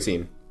 it's a great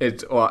scene.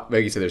 It's,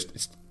 like you said,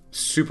 it's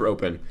super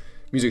open.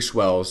 Music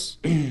swells,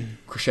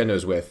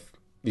 crescendos with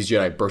these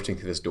Jedi bursting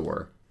through this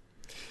door.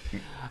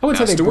 I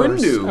wouldn't say they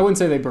burst. Windu. I wouldn't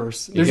say they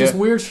burst. There's this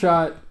weird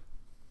shot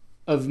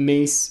of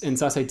Mace and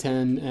Sasay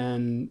Ten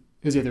and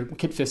who's the other?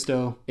 Kit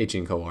Fisto.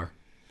 Agent Kowar.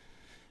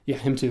 Yeah,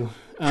 him too.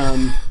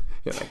 Yeah,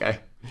 that guy.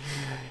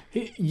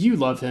 You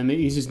love him.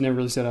 He's just never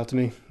really stood out to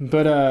me.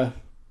 But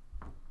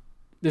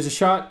there's a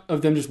shot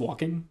of them just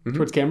walking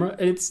towards camera,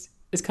 and it's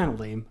kind of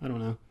lame. I don't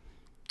know.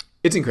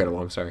 It's incredible.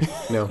 I'm sorry.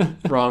 No,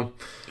 wrong.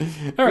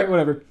 All right,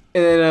 whatever.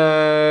 And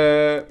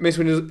then Mace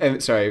Windu,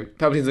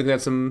 Palpatine's looking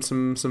at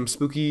some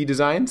spooky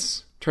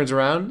designs. Turns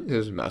around, he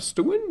says,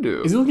 Master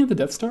Windu. Is he looking at the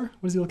Death Star?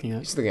 What is he looking at?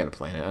 He's looking at a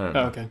planet. I don't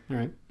know. Oh, okay. All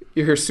right.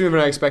 You're here sooner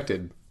than I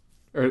expected.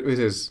 Or it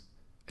says,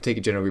 I take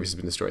it General Grievous has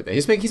been destroyed.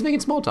 He's making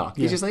small talk.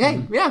 He's just like,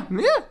 hey, yeah.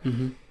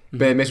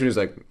 But Mace Windu's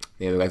like,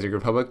 the Galactic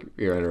Republic,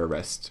 you're under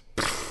arrest.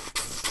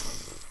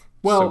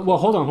 Well,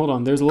 hold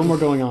on. There's a little more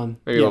going on.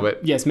 Maybe a little bit.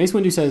 Yes, Mace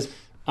Windu says,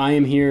 I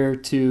am here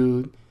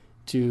to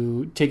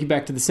take you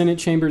back to the Senate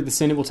chamber. The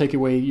Senate will take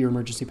away your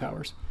emergency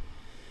powers.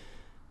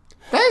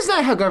 That is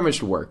not how government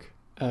should work.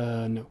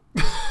 No.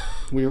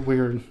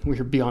 We're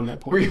beyond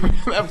that point. We're beyond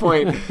that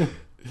point.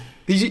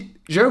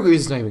 General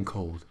Grievous is not even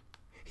cold.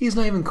 He's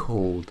not even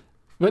cold.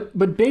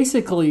 But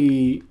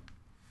basically,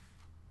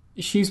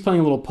 she's playing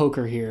a little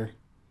poker here.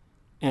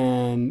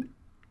 And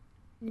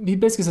he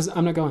basically says,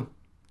 I'm not going.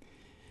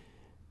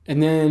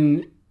 And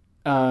then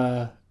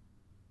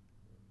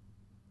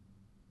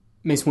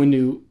Mace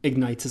Windu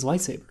ignites his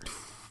lightsaber.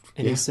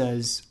 And he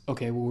says,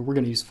 okay, well, we're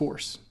going to use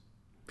Force.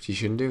 Which he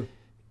shouldn't do.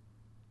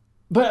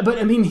 But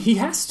I mean, he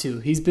has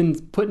to. He's been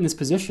put in this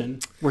position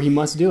where he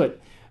must do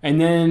it.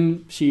 And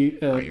then she...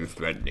 Are you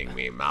threatening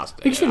me,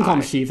 Master? You shouldn't call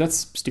him Sheev.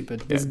 That's stupid.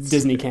 This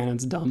Disney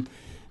canon's dumb.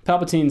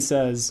 Palpatine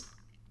says,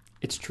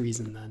 it's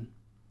treason then.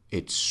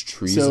 It's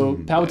treason. So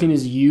Palpatine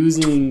is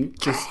using...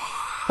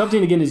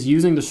 Palpatine, again, is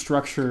using the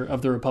structure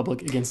of the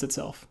Republic against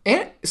itself.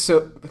 And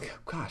so...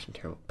 Gosh, I'm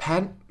terrible.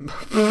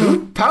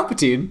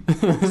 Palpatine,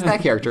 is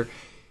that character.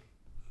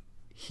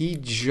 He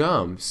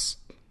jumps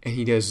and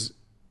he does...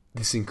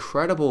 this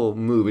incredible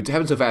move. It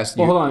happens so fast.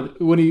 Well, hold on.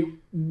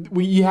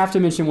 You have to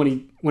mention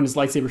when his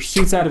lightsaber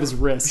shoots out of his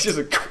wrist. It's just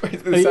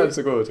it sounds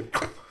so cool.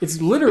 It's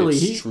literally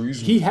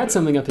he had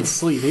something up his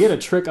sleeve. He had a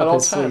trick up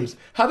his sleeve.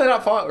 How'd they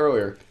not fall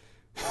earlier?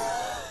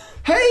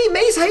 Hey,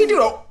 Mace, how you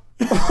doing?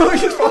 He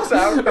just falls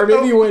out. Or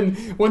maybe when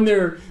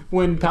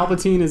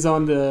Palpatine is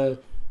on the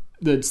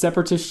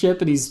Separatist ship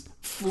and he's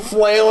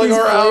flailing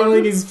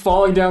around, he's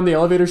falling down the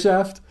elevator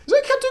shaft. Is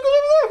that Captain Gulliver?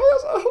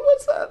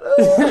 What's that?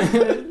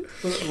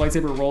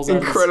 Lightsaber rolls out.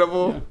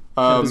 Incredible.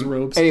 His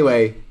robes.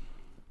 Anyway,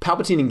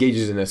 Palpatine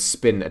engages in a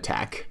spin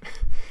attack.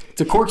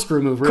 It's a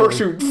corkscrew move, really.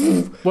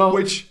 Corkscrew. Well,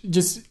 which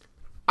just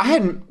I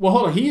hadn't. Well,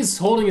 hold on. He is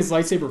holding his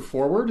lightsaber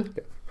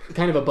forward,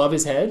 kind of above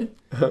his head,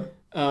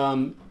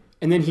 and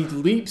then he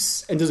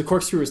leaps and does a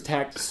corkscrew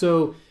attack.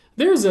 So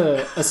there's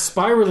a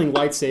spiraling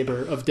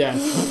lightsaber of death.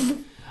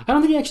 I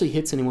don't think he actually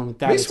hits anyone with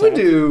that. Mace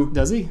Windu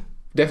does he?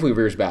 Definitely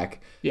rears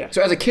back. Yeah.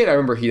 So as a kid, I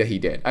remember he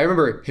did. I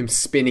remember him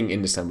spinning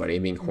into somebody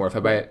and being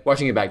horrified by it.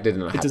 Watching it back did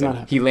not happen. It does not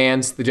happen. He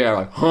lands. The Jedi are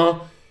like, huh?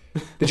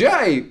 The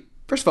Jedi,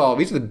 first of all,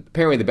 these are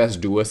apparently the best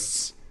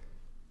duelists.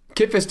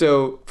 Kit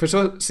Fisto,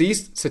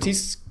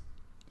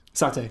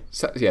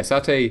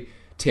 Satay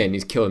 10,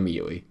 he's killed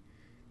immediately.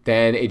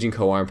 Then Agent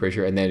Kowar, I'm pretty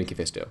sure, and then Kit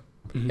Fisto.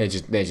 And it's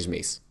just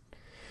Mace.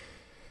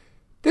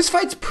 This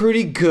fight's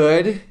pretty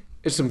good.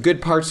 There's some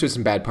good parts to it,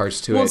 some bad parts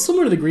to it. Well, it's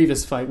similar to the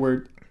Grievous fight,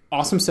 where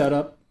awesome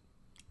setup.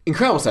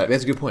 Incredible setup.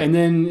 That's a good point. And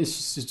then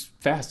it's just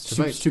fast.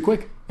 It's too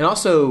quick. And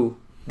also,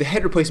 the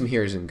head replacement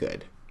here isn't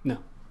good. No.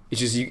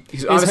 It's just...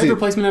 Is head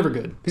replacement ever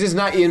good? This is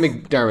not Ian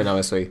McDiarmid,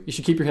 honestly. You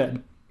should keep your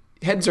head.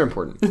 Heads are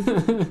important.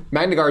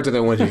 Magna Guards are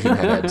the ones who should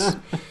have heads.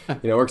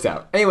 It works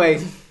out.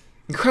 Anyway,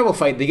 incredible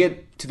fight. They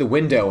get to the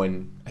window,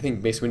 and I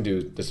think Mace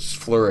Windu just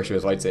flourish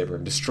with his lightsaber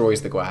and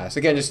destroys the glass.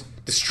 Again, just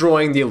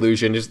destroying the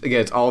illusion. Again,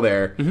 it's all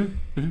there.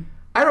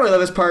 I don't really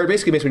love this part.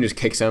 Basically, Mace Windu just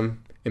kicks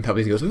him, and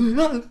Palpatine goes,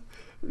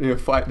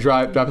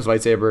 drop his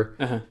lightsaber.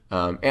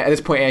 And at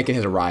this point, Anakin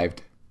has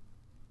arrived.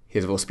 He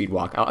has a little speed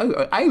walk.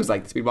 I always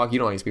like the speed walk. You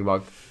don't like speed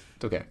walk.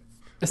 It's okay.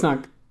 It's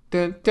not.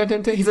 Dun, dun,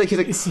 dun, dun. He's like,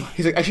 I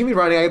shouldn't be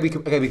running. I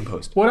gotta be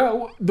composed.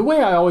 The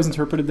way I always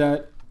interpreted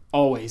that,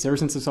 ever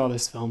since I saw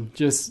this film,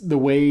 just the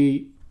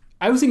way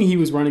I was thinking he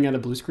was running at a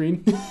blue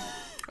screen.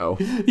 Oh,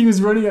 he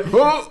was running at.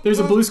 There's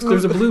a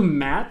blue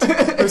mat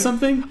or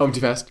something. Oh, I'm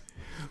too fast.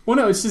 Well,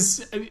 no, it's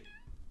just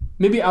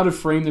maybe out of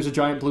frame. There's a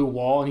giant blue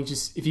wall, and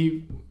if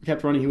he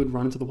kept running, he would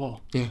run into the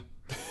wall. Yeah.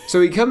 So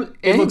he comes.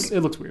 It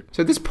looks weird.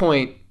 So at this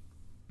point,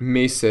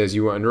 Mace says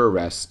you were under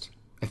arrest,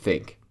 I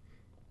think.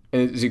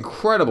 And it's an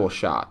incredible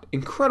shot.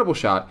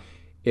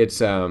 It's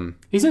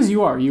he says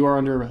you are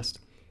under arrest.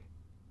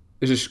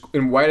 There's this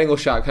in wide angle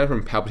shot, kind of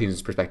from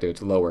Palpatine's perspective,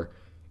 it's lower.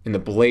 And the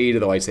blade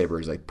of the lightsaber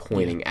is like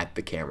pointing at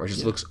the camera. It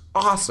just looks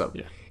awesome.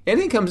 Yeah.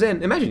 Anakin comes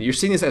in. Imagine you're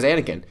seeing this as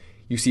Anakin.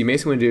 You see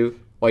Mace Windu,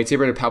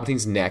 lightsaber into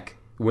Palpatine's neck,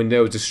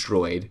 window is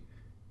destroyed.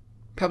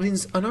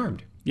 Palpatine's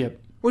unarmed. Yep.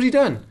 What's he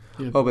done?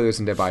 Yep. Oh, but there's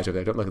some dead bodies over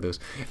there. Don't look at those.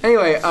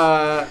 Anyway,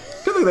 don't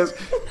look at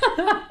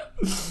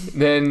those.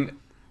 Then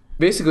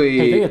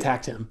basically they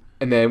attacked him.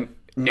 And then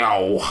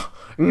no,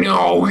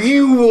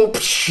 you will never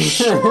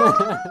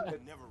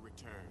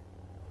return.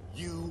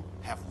 You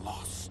have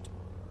lost.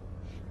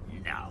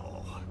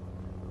 No,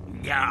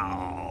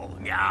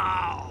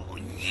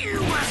 you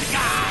will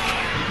die.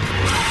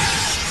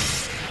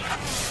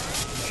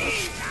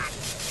 He's a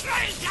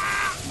traitor.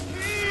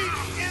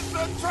 He is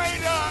the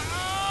traitor.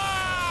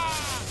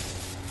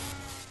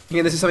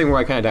 Yeah, this is something where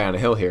I kind of die on a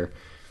hill here.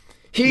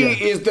 He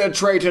is the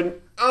traitor.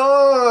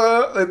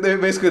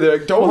 Basically, they're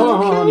like, don't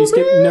hold on.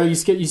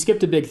 You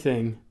skipped a big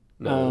thing.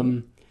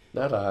 No,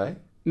 not I.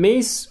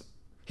 Mace.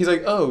 He's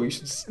like, oh, you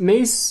should.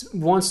 Mace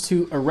wants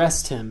to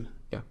arrest him.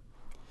 Yeah.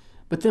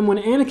 But then when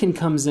Anakin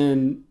comes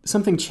in,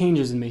 something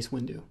changes in Mace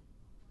Windu.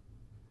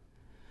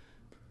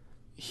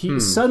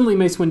 Suddenly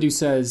Mace Windu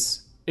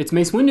says, it's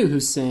Mace Windu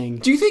who's saying...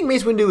 Do you think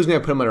Mace Windu was going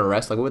to put him under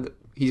arrest? Like,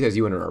 he says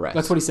you under arrest.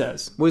 That's what he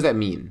says. What does that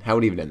mean? How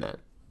would he have done that?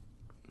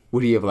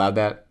 Would he have allowed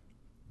that?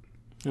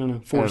 I don't know.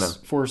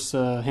 Force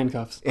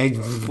handcuffs.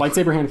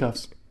 Lightsaber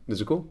handcuffs.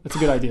 Those are cool. That's a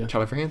good idea.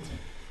 Chop off your hands.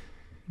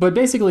 But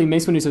basically,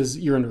 Mace Windu says,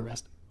 you're under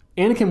arrest.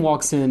 Anakin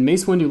walks in.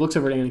 Mace Windu looks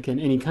over at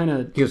Anakin, and he kind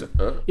of... He goes,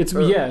 it's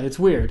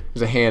weird.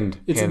 There's a hand.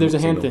 There's a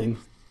hand thing.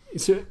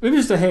 Maybe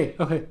just a hey.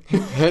 Okay.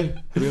 Hey.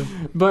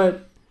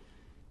 But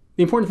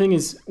the important thing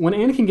is, when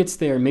Anakin gets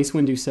there, Mace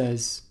Windu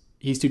says,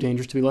 he's too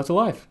dangerous to be left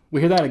alive.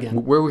 We hear that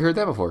again. Where we heard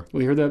that before?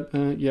 We heard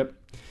that, yep.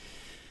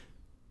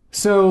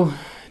 So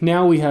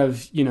now we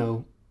have,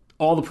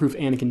 all the proof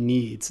Anakin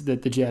needs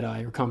that the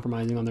Jedi are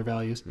compromising on their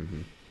values.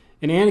 Mm-hmm.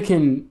 And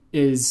Anakin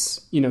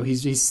is,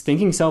 he's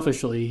thinking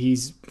selfishly.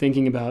 He's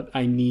thinking about,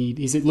 he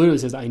literally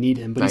says, I need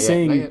him. But not he's yet,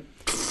 saying... Not yet.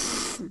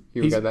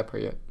 You haven't got that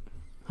part yet.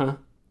 Huh?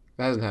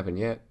 That hasn't happened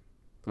yet.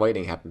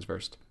 Lightning happens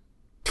first.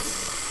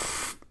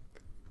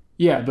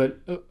 Yeah, but,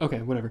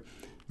 okay, whatever.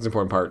 It's an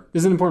important part.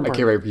 This is an important part. I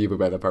can't write for you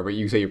about that part, but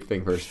you say your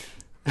thing first.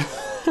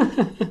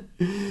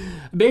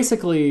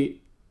 Basically,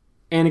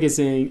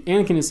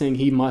 Anakin is saying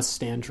he must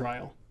stand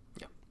trial.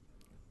 Yeah.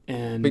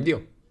 And big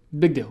deal.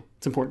 Big deal.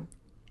 It's important.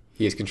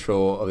 He has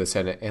control of the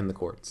Senate and the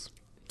courts.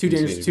 Too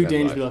dangerous to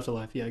be left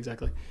alive. Yeah,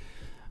 exactly.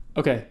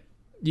 Okay.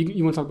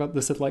 You want to talk about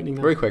the Sith Lightning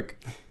now? Very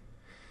quick.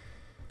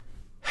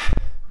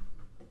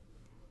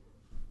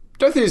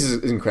 Darth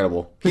Sidious is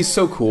incredible. He's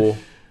so cool.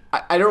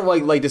 I don't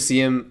like to see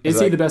him.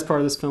 Is he the best part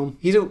of this film?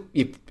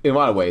 In a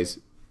lot of ways.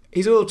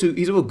 He's a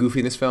little goofy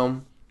in this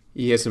film.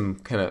 He has some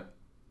kind of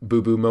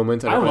boo-boo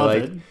moments. I love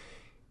it.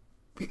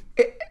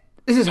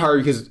 This is hard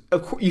because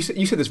of course,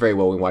 you said this very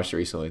well when we watched it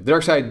recently. The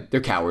dark side,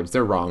 they're cowards.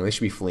 They're wrong. They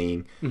should be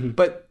fleeing. Mm-hmm.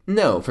 But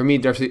no, for me,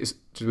 Darth Sidious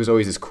was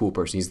always this cool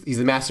person. He's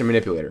the master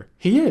manipulator.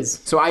 He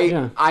is. So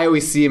I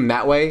always see him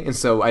that way, and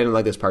so I didn't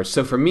like this part.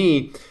 So for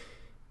me,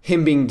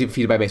 him being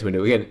defeated by Mace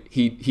Windu, again,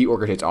 he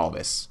orchestrates all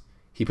this.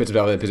 He puts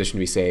himself in a position to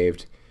be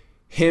saved.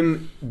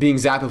 Him being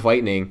zapped with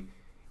lightning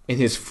and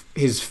his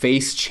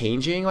face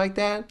changing like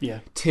that. Yeah.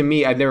 To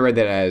me, I'd never read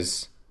that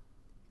as,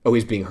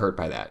 he's being hurt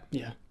by that.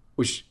 Yeah.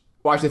 Which,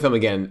 watching the film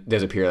again,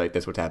 does appear like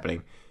that's what's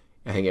happening.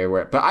 I think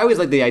everywhere. But I always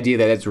like the idea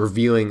that it's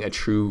revealing a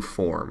true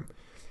form.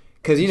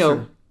 Because,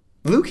 sure.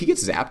 Luke, he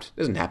gets zapped. It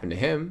doesn't happen to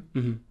him.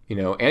 Mm-hmm.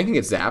 Anakin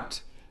gets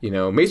zapped.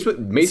 Mace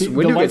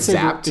Windu gets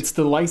zapped. It's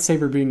the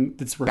lightsaber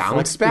that's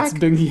bounced back.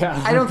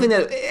 Yeah. I don't think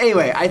that.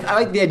 Anyway, I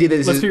like the idea that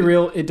this Let's be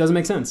real. It doesn't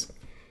make sense.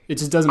 It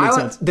just doesn't make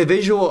sense. The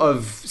visual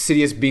of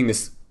Sidious being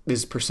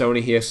this persona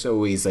he has to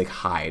always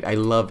hide. I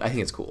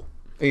think it's cool.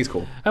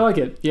 I like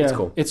it. Yeah, it's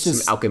cool. It's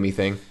just some alchemy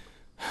thing.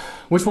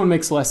 Which one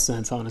makes less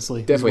sense,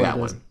 honestly? Definitely that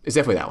one. It's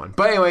definitely that one.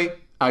 But anyway,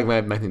 I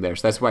like my thing there.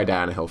 So that's why I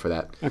die on a hill for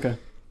that. Okay.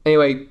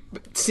 Anyway,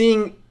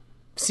 seeing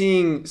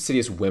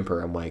Sidious whimper,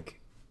 I'm like,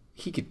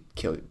 he could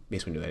kill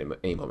Mace Windu at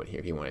any moment here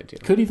if he wanted to.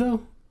 Could he,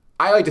 though?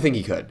 I like to think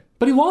he could.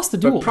 But he lost the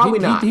duel. But probably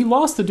not. He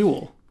lost the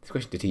duel. The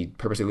question, did he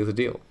purposely lose the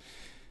deal?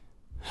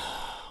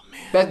 Oh,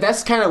 man.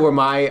 That's kind of where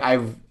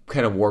I've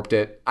kind of warped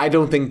it. I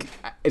don't think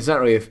it's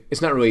not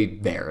really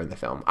there in the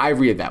film. I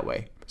read it that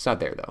way. It's not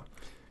there though.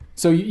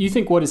 So you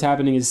think what is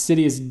happening is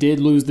Sidious did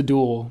lose the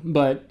duel,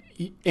 but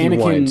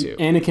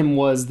Anakin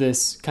was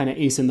this kind of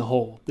ace in the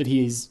hole that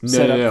he's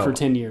set up for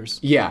 10 years.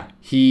 Yeah,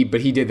 he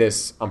did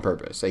this on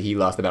purpose. Like, he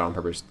lost the battle on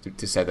purpose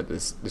to set up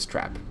this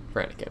trap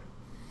for Anakin.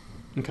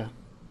 Okay.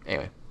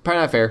 Anyway,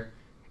 probably not fair.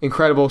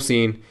 Incredible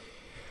scene.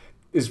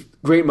 This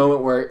great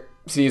moment where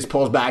Sidious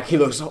pulls back. He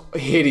looks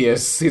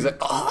hideous. He's like,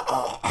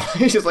 oh.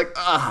 He's just like,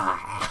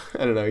 ah.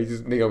 I don't know. He's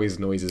just making all these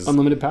noises.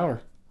 Unlimited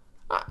power.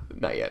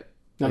 Not yet.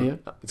 Not yet?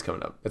 It's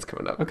coming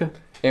up. Okay.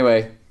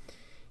 Anyway,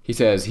 he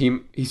says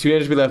he's too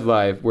dangerous to be left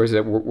alive. Where's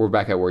it? We're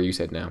back at where you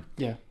said now.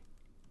 Yeah.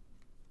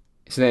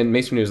 So then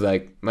Mace Windu's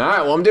like, all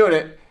right, well, I'm doing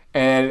it.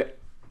 And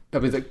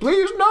Pepe's like,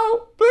 please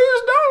no.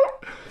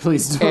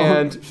 Please don't.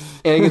 And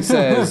Anakin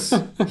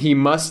says, he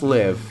must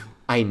live.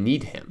 I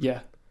need him. Yeah,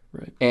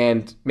 right.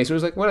 And Mace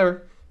Windu's like,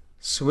 whatever.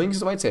 Swings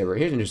the lightsaber.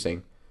 Here's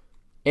interesting.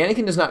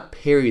 Anakin does not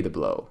parry the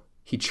blow.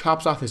 He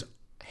chops off his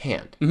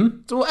hand. Mm-hmm.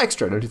 It's a little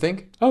extra, don't you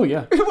think? Oh,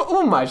 yeah. A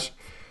little much.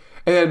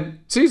 And then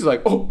Sidious's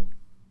like, oh,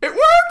 it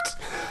worked!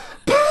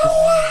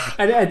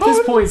 And at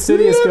this point,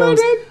 Sidious goes,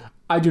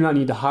 I do not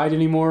need to hide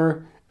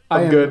anymore.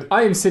 I'm good.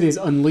 I am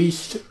Sidious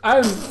unleashed.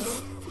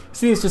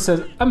 Sidious just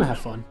says, I'm going to have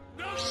fun.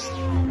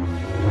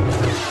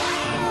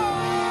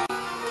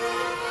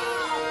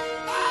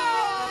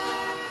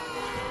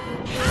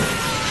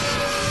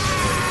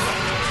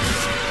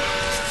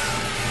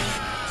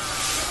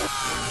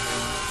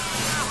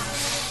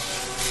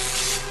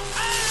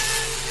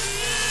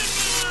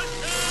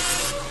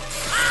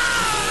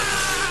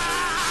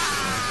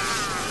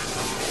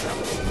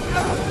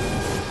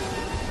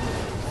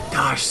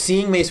 Gosh,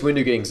 seeing Mace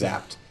Windu getting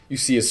zapped, you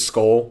see his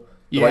skull.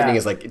 The lightning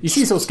is like... You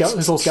see his whole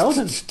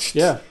skeleton.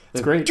 Yeah,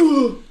 it's great.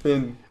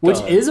 And which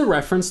is a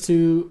reference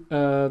to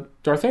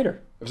Darth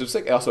Vader. Episode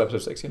 6? Also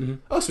episode 6, yeah. Mm-hmm.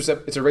 Oh,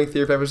 so it's a ring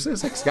theory for episode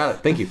 6. Got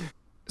it. Thank you.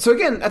 So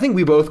again, I think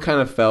we both kind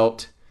of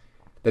felt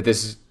that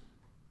this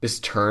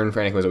turn for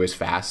Anakin was always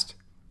fast.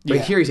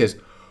 But here he says,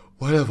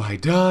 what have I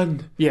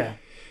done? Yeah.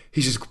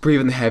 He's just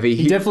breathing heavy.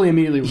 He definitely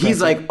immediately...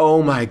 He's like,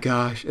 oh my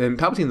gosh. And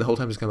Palpatine the whole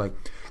time is kind of like...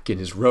 getting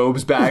his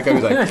robes back. I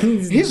was like,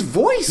 his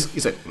voice.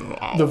 He's like,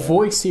 oh. The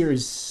voice here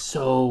is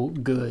so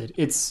good.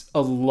 It's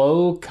a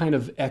low kind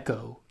of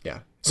echo.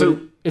 Yeah.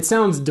 So it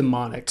sounds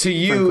demonic. To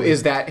you, frankly.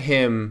 Is that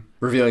him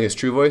revealing his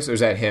true voice, or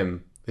is that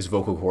him? His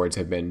vocal cords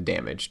have been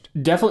damaged.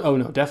 Definitely. Oh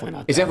no, definitely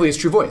not. It's definitely his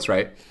true voice,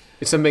 right?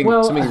 It's something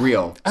real. Something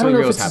real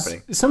is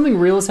happening. Something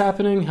real is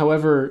happening.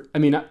 However, I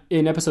mean,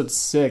 in episode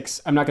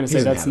 6, I'm not going to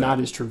say that's not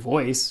his true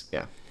voice.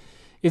 Yeah.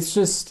 It's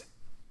just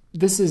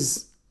this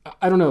is.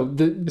 I don't know.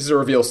 This is a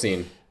reveal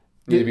scene.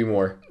 Need to be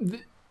more.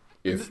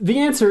 The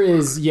answer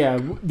is, yeah,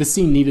 the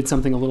scene needed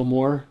something a little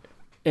more.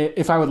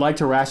 If I would like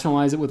to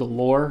rationalize it with a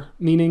lore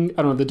meaning,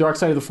 I don't know, the dark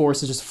side of the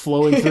Force is just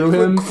flowing through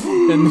him.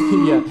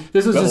 And yeah,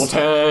 this was Level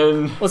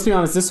 10. Let's be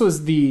honest, this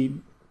was the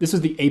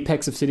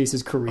apex of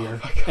Sidious's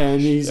career.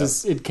 And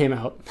it came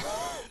out.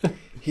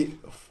 The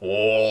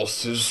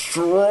Force is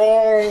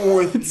strong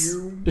with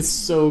you. It's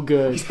so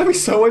good. He's having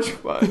so much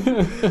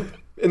fun.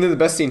 And then the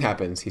best scene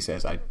happens. He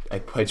says, I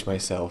pledge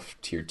myself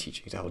to your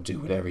teachings. I will do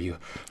whatever you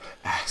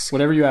ask.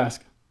 Whatever you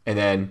ask. And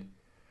then,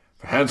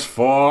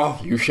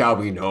 henceforth, you shall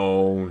be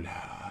known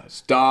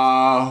as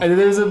Darth. And then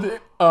there's a...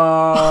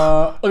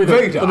 let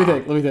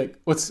me think.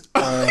 What's...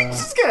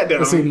 Just get it.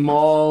 Let's see,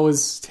 Maul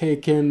was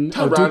taken...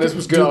 Tyrannus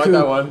was good. I like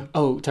that one.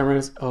 Oh,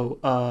 Tyrannus.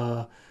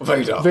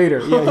 Vader.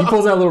 Yeah, he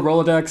pulls out a little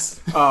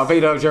Rolodex.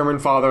 Vader, German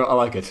father. I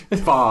like it.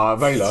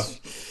 Vader.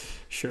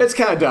 Sure. It's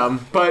kind of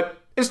dumb, but...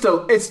 It's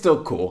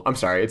still cool. I'm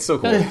sorry. It's still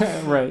cool.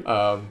 Right.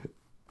 And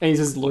he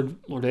says, Lord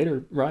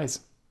Vader, rise.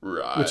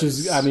 Rise. Which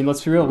is, I mean,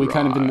 let's be real. We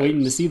kind of been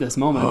waiting to see this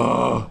moment.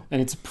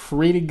 And it's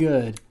pretty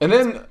good. And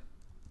then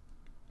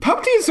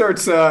Palpatine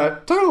starts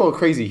talking a little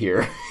crazy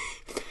here.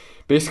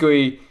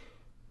 Basically,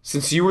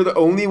 since you were the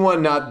only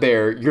one not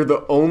there, you're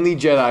the only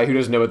Jedi who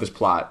doesn't know about this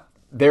plot.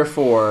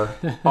 Therefore,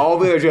 all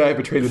the other Jedi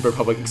betrayed the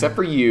Republic except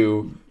for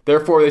you.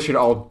 Therefore, they should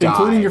all die.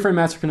 Including your friend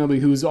Master Kenobi,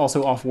 who's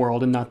also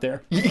off-world and not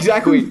there.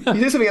 Exactly. He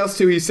says something else,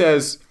 too. He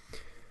says,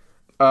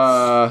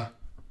 I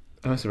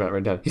must have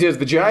written down. He says,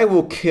 the Jedi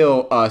will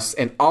kill us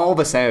and all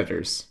the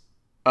senators.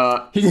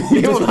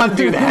 They will not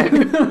do that.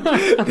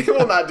 They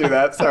will not do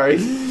that. Sorry.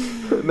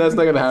 That's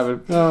not going to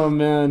happen. Oh,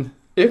 man.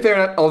 If they're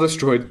not all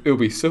destroyed, it will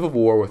be civil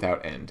war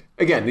without end.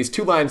 Again, these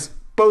two lines,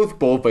 both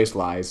bold-faced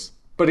lies.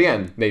 But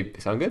again, they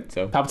sound good.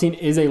 So Palpatine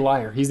is a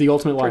liar. He's the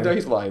ultimate liar. Turns out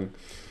he's lying.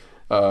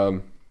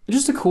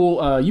 Just a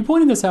cool... you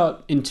pointed this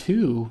out in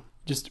 2.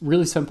 Just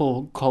really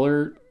simple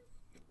color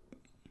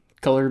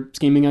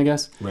scheming, I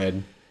guess.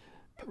 Red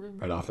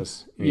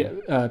office.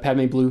 Yeah,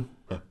 Padme blue.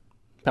 Yeah.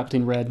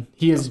 Palpatine red.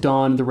 He has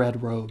donned the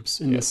red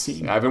robes in this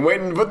scene. I've been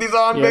waiting to put these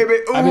on, baby.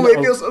 Ooh,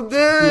 they feel so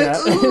good.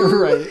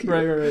 Yeah,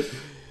 right.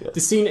 Yeah. The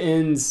scene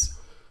ends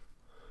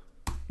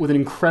with an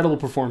incredible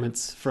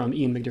performance from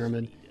Ian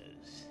McDiarmid.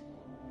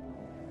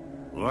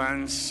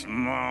 Once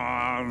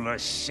more, the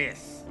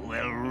Sith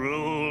will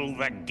rule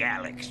the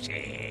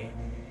galaxy.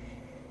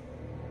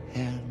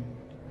 And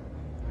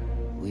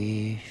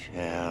We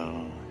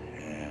shall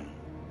have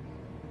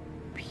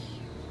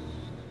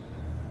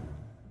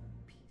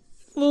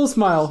Little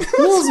smile.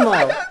 Little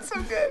smile. That's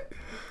so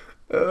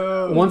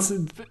good. Once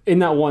in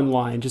that one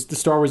line, just the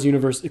Star Wars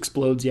universe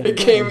explodes yet It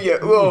again. came, yeah.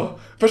 Whoa.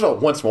 First of all,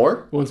 once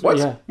more? Once, What?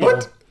 yeah,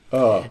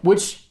 What?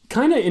 Which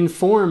kind of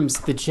informs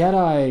the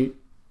Jedi.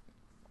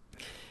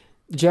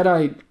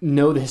 Jedi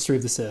know the history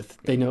of the Sith.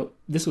 They know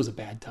this was a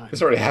bad time.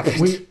 This already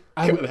happened.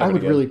 I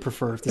would really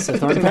prefer if the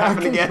Sith aren't Didn't back.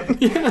 happen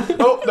again.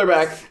 Oh, they're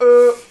back.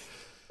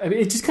 I mean,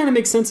 it just kind of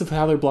makes sense of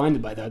how they're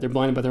blinded by that. They're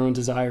blinded by their own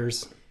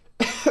desires.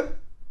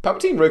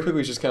 Palpatine really quickly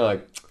was just kind of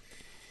like,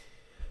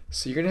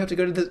 so you're going to have to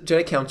go to the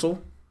Jedi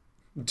Council,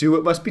 do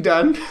what must be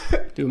done.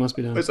 Do what must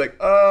be done. It's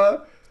like,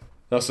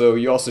 Also,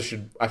 you also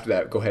should, after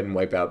that, go ahead and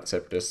wipe out the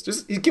Separatists.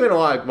 Just, he's given a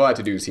lot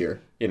to do's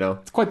here, you know?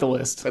 It's quite the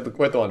list.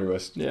 Quite the laundry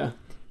list. Yeah.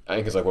 I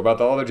think it's like, what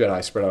about all the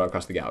Jedi spread out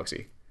across the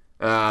galaxy?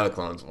 The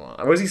clones.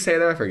 What does he say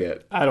there? I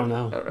forget. I don't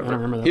know. I don't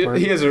remember that part.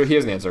 He has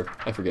an answer.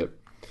 I forget.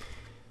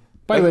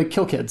 By the way,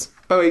 kill kids.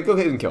 By the way, go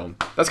ahead and kill him.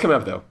 That's coming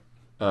up, though.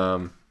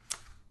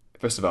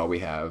 First of all, we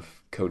have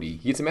Cody.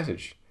 He gets a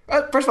message.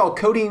 First of all,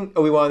 Cody and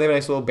Obi-Wan, they have a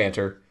nice little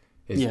banter.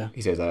 Yeah.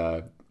 He says,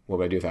 what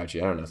would I do without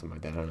you? I don't know, something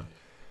like that. I don't know.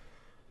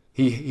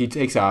 He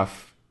takes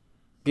off.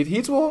 He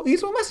gets a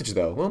little message,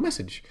 though. A little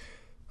message.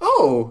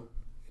 Oh,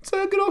 it's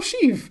a good old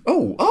Sheev.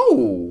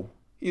 Oh.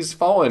 He's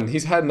fallen.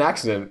 He's had an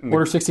accident.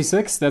 Order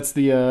 66? That's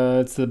the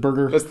it's the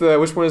burger. That's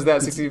which one is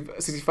that?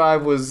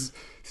 65 was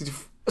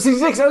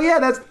 66. Oh yeah,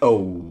 that's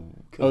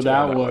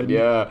that one.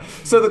 Yeah.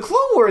 So the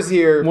Clone Wars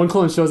here. One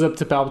clone shows up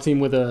to Palpatine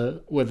with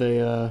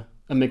a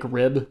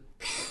McRib.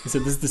 He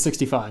said, "This is the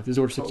 65. This is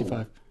Order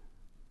 65."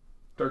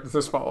 Darkness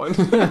has fallen.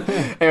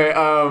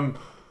 Anyway,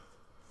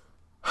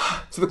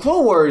 so the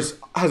Clone Wars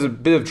has a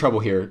bit of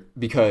trouble here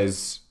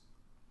because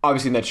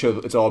obviously in that show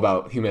it's all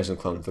about humans and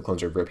clones. The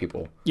clones are rare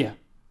people. Yeah.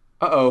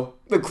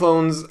 The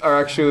clones are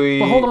actually.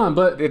 But hold on,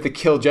 they have to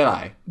kill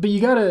Jedi. But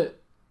you gotta.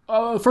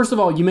 First of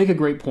all, you make a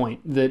great point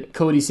that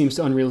Cody seems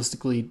to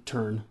unrealistically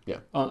turn. Yeah.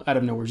 Out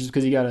of nowhere just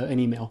because he got an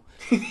email.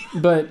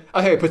 But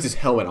okay, he puts his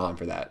helmet on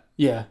for that.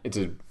 Yeah.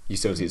 You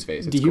still see his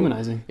face. It's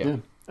dehumanizing.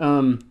 Cool.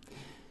 Yeah.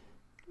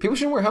 People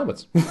shouldn't wear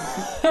helmets.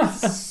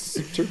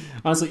 True.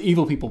 Honestly,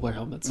 evil people wear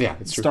helmets. Yeah,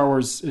 it's true. Star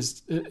Wars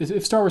is.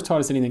 If Star Wars taught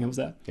us anything, it was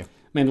that. Yeah.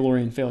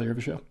 Mandalorian failure of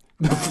a show.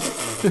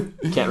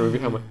 Can't remove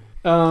your helmet.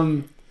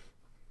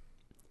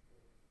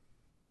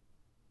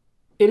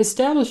 It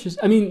establishes.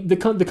 I mean, the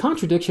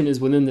contradiction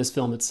is within this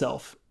film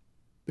itself.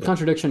 The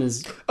contradiction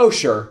is. Oh,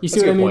 sure. You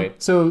see That's what a good I mean?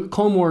 point. So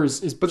Clone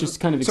Wars is just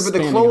kind of. But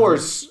the Clone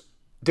Wars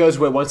does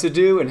what it wants to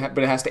do, but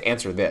it has to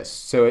answer this.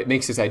 So it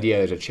makes this idea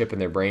there's a chip in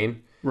their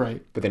brain.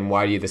 Right. But then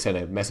why do you send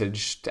a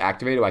message to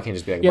activate it? Why can't it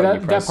just be like, yeah,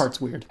 button you press? That part's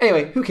weird.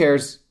 Anyway, who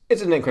cares?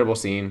 It's an incredible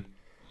scene.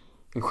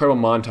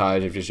 Incredible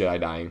montage of just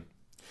Jedi dying.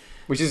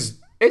 Which is,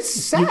 it's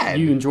sad.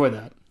 You enjoy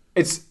that.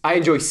 I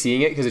enjoy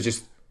seeing it because it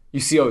just, you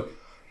see,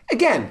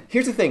 again,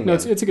 here's the thing. No,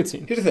 it's a good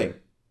scene. Here's the thing.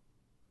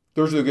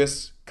 George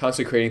Lucas,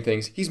 constantly creating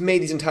things. He's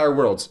made these entire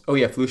worlds. Oh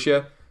yeah,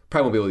 Felucia,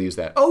 probably won't be able to use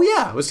that. Oh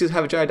yeah, let's just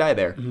have a Jedi die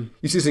there. Mm-hmm.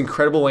 You see this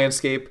incredible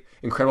landscape,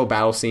 incredible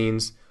battle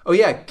scenes. Oh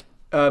yeah,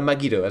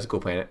 Megiddo, that's a cool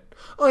planet.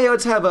 Oh yeah,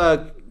 let's have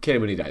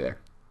Kanan Mooney die there.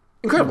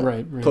 Incredible.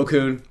 Right. Plo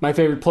Koon. My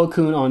favorite, Plo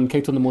Koon on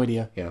Keto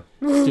Nemoidia. Yeah.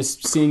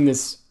 Just seeing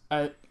this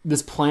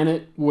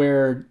planet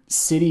where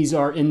cities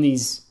are in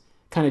these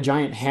kind of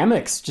giant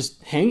hammocks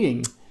just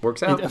hanging.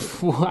 Works out. It's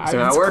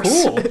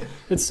cool.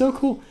 It's so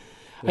cool.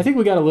 Yeah. I think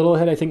we got a little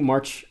ahead. I think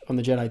March on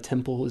the Jedi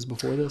Temple is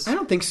before this. I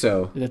don't think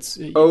so. I'm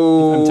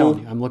telling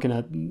you. I'm looking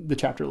at the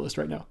chapter list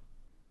right now.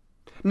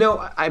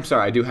 No, I'm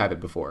sorry. I do have it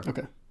before.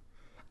 Okay.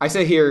 I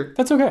say here.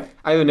 That's okay.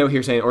 I have a note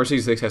here saying Order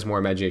 66 has more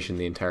imagination than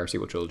the entire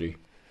sequel trilogy.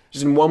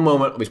 Just in one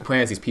moment, these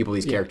planets, these people,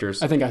 these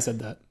characters. I think I said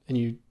that, and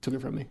you took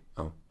it from me.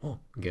 Oh,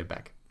 get it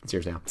back. It's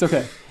yours now. It's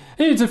okay.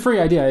 It's a free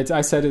idea.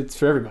 I said it's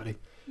for everybody.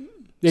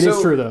 It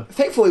is true, though.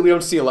 Thankfully, we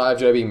don't see a lot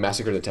of Jedi being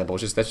massacred in the temple.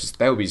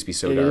 That would just be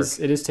so dark.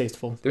 It is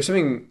tasteful. There's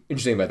something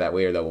interesting about that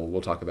later that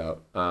we'll talk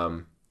about.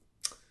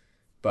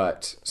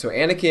 But so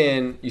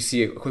Anakin, you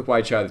see a quick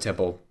wide shot of the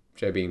temple,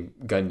 Jedi being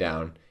gunned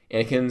down.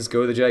 Anakin's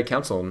go to the Jedi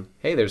Council, and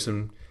hey, there's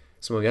some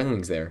of the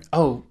younglings there.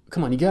 Oh,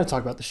 come on! You got to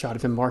talk about the shot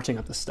of him marching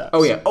up the steps.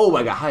 Oh yeah! Oh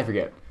my god! How did I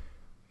forget?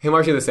 Him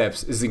marching up the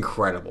steps is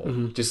incredible.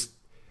 Mm-hmm.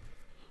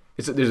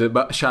 There's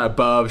a shot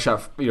above,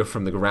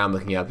 from the ground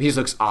looking up. He just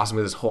looks awesome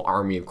with this whole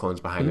army of clones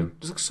behind him.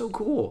 It just looks so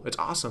cool. It's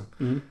awesome.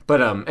 Mm-hmm.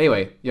 But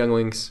anyway,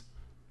 younglings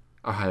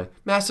are highly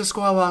Master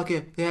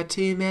Skywalker. There are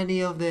too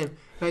many of them.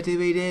 What do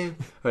we do?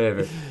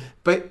 Whatever.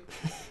 But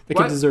they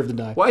can deserve to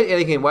die. Why does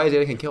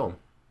Anakin kill him?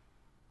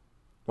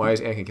 Why does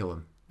Anakin kill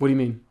him? What do you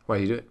mean? Why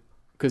did he do it?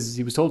 Because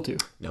he was told to.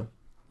 No.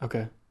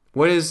 Okay.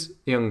 What does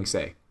the youngling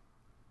say?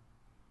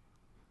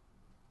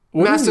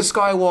 Master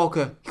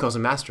Skywalker. He calls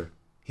him Master.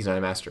 He's not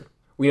a master.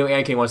 We know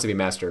Anakin wants to be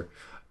master.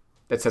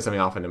 That sets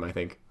something off in him, I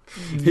think.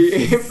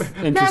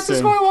 Master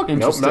Skywalker.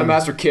 Nope, not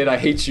Master Kid. I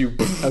hate you.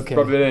 Okay.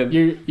 Rub it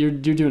in. You're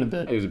doing a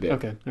bit. It was a bit.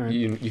 Okay. All right.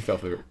 You fell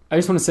through it. I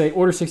just want to say,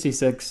 Order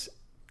 66.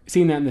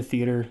 Seeing that in the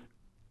theater.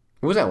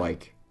 What was that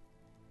like?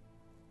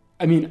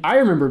 I mean, I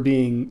remember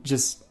being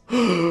just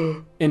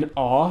in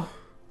awe.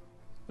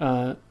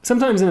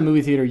 Sometimes in a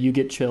movie theater, you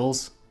get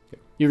chills.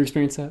 You ever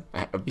experience that?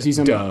 You see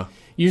something? Duh.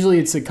 Usually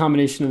it's a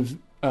combination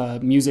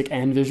of music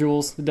and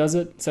visuals that does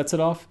it, sets it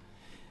off.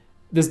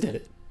 This did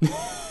it.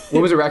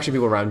 What was the reaction of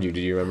people around you?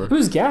 Did you remember? It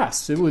was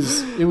gas. It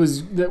was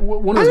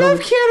one of I those love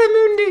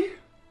Kiaramundi.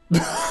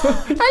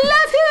 I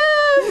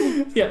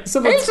love him. Yeah,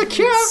 someone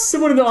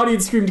in the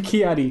audience screamed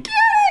Kiadi.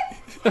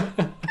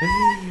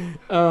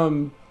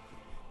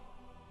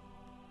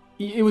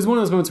 It was one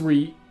of those moments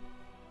where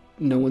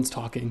no one's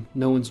talking,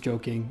 no one's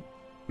joking.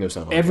 No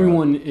cell phones.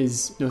 Everyone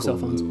is no cell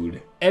Glued.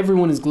 phones.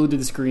 Everyone is glued to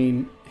the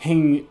screen,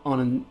 hanging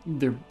on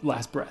their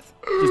last breath,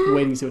 just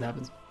waiting to see what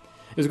happens.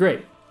 It was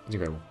great. It's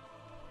incredible.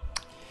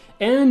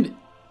 And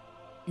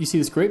you see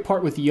this great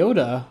part with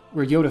Yoda,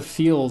 where Yoda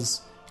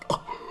feels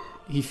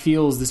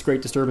this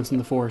great disturbance in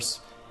the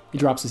Force. He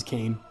drops his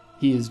cane.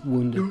 He is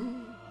wounded.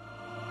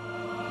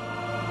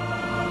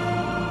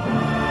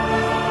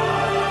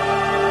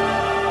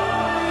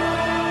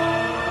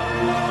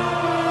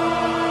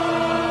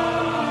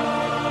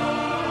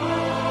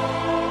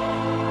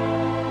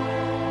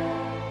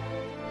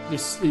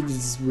 It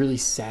is really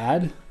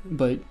sad,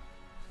 but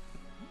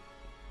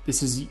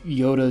this is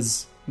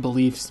Yoda's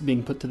beliefs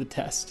being put to the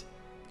test.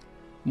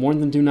 Mourn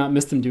them, do not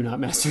miss them, do not,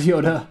 Master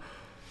Yoda.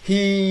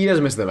 He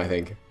doesn't miss them, I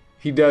think.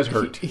 He does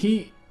hurt.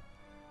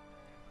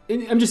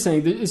 I'm just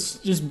saying, it's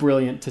just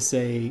brilliant to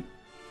say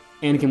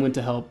Anakin went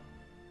to help.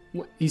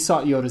 He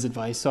sought Yoda's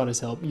advice, sought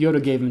his help.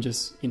 Yoda gave him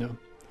just,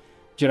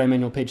 Jedi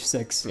Manual page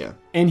 6. Yeah.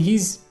 And he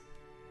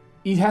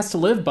has to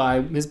live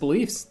by his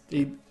beliefs.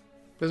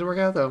 Doesn't work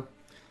out, though.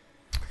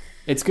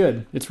 It's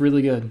good. It's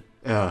really good.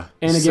 And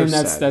again,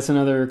 so that's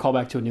another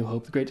callback to A New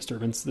Hope, the Great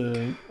Disturbance,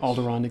 the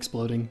Alderaan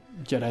exploding,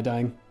 Jedi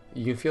dying.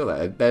 You can feel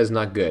that. That is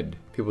not good.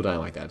 People dying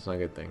like that. It's not a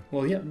good thing.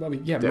 Well, yeah. I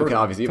mean, yeah. Okay, Murder.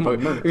 obviously. Come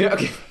on, murder. Yeah,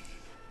 okay.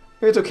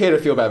 It's okay to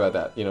feel bad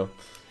about that,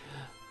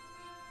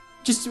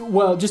 Just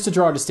to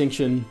draw a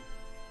distinction,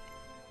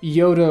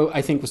 Yoda,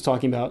 I think, was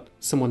talking about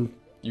someone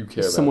you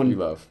care about, you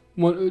love.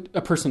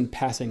 A person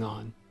passing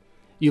on.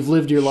 You've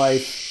lived your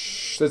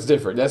life. That's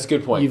different. That's a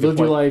good point. You've lived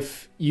your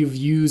life. You've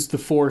used the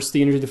Force,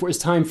 the energy of the Force.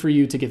 It's time for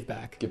you to give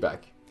back. Give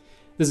back.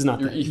 This is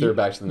not Your that. ether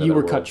back to the nether You were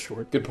world. cut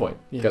short. Good point.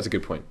 Yeah. That's a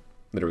good point.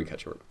 Literally cut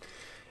short.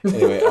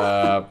 Anyway,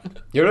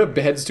 Yoda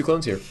beheads 2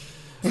 clones here.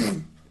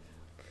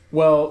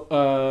 Well,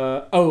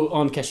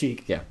 on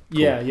Kashyyyk. Yeah.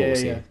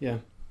 Yeah.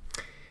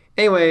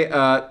 Anyway,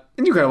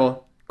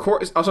 incredible.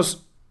 Also,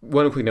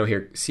 one quick note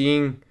here.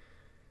 Seeing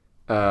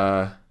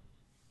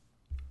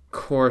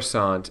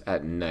Coruscant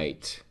at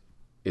night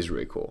is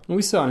really cool. Well,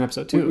 we saw it in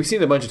episode 2. We've seen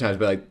it a bunch of times,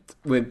 but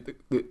when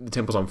the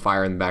temple's on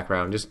fire in the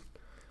background, just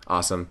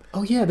awesome.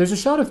 Oh yeah, there's a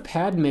shot of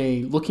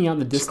Padme looking out in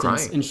the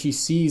distance, crying. and she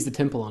sees the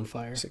temple on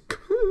fire.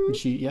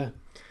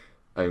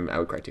 And I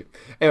would cry too.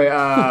 Anyway,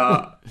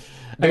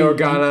 Bail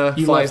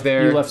Organa flies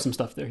there. You left some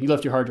stuff there. You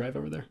left your hard drive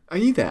over there. I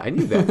need that.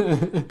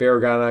 Bail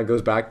Organa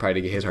goes back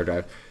probably to get his hard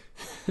drive.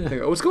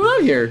 Like, what's going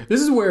on here? This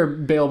is where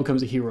Bail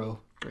becomes a hero.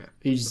 Yeah.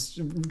 He's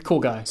a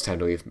cool guy. It's time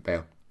to leave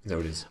Bail. Is that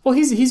what it is? Well,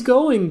 he's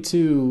going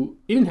to.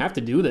 He didn't have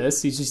to do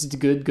this. He's just a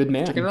good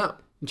man.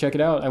 Check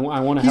it out. I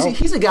want to help.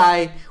 He's a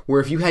guy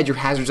where if you had your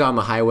hazards on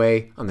the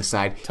highway on the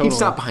side, he'd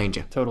stop behind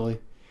you. Totally.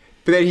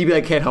 But then he'd be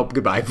like, "Can't help.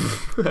 Goodbye."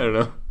 I don't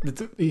know.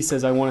 He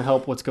says, "I want to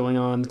help. What's going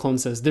on?" The clone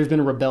says, "There's been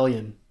a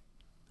rebellion."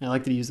 I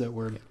like to use that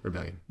word.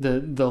 Rebellion.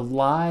 The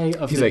lie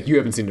of. He's like, "You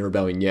haven't seen the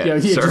rebellion yet, yeah,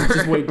 sir.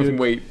 Just wait, dude.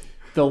 Wait."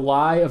 The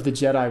lie of the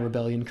Jedi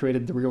rebellion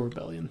created the real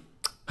rebellion.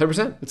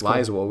 100%.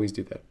 Lies will always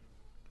do that.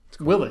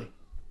 Cool. Will they?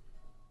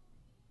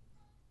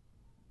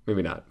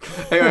 Maybe not.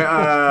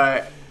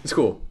 Anyway, it's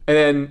cool. And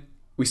then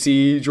we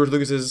see George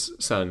Lucas's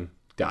son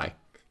die.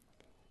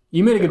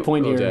 You made a good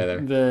point here.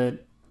 That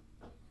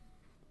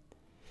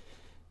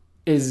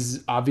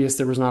is obvious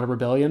there was not a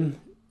rebellion.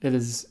 It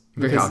is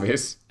very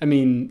obvious. I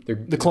mean,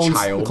 the clones.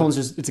 Child. The clones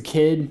it's a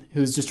kid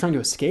who's just trying to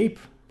escape,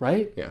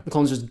 right? Yeah. The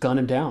clones just gun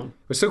him down.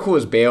 What's so cool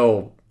is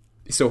Bail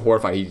is so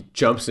horrified. He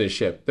jumps in his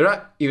ship. They're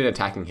not even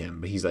attacking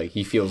him, but he's like,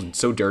 he feels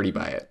so dirty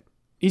by it.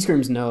 He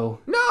screams no.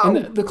 No.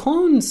 And the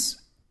clones.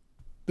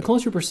 The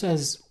clone trooper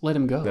says, "Let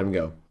him go." Let him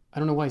go. I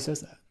don't know why he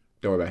says that.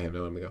 Don't worry about him.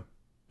 Don't let him go.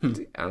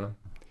 I don't know.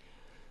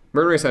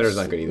 Murdering Insider is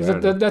not good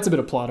either. That's a bit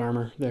of plot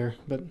armor there,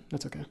 but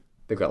that's okay.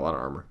 They've got a lot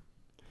of armor.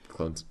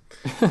 Clones.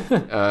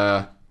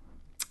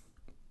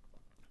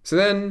 So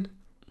then,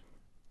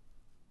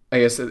 I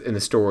guess in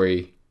the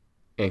story,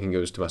 Anakin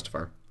goes to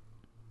Mustafar.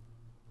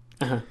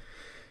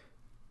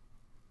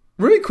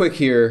 Really quick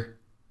here.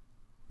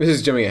 This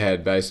is jumping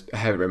ahead, but I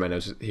haven't read my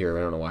notes here.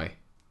 I don't know why.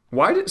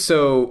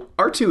 So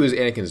R2 is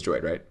Anakin's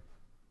droid, right?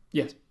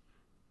 Yes.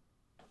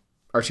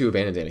 R2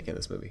 abandons Anakin in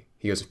this movie.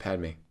 He goes with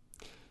Padme.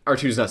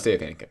 R2 does not stay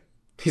with Anakin.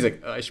 He's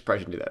like, I probably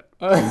shouldn't do that.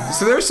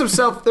 So there's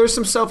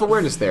some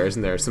self-awareness there,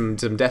 isn't there? Some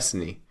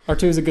destiny.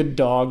 R2 is a good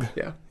dog.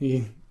 Yeah.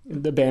 He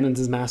abandons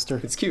his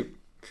master. It's cute.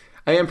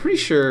 I am pretty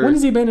sure. When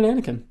does he abandon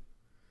Anakin?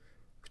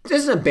 It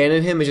doesn't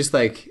abandon him. It's just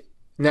like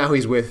now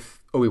he's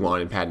with Obi-Wan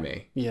and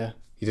Padme. Yeah.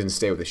 He doesn't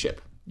stay with the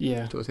ship.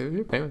 Yeah.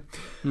 Anyway.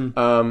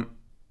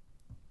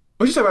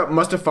 What you talking about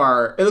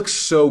Mustafar? It looks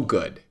so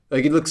good.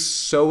 Like, it looks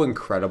so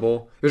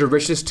incredible. There's a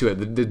richness to it.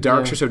 The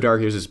darks are so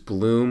dark. There's this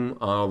bloom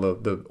on all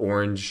the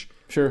orange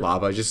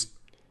lava. Just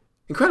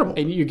incredible.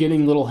 And you're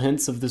getting little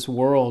hints of this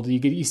world.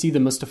 You see the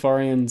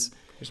Mustafarians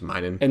just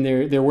mining, and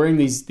they're wearing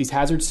these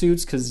hazard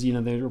suits because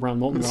they're around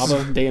molten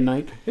lava day and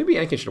night. Maybe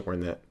Anakin should have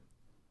worn that.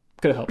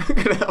 Could have helped.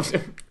 Could have helped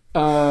him.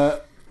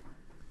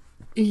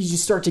 You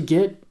just start to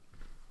get.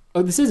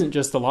 Oh, this isn't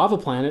just the lava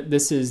planet.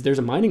 There's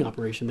a mining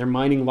operation. They're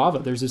mining lava.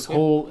 There's this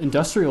whole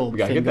industrial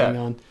thing going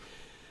on,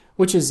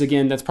 which is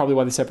again that's probably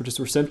why the Separatists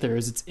were sent there.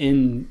 It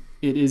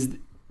is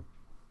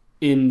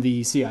in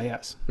the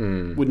CIS,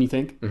 wouldn't you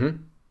think? Mm-hmm.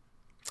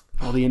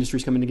 All the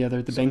industries coming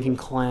together, the banking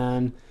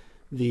clan,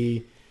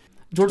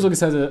 George Lucas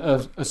has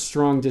a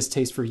strong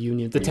distaste for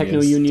union, the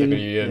Techno Union,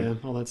 yeah,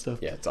 all that stuff.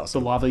 Yeah, it's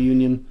awesome. The Lava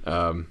Union,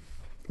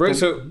 right?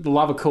 So the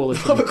Lava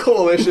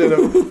Coalition,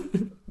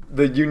 of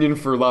the Union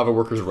for Lava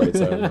Workers'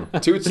 Rights. I don't know.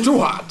 It's too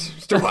hot.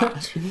 It's too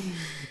hot.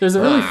 There's a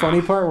really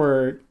funny part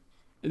where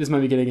this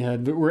might be getting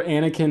ahead, but where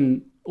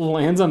Anakin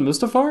lands on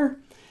Mustafar. And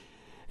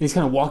he's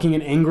kind of walking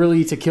in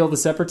angrily to kill the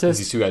Separatists.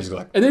 These two guys go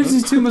like, and there's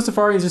these two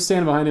Mustafarians just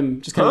standing behind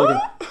him, just kind of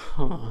looking.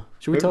 Huh?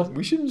 Should we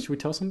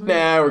tell somebody?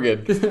 Nah, we're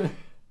good.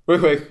 Real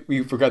quick,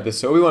 we forgot this.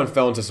 So Obi-Wan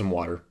fell into some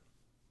water,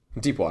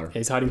 deep water. Yeah,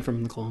 he's hiding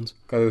from the clones.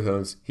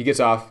 He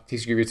gets off,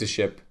 takes Grievous'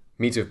 ship,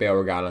 meets with Bail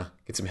Organa,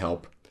 gets some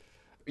help.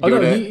 Oh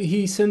no,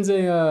 he sends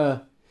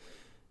a.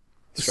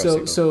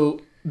 So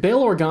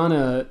Bail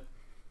Organa,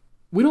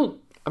 we don't.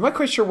 I'm not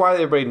quite sure why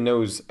everybody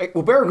knows.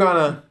 Well, Bail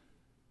Organa.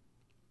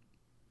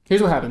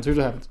 Here's what happens.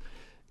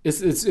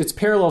 It's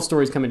parallel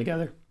stories coming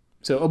together.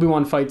 So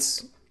Obi-Wan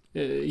fights.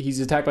 He's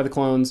attacked by the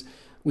clones.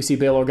 We see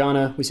Bail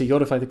Organa. We see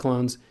Yoda fight the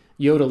clones.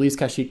 Yoda leaves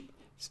Kashyyyk,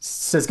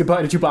 says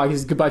goodbye to Chewbacca. He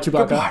says, goodbye,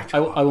 Chewbacca. Goodbye,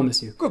 Chewbacca. I will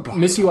miss you. Goodbye.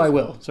 Miss you, I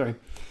will. Sorry.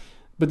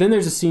 But then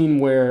there's a scene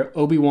where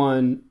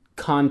Obi-Wan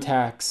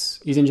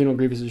contacts... He's in General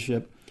Grievous'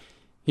 ship.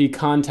 He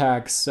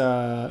contacts...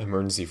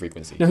 emergency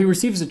frequency. No, he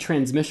receives a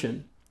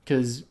transmission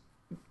because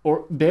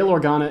Bail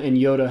Organa and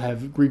Yoda have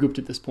regrouped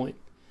at this point.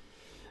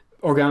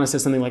 Organa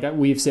says something like,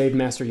 we've saved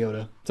Master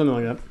Yoda. Something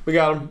like that. We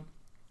got him.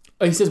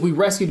 He says, we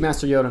rescued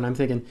Master Yoda. And I'm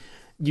thinking,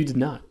 you did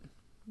not.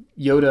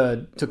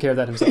 Yoda took care of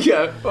that himself.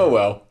 Yeah, oh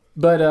well.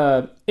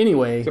 But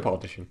anyway... He's a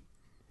politician.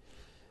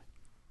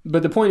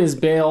 But the point is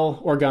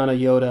Bail, Organa,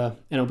 Yoda,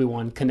 and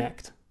Obi-Wan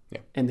connect.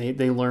 Yeah. And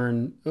they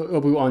learn...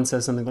 Obi-Wan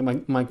says something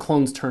like, my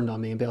clones turned on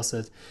me. And Bail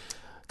says,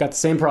 got the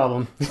same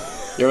problem.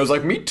 Yoda's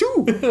like, me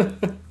too.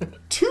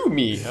 To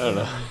me. I don't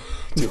know.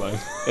 2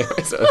 lines.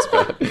 Anyway, so that's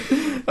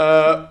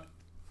bad.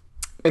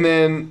 And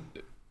then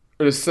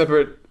there's a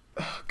separate...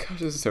 Oh, gosh,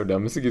 this is so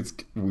dumb. This gets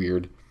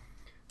weird.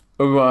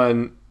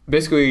 Obi-Wan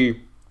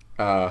basically...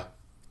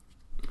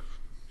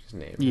 What's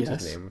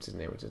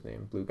his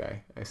name? Blue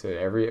guy. I said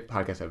every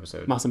podcast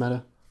episode.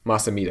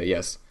 Masamita,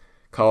 yes.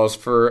 Calls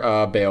for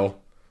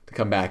Bail to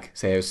come back,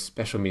 say a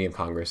special meeting of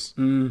Congress.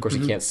 Of course,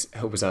 he can't... I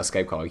hope it's not a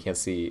Skype call. You can't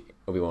see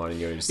Obi-Wan and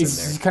Yoda just sitting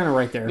there. He's kind of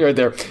right there. You're right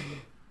there.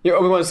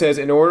 Obi-Wan says,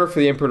 in order for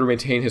the Emperor to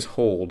maintain his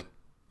hold on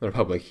the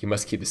Republic, he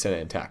must keep the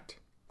Senate intact.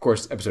 Of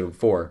course, episode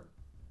 4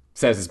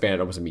 says it's banned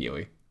almost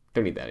immediately.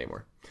 Don't need that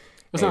anymore.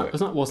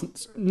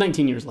 It's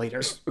 19 years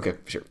later. Okay,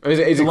 sure. I mean,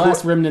 it's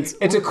last remnants.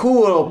 It's a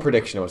cool little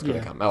prediction of what's going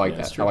to come. I like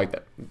that. I like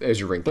that. There's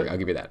your ring theory. I'll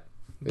give you that.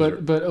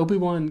 But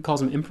Obi-Wan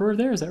calls him Emperor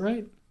there. Is that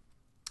right?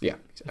 Yeah,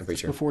 I'm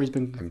pretty sure. Before he's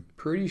been I'm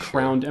pretty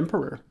crowned sure.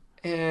 Emperor.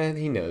 And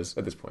he knows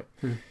at this point.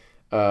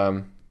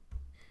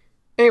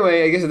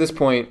 Anyway, I guess at this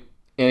point,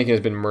 Anakin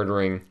has been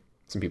murdering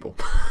some people.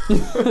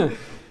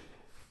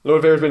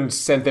 Lord Vader's been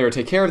sent there to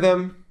take care of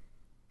them.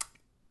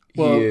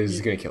 He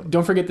is going to kill them.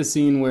 Don't forget the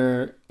scene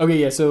where... Okay,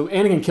 yeah, so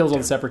Anakin kills all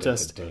the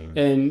Separatists.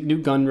 And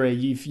Newt Gunray,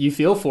 you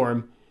feel for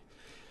him.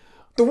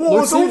 The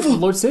war is over!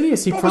 Lord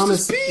Sidious, he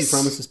promised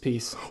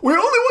peace. We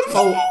only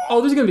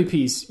want there's going to be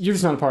peace. You're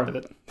just not a part of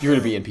it. You're going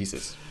to be in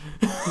pieces.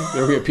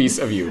 There will be a piece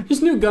of you.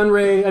 Just Newt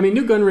Gunray. I mean,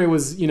 Newt Gunray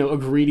was,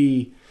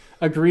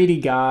 a greedy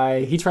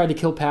guy. He tried to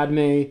kill Padme.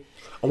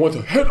 I want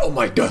the head on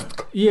my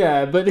desk.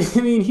 Yeah, but,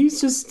 I mean,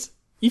 he's just...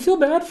 You feel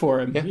bad for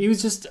him. Yeah. He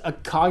was just a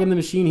cog in the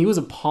machine. He was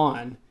a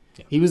pawn.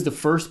 Yeah. He was the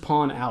first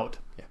pawn out.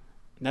 Yeah.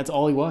 And that's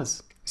all he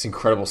was. This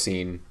incredible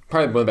scene,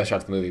 probably one of the best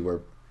shots of the movie, where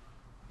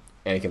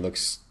Anakin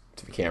looks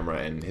to the camera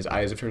and his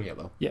eyes are turned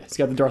yellow. Yeah, he's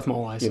got the Darth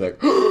Maul eyes. You're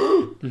like,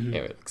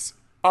 Anyway, it looks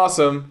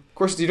awesome. Of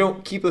course, you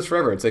don't keep this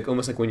forever. It's like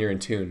almost like when you're in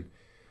tune.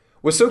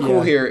 What's so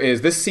cool here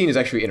is this scene is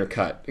actually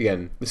intercut.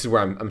 Again, this is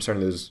where I'm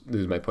starting to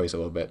lose my place a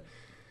little bit.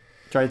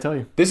 Try to tell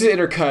you. This is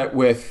intercut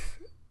with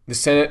the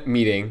Senate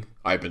meeting.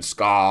 I've been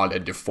scarred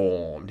and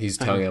deformed. He's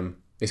telling him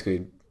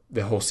basically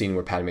the whole scene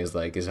where Padme is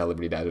like, "This is how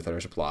liberty dies," with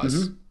thunderous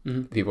applause.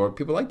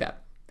 People like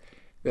that.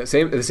 At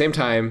the same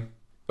time,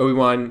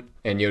 Obi-Wan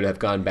and Yoda have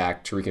gone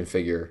back to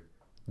reconfigure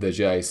the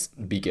Jedi's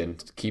beacon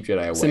to keep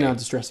Jedi away. Send out a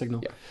distress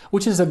signal,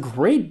 which is a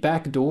great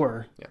back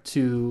door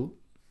to.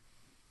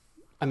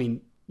 I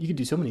mean, you could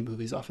do so many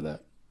movies off of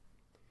that,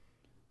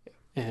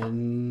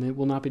 and it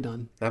will not be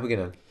done. Not be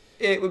done.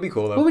 It would be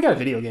cool though. Well, we got a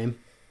video game.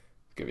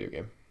 Good video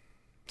game,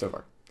 so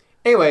far.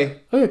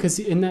 Anyway. Oh yeah, because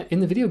in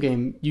the video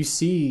game you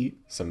see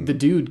the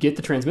dude get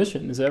the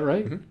transmission. Is that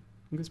right?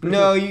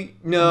 No, cool. you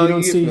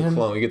don't see get the him?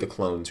 clone. You get the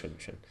clone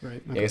transmission.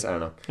 Right. I guess I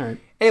don't know. All right.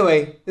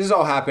 Anyway, this is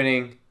all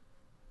happening.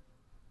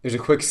 There's a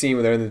quick scene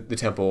where they're in the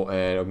temple,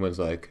 and everyone's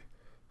like,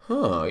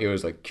 "Huh?" It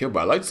was like killed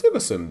by a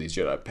lightsaber. Some of these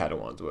Jedi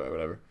Padawans, or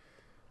whatever.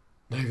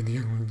 Not even the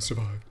younglings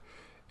survived.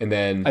 And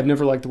then I've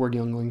never liked the word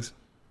younglings.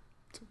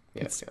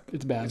 Yeah,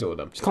 it's bad. It's all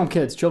dumb. Just call them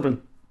kids,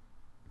 children.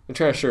 I'm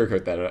trying to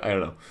sugarcoat that. I don't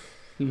know.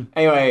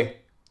 Anyway,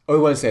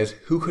 Obi-Wan says,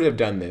 "Who could have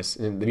done this?"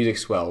 And the music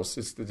swells.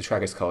 The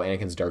track is called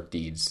Anakin's Dark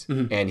Deeds.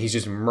 And he's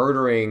just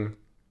murdering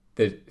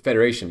the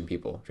Federation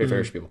people,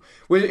 Federation people.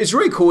 Well, it's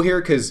really cool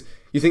here because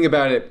you think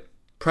about it,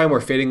 probably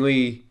more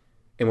fittingly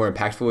and more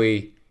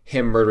impactfully,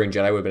 him murdering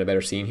Jedi would have been a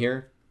better scene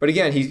here. But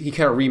again, he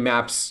kind of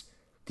remaps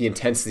the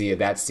intensity of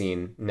that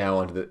scene now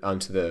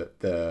onto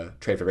the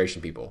Trade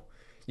Federation people.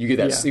 You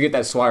get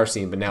that Swire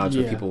scene, but now it's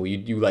with people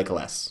you like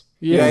less.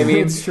 You know what I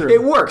mean? It's true.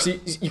 It works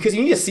because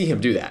you need to see him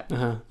do that.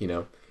 You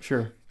know,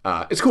 sure.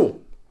 It's cool.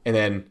 And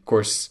then, of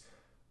course,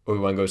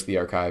 Obi-Wan goes to the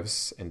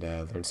archives and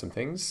learns some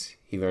things.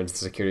 He learns the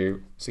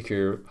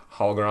secure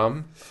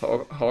holocron.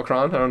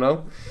 I don't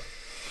know.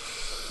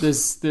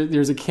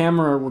 There's a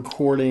camera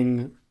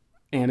recording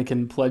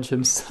Anakin pledge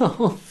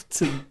himself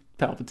to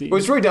Palpatine. Well,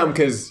 it's really dumb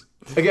because,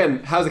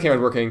 again, how's the camera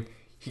working?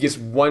 He gets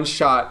one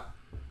shot.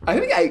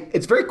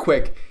 It's very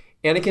quick.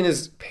 Anakin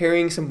is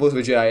parrying some blows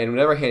with a Jedi, and in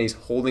whatever hand he's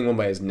holding one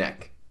by his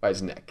neck.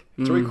 It's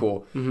really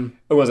cool.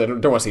 Otherwise, I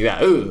don't want to see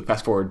that. Ooh,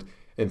 fast forward.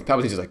 And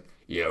Palpatine's just like,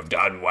 "You've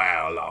done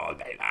well, Lord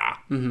Vader."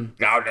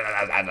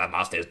 The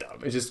master's dumb.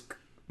 It's just,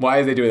 why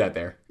did they do that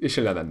there? You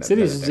should have done that.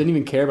 Sidious didn't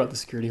even care about the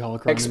security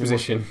holocron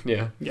Exposition,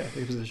 anymore. yeah.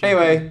 Exposition.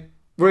 Anyway,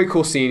 really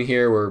cool scene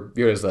here where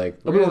Yoda's like,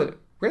 we're going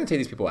to take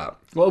these people out.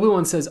 Well,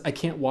 Obi-Wan says, "I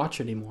can't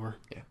watch anymore."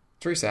 Yeah,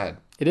 it's very sad.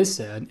 It is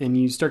sad, and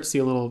you start to see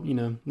a little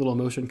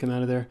emotion come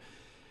out of there.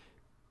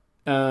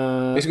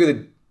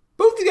 Basically,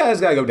 both the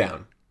guys gotta go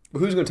down.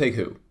 Who's gonna take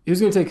who?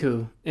 Who's gonna take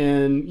who?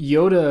 And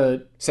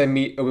Yoda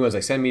Obi-Wan's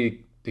like, send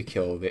me to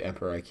kill the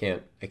Emperor. I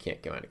can't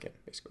kill Anakin.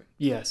 Basically,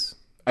 yes.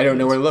 I don't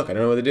know where to look. I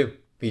don't know what to do.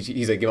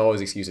 He's like, give all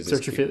his excuses.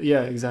 Search your fit.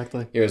 Yeah,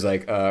 exactly. He was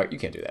like, you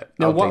can't do that.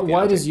 Now,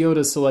 why does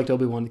Yoda select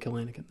Obi-Wan to kill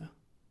Anakin though?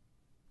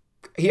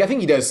 I think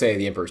he does say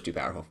the Emperor's too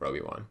powerful for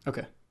Obi-Wan.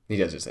 Okay. He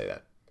does just say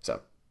that.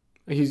 So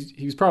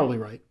he was probably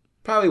right.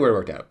 Probably would have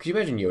worked out. Could you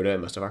imagine Yoda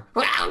and Mustafar?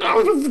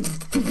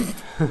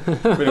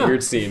 Been a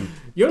weird scene.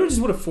 Yoda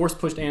just would have force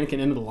pushed Anakin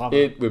into the lava.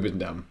 It would have been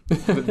dumb.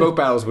 Both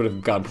battles would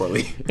have gone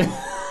poorly.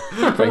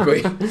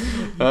 Frankly.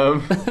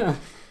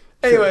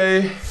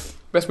 Anyway,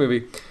 best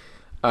movie.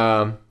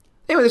 Anyway,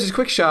 there's this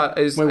quick shot.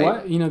 Wait,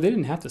 why? They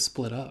didn't have to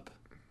split up.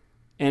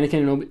 Anakin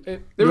and Obi.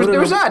 There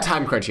was not a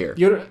time crunch here.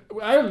 Yoda,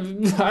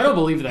 I don't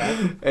believe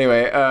that.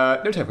 Anyway,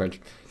 no time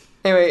crunch.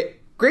 Anyway,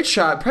 great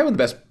shot. Probably one of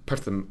the best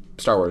parts of the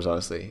Star Wars,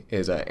 honestly,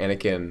 is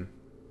Anakin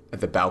at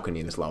the balcony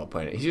in this lava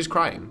planet. He's just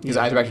crying. His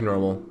eyes are back to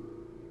normal.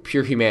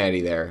 Pure humanity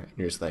there. And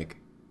you're just like,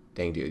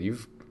 dang, dude,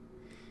 you've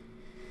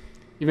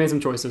made some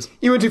choices.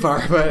 You went too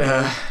far,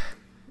 but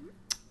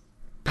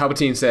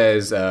Palpatine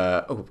says,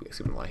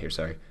 skipping a line here,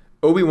 sorry.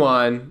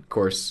 Obi-Wan, of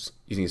course,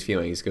 using his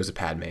feelings, goes to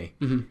Padme.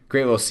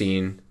 Great little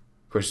scene.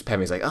 Of course,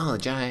 Padme's like, "Oh,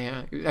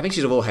 Jedi." I think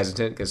she's a little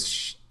hesitant because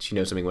she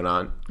knows something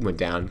went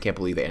down. Can't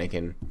believe that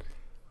Anakin.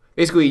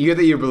 Basically, you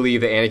either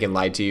believe that Anakin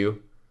lied to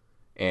you,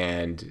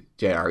 and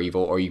Jedi are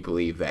evil, or you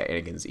believe that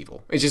Anakin's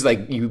evil. It's just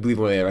like you believe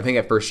one or the other. I think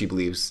at first she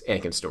believes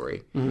Anakin's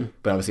story,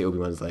 but obviously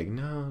Obi-Wan's like,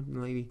 "No,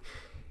 lady."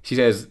 She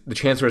says the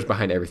Chancellor is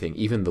behind everything,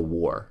 even the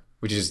war,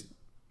 which is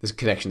this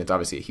connection. That's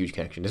obviously a huge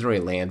connection. It doesn't really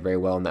land very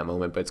well in that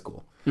moment, but it's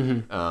cool.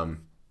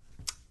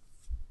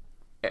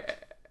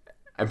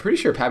 I'm pretty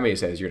sure Padme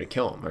says you're going to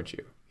kill him, aren't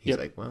you? He's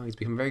like, well, he's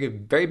become a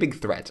very big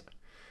threat.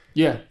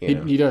 Yeah,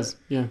 he does.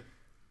 Yeah.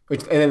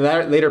 And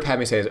then later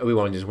Padme says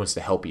Obi-Wan just wants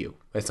to help you.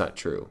 That's not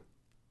true.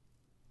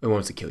 Obi-Wan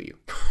wants to kill you.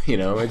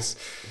 It's.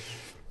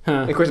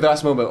 Of course, at the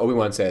last moment,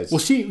 Obi-Wan says, "Well,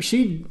 she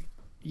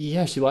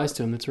lies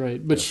to him. That's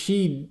right. But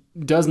she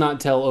does not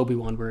tell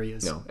Obi-Wan where he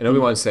is." No, and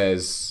Obi-Wan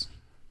says,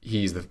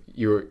 "He's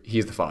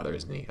the father,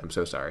 isn't he? I'm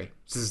so sorry."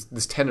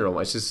 This tender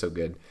moment, it's just so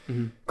good.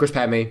 Of course,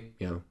 Padme,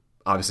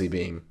 obviously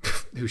being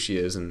who she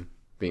is and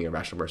being a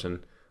rational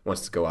person,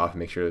 wants to go off and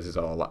make sure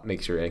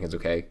make sure Anakin's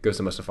okay. Goes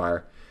to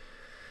Mustafar.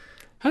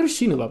 How does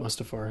she know about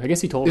Mustafar? I guess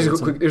he told her.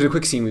 There's a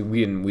quick scene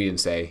we didn't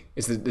say.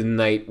 It's the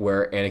night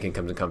where Anakin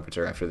comes and comforts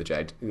her after the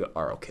Jedi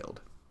are all killed.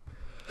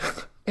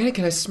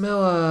 Anakin, I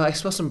smell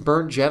some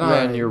burnt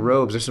Jedi on your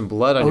robes. There's some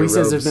blood on your robes.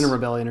 He says there's been a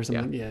rebellion or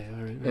something. Yeah,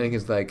 all right.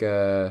 Anakin's like,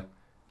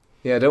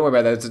 yeah, don't worry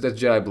about that.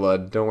 That's Jedi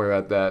blood. Don't worry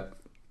about that.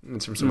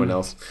 It's from someone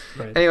else.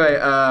 Right. Anyway,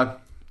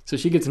 so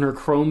she gets in her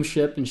chrome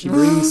ship and she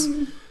brings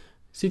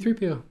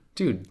C-3PO.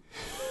 Dude,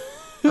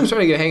 I'm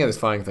starting to get a hang of this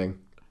flying thing.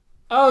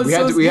 Oh,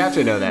 we have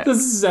to know that. The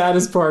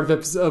saddest part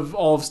of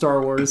all of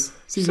Star Wars.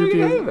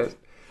 C-3PO.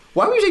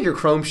 Why would you take your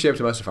chrome ship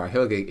to Mustafar? I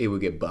feel like it would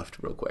get buffed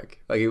real quick.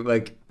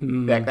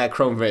 That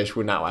chrome finish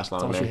would not last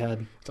long. That's all she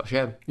had. That's all she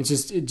had.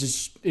 It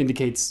just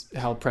indicates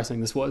how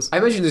pressing this was. I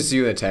mentioned this to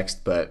you in a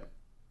text, but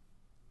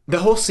the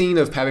whole scene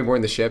of Padme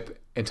boarding the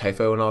ship and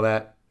Typho and all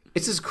that.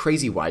 It's this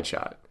crazy wide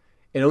shot.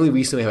 And only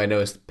recently have I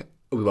noticed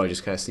Obi-Wan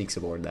just kind of sneaks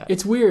aboard that.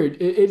 It's weird.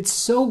 It's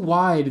so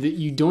wide that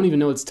you don't even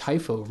know it's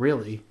Typho,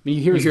 really. I mean,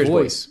 you hear his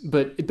voice,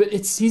 but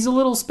he's a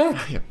little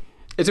speck. Yeah.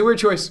 It's a weird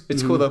choice.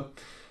 It's cool, though.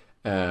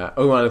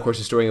 Obi-Wan, of course,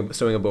 is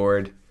stowing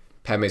aboard.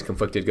 Padme's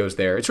conflicted, goes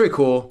there. It's really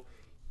cool.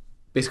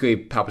 Basically,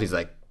 Palpatine's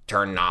like,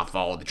 turn off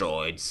all the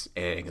droids.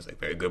 And he's like,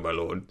 very good, my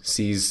lord.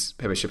 Sees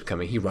Padme's ship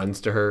coming. He runs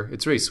to her.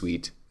 It's really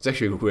sweet. It's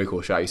actually a really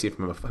cool shot. You see it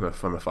from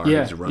afar.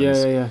 Yeah, he just runs.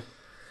 yeah.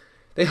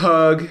 They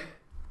hug.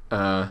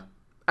 I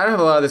don't have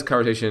a lot of this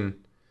conversation.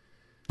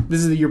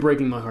 You're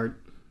breaking my heart.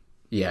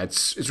 Yeah,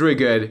 it's really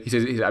good. He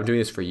says, I'm doing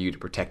this for you, to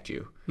protect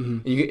you.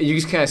 Mm-hmm. And you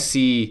just kind of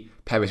see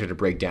Padme start to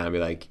break down and be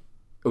like,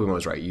 Obi-Wan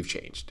was right, you've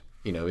changed.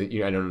 I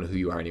don't know who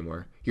you are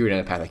anymore. You're in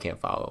a path I can't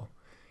follow.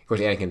 Of course,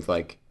 Anakin's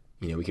like,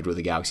 we could rule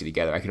the galaxy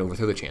together. I can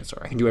overthrow the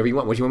Chancellor. I can do whatever you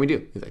want. What do you want me to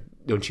do? He's like,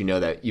 don't you know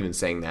that even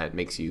saying that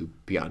makes you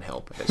beyond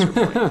help at a certain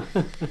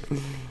point?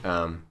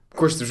 Of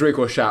course, there's a really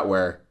cool shot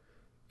where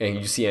and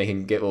you just see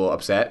Anakin get a little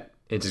upset.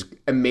 It's just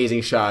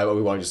amazing shot of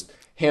Obi-Wan just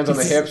hands on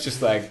the hips,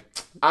 just like,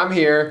 I'm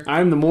here.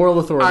 I'm the moral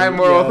authority. I'm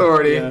moral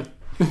authority.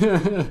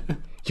 Yeah.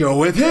 You're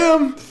with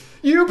him.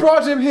 You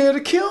brought him here to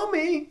kill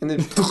me. And then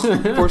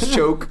force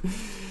choke.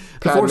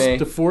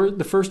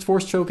 The first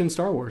force choke in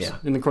Star Wars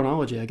in the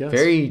chronology, I guess.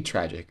 Very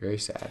tragic, very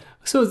sad.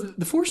 So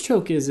the force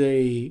choke is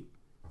a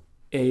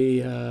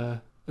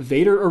Vader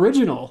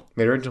original.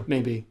 Vader original.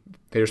 Maybe.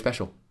 Vader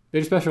special.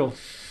 Vader special.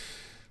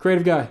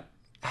 Creative guy.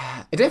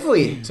 It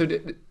definitely, so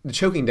the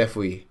choking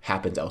definitely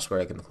happens elsewhere,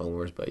 like in the Clone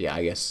Wars, but yeah,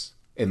 I guess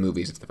in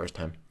movies it's the first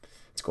time.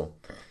 It's cool.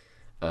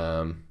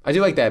 I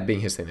do like that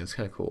being his thing. It's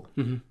kind of cool.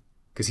 Mm-hmm.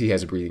 Because he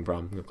has a breathing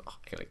problem. Oh,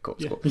 anyway, cool.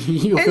 It's cool.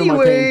 You'll feel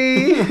my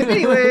pain.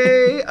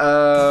 Anyway,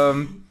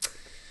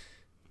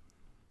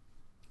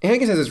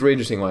 Anakin says this really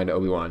interesting line to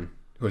Obi-Wan,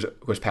 who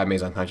is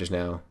Padme's unconscious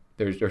now.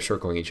 They're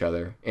circling each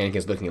other.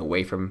 Anakin's looking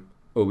away from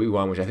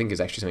Obi-Wan, which I think is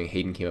actually something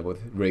Hayden came up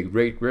with.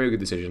 Very good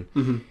decision.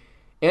 Mm-hmm.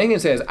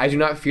 Anakin says, I do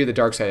not fear the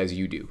dark side as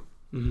you do.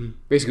 Mm-hmm.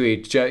 Basically,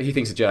 he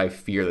thinks the Jedi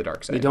fear the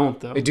dark side. They don't,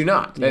 though. They do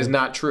not. That is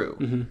not true.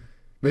 Mm-hmm.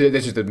 But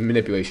that's just a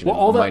manipulation. Well,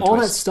 all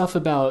that stuff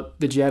about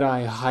the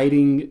Jedi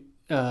hiding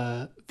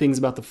things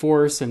about the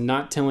Force and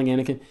not telling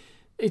Anakin,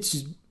 it's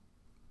just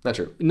not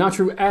true. Not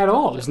true at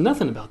all. There's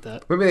nothing about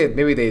that.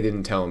 Maybe they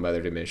didn't tell him about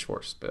their diminished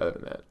Force, but other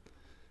than that,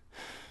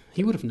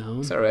 he would have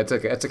known. So that's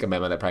like a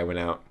memo that probably went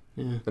out.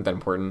 Yeah, not that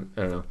important.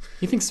 I don't know.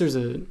 He thinks there's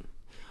a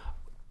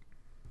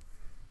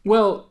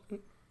well.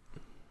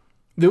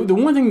 The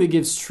one thing that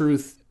gives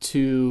truth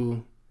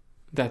to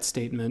that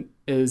statement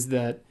is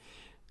that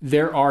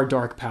there are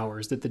dark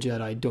powers that the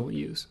Jedi don't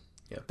use.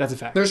 Yeah, that's a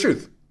fact. There's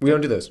truth. We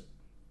don't do those.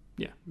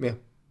 Yeah.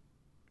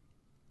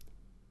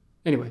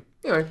 Anyway,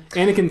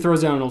 Anakin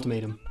throws down an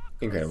ultimatum.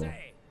 Incredible.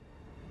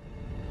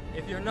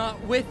 If you're not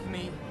with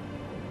me,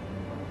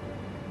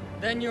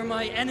 then you're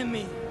my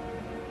enemy.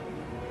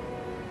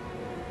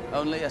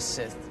 Only a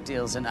Sith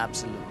deals in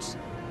absolutes.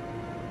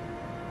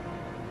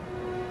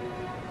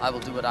 I will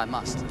do what I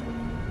must.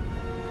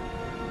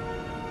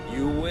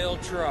 You will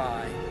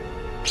try.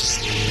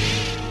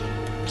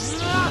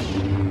 I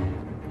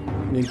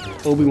mean,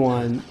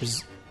 Obi-Wan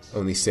is...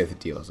 Only Sith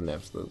deals in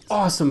absolutes.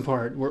 Awesome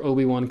part where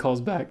Obi-Wan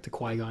calls back to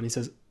Qui-Gon. He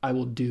says, I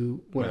will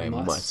do what I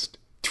must.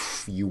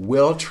 You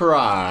will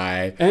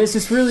try. And it's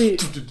just really...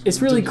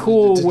 It's really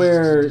cool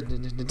where,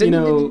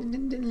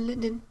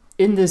 in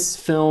this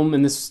film,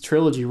 in this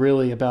trilogy,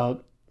 really,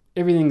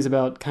 everything's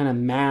about kind of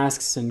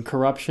masks and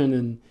corruption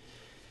and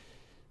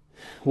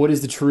what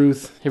is the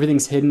truth.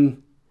 Everything's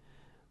hidden.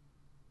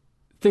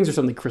 Things are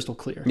suddenly crystal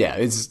clear. Yeah,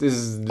 this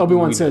is...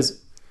 Obi-Wan says...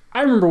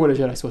 I remember what a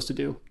Jedi's supposed to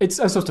do. I'm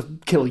supposed to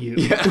kill you.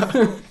 Yeah.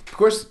 Of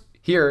course,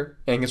 here,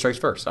 Anakin strikes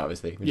first,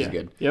 obviously, which is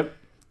good. Yep.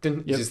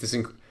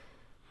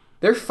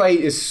 Their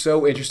fight is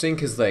so interesting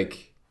because,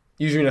 like,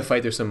 usually in a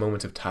fight, there's some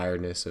moments of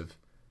tiredness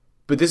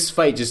but this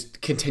fight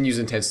just continues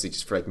intensity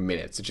just for, like,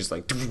 minutes. It's just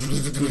like...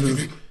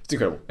 It's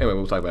incredible. Anyway,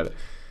 we'll talk about it.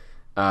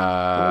 What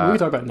are we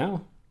talking about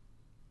now?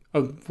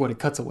 Oh, what, it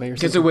cuts away or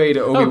something? Cuts away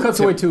to Obi-Wan. Oh, it cuts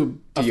away to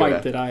a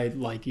fight that I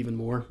like even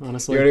more,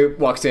 honestly. Yoda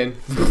walks in.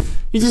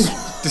 He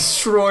just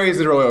destroys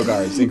the royal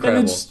guards.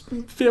 Incredible.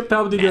 And then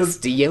Palpatine goes,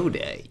 Master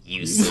Yoda,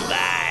 you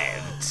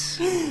survived.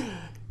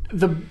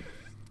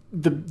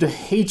 The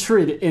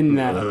hatred in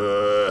that.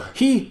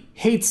 He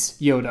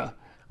hates Yoda.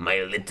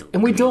 My little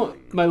And we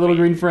don't, my little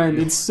green friend.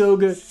 It's so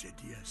good.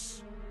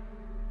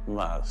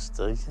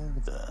 Master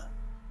Yoda,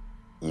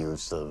 you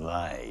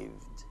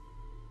survived.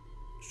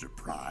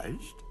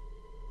 Surprised?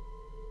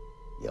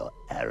 Your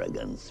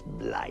arrogance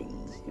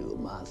blinds you,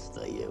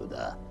 Master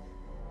Yoda.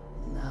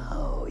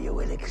 Now you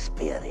will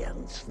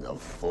experience the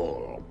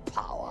full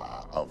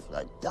power of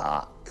the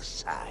dark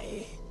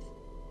side.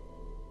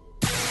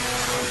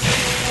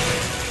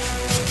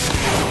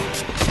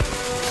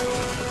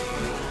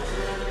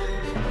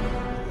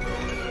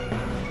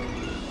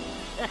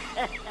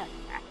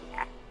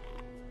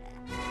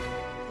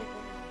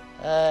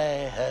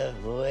 I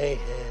have waited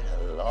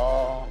a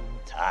long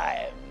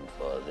time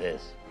for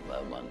this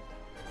moment.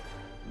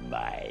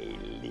 My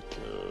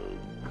little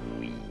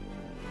green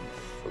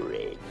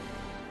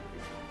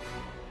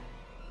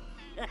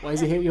Why does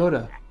he hate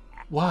Yoda?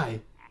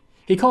 Why?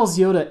 He calls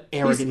Yoda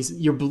arrogant. He's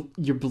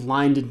you're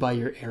blinded by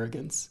your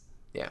arrogance.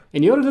 Yeah.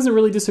 And Yoda doesn't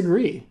really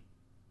disagree.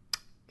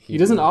 He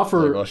doesn't offer.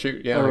 Like, well,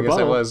 shoot. Yeah, a I guess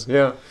I rebuttal. was.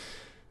 Yeah.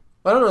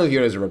 I don't know if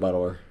Yoda's a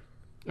rebuttaler.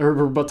 A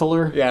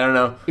rebuttaler? Yeah, I don't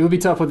know. It would be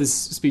tough with his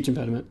speech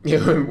impediment.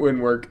 Yeah, it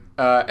wouldn't work.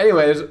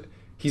 Anyway,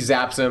 he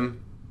zaps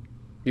him.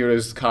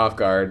 Yoda's caught off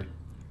guard.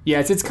 Yeah,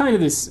 it's kind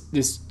of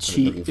this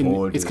cheat.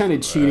 It's kind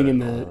of cheating in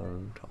the.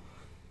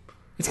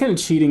 It's kind of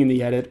cheating in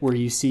the edit where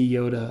you see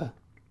Yoda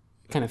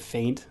kind of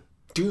faint,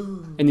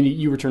 and then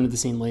you return to the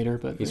scene later.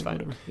 But he's fine.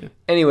 Whatever. Yeah.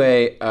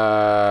 Anyway,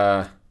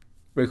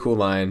 really cool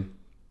line.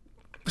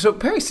 So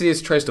apparently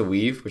Sidious tries to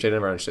leave, which I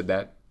never understood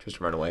that. Tries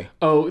to run away.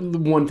 Oh,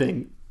 one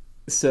thing.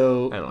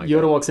 So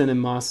Yoda walks in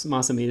and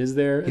Masamita's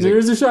there, and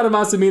there's a shot of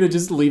Masamita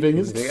just leaving.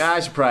 He's like, I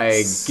should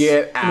probably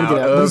get out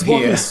of He's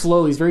walking here.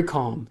 slowly. He's very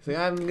calm. He's like,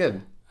 I'm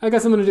good. I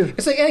got something to do.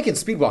 It's like Anakin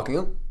speed walking.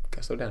 Oh,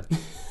 gotta slow down.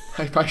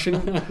 I probably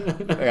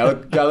shouldn't. I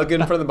gotta look good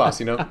in front of the boss,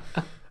 you know.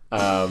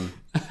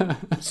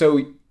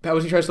 So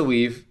Palpatine tries to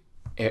leave.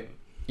 And,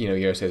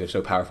 Yoda says, "If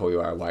so powerful you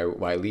are,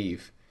 why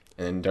leave?"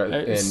 And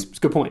it's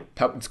a good point.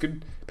 It's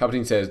good.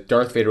 Palpatine says,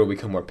 "Darth Vader will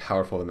become more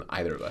powerful than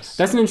either of us."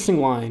 That's an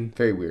interesting line.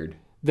 Very weird.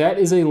 That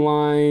is a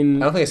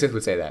line. I don't think a Sith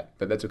would say that,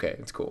 but that's okay.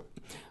 It's cool.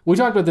 We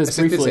talked about this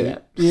briefly. Did say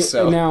that.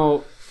 So.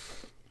 Now,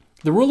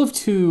 the rule of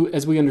two,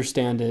 as we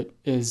understand it,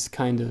 is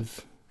kind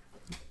of,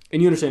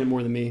 and you understand it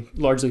more than me,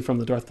 largely from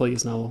the Darth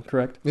Plagueis novel,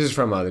 correct? This is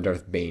from the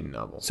Darth Bane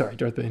novel. Sorry,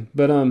 Darth Bane.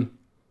 But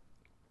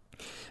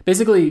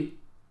basically,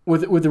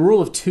 with the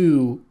rule of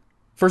two,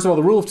 first of all,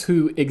 the rule of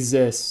two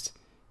exists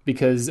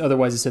because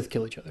otherwise the Sith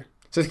kill each other.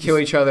 Sith kill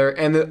each other,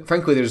 and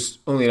frankly, there's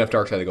only enough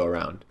dark side to go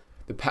around.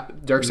 The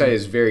dark side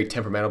is very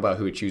temperamental about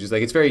who it chooses.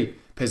 Like, it's very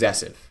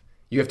possessive.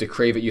 You have to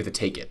crave it. You have to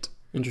take it.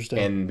 Interesting.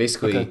 And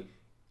basically,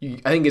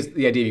 I think it's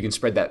the idea you can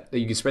spread that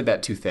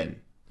too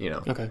thin.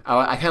 Okay.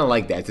 I kind of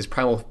like that. It's this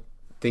primal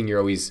thing you're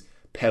always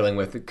peddling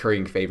with,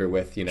 currying favor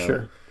with.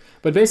 Sure.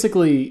 But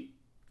basically,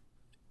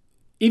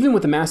 even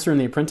with the Master and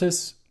the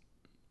Apprentice,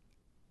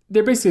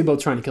 they're basically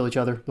both trying to kill each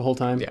other the whole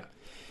time. Yeah.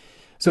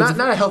 So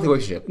not a healthy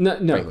relationship. No.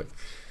 Frankly.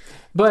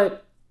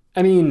 But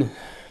I mean.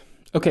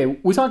 Okay,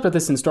 we talked about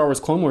this in Star Wars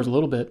Clone Wars a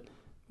little bit,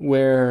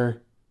 where,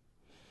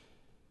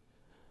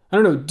 I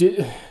don't know,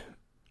 did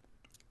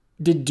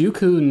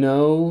Dooku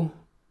know?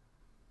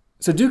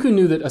 So Dooku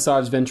knew that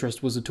Asajj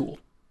Ventress was a tool.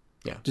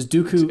 Yeah. Does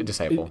Dooku... A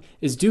disciple.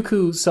 Is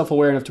Dooku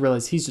self-aware enough to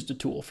realize he's just a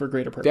tool for a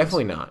greater purpose?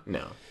 Definitely not,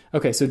 no.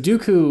 Okay, so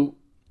Dooku,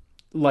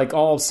 like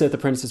all Sith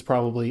apprentices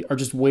probably, are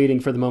just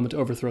waiting for the moment to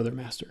overthrow their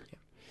master. Yeah.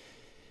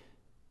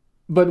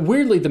 But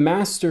weirdly, the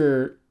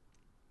master,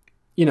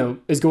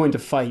 is going to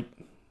fight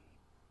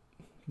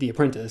the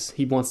apprentice.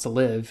 He wants to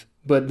live,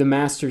 but the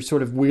master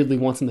sort of weirdly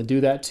wants him to do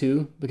that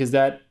too, because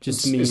that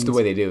just means it's the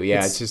way they do.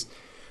 Yeah, it's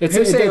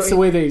the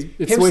way they.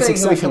 It's the way saying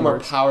he'll become more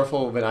works.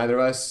 powerful than either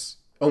of us.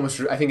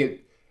 Almost, I think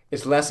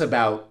it's less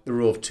about the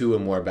rule of two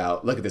and more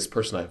about look at this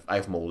person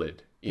I've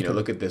molded.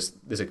 Look at this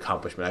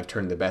accomplishment. I've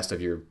turned the best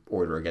of your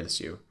order against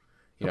you.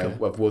 I've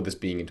willed this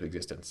being into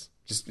existence.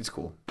 It's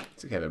cool.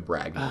 It's kind of a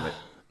brag moment.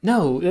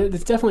 No,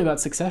 it's definitely about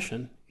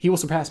succession. He will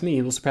surpass me.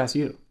 He will surpass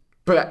you.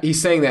 But he's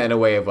saying that in a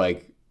way of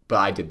like. But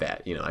I did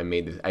that, I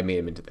made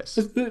him into this.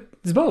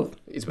 It's both.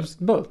 It's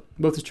both.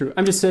 Both is true.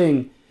 I'm just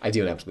saying.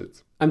 Ideal and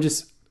absolutes.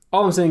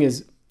 All I'm saying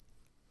is,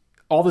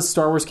 all this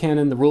Star Wars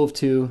canon, the rule of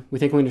two, we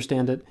think we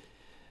understand it.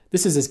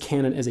 This is as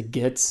canon as it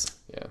gets.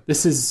 Yeah.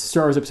 This is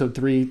Star Wars Episode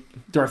 3.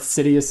 Darth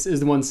Sidious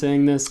is the one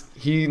saying this.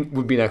 He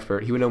would be an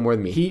expert. He would know more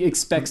than me. He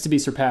expects to be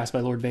surpassed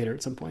by Lord Vader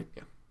at some point.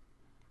 Yeah.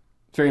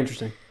 It's very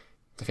interesting.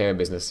 It's a family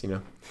business,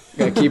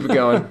 Gotta keep it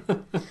going.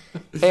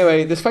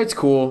 Anyway, this fight's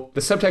cool.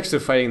 The subtext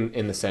of fighting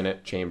in the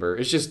Senate chamber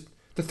is just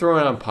they're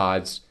throwing around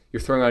pods.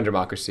 You're throwing around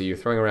democracy. You're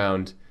throwing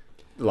around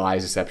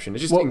lies, deception.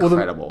 It's just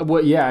incredible. The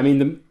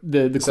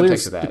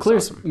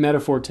clearest awesome.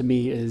 Metaphor to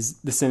me is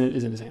the Senate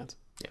is in his hands.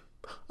 Yeah.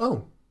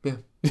 Oh, yeah.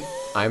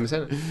 I am the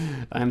Senate.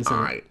 I am the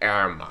Senate. I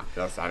am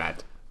the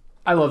Senate.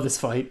 I love this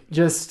fight.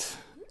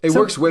 It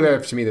works way better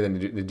to me than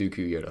the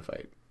Dooku Yoda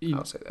fight.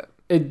 I'll say that.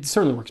 It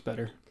certainly works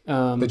better.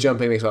 The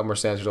jumping makes a lot more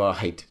sense. There's a lot of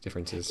height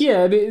differences.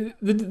 Yeah, the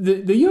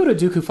Yoda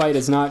Dooku fight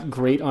is not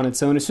great on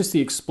its own. It's just the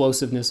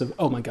explosiveness of,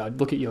 oh my god,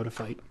 look at Yoda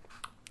fight.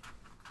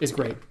 It's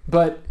great.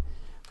 But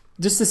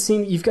just the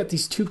scene, you've got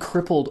these two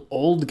crippled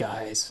old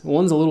guys.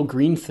 One's a little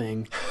green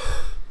thing.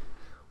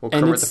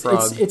 And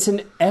it's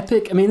an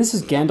epic, this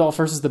is Gandalf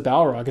versus the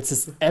Balrog. It's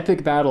this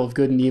epic battle of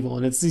good and evil.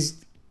 And it's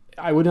these,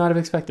 I would not have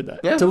expected that.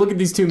 Yeah. To look at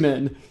these two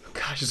men.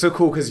 Gosh, it's so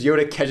cool because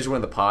Yoda catches one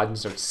of the pods and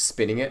starts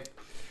spinning it.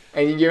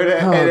 And Yoda,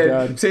 and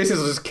then Sidious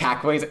is just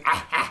cackling. He's like,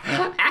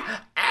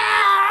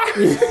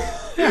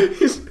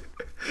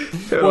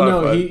 well,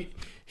 no,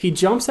 he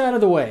jumps out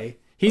of the way.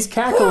 He's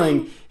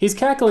cackling.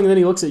 And then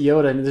he looks at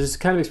Yoda, and there's this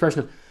kind of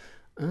expression of,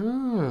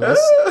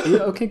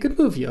 okay, good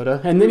move,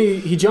 Yoda. And then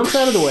he jumps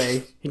out of the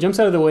way. He jumps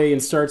out of the way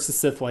and starts the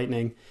Sith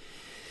lightning.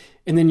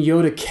 And then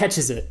Yoda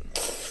catches it.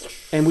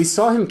 And we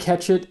saw him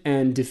catch it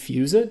and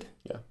diffuse it.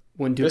 Yeah.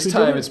 When Dooku this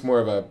time, it's more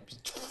of a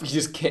he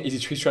just can't.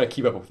 He's trying to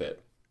keep up with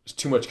it. There's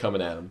too much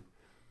coming at him.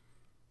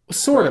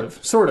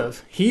 Sort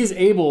of. He is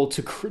able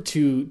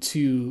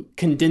to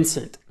condense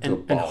it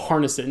and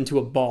harness it into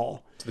a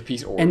ball. To the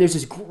piece orb. And there's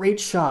this great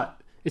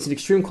shot. It's an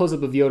extreme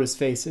close-up of Yoda's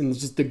face, and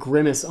just the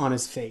grimace on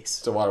his face.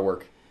 It's a lot of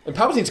work. And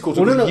Palpatine's cool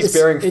too, because he's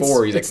bearing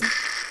 4. He's like...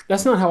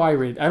 That's not how I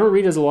read it. I don't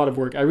read it as a lot of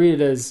work. I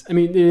read it as... I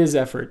mean, it is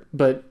effort,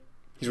 but...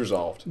 He's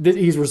resolved.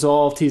 He's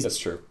resolved. That's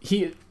true.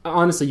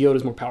 Honestly,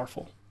 Yoda's more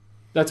powerful.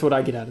 That's what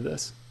I get out of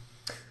this.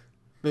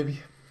 Maybe.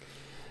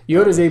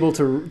 Yoda's able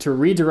to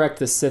redirect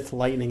the Sith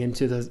lightning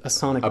into a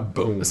sonic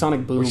boom. A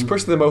sonic boom. Which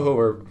pushes them both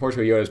over.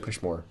 Fortunately, Yoda's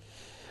pushed more.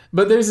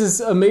 But there's this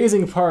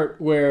amazing part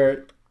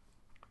where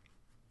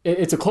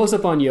it's a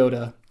close-up on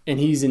Yoda, and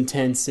he's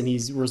intense, and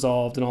he's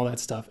resolved, and all that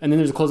stuff. And then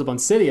there's a close-up on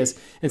Sidious,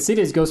 and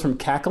Sidious goes from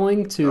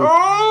cackling to...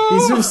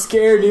 He's so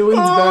scared, and he leans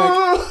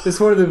back. It's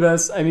one of the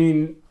best. I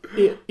mean,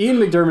 Ian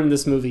McDiarmid in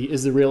this movie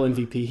is the real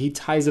MVP. He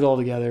ties it all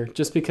together,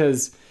 just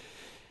because...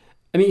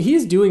 I mean,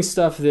 he's doing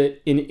stuff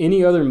that in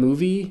any other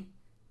movie...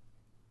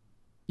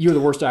 You're the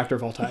worst actor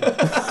of all time.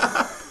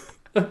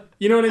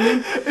 You know what I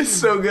mean? It's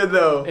so good,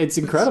 though. It's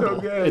incredible.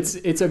 So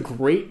good. It's a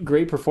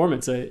great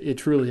performance. It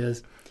truly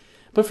is.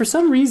 But for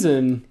some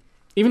reason,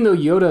 even though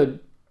Yoda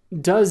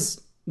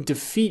does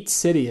defeat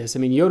Sidious, I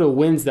mean, Yoda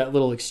wins that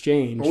little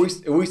exchange.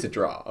 At least a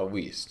draw, at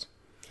least.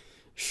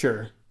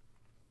 Sure.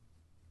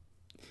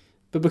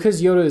 But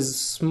because Yoda is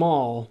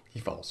small... He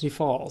falls.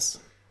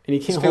 And he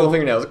can't hold... Just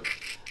fingernails.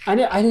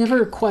 I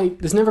never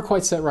quite... This never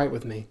quite set right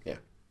with me. Yeah.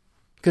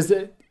 Because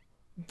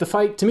the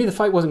fight, to me, the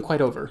fight wasn't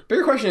quite over.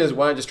 Bigger question is,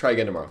 why not just try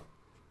again tomorrow?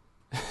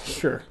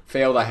 Sure.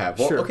 Failed, I have.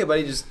 Well, sure. Okay,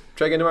 buddy, just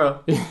try again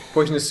tomorrow.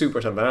 Poisonous soup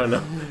or something, I don't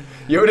know.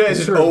 Yoda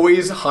is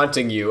always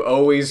haunting you,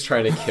 always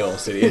trying to kill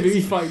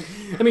Sidious.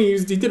 I mean,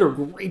 he did a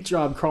great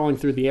job crawling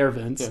through the air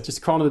vents,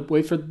 just crawling to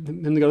wait for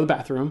him to go to the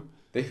bathroom.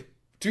 To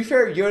be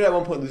fair, Yoda at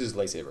one point loses his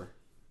lightsaber.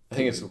 I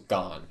think it's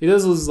gone. He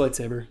does lose his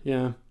lightsaber,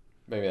 yeah.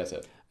 Maybe that's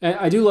it. And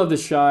I do love the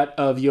shot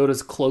of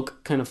Yoda's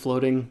cloak kind of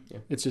floating. Yeah.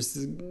 It's just,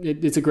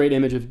 it's a great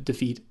image of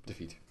defeat.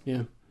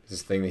 Yeah.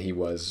 This thing that he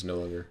was no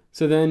longer.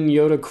 So then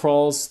Yoda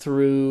crawls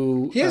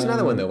through... He has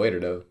another one, though, later,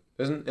 though.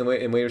 Doesn't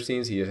in later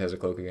scenes, he just has a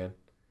cloak again?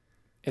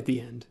 At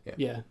the end,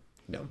 yeah.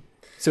 No.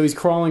 So he's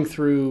crawling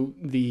through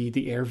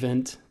the air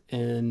vent,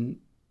 and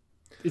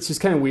it's just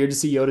kind of weird to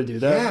see Yoda do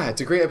that. Yeah,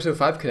 it's a great Episode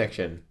 5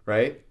 connection,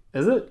 right?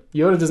 Is it?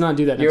 Yoda does not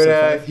do that in Yoda,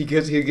 Episode 5.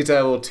 He gets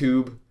out a little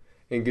tube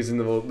and gets in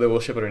the little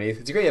ship underneath.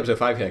 It's a great Episode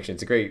 5 connection.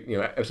 It's a great,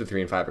 Episode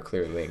 3 and 5 are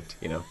clearly linked,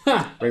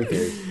 Ring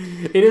theory.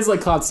 It is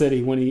like Cloud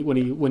City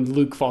when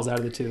Luke falls out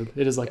of the tube.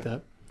 It is like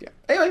that.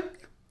 Yeah.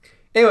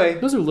 Anyway.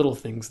 Those are little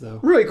things, though.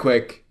 Really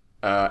quick.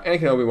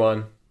 Anakin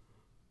Obi-Wan.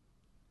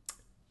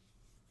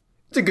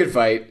 It's a good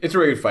fight. It's a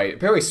really good fight.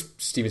 Apparently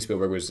Steven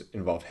Spielberg was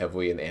involved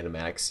heavily in the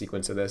animatics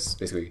sequence of this,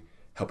 basically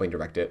helping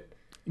direct it.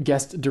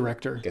 Guest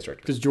director.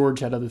 Because George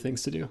had other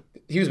things to do.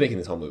 He was making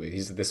this whole movie.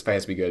 This fight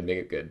has to be good, make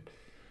it good.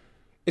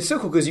 It's so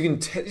cool because you can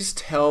just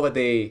tell that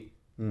they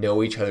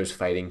know each other's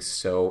fighting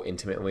so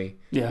intimately.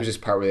 Yeah. There's this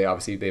part where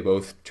they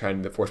both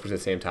trying to force push at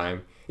the same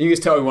time. You can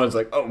just tell everyone's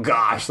like, oh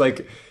gosh, you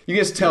can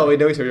just tell they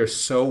know each other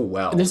so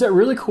well. And there's that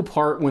really cool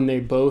part when they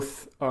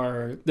both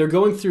they're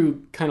going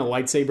through kind of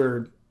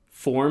lightsaber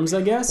forms,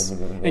 I guess.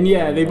 And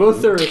yeah, they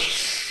both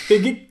they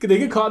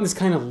get caught in this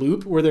kind of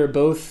loop where they're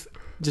both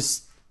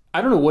just,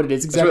 I don't know what it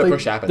is exactly. That's where the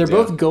push happens, they're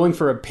both going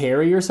for a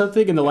parry or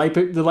something, and the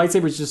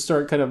lightsabers just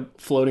start kind of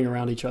floating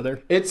around each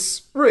other.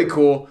 It's really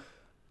cool.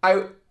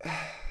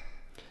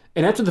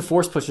 And after the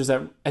force pushes,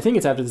 I think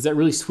it's after this, that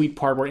really sweet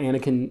part where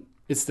Anakin,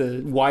 it's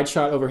the wide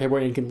shot overhead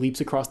where Anakin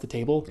leaps across the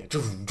table.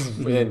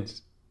 And then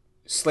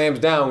slams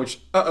down, which,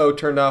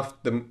 turned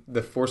off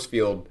the force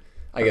field,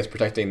 I guess,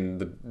 protecting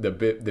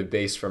the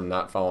base from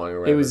not falling or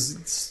whatever. It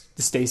was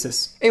the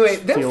stasis. Anyway,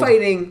 them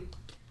fighting,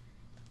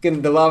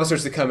 again, the lava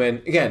starts to come in.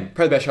 Again,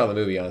 probably the best shot of the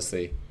movie,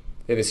 honestly.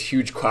 They have this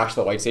huge clash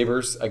of the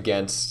lightsabers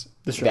against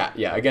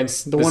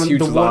against this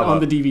huge lava. One on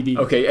the DVD.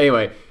 Okay,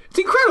 anyway. It's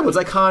incredible. It's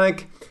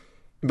iconic.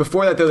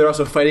 Before that, though, they're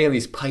also fighting on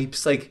these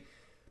pipes.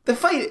 The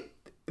fight,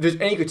 if there's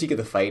any critique of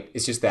the fight,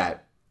 it's just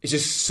that it's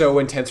just so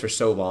intense for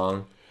so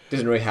long. It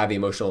doesn't really have the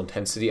emotional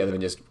intensity other than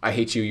just, I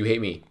hate you, you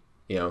hate me.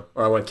 Or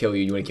I want to kill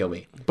you, you want to kill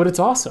me. But it's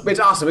awesome. It's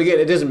awesome. Again,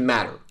 it doesn't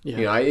matter.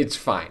 Yeah. It's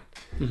fine.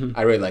 Mm-hmm.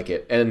 I really like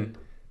it. And,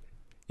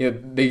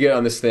 they get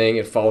on this thing,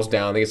 it falls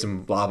down, they get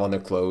some lava on their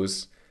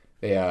clothes.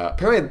 They,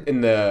 apparently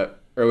in the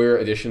earlier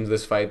editions of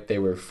this fight, they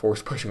were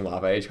force pushing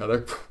lava at each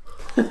other.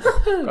 God,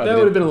 that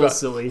would have been a little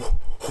silly.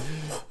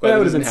 That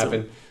would have been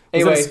silly.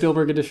 Anyway, was that a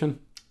Spielberg edition?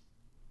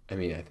 I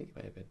mean, I think it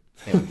might have been.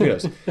 Anyway, who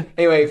knows?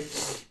 Anyway,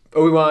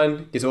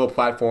 Obi-Wan gets a little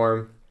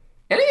platform.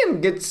 Anakin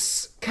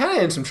gets kind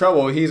of in some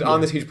trouble. He's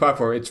on this huge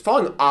platform. It's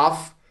falling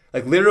off.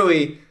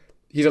 Literally,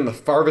 he's on the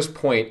farthest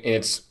point, and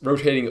it's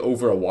rotating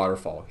over a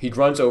waterfall. He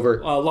runs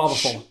over... lava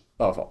fall.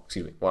 Lava fall,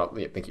 excuse me. Well,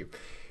 yeah, thank you.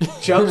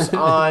 Jumps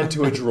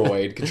onto a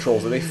droid,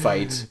 controls it, they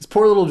fight. This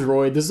poor little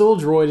droid. This little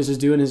droid is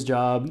just doing his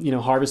job,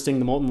 harvesting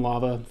the molten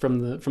lava from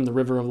the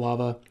river of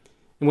lava.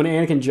 And when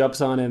Anakin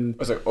jumps on him,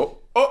 I was like, oh.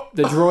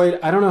 The droid,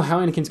 I don't know how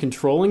Anakin's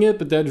controlling it,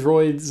 but that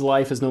droid's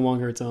life is no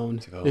longer its own.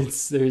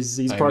 He's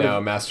part I'm now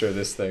of master of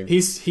this thing.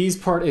 He's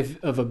part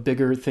of a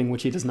bigger thing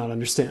which he does not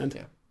understand.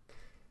 Yeah.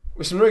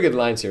 With some really good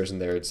lines here, isn't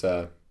there? It's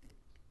this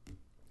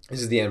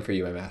is the end for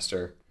you, my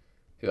master.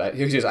 He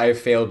says, I have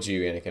failed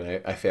you,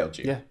 Anakin. I failed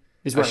you. Yeah,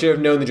 he's right. I should have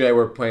known the Jedi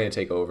were planning to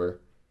take over.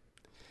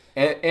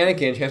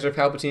 Anakin, Chancellor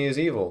Palpatine is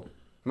evil.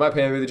 In my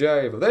opinion, the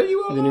Jedi are evil. Then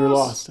you were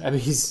lost. I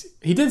mean,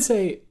 he did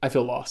say, I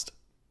feel lost.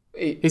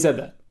 He said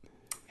that.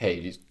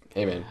 Hey,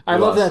 man. I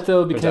love that,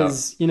 though,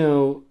 because, you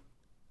know,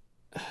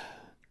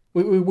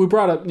 we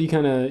brought up the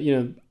kind of, you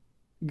know,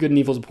 good and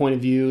evil's a point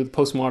of view, the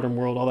postmodern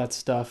world, all that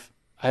stuff.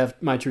 I have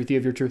my truth, you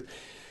have your truth.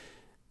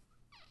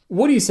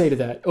 What do you say to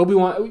that?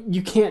 Obi-Wan,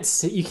 you can't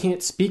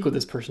speak with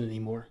this person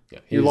anymore. Yeah,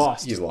 you're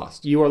lost. He's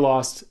lost. You are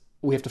lost.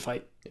 We have to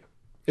fight. Yeah.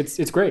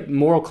 It's great.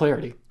 Moral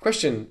clarity.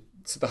 Question,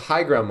 so the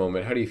high ground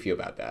moment, how do you feel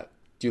about that?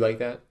 Do you like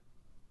that?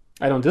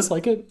 I don't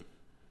dislike it.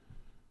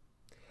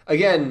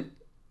 Again,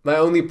 my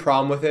only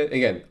problem with it,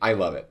 again, I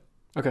love it.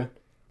 Okay.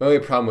 My only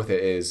problem with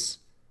it is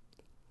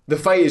the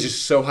fight is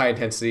just so high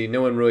intensity.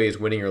 No one really is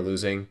winning or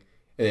losing.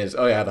 And it's,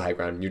 oh, yeah, I have the high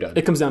ground. You're done.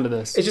 It comes down to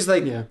this. It's just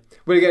like, yeah.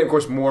 But again, of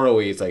course,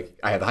 morally, it's like,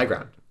 I have the high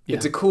ground. Yeah.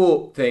 It's a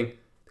cool thing.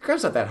 The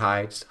ground's not that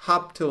high. Just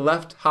hop to the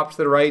left, hop to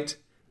the right.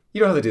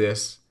 You don't have to do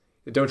this.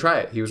 Don't try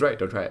it. He was right.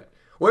 Don't try it.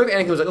 What if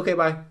Anakin was like, okay,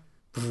 bye.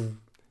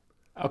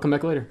 I'll come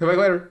back later. Come back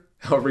later.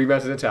 I'll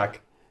remount an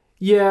attack.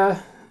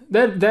 Yeah,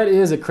 that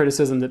is a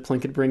criticism that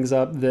Plinkett brings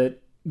up, that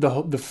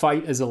the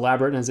fight, as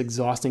elaborate and as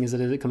exhausting as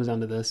it is, it comes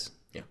down to this.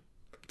 Yeah.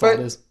 That's all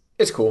it is.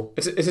 It's cool.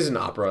 This is an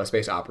opera, a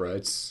space opera.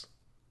 It's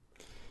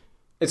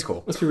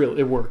cool. Let's be real.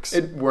 It works.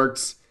 It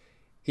works.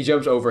 He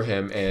jumps over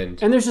him and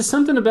there's just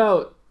something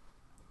about,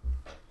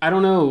 I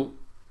don't know,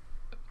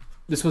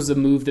 this was a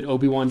move that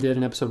Obi-Wan did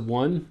in episode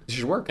 1. It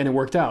should work. And it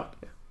worked out.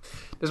 Yeah.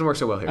 Doesn't work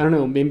so well here. I don't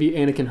know. Maybe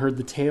Anakin heard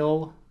the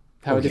tale,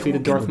 how he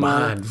defeated Darth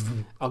Maul.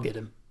 I'll get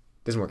him.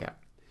 Doesn't work out.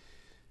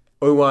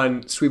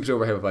 Obi-Wan sweeps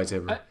over him with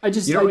lightsaber.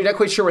 You're not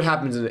quite sure what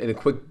happens in a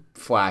quick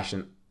flash,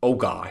 and oh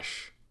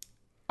gosh.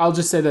 I'll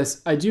just say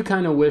this. I do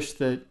kind of wish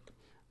that...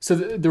 So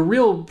the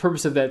real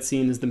purpose of that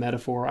scene is the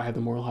metaphor, I have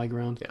the moral high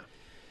ground. Yeah.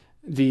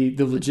 The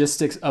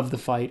logistics of the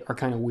fight are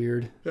kind of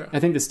weird. Yeah. I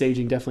think the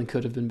staging definitely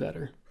could have been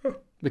better.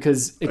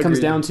 Because it comes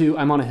down to,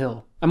 I'm on a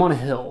hill. I'm on a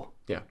hill.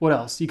 Yeah. What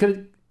else? It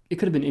could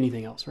have been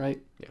anything else,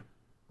 right? Yeah.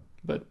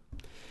 But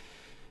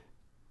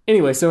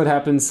anyway, so it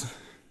happens.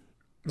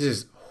 This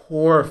is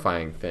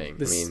horrifying thing.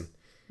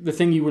 The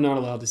thing you were not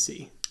allowed to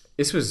see.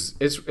 It's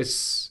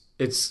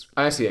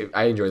honestly,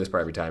 I enjoy this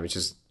part every time. It's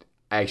just,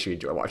 I actually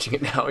enjoy watching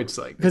it now. It's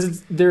like,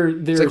 because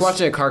there's like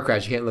watching a car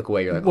crash. You can't look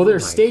away. You're like, well,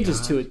 there's stages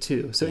to it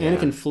too. So yeah.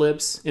 Anakin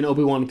flips and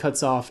Obi-Wan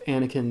cuts off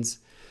Anakin's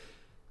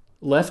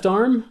left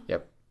arm.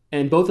 Yep.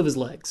 And both of his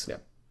legs.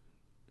 Yep.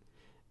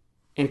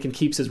 Anakin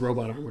keeps his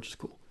robot arm, which is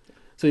cool.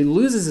 So he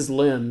loses his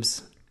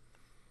limbs.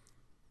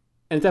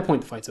 And at that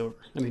point, the fight's over.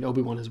 I mean,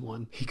 Obi-Wan has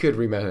won. He could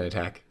remount an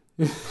attack.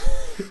 And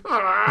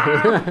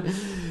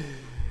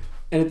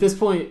at this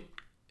point,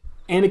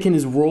 Anakin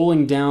is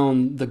rolling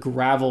down the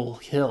gravel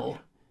hill.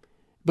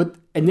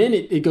 And then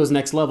it goes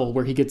next level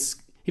where he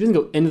doesn't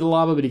go into the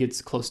lava, but he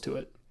gets close to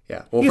it.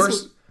 Yeah. Well,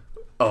 first,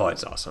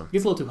 it's awesome. He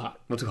gets a little too hot.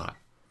 A little too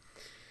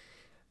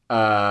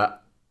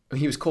hot.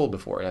 He was cold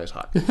before, now he's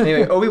hot.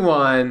 Anyway,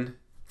 Obi-Wan,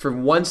 for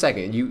 1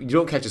 second, you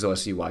don't catch this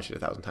unless you watch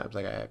it 1,000 times,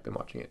 like I have been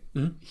watching it.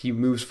 Mm-hmm. He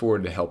moves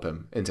forward to help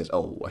him and says,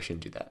 "Oh, I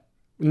shouldn't do that."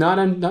 Not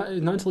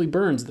until he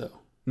burns, though.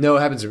 No,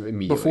 it happens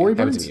immediately. Before he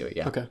burns? It happens immediately,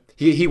 yeah. Okay.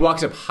 He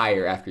walks up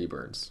higher after he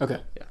burns.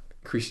 Okay. Yeah.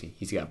 Increasingly,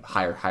 he's got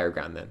higher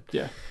ground then.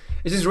 Yeah.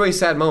 It's just a really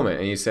sad moment,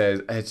 and he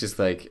says, it's just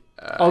like...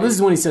 this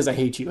is when he says, "I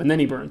hate you," and then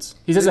he burns.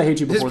 He says, "I hate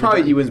you" before. This is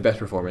probably Ewan's best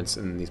performance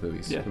in these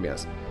movies, to be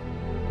honest.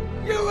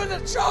 You were the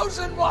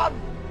chosen one!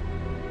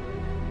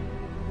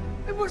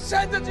 It was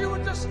said that you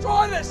would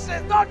destroy the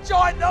Sith, not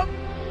join them!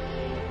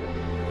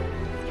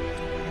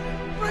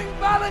 Bring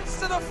balance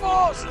to the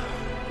Force,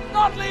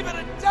 not leave it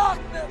in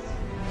darkness!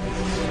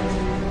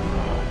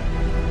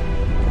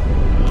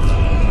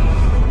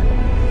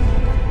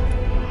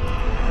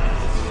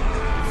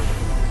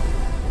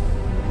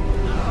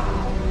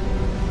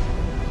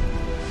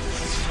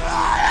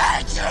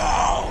 I hate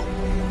you!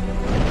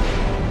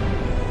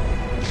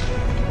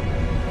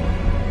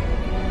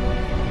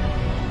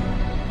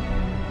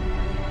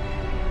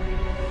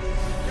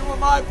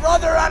 My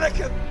brother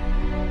Anakin!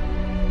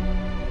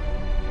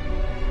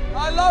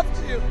 I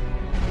loved you!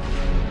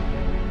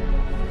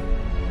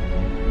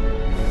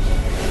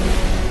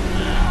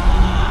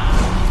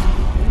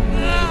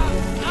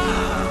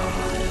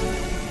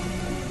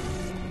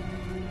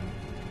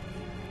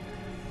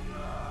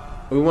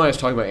 We want to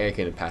talk about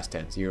Anakin in past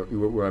tense. You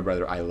were my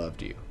brother, I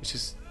loved you. It's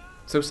just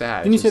so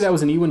sad. Didn't you say that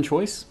was an Ewan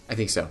choice? I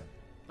think so.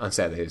 On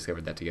set, they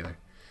discovered that together.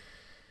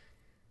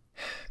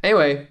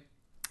 Anyway,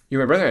 you're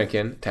my brother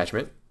Anakin,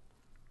 attachment.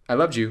 I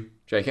loved you.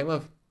 Jedi can't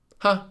love.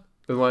 Huh.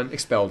 The one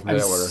expelled from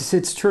that order.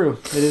 It's true.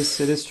 It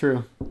is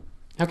true.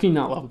 How can you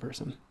not love a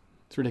person?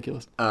 It's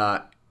ridiculous.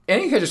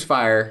 Anakin catches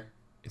fire.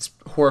 it's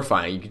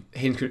horrifying.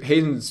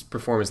 Hayden's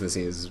performance in the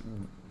scene is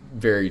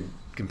very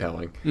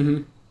compelling.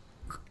 Mm-hmm.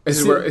 This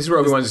is where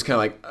Obi-Wan's just kind of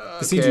like,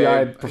 the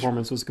CGI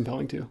performance was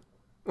compelling too.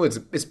 Well,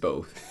 it's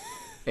both.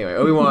 Anyway,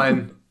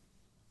 Obi-Wan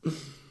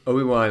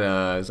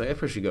is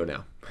like, I should go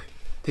now.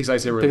 Takes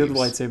lightsaber. Pick up the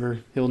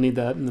lightsaber. He'll need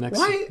that in the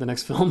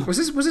next film. Was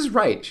this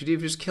right? Should he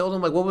have just killed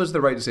him? Like, what was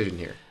the right decision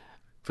here?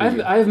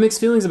 I have mixed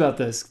feelings about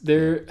this.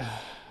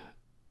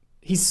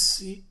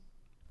 He's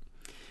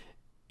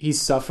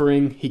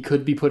suffering. He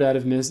could be put out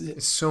of misery.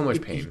 It's so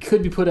much pain. He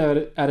could be put out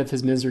of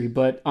his misery,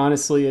 but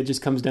honestly, it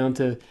just comes down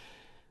to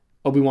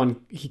Obi-Wan.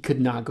 He could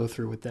not go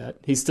through with that.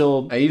 He's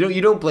still.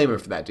 You don't blame him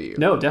for that, do you?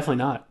 No, definitely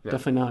not. No.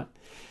 Definitely not.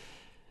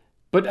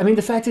 But I mean,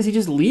 the fact is, he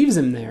just leaves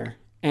him there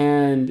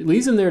and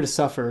leaves him there to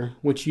suffer,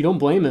 which you don't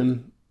blame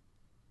him.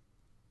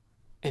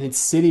 And it's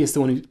Sidious,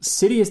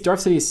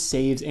 Darth Sidious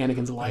saves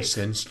Anakin's life. I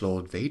sense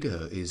Lord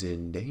Vader is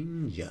in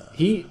danger.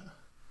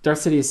 Darth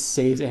Sidious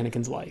saves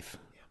Anakin's life.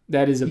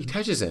 That is he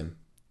touches him.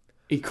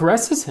 He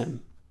caresses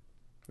him.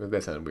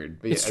 That sounded weird.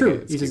 But it's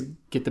true. You just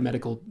get the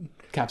medical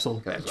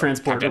capsule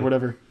transport or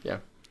whatever. Yeah.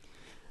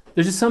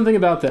 There's just something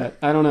about that.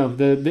 I don't know.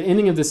 The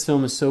ending of this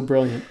film is so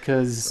brilliant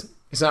because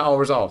it's not all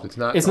resolved. It's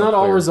not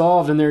all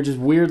resolved, and there are just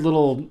weird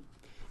little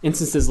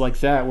instances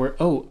like that where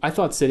I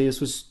thought Sidious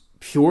was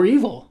pure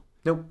evil.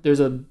 Nope. There's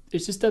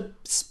just a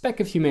speck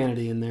of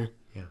humanity in there.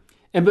 Yeah.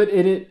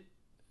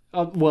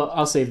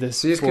 I'll save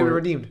this. Sidious could have been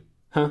redeemed.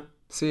 Huh?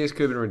 Sidious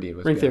could have been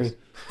redeemed. Ring theory.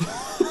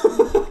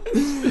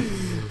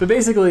 But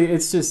basically,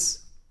 it's just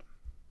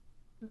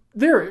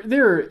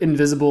they're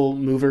invisible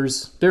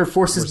movers. There are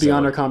forces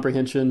beyond our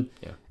comprehension.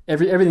 Yeah.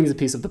 Everything's a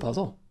piece of the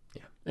puzzle.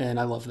 Yeah. And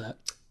I love that.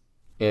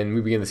 And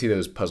we begin to see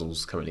those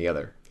puzzles coming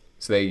together.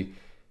 So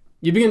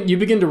you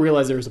begin to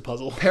realize there is a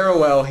puzzle.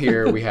 Parallel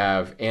here, we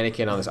have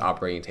Anakin on this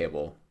operating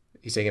table.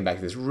 He's taken back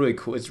to this really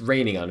cool. It's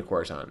raining on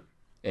Coruscant.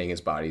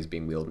 Anakin's body is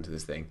being wheeled into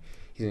this thing.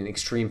 He's in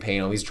extreme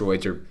pain. All these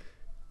droids are,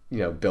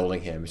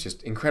 building him. It's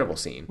just an incredible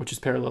scene. Which is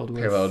paralleled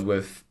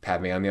with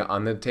Padme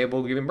on the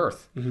table giving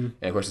birth. Mm-hmm.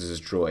 And of course, there's this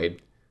droid,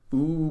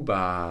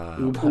 Uba.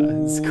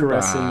 It's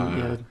caressing.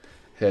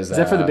 Yeah. Is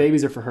that for the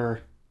babies or for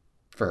her?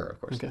 For her,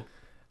 of course. Okay.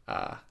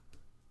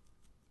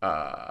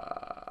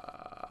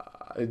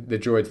 The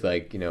droid's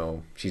like,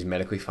 she's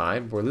medically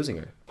fine, but we're losing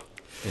her.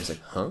 And it's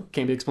like, huh?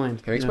 Can't be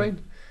explained. Can we explain?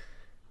 Yeah.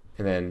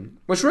 And then,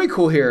 what's really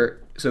cool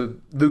here, so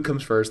Luke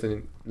comes first,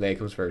 then Leia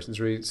comes first. It's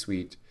really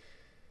sweet.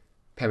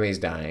 Padme's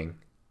dying.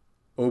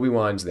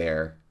 Obi-Wan's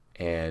there,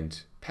 and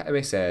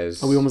Padme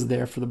says... Obi-Wan was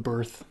there for the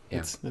birth.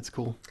 Yeah. That's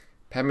cool.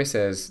 Padme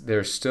says,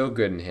 there's still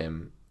good in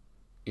him,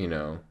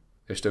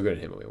 there's still good in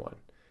him, Obi-Wan.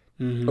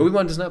 Mm-hmm.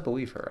 Obi-Wan does not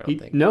believe her, I don't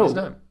think. No. He's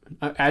not.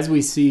 As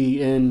we see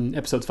in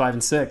episodes 5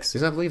 and 6. He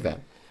does not believe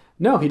that.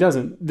 No, he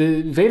doesn't.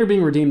 The Vader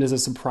being redeemed is a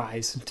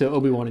surprise to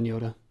Obi-Wan and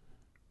Yoda.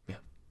 Yeah.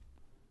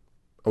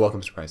 A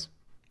welcome surprise.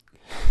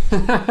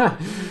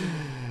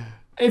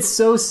 It's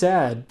so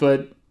sad,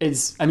 but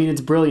it's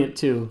brilliant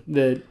too.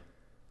 That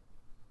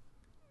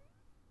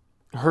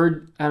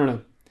her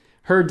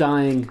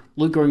dying,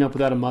 Luke growing up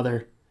without a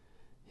mother,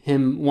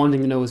 him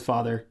wanting to know his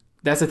father.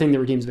 That's the thing that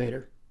redeems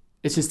Vader.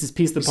 It's just this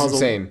piece of the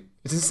puzzle.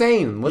 It's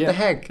insane. What the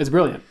heck? It's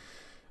brilliant.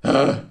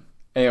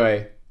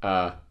 Anyway,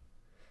 the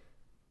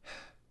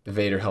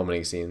Vader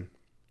helmeting scene,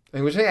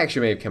 which I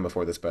actually may have come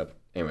before this, but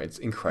anyway, it's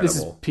incredible.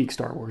 This is peak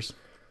Star Wars.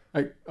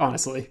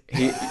 Honestly,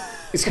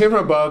 it's coming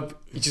from above.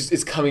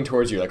 It's coming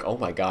towards you. Like, oh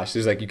my gosh!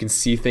 There's you can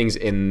see things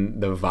in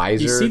the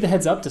visor. You see the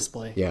heads-up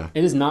display. Yeah,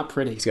 it is not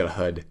pretty. He's got a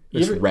hood.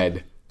 It's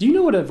red. Do you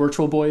know what a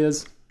Virtual Boy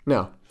is?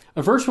 No.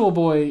 A Virtual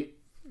Boy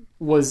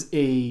was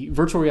a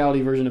virtual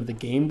reality version of the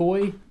Game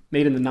Boy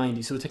made in the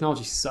 90s, so the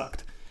technology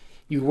sucked.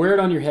 You wear it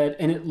on your head,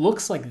 and it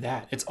looks like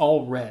that. It's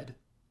all red.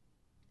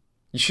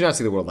 You should not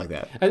see the world like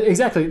that.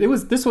 Exactly.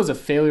 This was a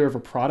failure of a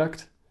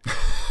product,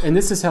 and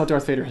this is how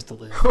Darth Vader has to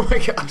live. Oh my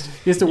gosh!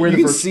 He has to wear. You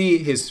can see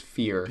his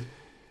fear,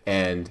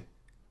 and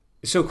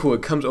it's so cool.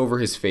 It comes over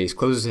his face,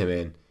 closes him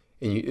in,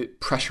 and it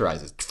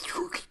pressurizes.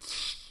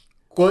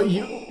 Well,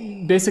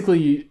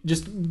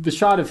 just the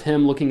shot of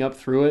him looking up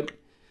through it.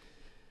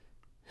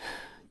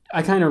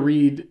 I kind of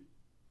read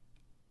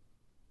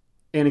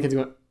Anakin's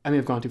going, I may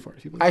have gone too far.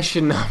 I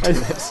should not do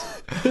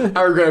this.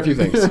 I regret a few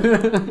things,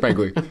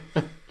 frankly.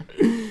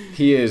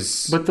 He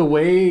is... But the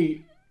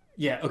way...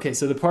 Yeah, okay,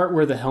 so the part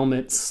where the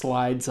helmet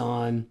slides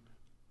on...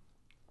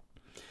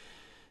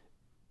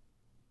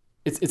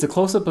 It's a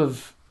close-up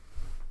of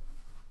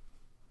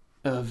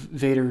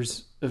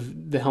Vader's...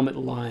 of the helmet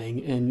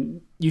lying,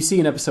 and you see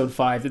in episode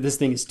 5 that this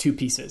thing is 2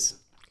 pieces.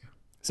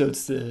 So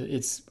it's a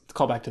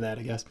callback to that,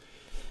 I guess.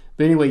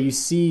 But anyway, you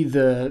see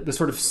the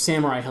sort of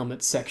samurai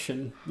helmet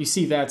section. You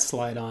see that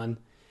slide on.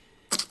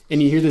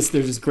 And you hear this,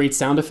 there's this great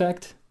sound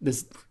effect,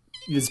 this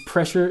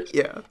pressure.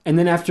 Yeah. And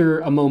then after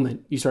a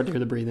moment, you start to hear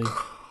the breathing.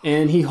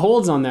 And he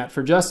holds on that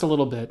for just a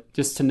little bit,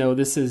 just to know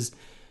this is...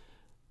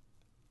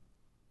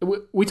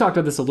 We talked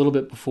about this a little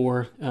bit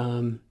before.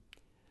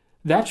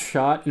 That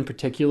shot in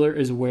particular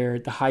is where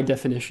the high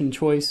definition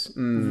choice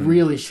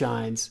really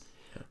shines.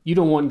 You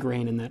don't want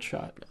grain in that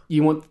shot.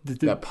 You want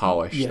that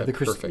polish. Yeah, that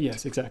perfect.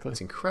 Yes, exactly.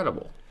 It's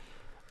incredible.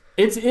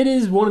 It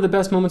is one of the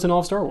best moments in all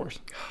of Star Wars.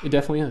 It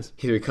definitely is.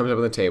 He comes up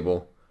on the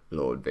table.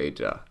 Lord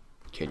Vader,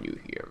 can you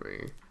hear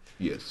me?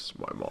 Yes,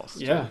 my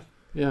master. Yeah,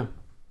 yeah.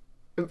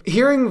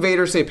 Hearing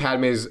Vader say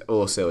Padme is a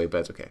little silly, but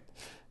it's okay.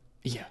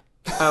 Yeah.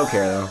 I don't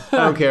care, though. I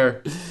don't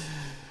care.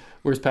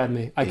 Where's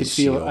Padme? I could Is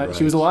she feel all right?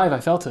 She was alive. I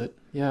felt it.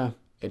 Yeah.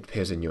 It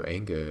appears in your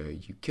anger.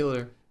 You kill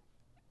her.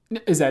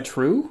 Is that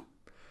true?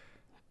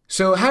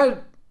 So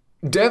did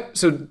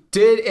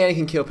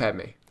Anakin kill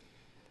Padme?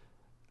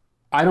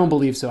 I don't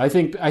believe so. I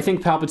think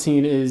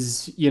Palpatine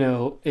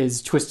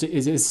is twisted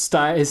is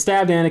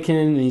stabbed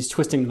Anakin and he's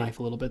twisting the knife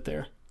a little bit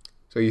there.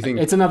 So you think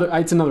it's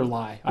another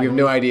lie. We have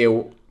no idea.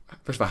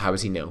 First of all, how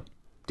does he know?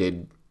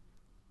 Did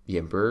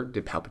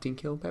Palpatine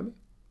kill Padme?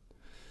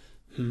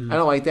 I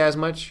don't like that as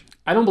much.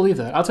 I don't believe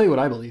that. I'll tell you what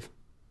I believe.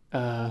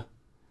 I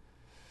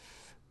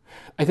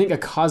think a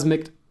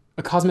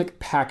cosmic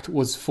pact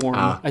was formed.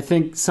 I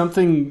think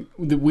something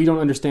that we don't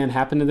understand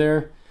happened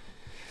there.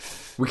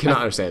 We cannot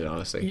understand it,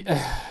 honestly.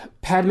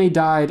 Padme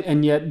died,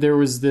 and yet there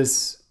was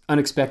this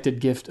unexpected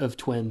gift of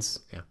twins.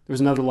 Yeah. There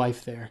was another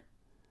life there.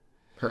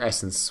 Her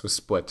essence was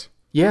split.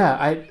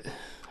 Yeah,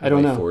 I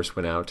don't know. Force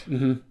went out.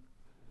 Mm-hmm.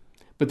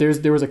 But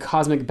there was a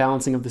cosmic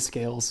balancing of the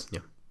scales.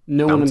 Yeah.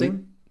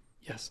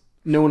 Yes.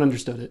 No one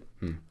understood it.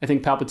 I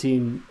think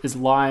Palpatine is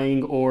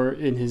lying, or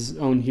in his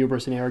own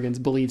hubris and arrogance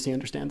believes he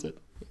understands it.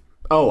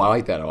 Oh, I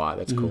like that a lot.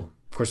 That's cool.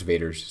 Of course,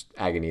 Vader's just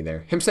agony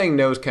there. Him saying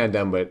no is kind of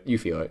dumb, but you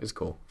feel it. It's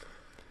cool.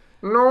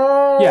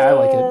 No. Yeah, I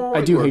like it.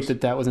 I do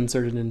hate that was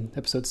inserted in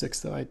Episode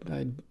 6, though. I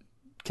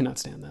cannot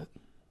stand that.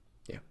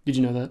 Yeah. Did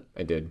you know that?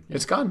 I did. Yeah.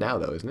 It's gone now,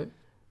 though, isn't it?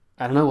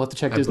 I don't know. We'll have to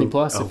check Disney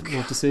Plus. We'll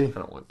have to see. I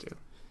don't want to.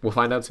 We'll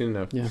find out soon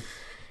enough. Yeah.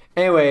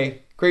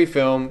 Anyway, great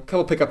film.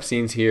 Couple pickup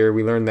scenes here.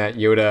 We learned that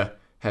Yoda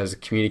has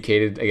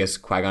communicated. I guess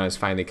Qui-Gon has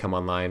finally come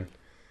online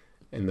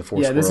in the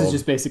Force world. Yeah, this is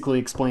just basically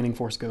explaining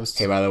Force ghosts.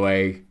 Hey, by the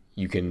way,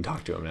 you can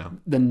talk to him now.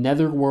 The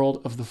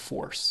netherworld of the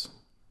Force.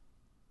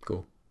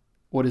 Cool.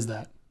 What is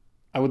that?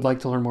 I would like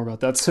to learn more about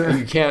that, sir.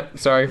 You can't.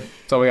 Sorry.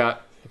 That's all we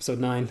got. Episode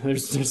 9.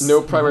 There's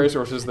no primary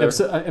sources there.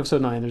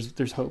 Episode 9.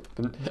 There's hope.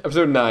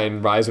 Episode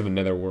 9, Rise of the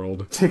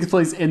Netherworld. Takes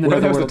place in the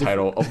Netherworld. That was the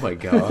title. Oh my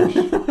gosh.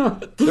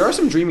 There are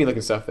some dreamy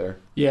looking stuff there.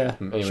 Yeah.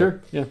 Anyway.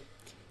 Sure. Yeah.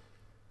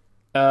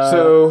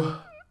 So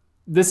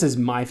this is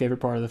my favorite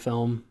part of the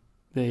film.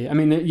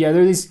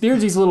 There's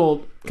these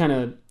little kind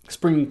of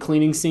spring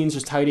cleaning scenes,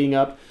 just tidying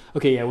up.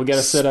 Okay, yeah, we got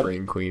to set up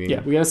spring cleaning.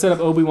 Yeah, we got to set up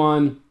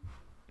Obi-Wan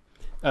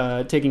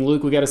taking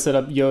Luke. We got to set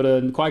up Yoda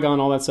and Qui-Gon,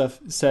 all that stuff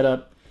set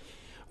up.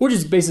 We're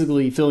just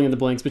basically filling in the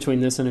blanks between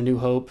this and A New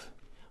Hope.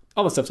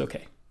 All that stuff's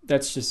okay.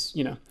 That's just,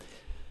 I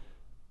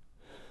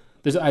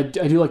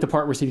do like the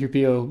part where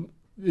C-3PO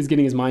is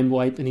getting his mind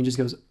wiped and he just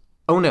goes,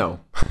 "Oh no."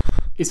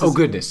 Says, oh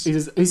goodness.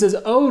 He says,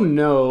 "Oh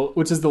no,"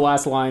 which is the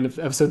last line of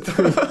Episode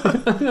 3.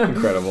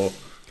 Incredible.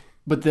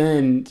 But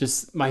then,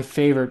 just my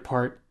favorite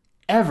part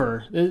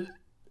ever.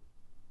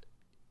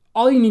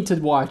 All you need to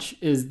watch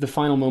is the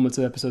final moments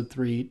of Episode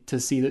 3 to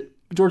see that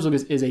George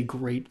Lucas is a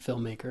great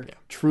filmmaker. Yeah.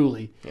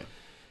 Truly. Yeah.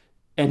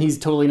 And he's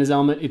totally in his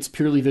element. It's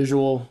purely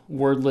visual,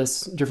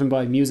 wordless, driven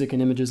by music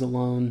and images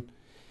alone.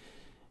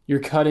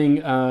 You're cutting...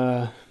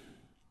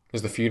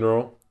 There's the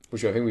funeral,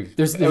 which I think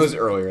that was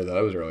earlier, though.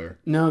 That was earlier.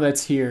 No,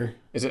 that's here.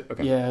 Is it?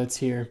 Okay. Yeah, it's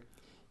here.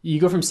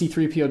 You go from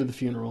C-3PO to the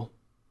funeral.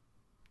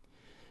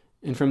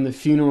 And from the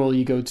funeral,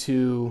 you go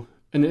to...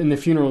 And the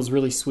funeral is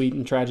really sweet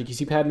and tragic. You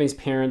see Padme's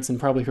parents and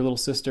probably her little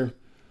sister.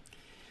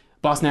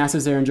 Boss Nass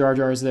is there and Jar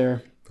Jar is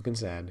there. Looking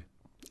sad.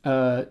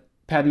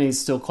 Padme's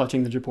still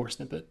clutching the Japor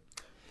snippet.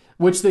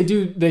 Which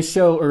they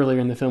show earlier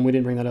in the film. We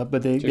didn't bring that up,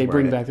 but they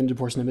bring back the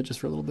Japor snippet just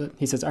for a little bit.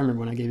 He says, "I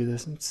remember when I gave you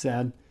this." It's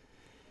sad.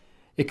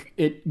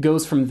 It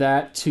goes from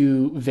that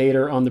to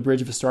Vader on the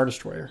bridge of a Star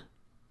Destroyer.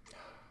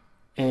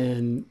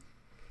 And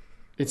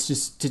it's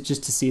just to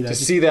see that. To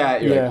see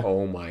that, you're like,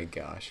 oh my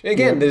gosh. And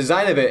again, the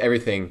design of it,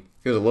 everything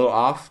feels a little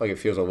off. Like it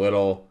feels a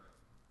little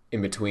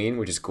in between,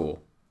 which is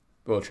cool.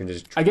 A little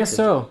transition. I guess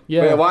so,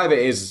 yeah. But a lot of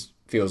it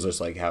feels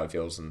just like how it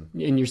feels. And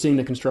you're seeing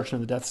the construction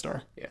of the Death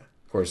Star. Yeah.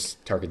 Of course,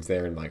 Tarkin's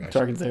there, and my gosh.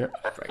 Tarkin's there.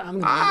 Some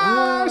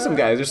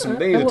guys.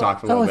 They need to talk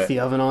for a little bit. I'll let the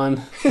oven on.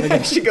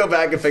 I should go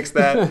back and fix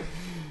that.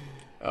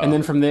 And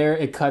then from there,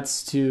 it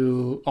cuts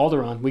to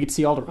Alderaan. We get to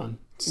see Alderaan,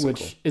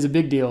 which is a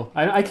big deal.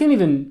 I can't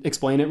even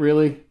explain it,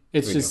 really.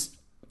 It's just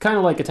kind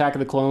of like Attack of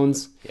the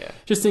Clones. Yeah.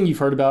 Just thing you've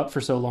heard about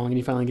for so long, and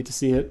you finally get to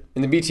see it.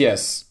 In the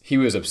BTS, he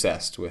was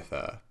obsessed with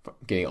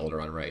getting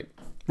Alderaan right.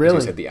 Really?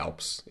 He said the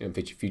Alps,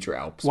 future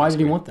Alps. Why did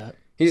he want that?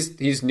 He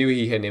just knew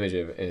he had an image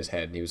of it in his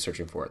head, and he was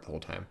searching for it the whole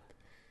time.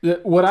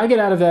 What I get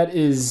out of that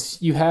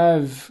is you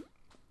have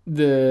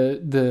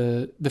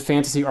the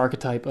fantasy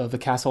archetype of a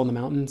castle in the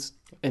mountains,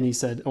 and he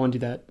said, "I want to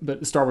do that," but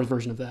the Star Wars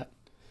version of that.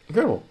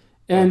 Incredible.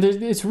 And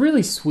it's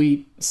really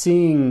sweet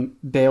seeing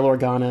Bail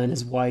Organa and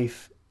his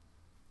wife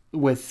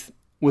with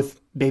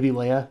baby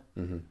Leia.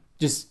 Mm-hmm.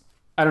 Just,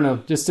 I don't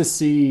know, just to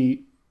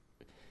see,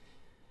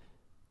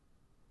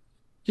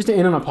 just to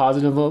end on a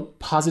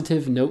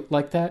positive note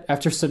like that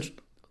after such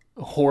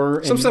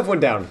horror. Some stuff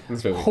went down in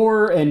this movie.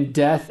 Horror and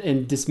death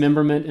and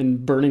dismemberment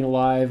and burning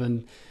alive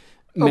and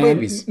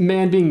babies.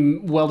 Man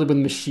being welded with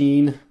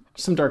machine.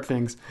 Some dark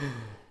things.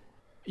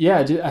 Yeah,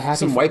 a happy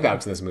some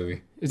wipeouts in this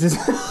movie.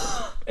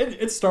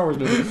 It's Star Wars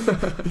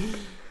movie.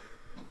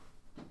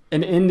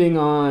 An ending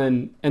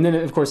on, and then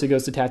of course it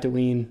goes to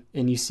Tatooine,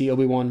 and you see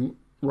Obi-Wan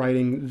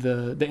riding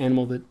the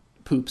animal that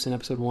poops in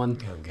Episode 1.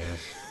 Oh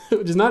gosh.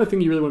 Which is not a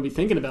thing you really want to be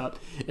thinking about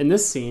in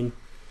this scene.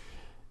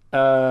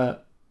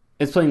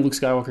 It's playing Luke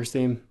Skywalker's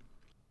theme.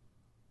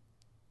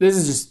 This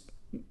is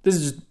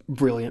just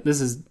brilliant.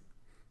 This is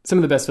some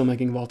of the best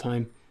filmmaking of all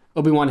time.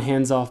 Obi-Wan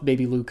hands off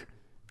baby Luke,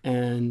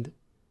 and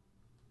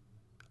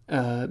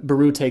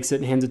Beru takes it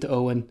and hands it to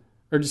Owen.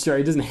 Or sorry,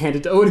 he doesn't hand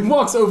it to Owen. He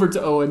walks over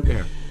to Owen.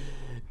 Yeah.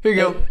 Here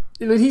you go.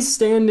 But he's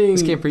standing.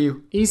 This came for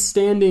you. He's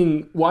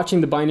standing watching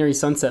the binary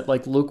sunset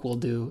like Luke will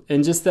do,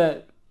 and just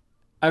that.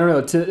 I don't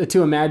know,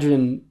 to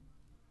imagine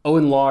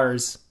Owen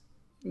Lars,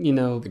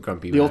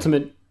 the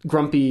ultimate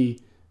grumpy.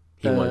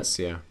 He once,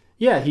 yeah.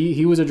 Yeah,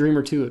 he was a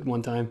dreamer too at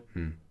one time.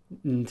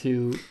 And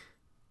the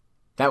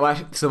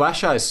last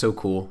shot is so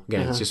cool.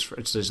 Again, it's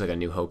just like a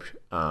New Hope.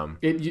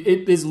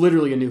 It is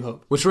literally a New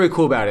Hope. What's really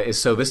cool about it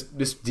is this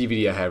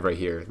DVD I have right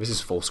here. This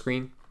is full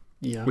screen.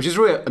 Yeah. Which is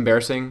really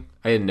embarrassing.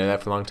 I didn't know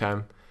that for a long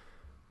time.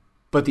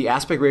 But the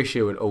aspect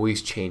ratio would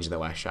always change in that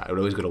last shot. It would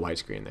always go to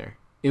widescreen there.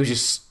 It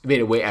made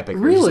it way epic.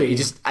 Really?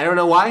 I don't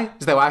know why.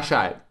 Just that last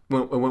shot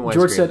went widescreen.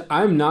 George said,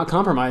 "I'm not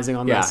compromising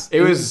on this."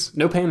 Yeah, it was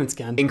no pan and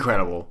scan.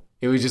 Incredible.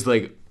 It was just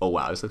like, oh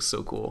wow, this looks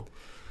so cool.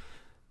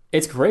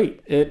 It's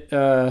great.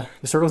 The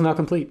circle's now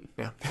complete.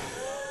 Yeah.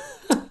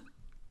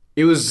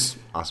 It was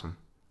awesome.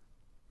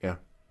 Yeah.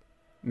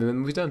 And then the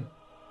movie's done.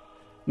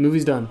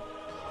 Movie's done.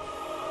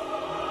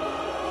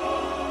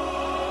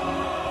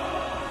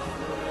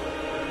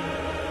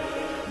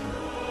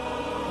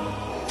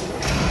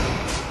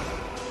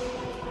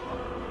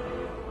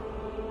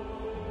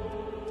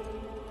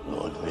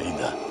 Lord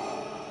Vader,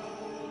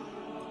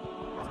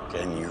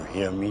 can you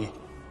hear me?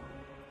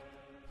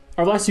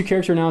 Our last two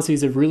character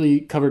analyses have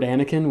really covered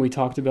Anakin. We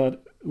talked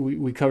about,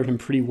 we covered him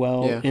pretty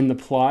well in the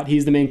plot.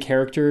 He's the main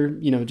character.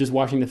 Just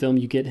watching the film,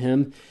 you get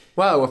him.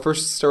 Wow, a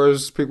first Star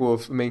Wars prequel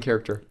of main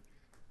character.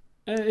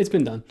 It's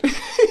been done.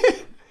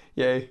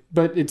 Yay.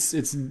 But it's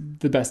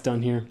the best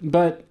done here.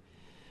 But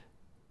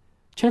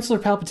Chancellor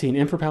Palpatine,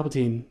 Emperor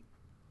Palpatine,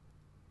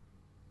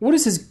 what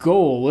is his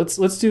goal?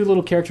 Let's do a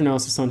little character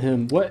analysis on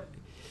him.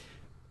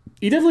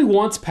 He definitely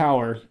wants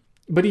power.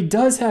 But he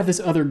does have this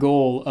other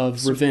goal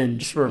of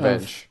revenge.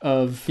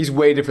 He's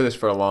waited for this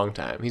for a long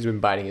time. He's been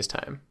biding his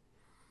time.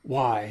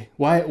 Why?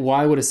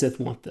 Why would a Sith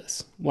want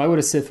this? Why would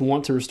a Sith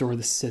want to restore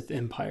the Sith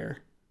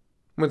Empire?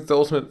 With the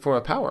ultimate form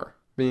of power,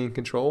 being in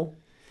control.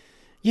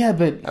 Yeah,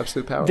 but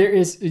absolute power. There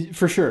is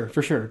for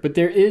sure. But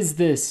there is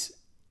this.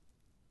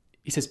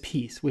 He says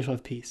peace. We shall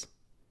have peace.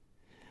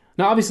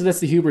 Now, obviously, that's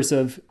the hubris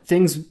of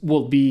things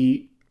will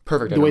be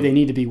perfect the way they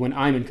need to be when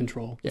I'm in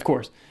control. Yeah. Of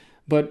course,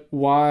 but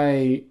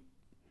why?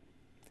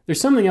 There's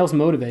something else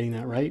motivating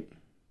that, right?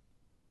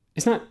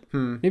 It's not...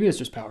 Maybe it's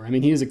just power. I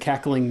mean, he is a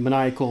cackling,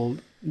 maniacal,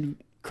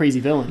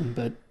 crazy villain,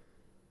 but...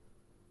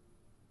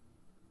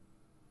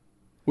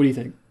 What do you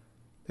think?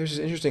 There's this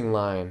interesting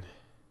line.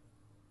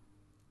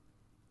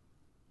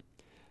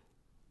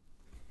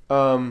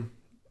 Do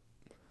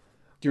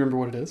you remember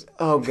what it is?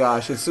 Oh,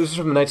 gosh. This is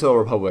from Knights of the Old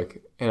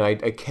Republic, and I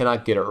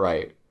cannot get it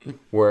right.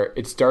 Where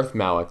it's Darth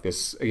Malak.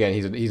 He's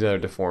another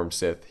deformed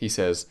Sith. He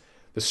says,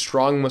 "The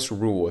strong must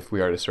rule if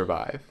we are to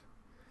survive."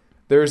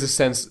 There is a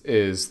sense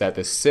is that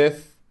the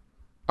Sith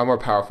are more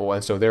powerful,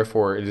 and so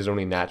therefore it is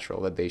only natural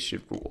that they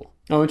should rule.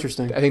 Oh,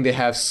 interesting. I think they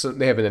have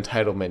an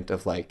entitlement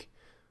of like,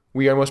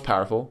 we are most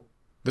powerful.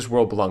 This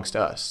world belongs to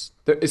us.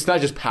 It's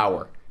not just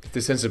power; it's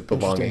the sense of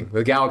belonging.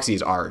 The galaxy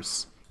is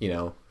ours.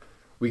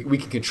 We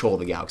can control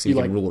the galaxy.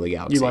 We can rule the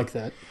galaxy. You like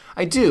that?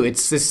 I do.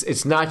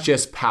 It's not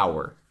just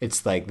power.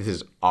 It's like this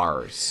is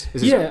ours.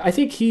 I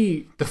think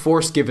the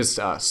Force gives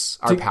us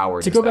our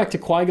power. To go back to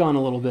Qui-Gon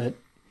a little bit.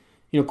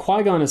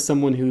 Qui-Gon is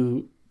someone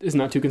who is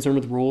not too concerned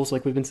with rules,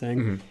 like we've been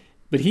saying,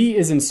 but he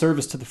is in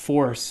service to the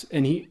Force,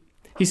 and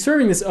he's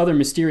serving this other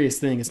mysterious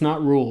thing. It's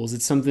not rules.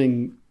 It's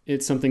something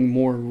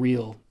more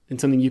real and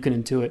something you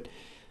can intuit.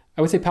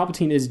 I would say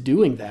Palpatine is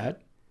doing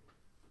that,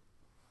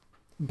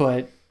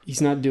 but he's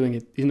not doing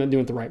it. He's not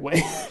doing it the right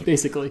way,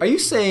 basically. Are you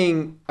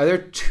saying are there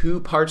two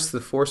parts to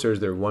the Force, or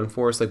is there one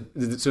Force? Like,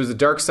 so is the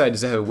dark side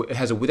definitely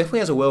has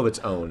a will of its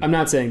own? I'm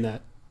not saying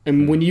that.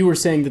 And when you were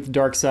saying that the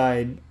dark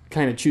side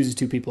kind of chooses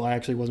two people, I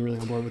actually wasn't really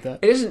on board with that.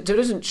 It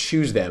doesn't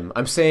choose them.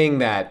 I'm saying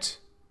that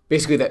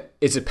basically that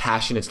it's a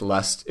passion, it's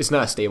lust. It's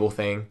not a stable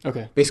thing.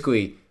 Okay.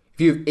 Basically,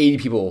 if you have 80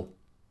 people,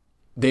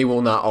 they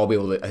will not all be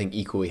able to, I think,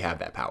 equally have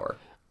that power.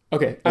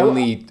 Okay.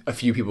 Only a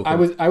few people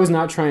can I was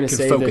not trying to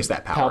say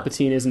that power.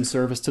 Palpatine is in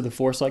service to the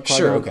Force like Qui-Gon.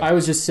 Sure, okay. I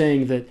was just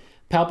saying that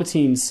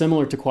Palpatine,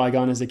 similar to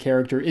Qui-Gon as a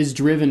character, is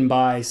driven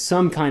by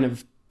some kind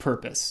of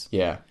purpose.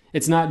 Yeah.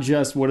 It's not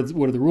just what are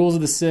the rules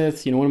of the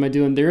Sith, what am I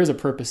doing? There is a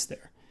purpose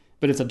there,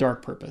 but it's a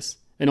dark purpose.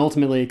 And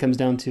ultimately it comes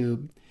down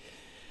to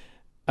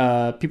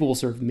people will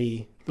serve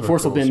me The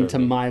Force will bend to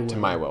my will. To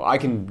my will. I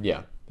can,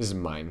 yeah, this is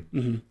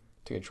mine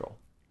to control.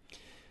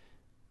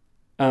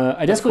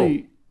 I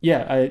definitely,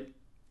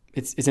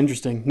 it's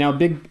interesting. Now,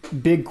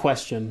 big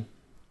question.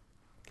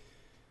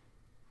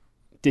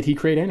 Did he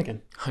create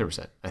Anakin?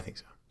 100%. I think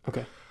so.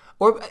 Okay.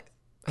 Or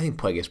I think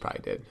Plagueis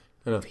probably did.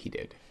 I don't know if he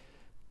did.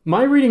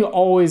 My reading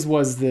always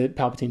was that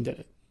Palpatine did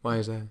it. Why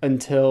is that?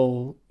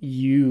 Until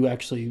you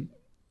actually...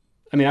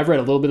 I mean, I've read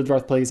a little bit of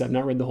Darth Plagueis. I've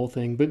not read the whole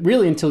thing. But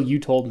really until you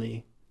told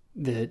me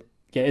that,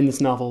 in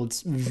this novel,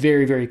 it's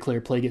very, very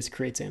clear Plagueis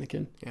creates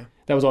Anakin. Yeah.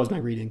 That was always my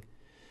reading.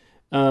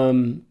 I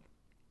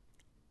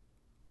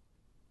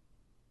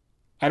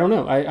don't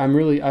know. I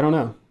don't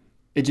know.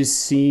 It just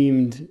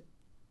seemed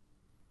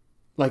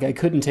like I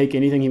couldn't take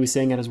anything he was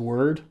saying at his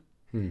word,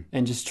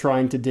 and just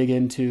trying to dig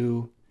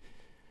into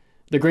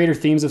the greater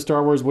themes of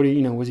Star Wars. What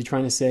was he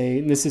trying to say?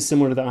 And this is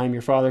similar to the "I am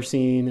your father"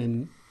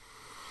 scene,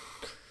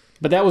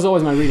 but that was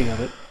always my reading of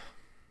it.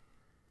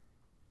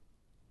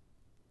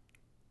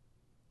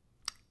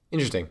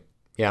 Interesting.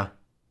 Yeah.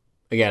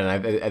 Again,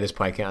 at this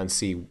point, I can't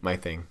unsee my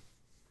thing.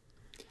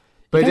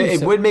 But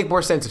it would make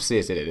more sense if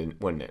Sidious did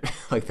it, wouldn't it?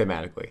 Like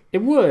thematically.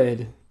 It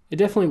would. It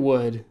definitely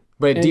would.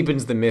 But it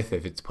deepens the myth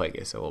if it's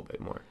Plagueis a little bit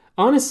more.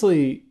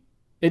 Honestly,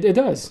 it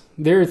does.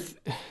 It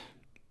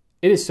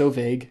is so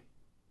vague.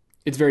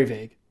 It's very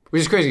vague.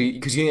 Which is crazy,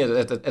 because you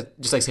think that's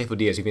just like Seyfo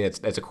Dyas, you think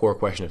that's a core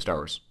question of Star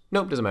Wars.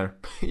 Nope, doesn't matter.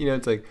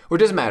 It's like, or it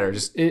doesn't matter.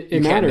 Just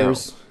it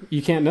matters.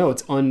 You can't know.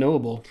 It's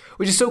unknowable.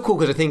 Which is so cool,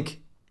 because I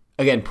think,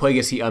 again,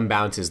 Plagueis, he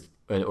unbalances,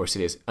 or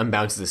Sidious,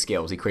 unbalances the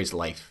scales. He creates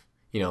life.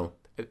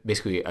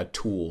 Basically a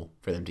tool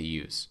for them to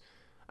use.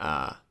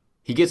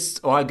 He gets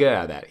a lot good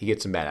out of that. He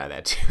gets some bad out of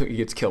that too. He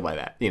gets killed by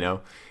that.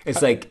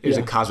 It's like there's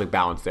a cosmic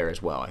balance there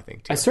as well, I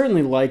think, too. I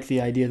certainly like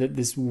the idea that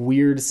this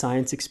weird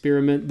science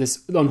experiment,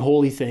 this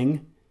unholy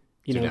thing,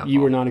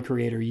 you were not a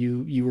creator.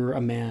 You were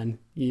a man.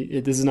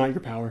 This is not your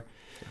power.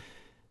 Yeah.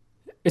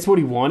 It's what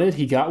he wanted.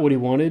 He got what he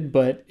wanted,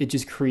 but it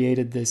just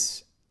created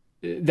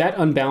that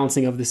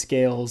unbalancing of the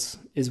scales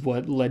is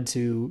what led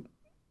to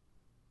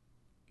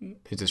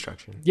his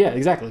destruction. Yeah,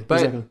 exactly. But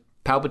exactly.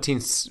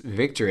 Palpatine's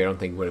victory, I don't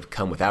think, would have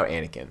come without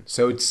Anakin.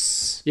 So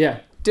it's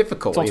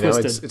difficult. It's all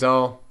twisted. It's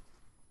all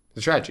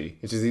a tragedy.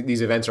 It's just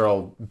these events are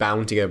all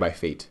bound together by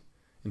fate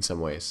in some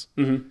ways.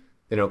 Mm-hmm.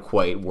 They don't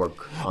quite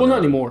work. Well, not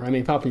anymore. I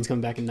mean, Palpatine's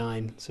coming back in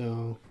 9,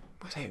 so...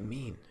 What does that even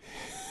mean?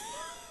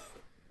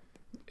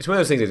 It's one of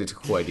those things that it's a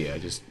cool idea. I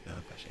just...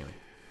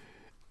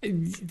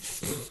 anyway.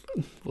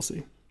 We'll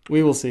see.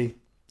 We will see.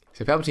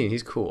 So Palpatine,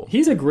 he's cool.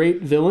 He's a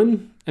great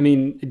villain. I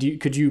mean,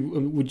 could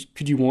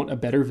you want a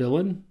better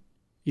villain?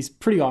 He's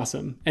pretty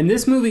awesome. And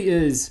this movie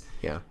is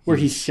where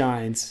he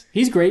shines.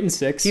 He's great in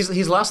 6.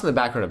 He's lost in the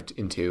background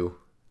in 2.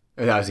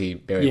 Obviously,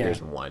 barely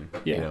appears in 1.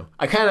 Yeah.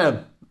 I kind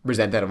of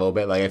resent that a little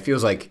bit. Like, it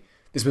feels like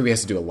this movie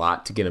has to do a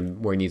lot to get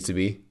him where he needs to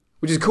be,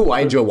 which is cool. I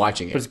enjoy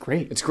watching it. But it's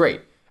great. It's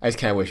great. I just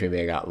kind of wish maybe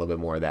I got a little bit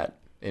more of that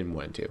in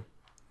 1 and 2.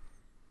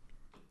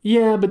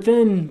 Yeah, but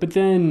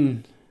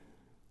then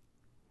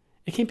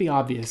it can't be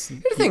obvious.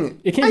 Here's the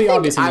thing. It can't be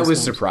obvious. I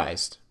was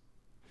surprised.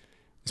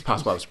 It's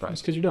possible I was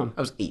surprised. Because you're dumb.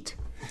 I was 8.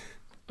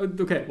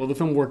 Okay, well, the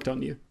film worked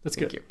on you. That's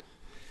good. Thank you.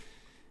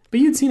 But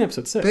you'd seen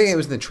episode 6. I think it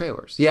was in the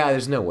trailers. Yeah,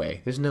 there's no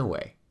way.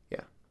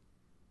 Yeah.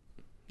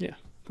 Yeah,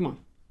 come on.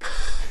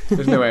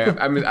 There's no way. I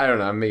don't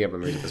know. I'm making up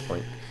memories at this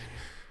point.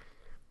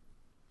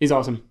 He's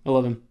awesome. I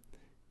love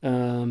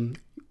him.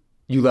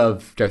 You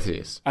love Darth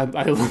Sidious. I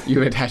love You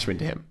have an attachment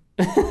to him.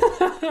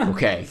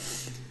 Okay.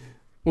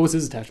 What was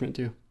his attachment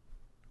to?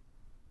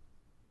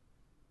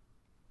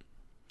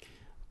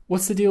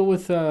 What's the deal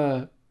with...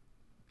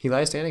 He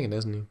lies to Anakin,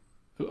 doesn't he?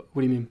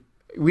 What do you mean?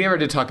 We never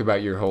did talk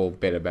about your whole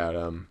bit about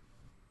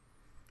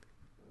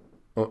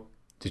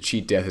to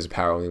cheat death is a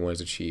power only one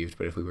is achieved,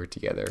 but if we were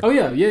together. Oh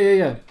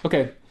yeah.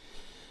 Okay.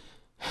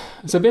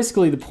 So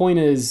basically the point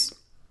is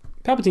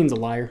Palpatine's a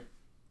liar.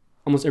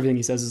 Almost everything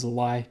he says is a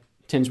lie,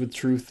 tinged with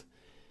truth.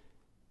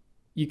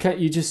 You have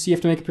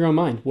to make up your own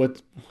mind.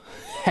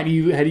 How do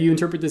you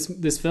interpret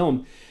this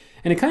film?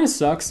 And it kind of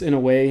sucks in a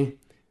way,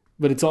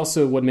 but it's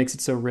also what makes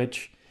it so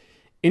rich.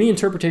 Any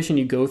interpretation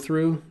you go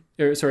through,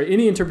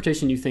 any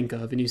interpretation you think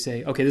of and you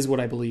say, okay, this is what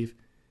I believe,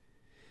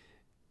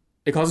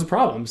 it causes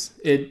problems.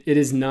 It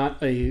is not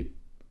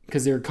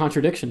because there are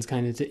contradictions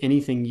kind of to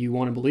anything you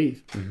want to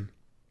believe. Mm-hmm.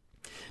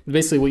 But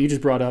basically what you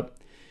just brought up,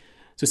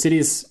 so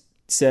Sidious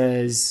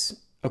says,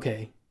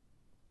 okay,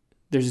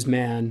 there's this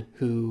man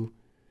who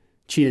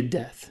cheated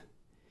death.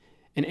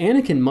 And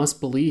Anakin must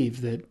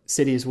believe that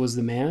Sidious was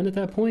the man at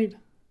that point?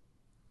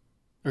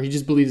 Or he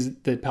just believes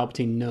that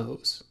Palpatine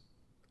knows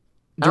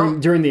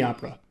during the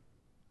opera?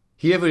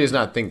 He definitely does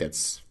not think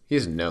he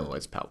doesn't know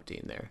it's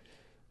Palpatine there.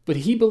 But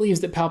he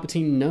believes that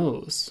Palpatine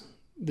knows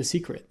the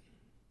secret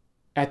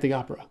at the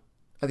opera.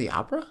 At the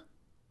opera?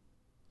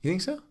 You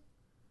think so?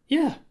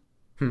 Yeah.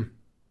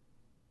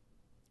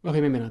 Okay,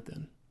 maybe not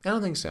then. I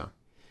don't think so.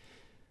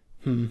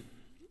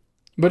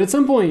 But at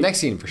some point... Next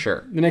scene for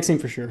sure. The next scene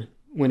for sure.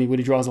 When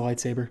he draws a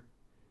lightsaber.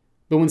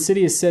 But when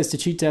Sidious says to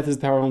cheat death is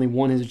the power only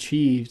one has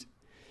achieved...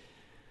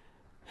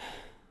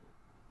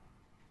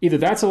 Either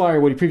that's a lie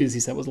or what he previously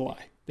said was a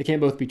lie. They can't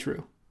both be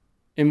true.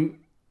 And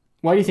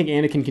why do you think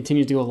Anakin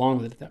continues to go along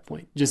with it at that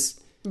point?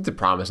 Just the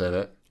promise of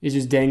it. He's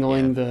just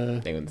dangling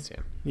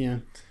Yeah.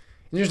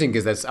 Interesting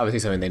because that's obviously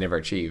something they never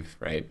achieve,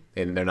 right?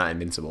 And they're not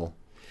invincible.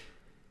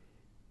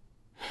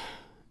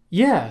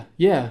 Yeah.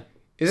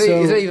 Is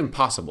that even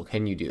possible?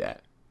 Can you do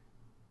that?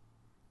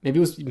 Maybe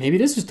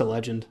it is just a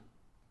legend.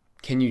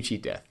 Can you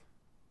cheat death?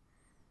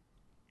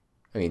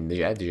 I mean, the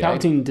Jedi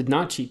Palpatine did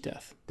not cheat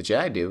death. The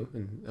Jedi do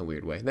in a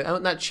weird way.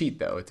 Not cheat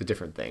though. It's a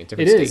different thing.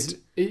 Different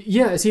state.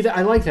 Yeah. See,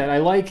 I like that. I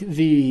like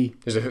the.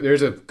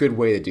 There's a good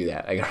way to do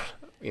that.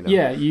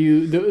 Yeah.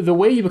 The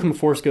way you become a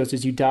Force ghost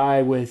is you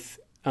die with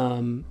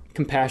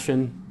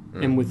compassion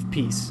and with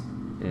peace.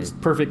 It's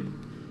perfect.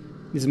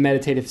 It's a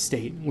meditative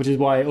state, which is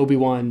why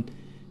Obi-Wan,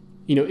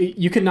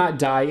 you could not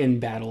die in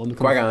battle. And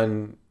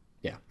Qui-Gon,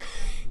 yeah.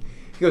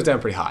 He goes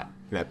down pretty hot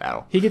in that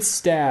battle. He gets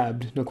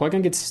stabbed. No,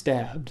 Qui-Gon gets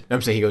stabbed.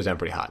 I'm saying he goes down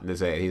pretty hot. He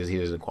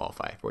doesn't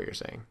qualify for what you're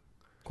saying.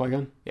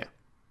 Qui-Gon? Yeah.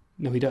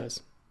 No, he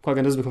does.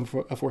 Qui-Gon does become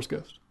a Force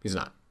ghost. He's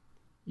not.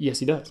 Yes,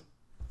 he does.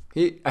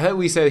 I thought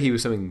we said he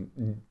was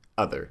something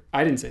other.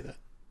 I didn't say that.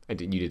 I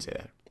did. You did say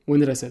that. When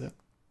did I say that?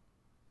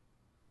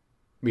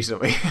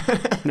 Recently.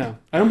 No,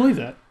 I don't believe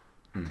that.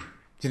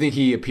 Do you think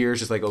he appears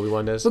just like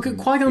Obi-Wan does? Look,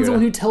 Qui-Gon's the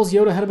one who tells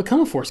Yoda how to become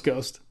a Force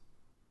ghost.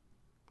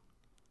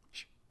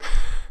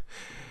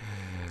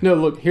 No,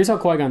 look, here's how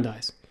Qui-Gon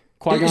dies.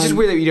 It's just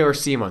weird that you never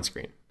see him on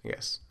screen, I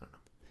guess. I don't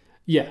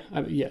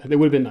know. Yeah, that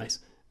would have been nice.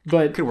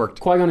 But could work.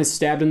 Qui-Gon is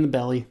stabbed in the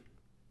belly.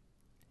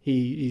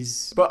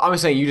 He's... But I'm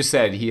saying, you just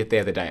said they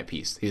have to die at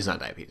peace. He does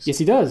not die at peace. Yes,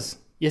 he does.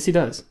 He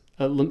does.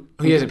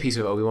 He has a piece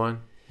of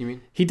Obi-Wan, you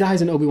mean? He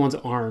dies in Obi-Wan's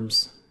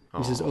arms.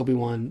 He says,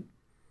 Obi-Wan,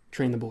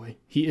 train the boy.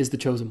 He is the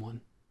chosen one.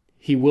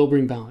 He will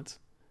bring balance.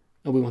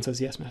 Obi-Wan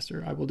says, yes,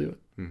 master, I will do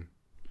it.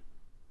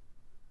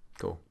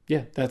 Cool.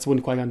 Yeah, that's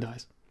when Qui-Gon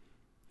dies.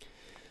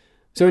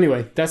 So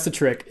anyway, that's the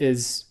trick,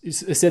 is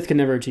a Sith can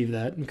never achieve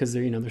that because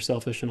they're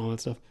selfish and all that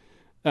stuff.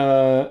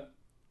 But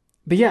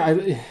yeah,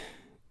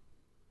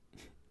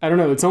 I don't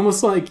know. It's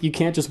almost like you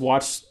can't just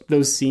watch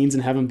those scenes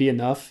and have them be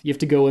enough. You have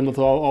to go in with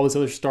all this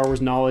other Star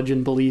Wars knowledge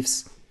and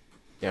beliefs.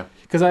 Yeah.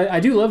 Because I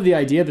do love the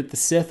idea that the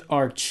Sith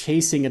are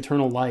chasing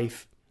eternal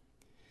life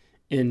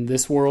in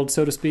this world,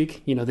 so to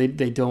speak.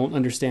 They don't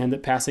understand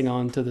that passing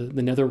on to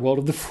the netherworld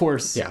of the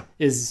Force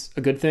is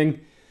a good thing.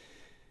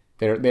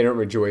 They don't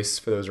rejoice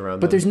for those around them.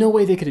 But there's no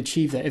way they could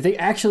achieve that. If they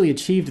actually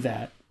achieved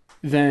that,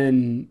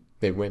 then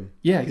they'd win.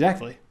 Yeah,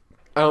 exactly.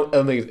 I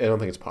don't think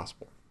it's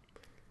possible.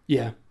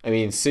 Yeah. I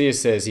mean, Sidious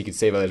says he could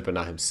save others, but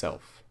not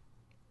himself.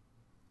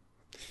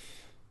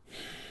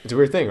 It's a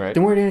weird thing, right?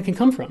 Then where did Anakin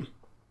come from?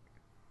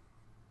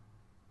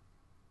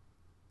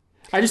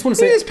 I just want to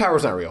say his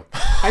power's not real.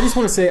 I just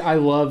want to say I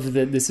love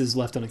that this is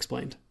left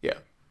unexplained. Yeah.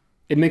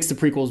 It makes the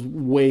prequels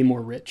way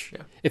more rich.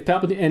 Yeah. If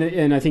Palpatine,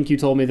 and I think you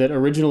told me that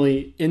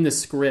originally in the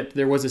script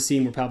there was a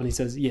scene where Palpatine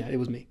says, "Yeah, it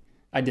was me.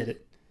 I did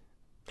it."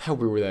 How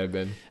weird would that have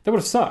been? That would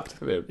have sucked.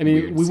 I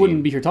mean, we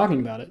wouldn't be here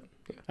talking about it.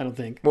 Yeah. I don't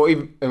think. Well,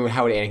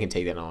 how would Anakin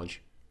take that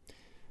knowledge?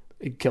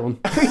 He'd kill him.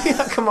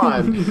 Yeah, come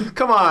on.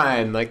 Come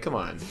on.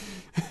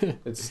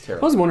 It's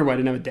terrible. I was wondering why I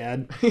didn't have a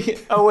dad.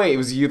 Oh wait, it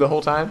was you the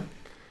whole time?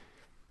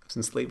 I was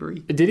in slavery?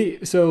 Did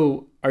he?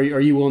 So are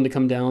you willing to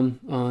come down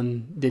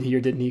on did he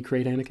or didn't he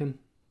create Anakin?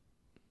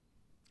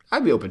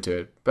 I'd be open to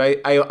it,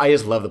 but I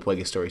just love the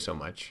Plagueis story so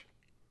much,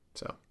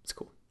 so it's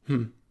cool.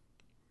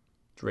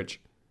 It's rich.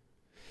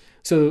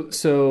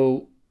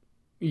 So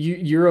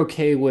you're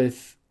okay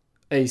with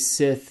a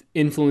Sith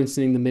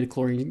influencing the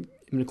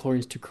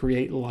midichlorians to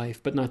create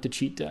life, but not to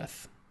cheat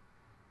death?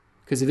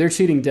 Because if they're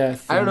cheating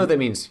death, I don't know what that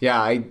means.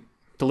 Yeah,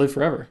 to live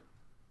forever.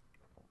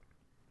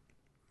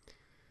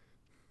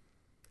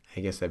 I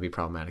guess that'd be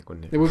problematic,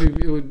 wouldn't it? It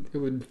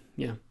would.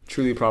 Yeah.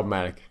 Truly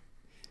problematic.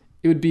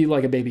 It would be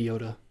like a baby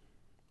Yoda.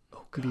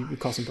 It would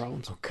cause some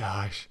problems. Oh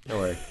gosh.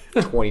 Don't worry.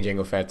 20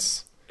 Jango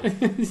Fett's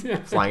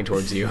flying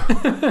towards you.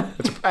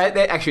 That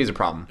actually is a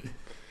problem.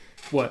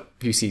 What?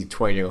 If you see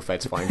 20 Jango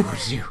Fett's flying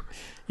towards you.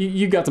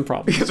 You got some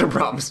problems. You got some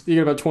problems. You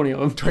got about 20 of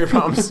them. 20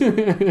 problems.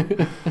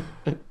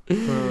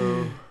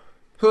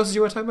 Who else did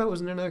you want to talk about?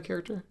 Wasn't there another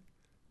character?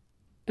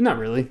 Not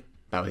really.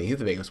 No, he's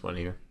the biggest one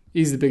here.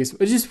 He's the biggest.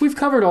 It's just we've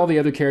covered all the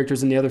other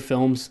characters in the other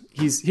films.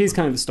 He's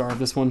kind of the star of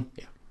this one.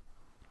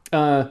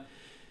 Yeah.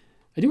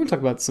 I do want to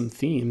talk about some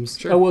themes.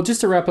 Sure. Oh, well,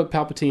 just to wrap up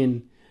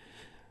Palpatine,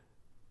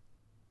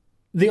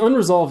 the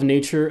unresolved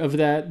nature of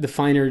that, the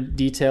finer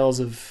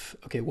details of,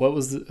 okay,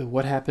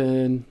 what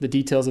happened, the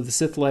details of the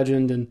Sith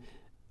legend, and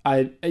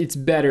it's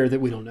better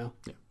that we don't know.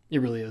 Yeah.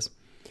 It really is.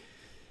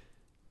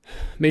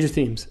 Major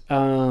themes.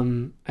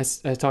 I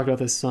talked about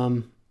this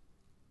some.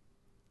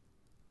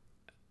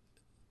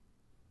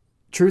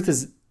 Truth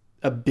is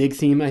a big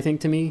theme, I think,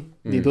 to me.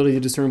 The ability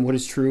to discern what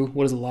is true,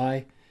 what is a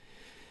lie.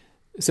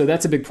 So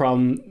that's a big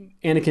problem.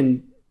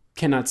 Anakin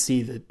cannot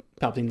see that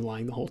Palpatine's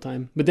lying the whole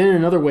time. But then in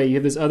another way, you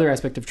have this other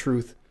aspect of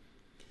truth.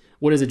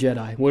 What is a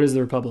Jedi? What is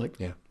the Republic?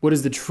 Yeah. What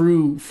is the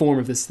true form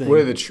of this thing?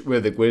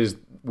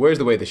 Where's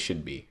the way this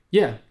should be?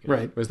 Yeah,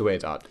 right. Where's the way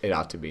it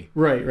ought to be?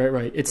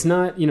 Right. It's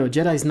not,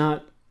 Jedi's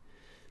not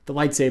the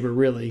lightsaber,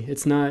 really.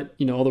 It's not,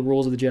 all the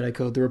rules of the Jedi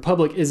Code. The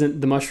Republic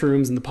isn't the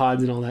mushrooms and the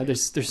pods and all that.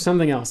 There's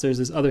something else. There's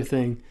this other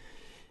thing.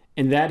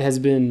 And that has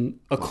been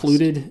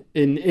occluded.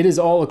 And it is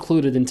all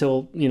occluded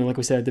until, like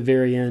we said, at the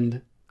very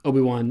end,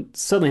 Obi-Wan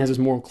suddenly has this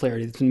moral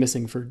clarity that's been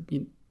missing for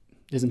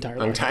his entire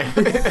life.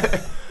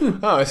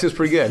 Oh, this is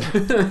pretty good.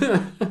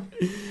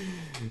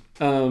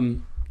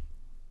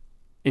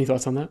 Any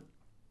thoughts on that?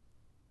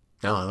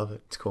 No, I love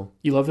it. It's cool.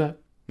 You love that?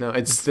 No,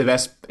 it's the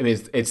best. I mean,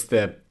 it's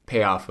the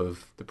payoff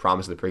of the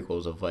promise of the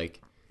prequels of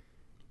like,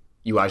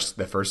 you watch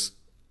the first,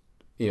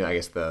 I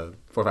guess the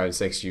 4, 5, and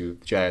 6. The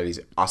Jedi are these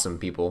awesome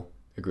people.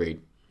 They're great.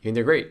 I mean,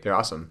 they're great. They're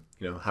awesome.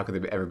 How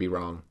could they ever be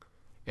wrong?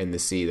 And to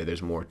see that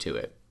there's more to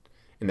it,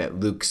 and that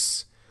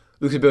Luke's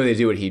ability to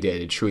do what he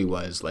did, it truly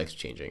was life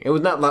changing. It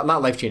was not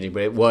life changing,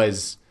 but it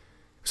was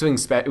something.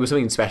 It was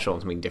something special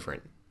and something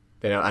different.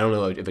 That I don't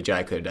know if a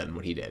Jedi could have done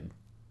what he did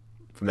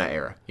from that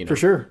era. For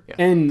sure. Yeah.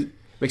 And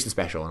makes it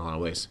special in a lot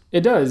of ways.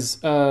 It does.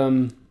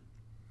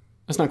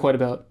 It's not quite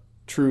about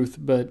truth,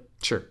 but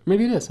sure,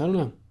 maybe it is. I don't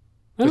know.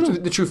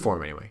 The true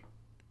form, anyway,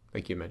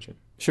 like you mentioned.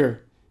 Sure.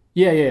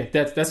 Yeah.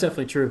 That's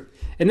definitely true,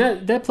 and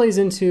that plays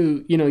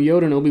into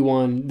Yoda and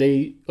Obi-Wan.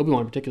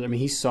 Obi-Wan in particular. I mean,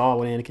 he saw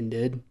what Anakin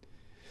did,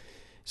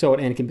 saw what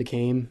Anakin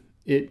became.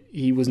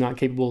 He was not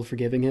capable of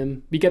forgiving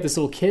him. You got this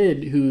little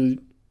kid who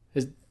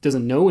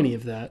doesn't know any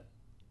of that,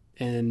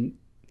 and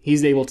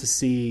he's able to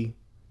see.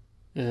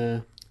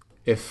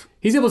 If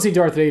he's able to see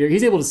Darth Vader,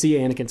 he's able to see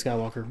Anakin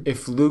Skywalker.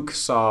 If Luke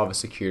saw the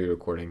security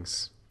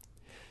recordings,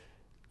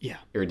 yeah,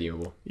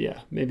 irredeemable. Yeah,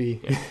 maybe.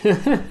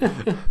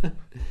 Yeah.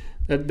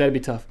 That'd be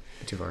tough.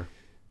 Too far.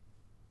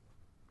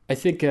 I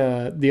think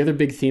the other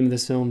big theme of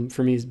this film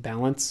for me is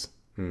balance.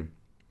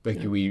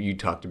 Like you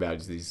talked about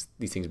these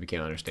things we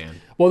can't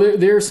understand. Well,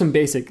 there are some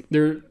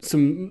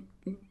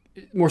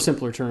more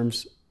simpler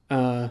terms,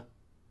 more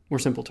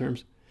simple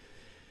terms.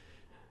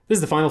 This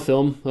is the final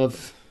film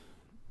of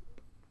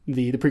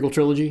the prequel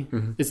trilogy.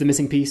 Mm-hmm. It's the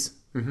missing piece.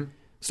 Mm-hmm.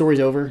 Story's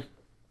over.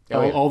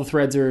 Oh, all the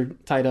threads are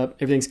tied up.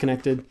 Everything's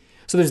connected.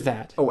 So there's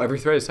that. Oh, every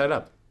thread is tied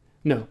up.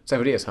 No. Is that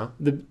what it is, huh?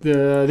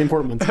 The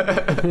important ones.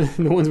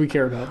 The ones we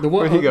care about. The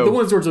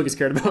ones George Lucas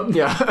cared about.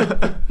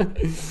 Yeah.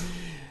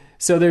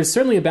 So there's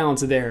certainly a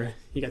balance there.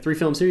 You got 3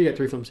 films here, you got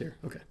 3 films here.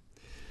 Okay.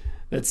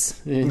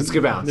 That's a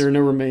good balance. There are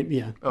no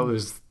yeah. Oh,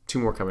 there's 2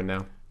 more coming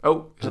now.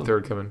 Oh, there's a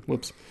 3rd coming.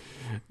 Whoops.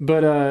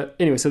 But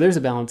anyway, so there's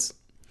a balance.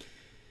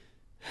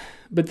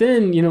 But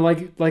then,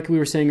 like we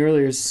were saying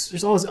earlier,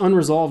 there's all this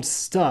unresolved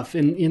stuff.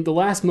 And in the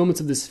last moments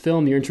of this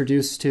film, you're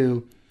introduced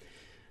to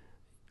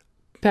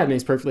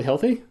Padme's perfectly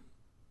healthy,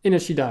 and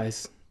yet she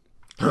dies.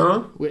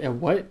 Huh? Wait,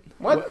 what?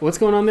 What's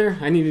going on there?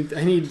 I need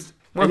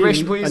more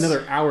information, please.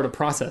 Another hour to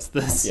process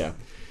this. Yeah.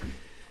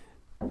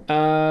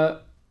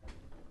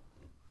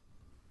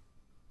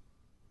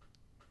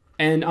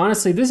 And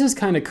honestly, this is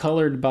kind of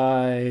colored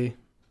by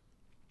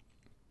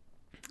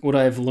what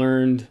I've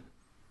learned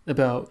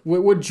about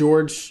what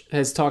George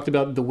has talked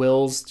about the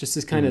wills. Just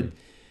this kind of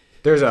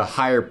there's a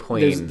higher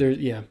plane.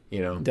 Yeah,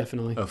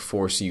 definitely of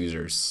Force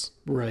users.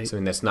 Right.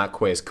 Something that's not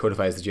quite as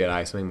codified as the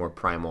Jedi. Something more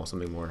primal.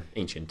 Something more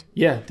ancient.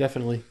 Yeah,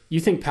 definitely. You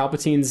think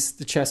Palpatine's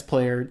the chess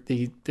player?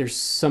 There's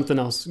something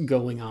else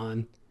going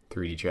on.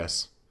 3D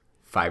chess,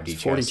 5D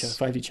chess, 4D chess,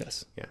 5D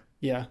chess.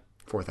 Yeah.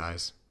 4th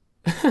eyes.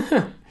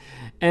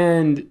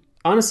 And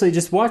honestly,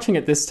 just watching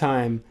it this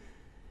time,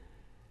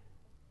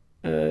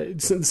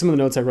 some of the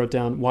notes I wrote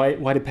down. Why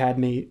did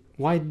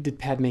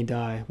Padme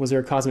die? Was there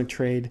a cosmic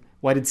trade?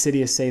 Why did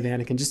Sidious save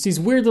Anakin? Just these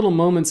weird little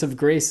moments of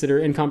grace that are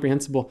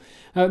incomprehensible.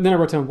 Then I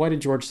wrote down, why did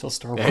George sell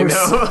Star Wars? I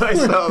know, I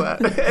saw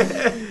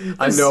that.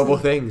 Unknowable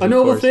things.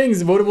 Unknowable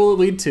things. What will it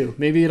lead to?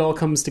 Maybe it all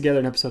comes together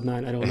in episode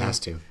 9. I don't know. It has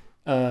to.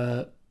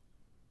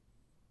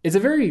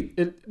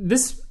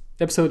 This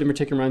episode in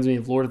particular reminds me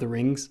of Lord of the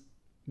Rings,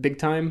 big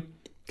time.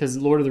 Because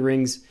Lord of the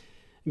Rings,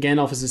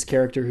 Gandalf is this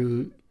character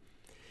who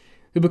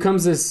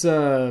becomes this...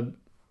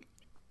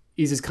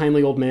 he's this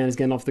kindly old man as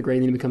Gandalf the Grey,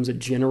 and then he becomes a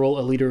general,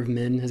 a leader of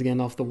men as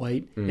Gandalf the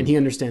White. And he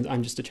understands,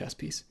 I'm just a chess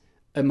piece.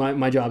 And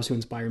my job is to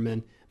inspire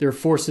men. There are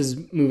forces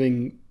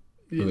moving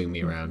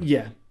me around.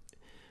 Yeah.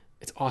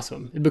 It's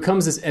awesome. It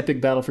becomes this epic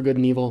battle for good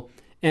and evil.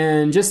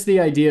 And just the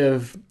idea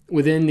of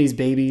within these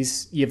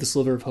babies, you have the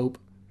sliver of hope.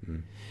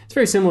 It's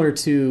very similar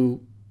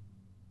to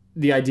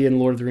the idea in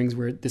Lord of the Rings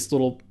where this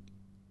little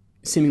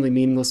seemingly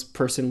meaningless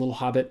person, little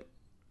hobbit,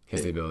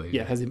 has the ability.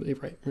 Yeah, has the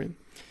ability. Right.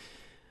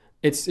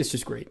 It's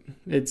just great.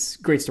 It's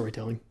great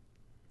storytelling.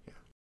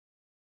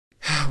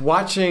 Yeah.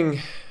 Watching,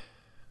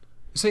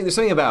 there's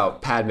something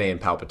about Padme and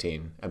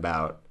Palpatine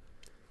about,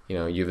 you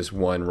have this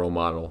one role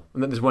model,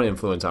 and there's one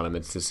influence on him.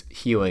 It's this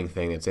healing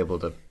thing that's able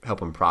to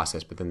help him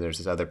process, but then there's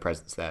this other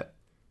presence that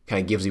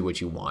kind of gives you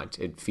what you want.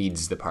 It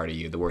feeds the part of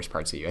you, the worst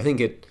parts of you. I think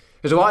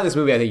there's a lot in this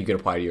movie I think you can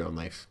apply to your own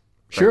life.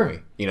 Sure.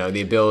 Frankly.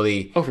 The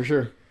ability. Oh, for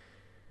sure.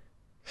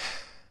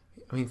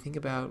 I mean, think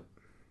about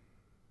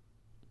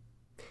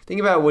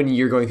when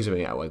you're going through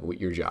something like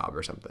your job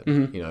or something.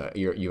 Mm-hmm.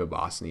 You have a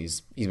boss and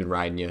he's been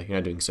riding you. You're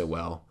not doing so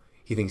well.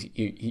 He thinks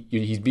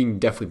he's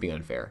definitely being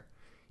unfair.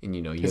 And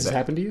has this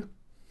happened to you?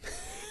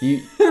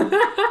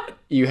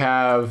 you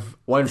have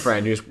one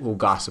friend who just will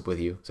gossip with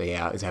you. Say,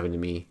 yeah, it's happened to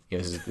me. You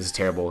know, this is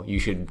terrible. You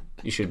should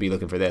be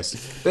looking for this.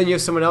 Then you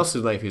have someone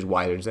else's life who's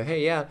wider and say,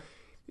 hey, yeah,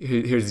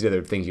 here's these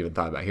other things you haven't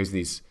thought about. Here's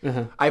these.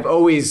 I've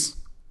always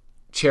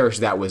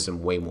cherished that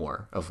wisdom way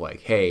more of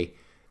like, hey,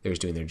 they're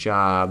just doing their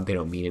job. They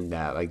don't mean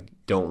that. Like,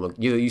 don't look.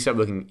 You stop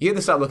looking. You have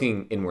to stop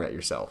looking inward at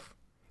yourself.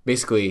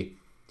 Basically,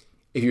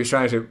 if you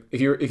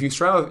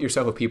surround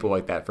yourself with people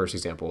like that, first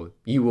example,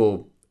 you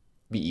will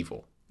be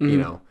evil. You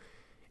know,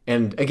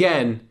 and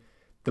again,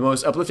 the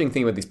most uplifting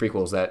thing about these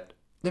prequels that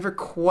never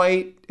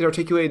quite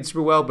articulated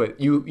super well,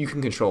 but you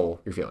can control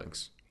your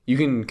feelings. You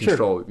can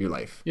control your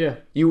life. Yeah,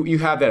 you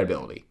have that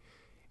ability,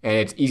 and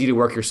it's easy to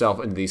work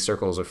yourself into these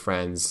circles of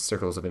friends,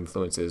 circles of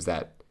influences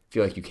that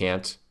feel like you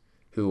can't,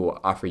 who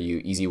offer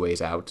you easy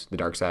ways out, the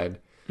dark side.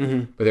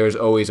 But there's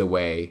always a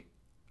way,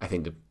 I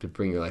think, to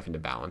bring your life into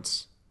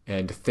balance,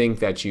 and to think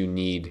that you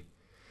need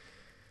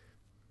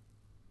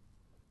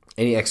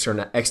any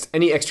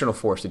external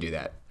force to do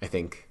that. I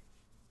think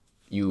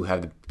you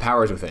have the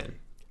powers within,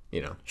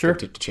 you know,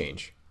 to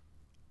change.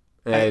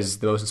 And that is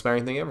the most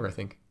inspiring thing ever, I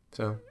think.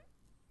 So,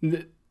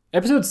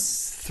 episode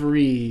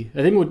 3,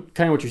 I think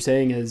what you're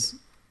saying is,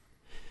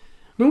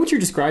 I mean, what you're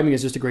describing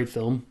is just a great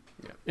film.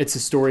 Yeah. It's a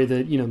story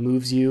that, you know,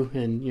 moves you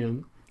and, you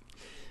know,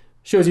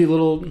 shows you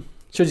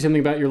something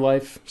about your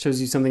life,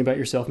 shows you something about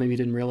yourself maybe you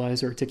didn't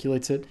realize, or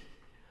articulates it.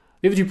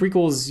 The other 2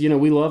 prequels, you know,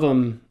 we love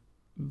them,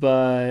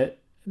 but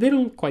they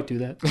don't quite do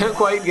that. They don't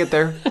quite get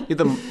there. You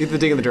have to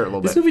dig in the dirt a little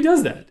bit. This movie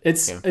does that.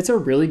 It's a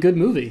really good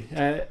movie.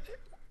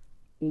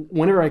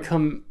 Whenever I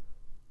come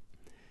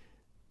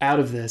out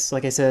of this,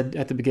 like I said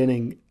at the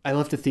beginning, I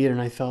left the theater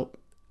and I felt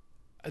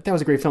that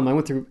was a great film. I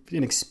went through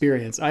an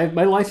experience. My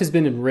life has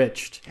been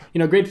enriched. You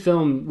know, a great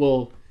film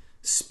will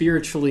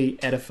spiritually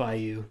edify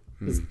you.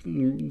 This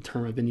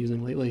term I've been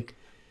using lately.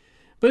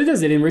 But it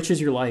does. It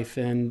enriches your life,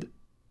 and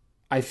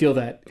I feel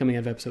that coming out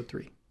of episode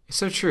 3. It's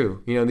so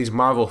true. You know, these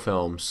Marvel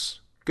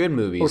films, good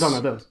movies. We're talking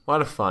about those. A lot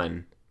of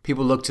fun.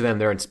 People look to them.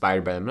 They're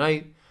inspired by them. And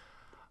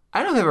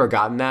I don't know if I've ever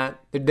gotten that.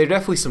 There are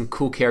definitely some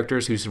cool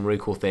characters who do some really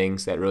cool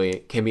things that really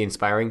can be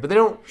inspiring, but they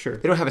don't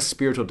have a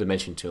spiritual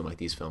dimension to them like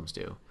these films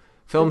do.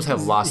 Films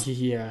have lost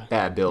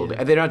that ability.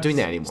 Yeah. They're not doing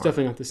that anymore. It's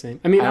definitely not the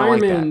same. I mean, Iron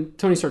Man,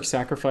 Tony Stark's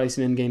sacrifice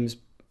in Endgame's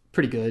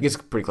pretty good. It's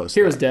pretty close.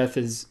 Hero's death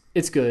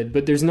it's good,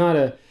 but there's not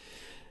a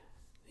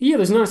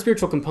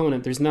spiritual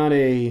component. There's not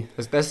a...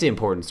 That's the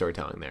important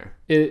storytelling there.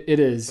 It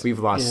is. We've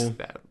lost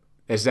that.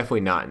 It's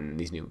definitely not in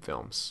these new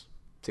films.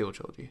 Sequel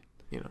trilogy,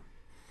 you know.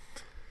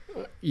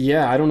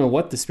 Yeah, I don't know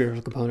what the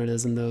spiritual component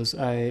is in those.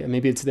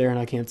 Maybe it's there and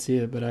I can't see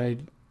it, but I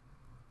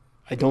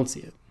don't see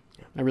it.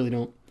 Yeah. I really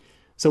don't.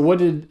 So what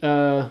did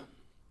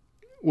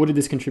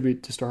this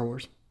contribute to Star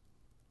Wars?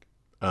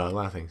 A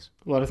lot of things.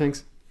 A lot of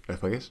things? I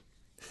guess.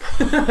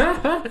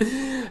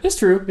 It's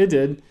true. It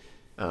did.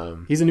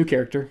 He's a new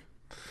character.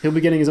 He'll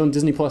be getting his own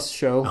Disney Plus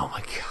show. Oh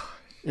my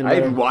god! I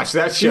didn't watch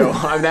that show.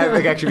 That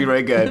would actually be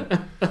really good.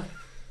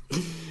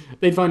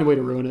 They'd find a way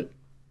to ruin it.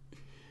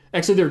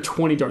 Actually, there are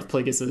 20 Darth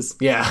Plagueuses.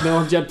 Yeah. They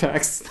all have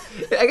jetpacks.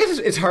 I guess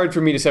it's hard for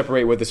me to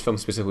separate what this film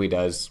specifically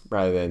does,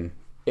 rather than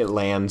it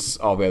lands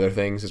all the other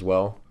things as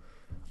well.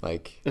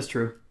 Like, that's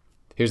true.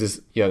 Here's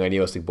this young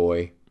idealistic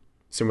boy,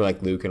 similar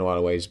like Luke in a lot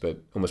of ways, but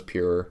almost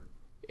purer.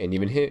 And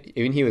even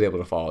he was able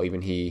to fall.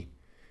 Even he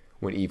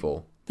went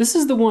evil. This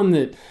is the one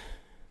that,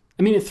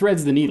 I mean, it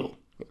threads the needle.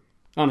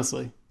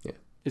 Honestly, yeah,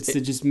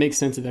 it just makes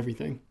sense of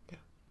everything. Yeah,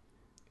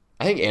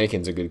 I think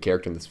Anakin's a good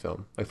character in this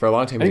film. Like for a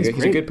long time, he's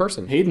a good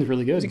person. Hayden's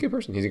really good. He's a good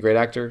person. He's a great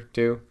actor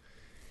too.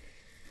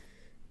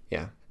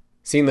 Yeah,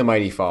 seeing the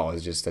mighty fall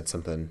is just that's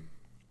something.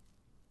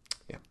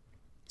 Yeah,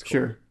 it's cool.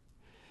 Sure.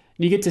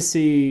 You get to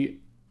see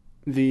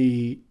I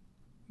mean,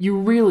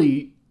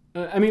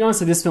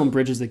 honestly, this film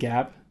bridges the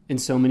gap in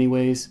so many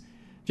ways.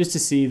 Just to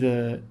see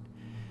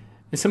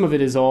and some of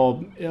it is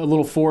all a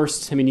little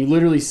forced. I mean, you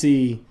literally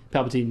see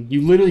Palpatine.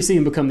 You literally see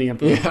him become the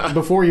Emperor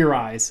before your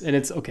eyes, and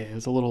it's okay.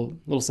 It's a little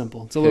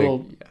simple. It's a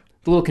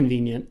little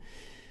convenient.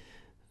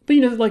 But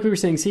you know, like we were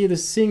saying,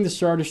 seeing the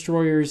Star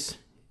Destroyers.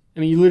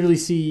 I mean, you literally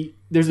see.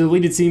 There's a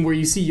deleted scene where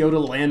you see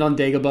Yoda land on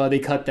Dagobah. They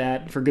cut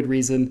that for good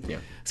reason. Yeah.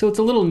 So it's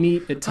a little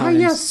neat at times. Oh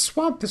yeah,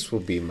 swamp. This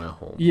will be my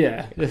home.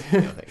 Yeah.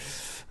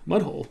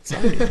 Mudhole.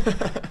 Sorry.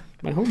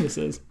 My home this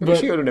is. But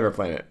she would have never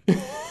planet.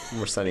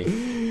 More sunny.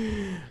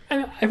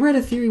 I read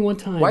a theory one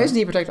time. Why isn't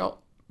he protecting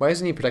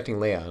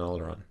Leia and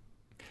Alderaan?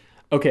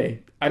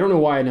 Okay, I don't know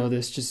why I know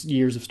this. Just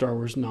years of Star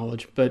Wars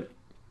knowledge, but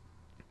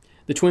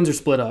the twins are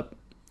split up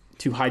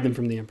to hide them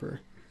from the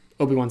Emperor.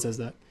 Obi-Wan says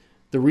that.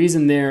 The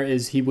reason there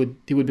is he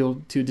would be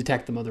able to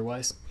detect them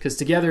otherwise, because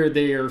together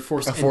they are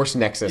force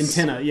nexus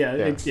antenna. Yeah,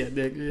 it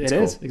is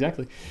cool.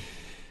 Exactly.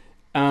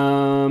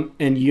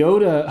 And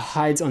Yoda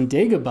hides on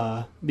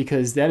Dagobah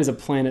because that is a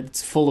planet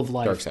that's full of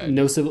life. Dark side.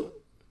 No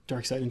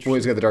dark side. Well,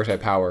 he's got the dark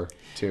side power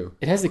too.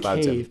 It has the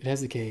cave. It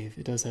has the cave.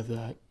 It does have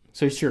that.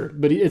 So sure,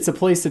 but it's a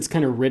place that's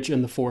kind of rich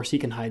in the Force. He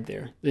can hide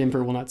there. The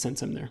Emperor will not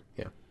sense him there.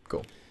 Yeah,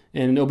 cool.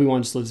 And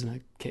Obi-Wan just lives in a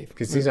cave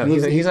because he's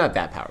not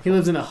that powerful. He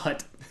lives in a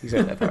hut. He's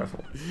not that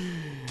powerful.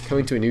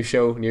 Coming to a new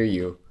show near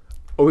you,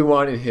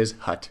 Obi-Wan in his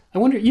hut. I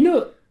wonder, you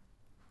know,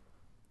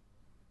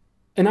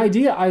 an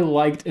idea I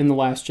liked in The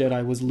Last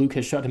Jedi was Luke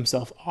has shut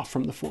himself off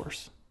from the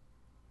Force.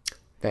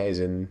 That is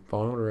in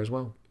Fallen Order as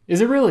well.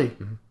 Is it really?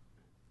 Mm-hmm.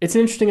 It's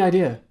an interesting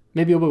idea.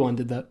 Maybe Obi-Wan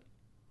did that.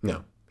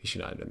 No, he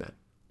should not have done that.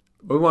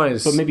 Obi-Wan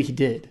is... But maybe he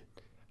did.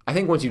 I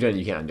think once you've done it,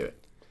 you can't undo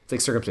it. It's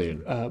like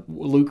circumcision.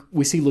 Luke,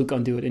 we see Luke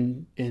undo it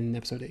in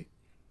Episode 8.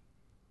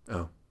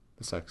 Oh,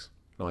 that sucks.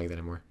 I don't like that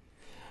anymore.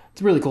 It's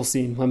a really cool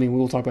scene. I mean,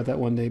 we'll talk about that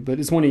one day. But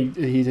it's when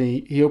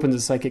he opens a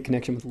psychic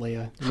connection with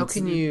Leia. How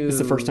can you... It's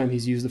the first time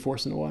he's used the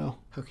Force in a while.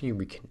 How can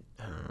you...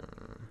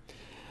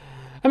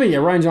 I mean, yeah,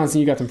 Rian Johnson,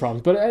 you got some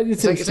problems. But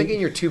it's like getting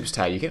your tubes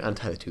tied. You can't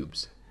untie the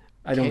tubes.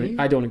 I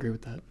don't agree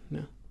with that.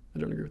 No, I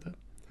don't agree with that.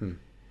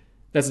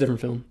 That's a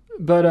different film.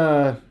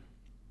 But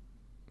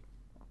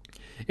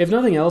if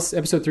nothing else,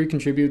 Episode 3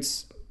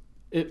 contributes...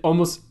 It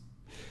almost...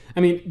 I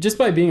mean, just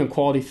by being a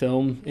quality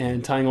film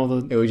and tying all the...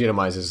 It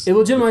legitimizes the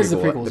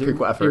prequels. The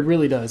prequel effort. It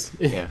really does.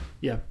 Yeah.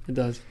 Yeah, it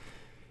does.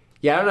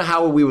 Yeah, I don't know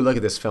how we would look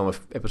at this film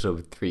if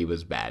Episode 3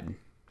 was bad.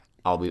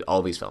 All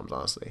these films,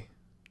 honestly.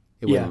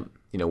 It wouldn't,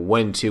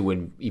 1 and 2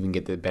 wouldn't even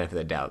get the benefit of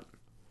the doubt.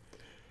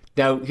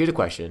 Now, here's a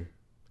question.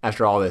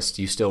 After all this,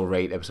 do you still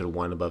rate Episode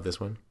 1 above this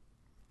one?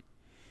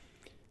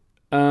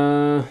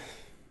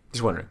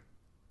 Just wondering.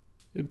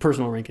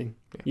 Personal ranking.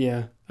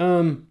 Yeah.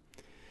 I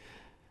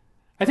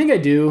think I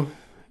do.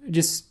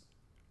 Just,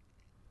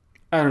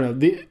 I don't know.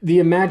 The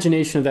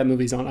imagination of that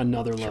movie is on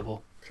another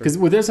level. Because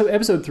with this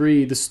Episode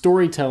 3, the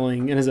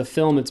storytelling, and as a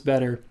film, it's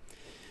better.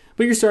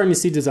 But you're starting to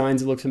see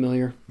designs that look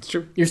familiar. It's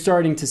true. You're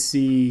starting to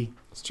see...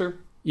 It's true.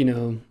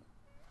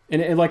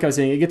 And like I was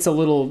saying, it gets a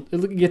little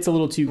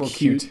too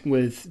cute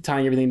with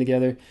tying everything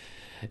together.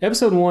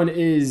 Episode 1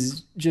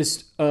 is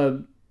just a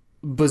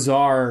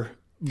bizarre,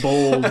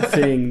 bold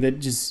thing that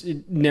just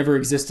never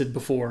existed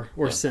before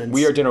or since.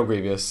 We are General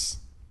Grievous,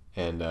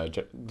 and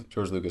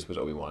George Lucas was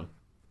Obi-Wan.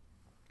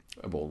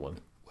 A bold one.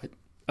 What?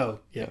 Oh,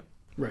 yeah.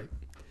 Right.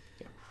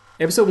 Yeah.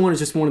 Episode 1 is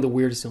just one of the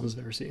weirdest films I've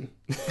ever seen.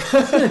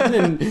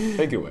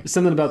 Take it away.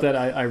 Something about that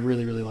I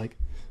really, really like.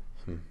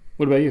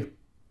 What about you?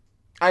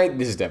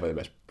 This is definitely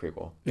the best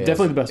prequel.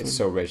 Definitely the best one. It's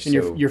so rich. And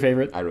your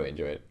favorite? I really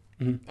enjoy it.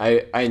 Mm-hmm.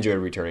 I enjoy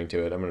returning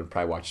to it. I'm going to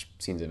probably watch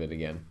scenes of it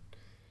again.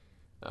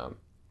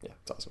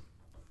 It's awesome.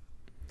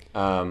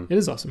 It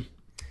is awesome.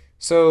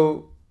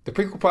 So the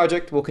prequel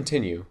project will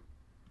continue.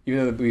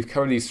 Even though we've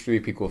covered these 3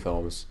 prequel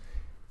films,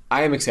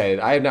 I am excited.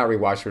 I have not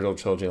rewatched Original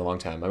Trilogy in a long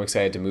time. I'm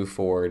excited to move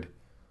forward,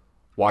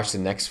 watch the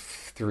next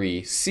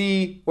 3,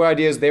 see what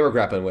ideas they were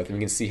grappling with, and we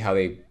can see how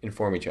they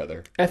inform each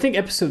other. I think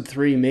Episode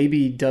 3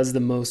 maybe does the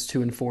most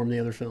to inform the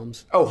other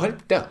films. Oh,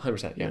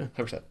 100%. Yeah,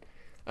 100%.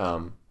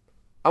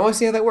 I want to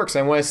see how that works.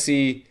 I want to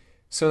see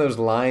some of those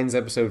lines,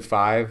 Episode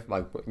 5,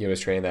 like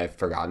Yoda's training that I've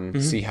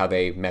forgotten, see how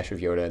they mesh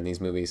with Yoda in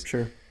these movies.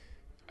 Sure.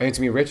 I think it's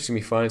going to be rich. It's going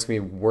to be fun. It's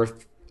going to be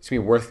worth...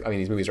 I mean,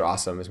 these movies are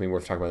awesome. It's going to be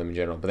worth talking about them in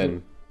general. But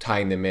then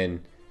tying them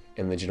in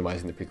and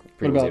legitimizing the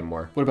prequels even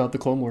more. What about the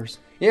Clone Wars?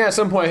 Yeah, at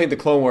some point, I think the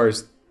Clone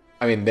Wars...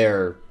 I mean, they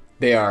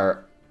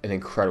are an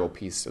incredible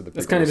piece of the prequels.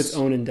 It's kind of its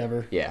own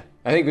endeavor. Yeah.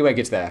 I think we might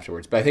get to that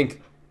afterwards. But I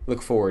think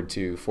look forward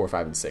to 4,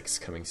 5, and 6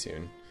 coming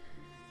soon.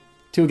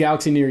 To a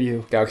galaxy near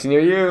you. Galaxy near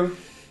you.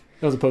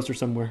 That was a poster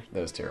somewhere.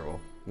 That was terrible.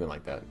 I didn't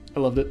like that. I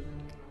loved it.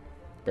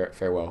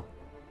 Farewell.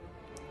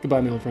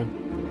 Goodbye, my old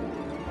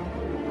friend.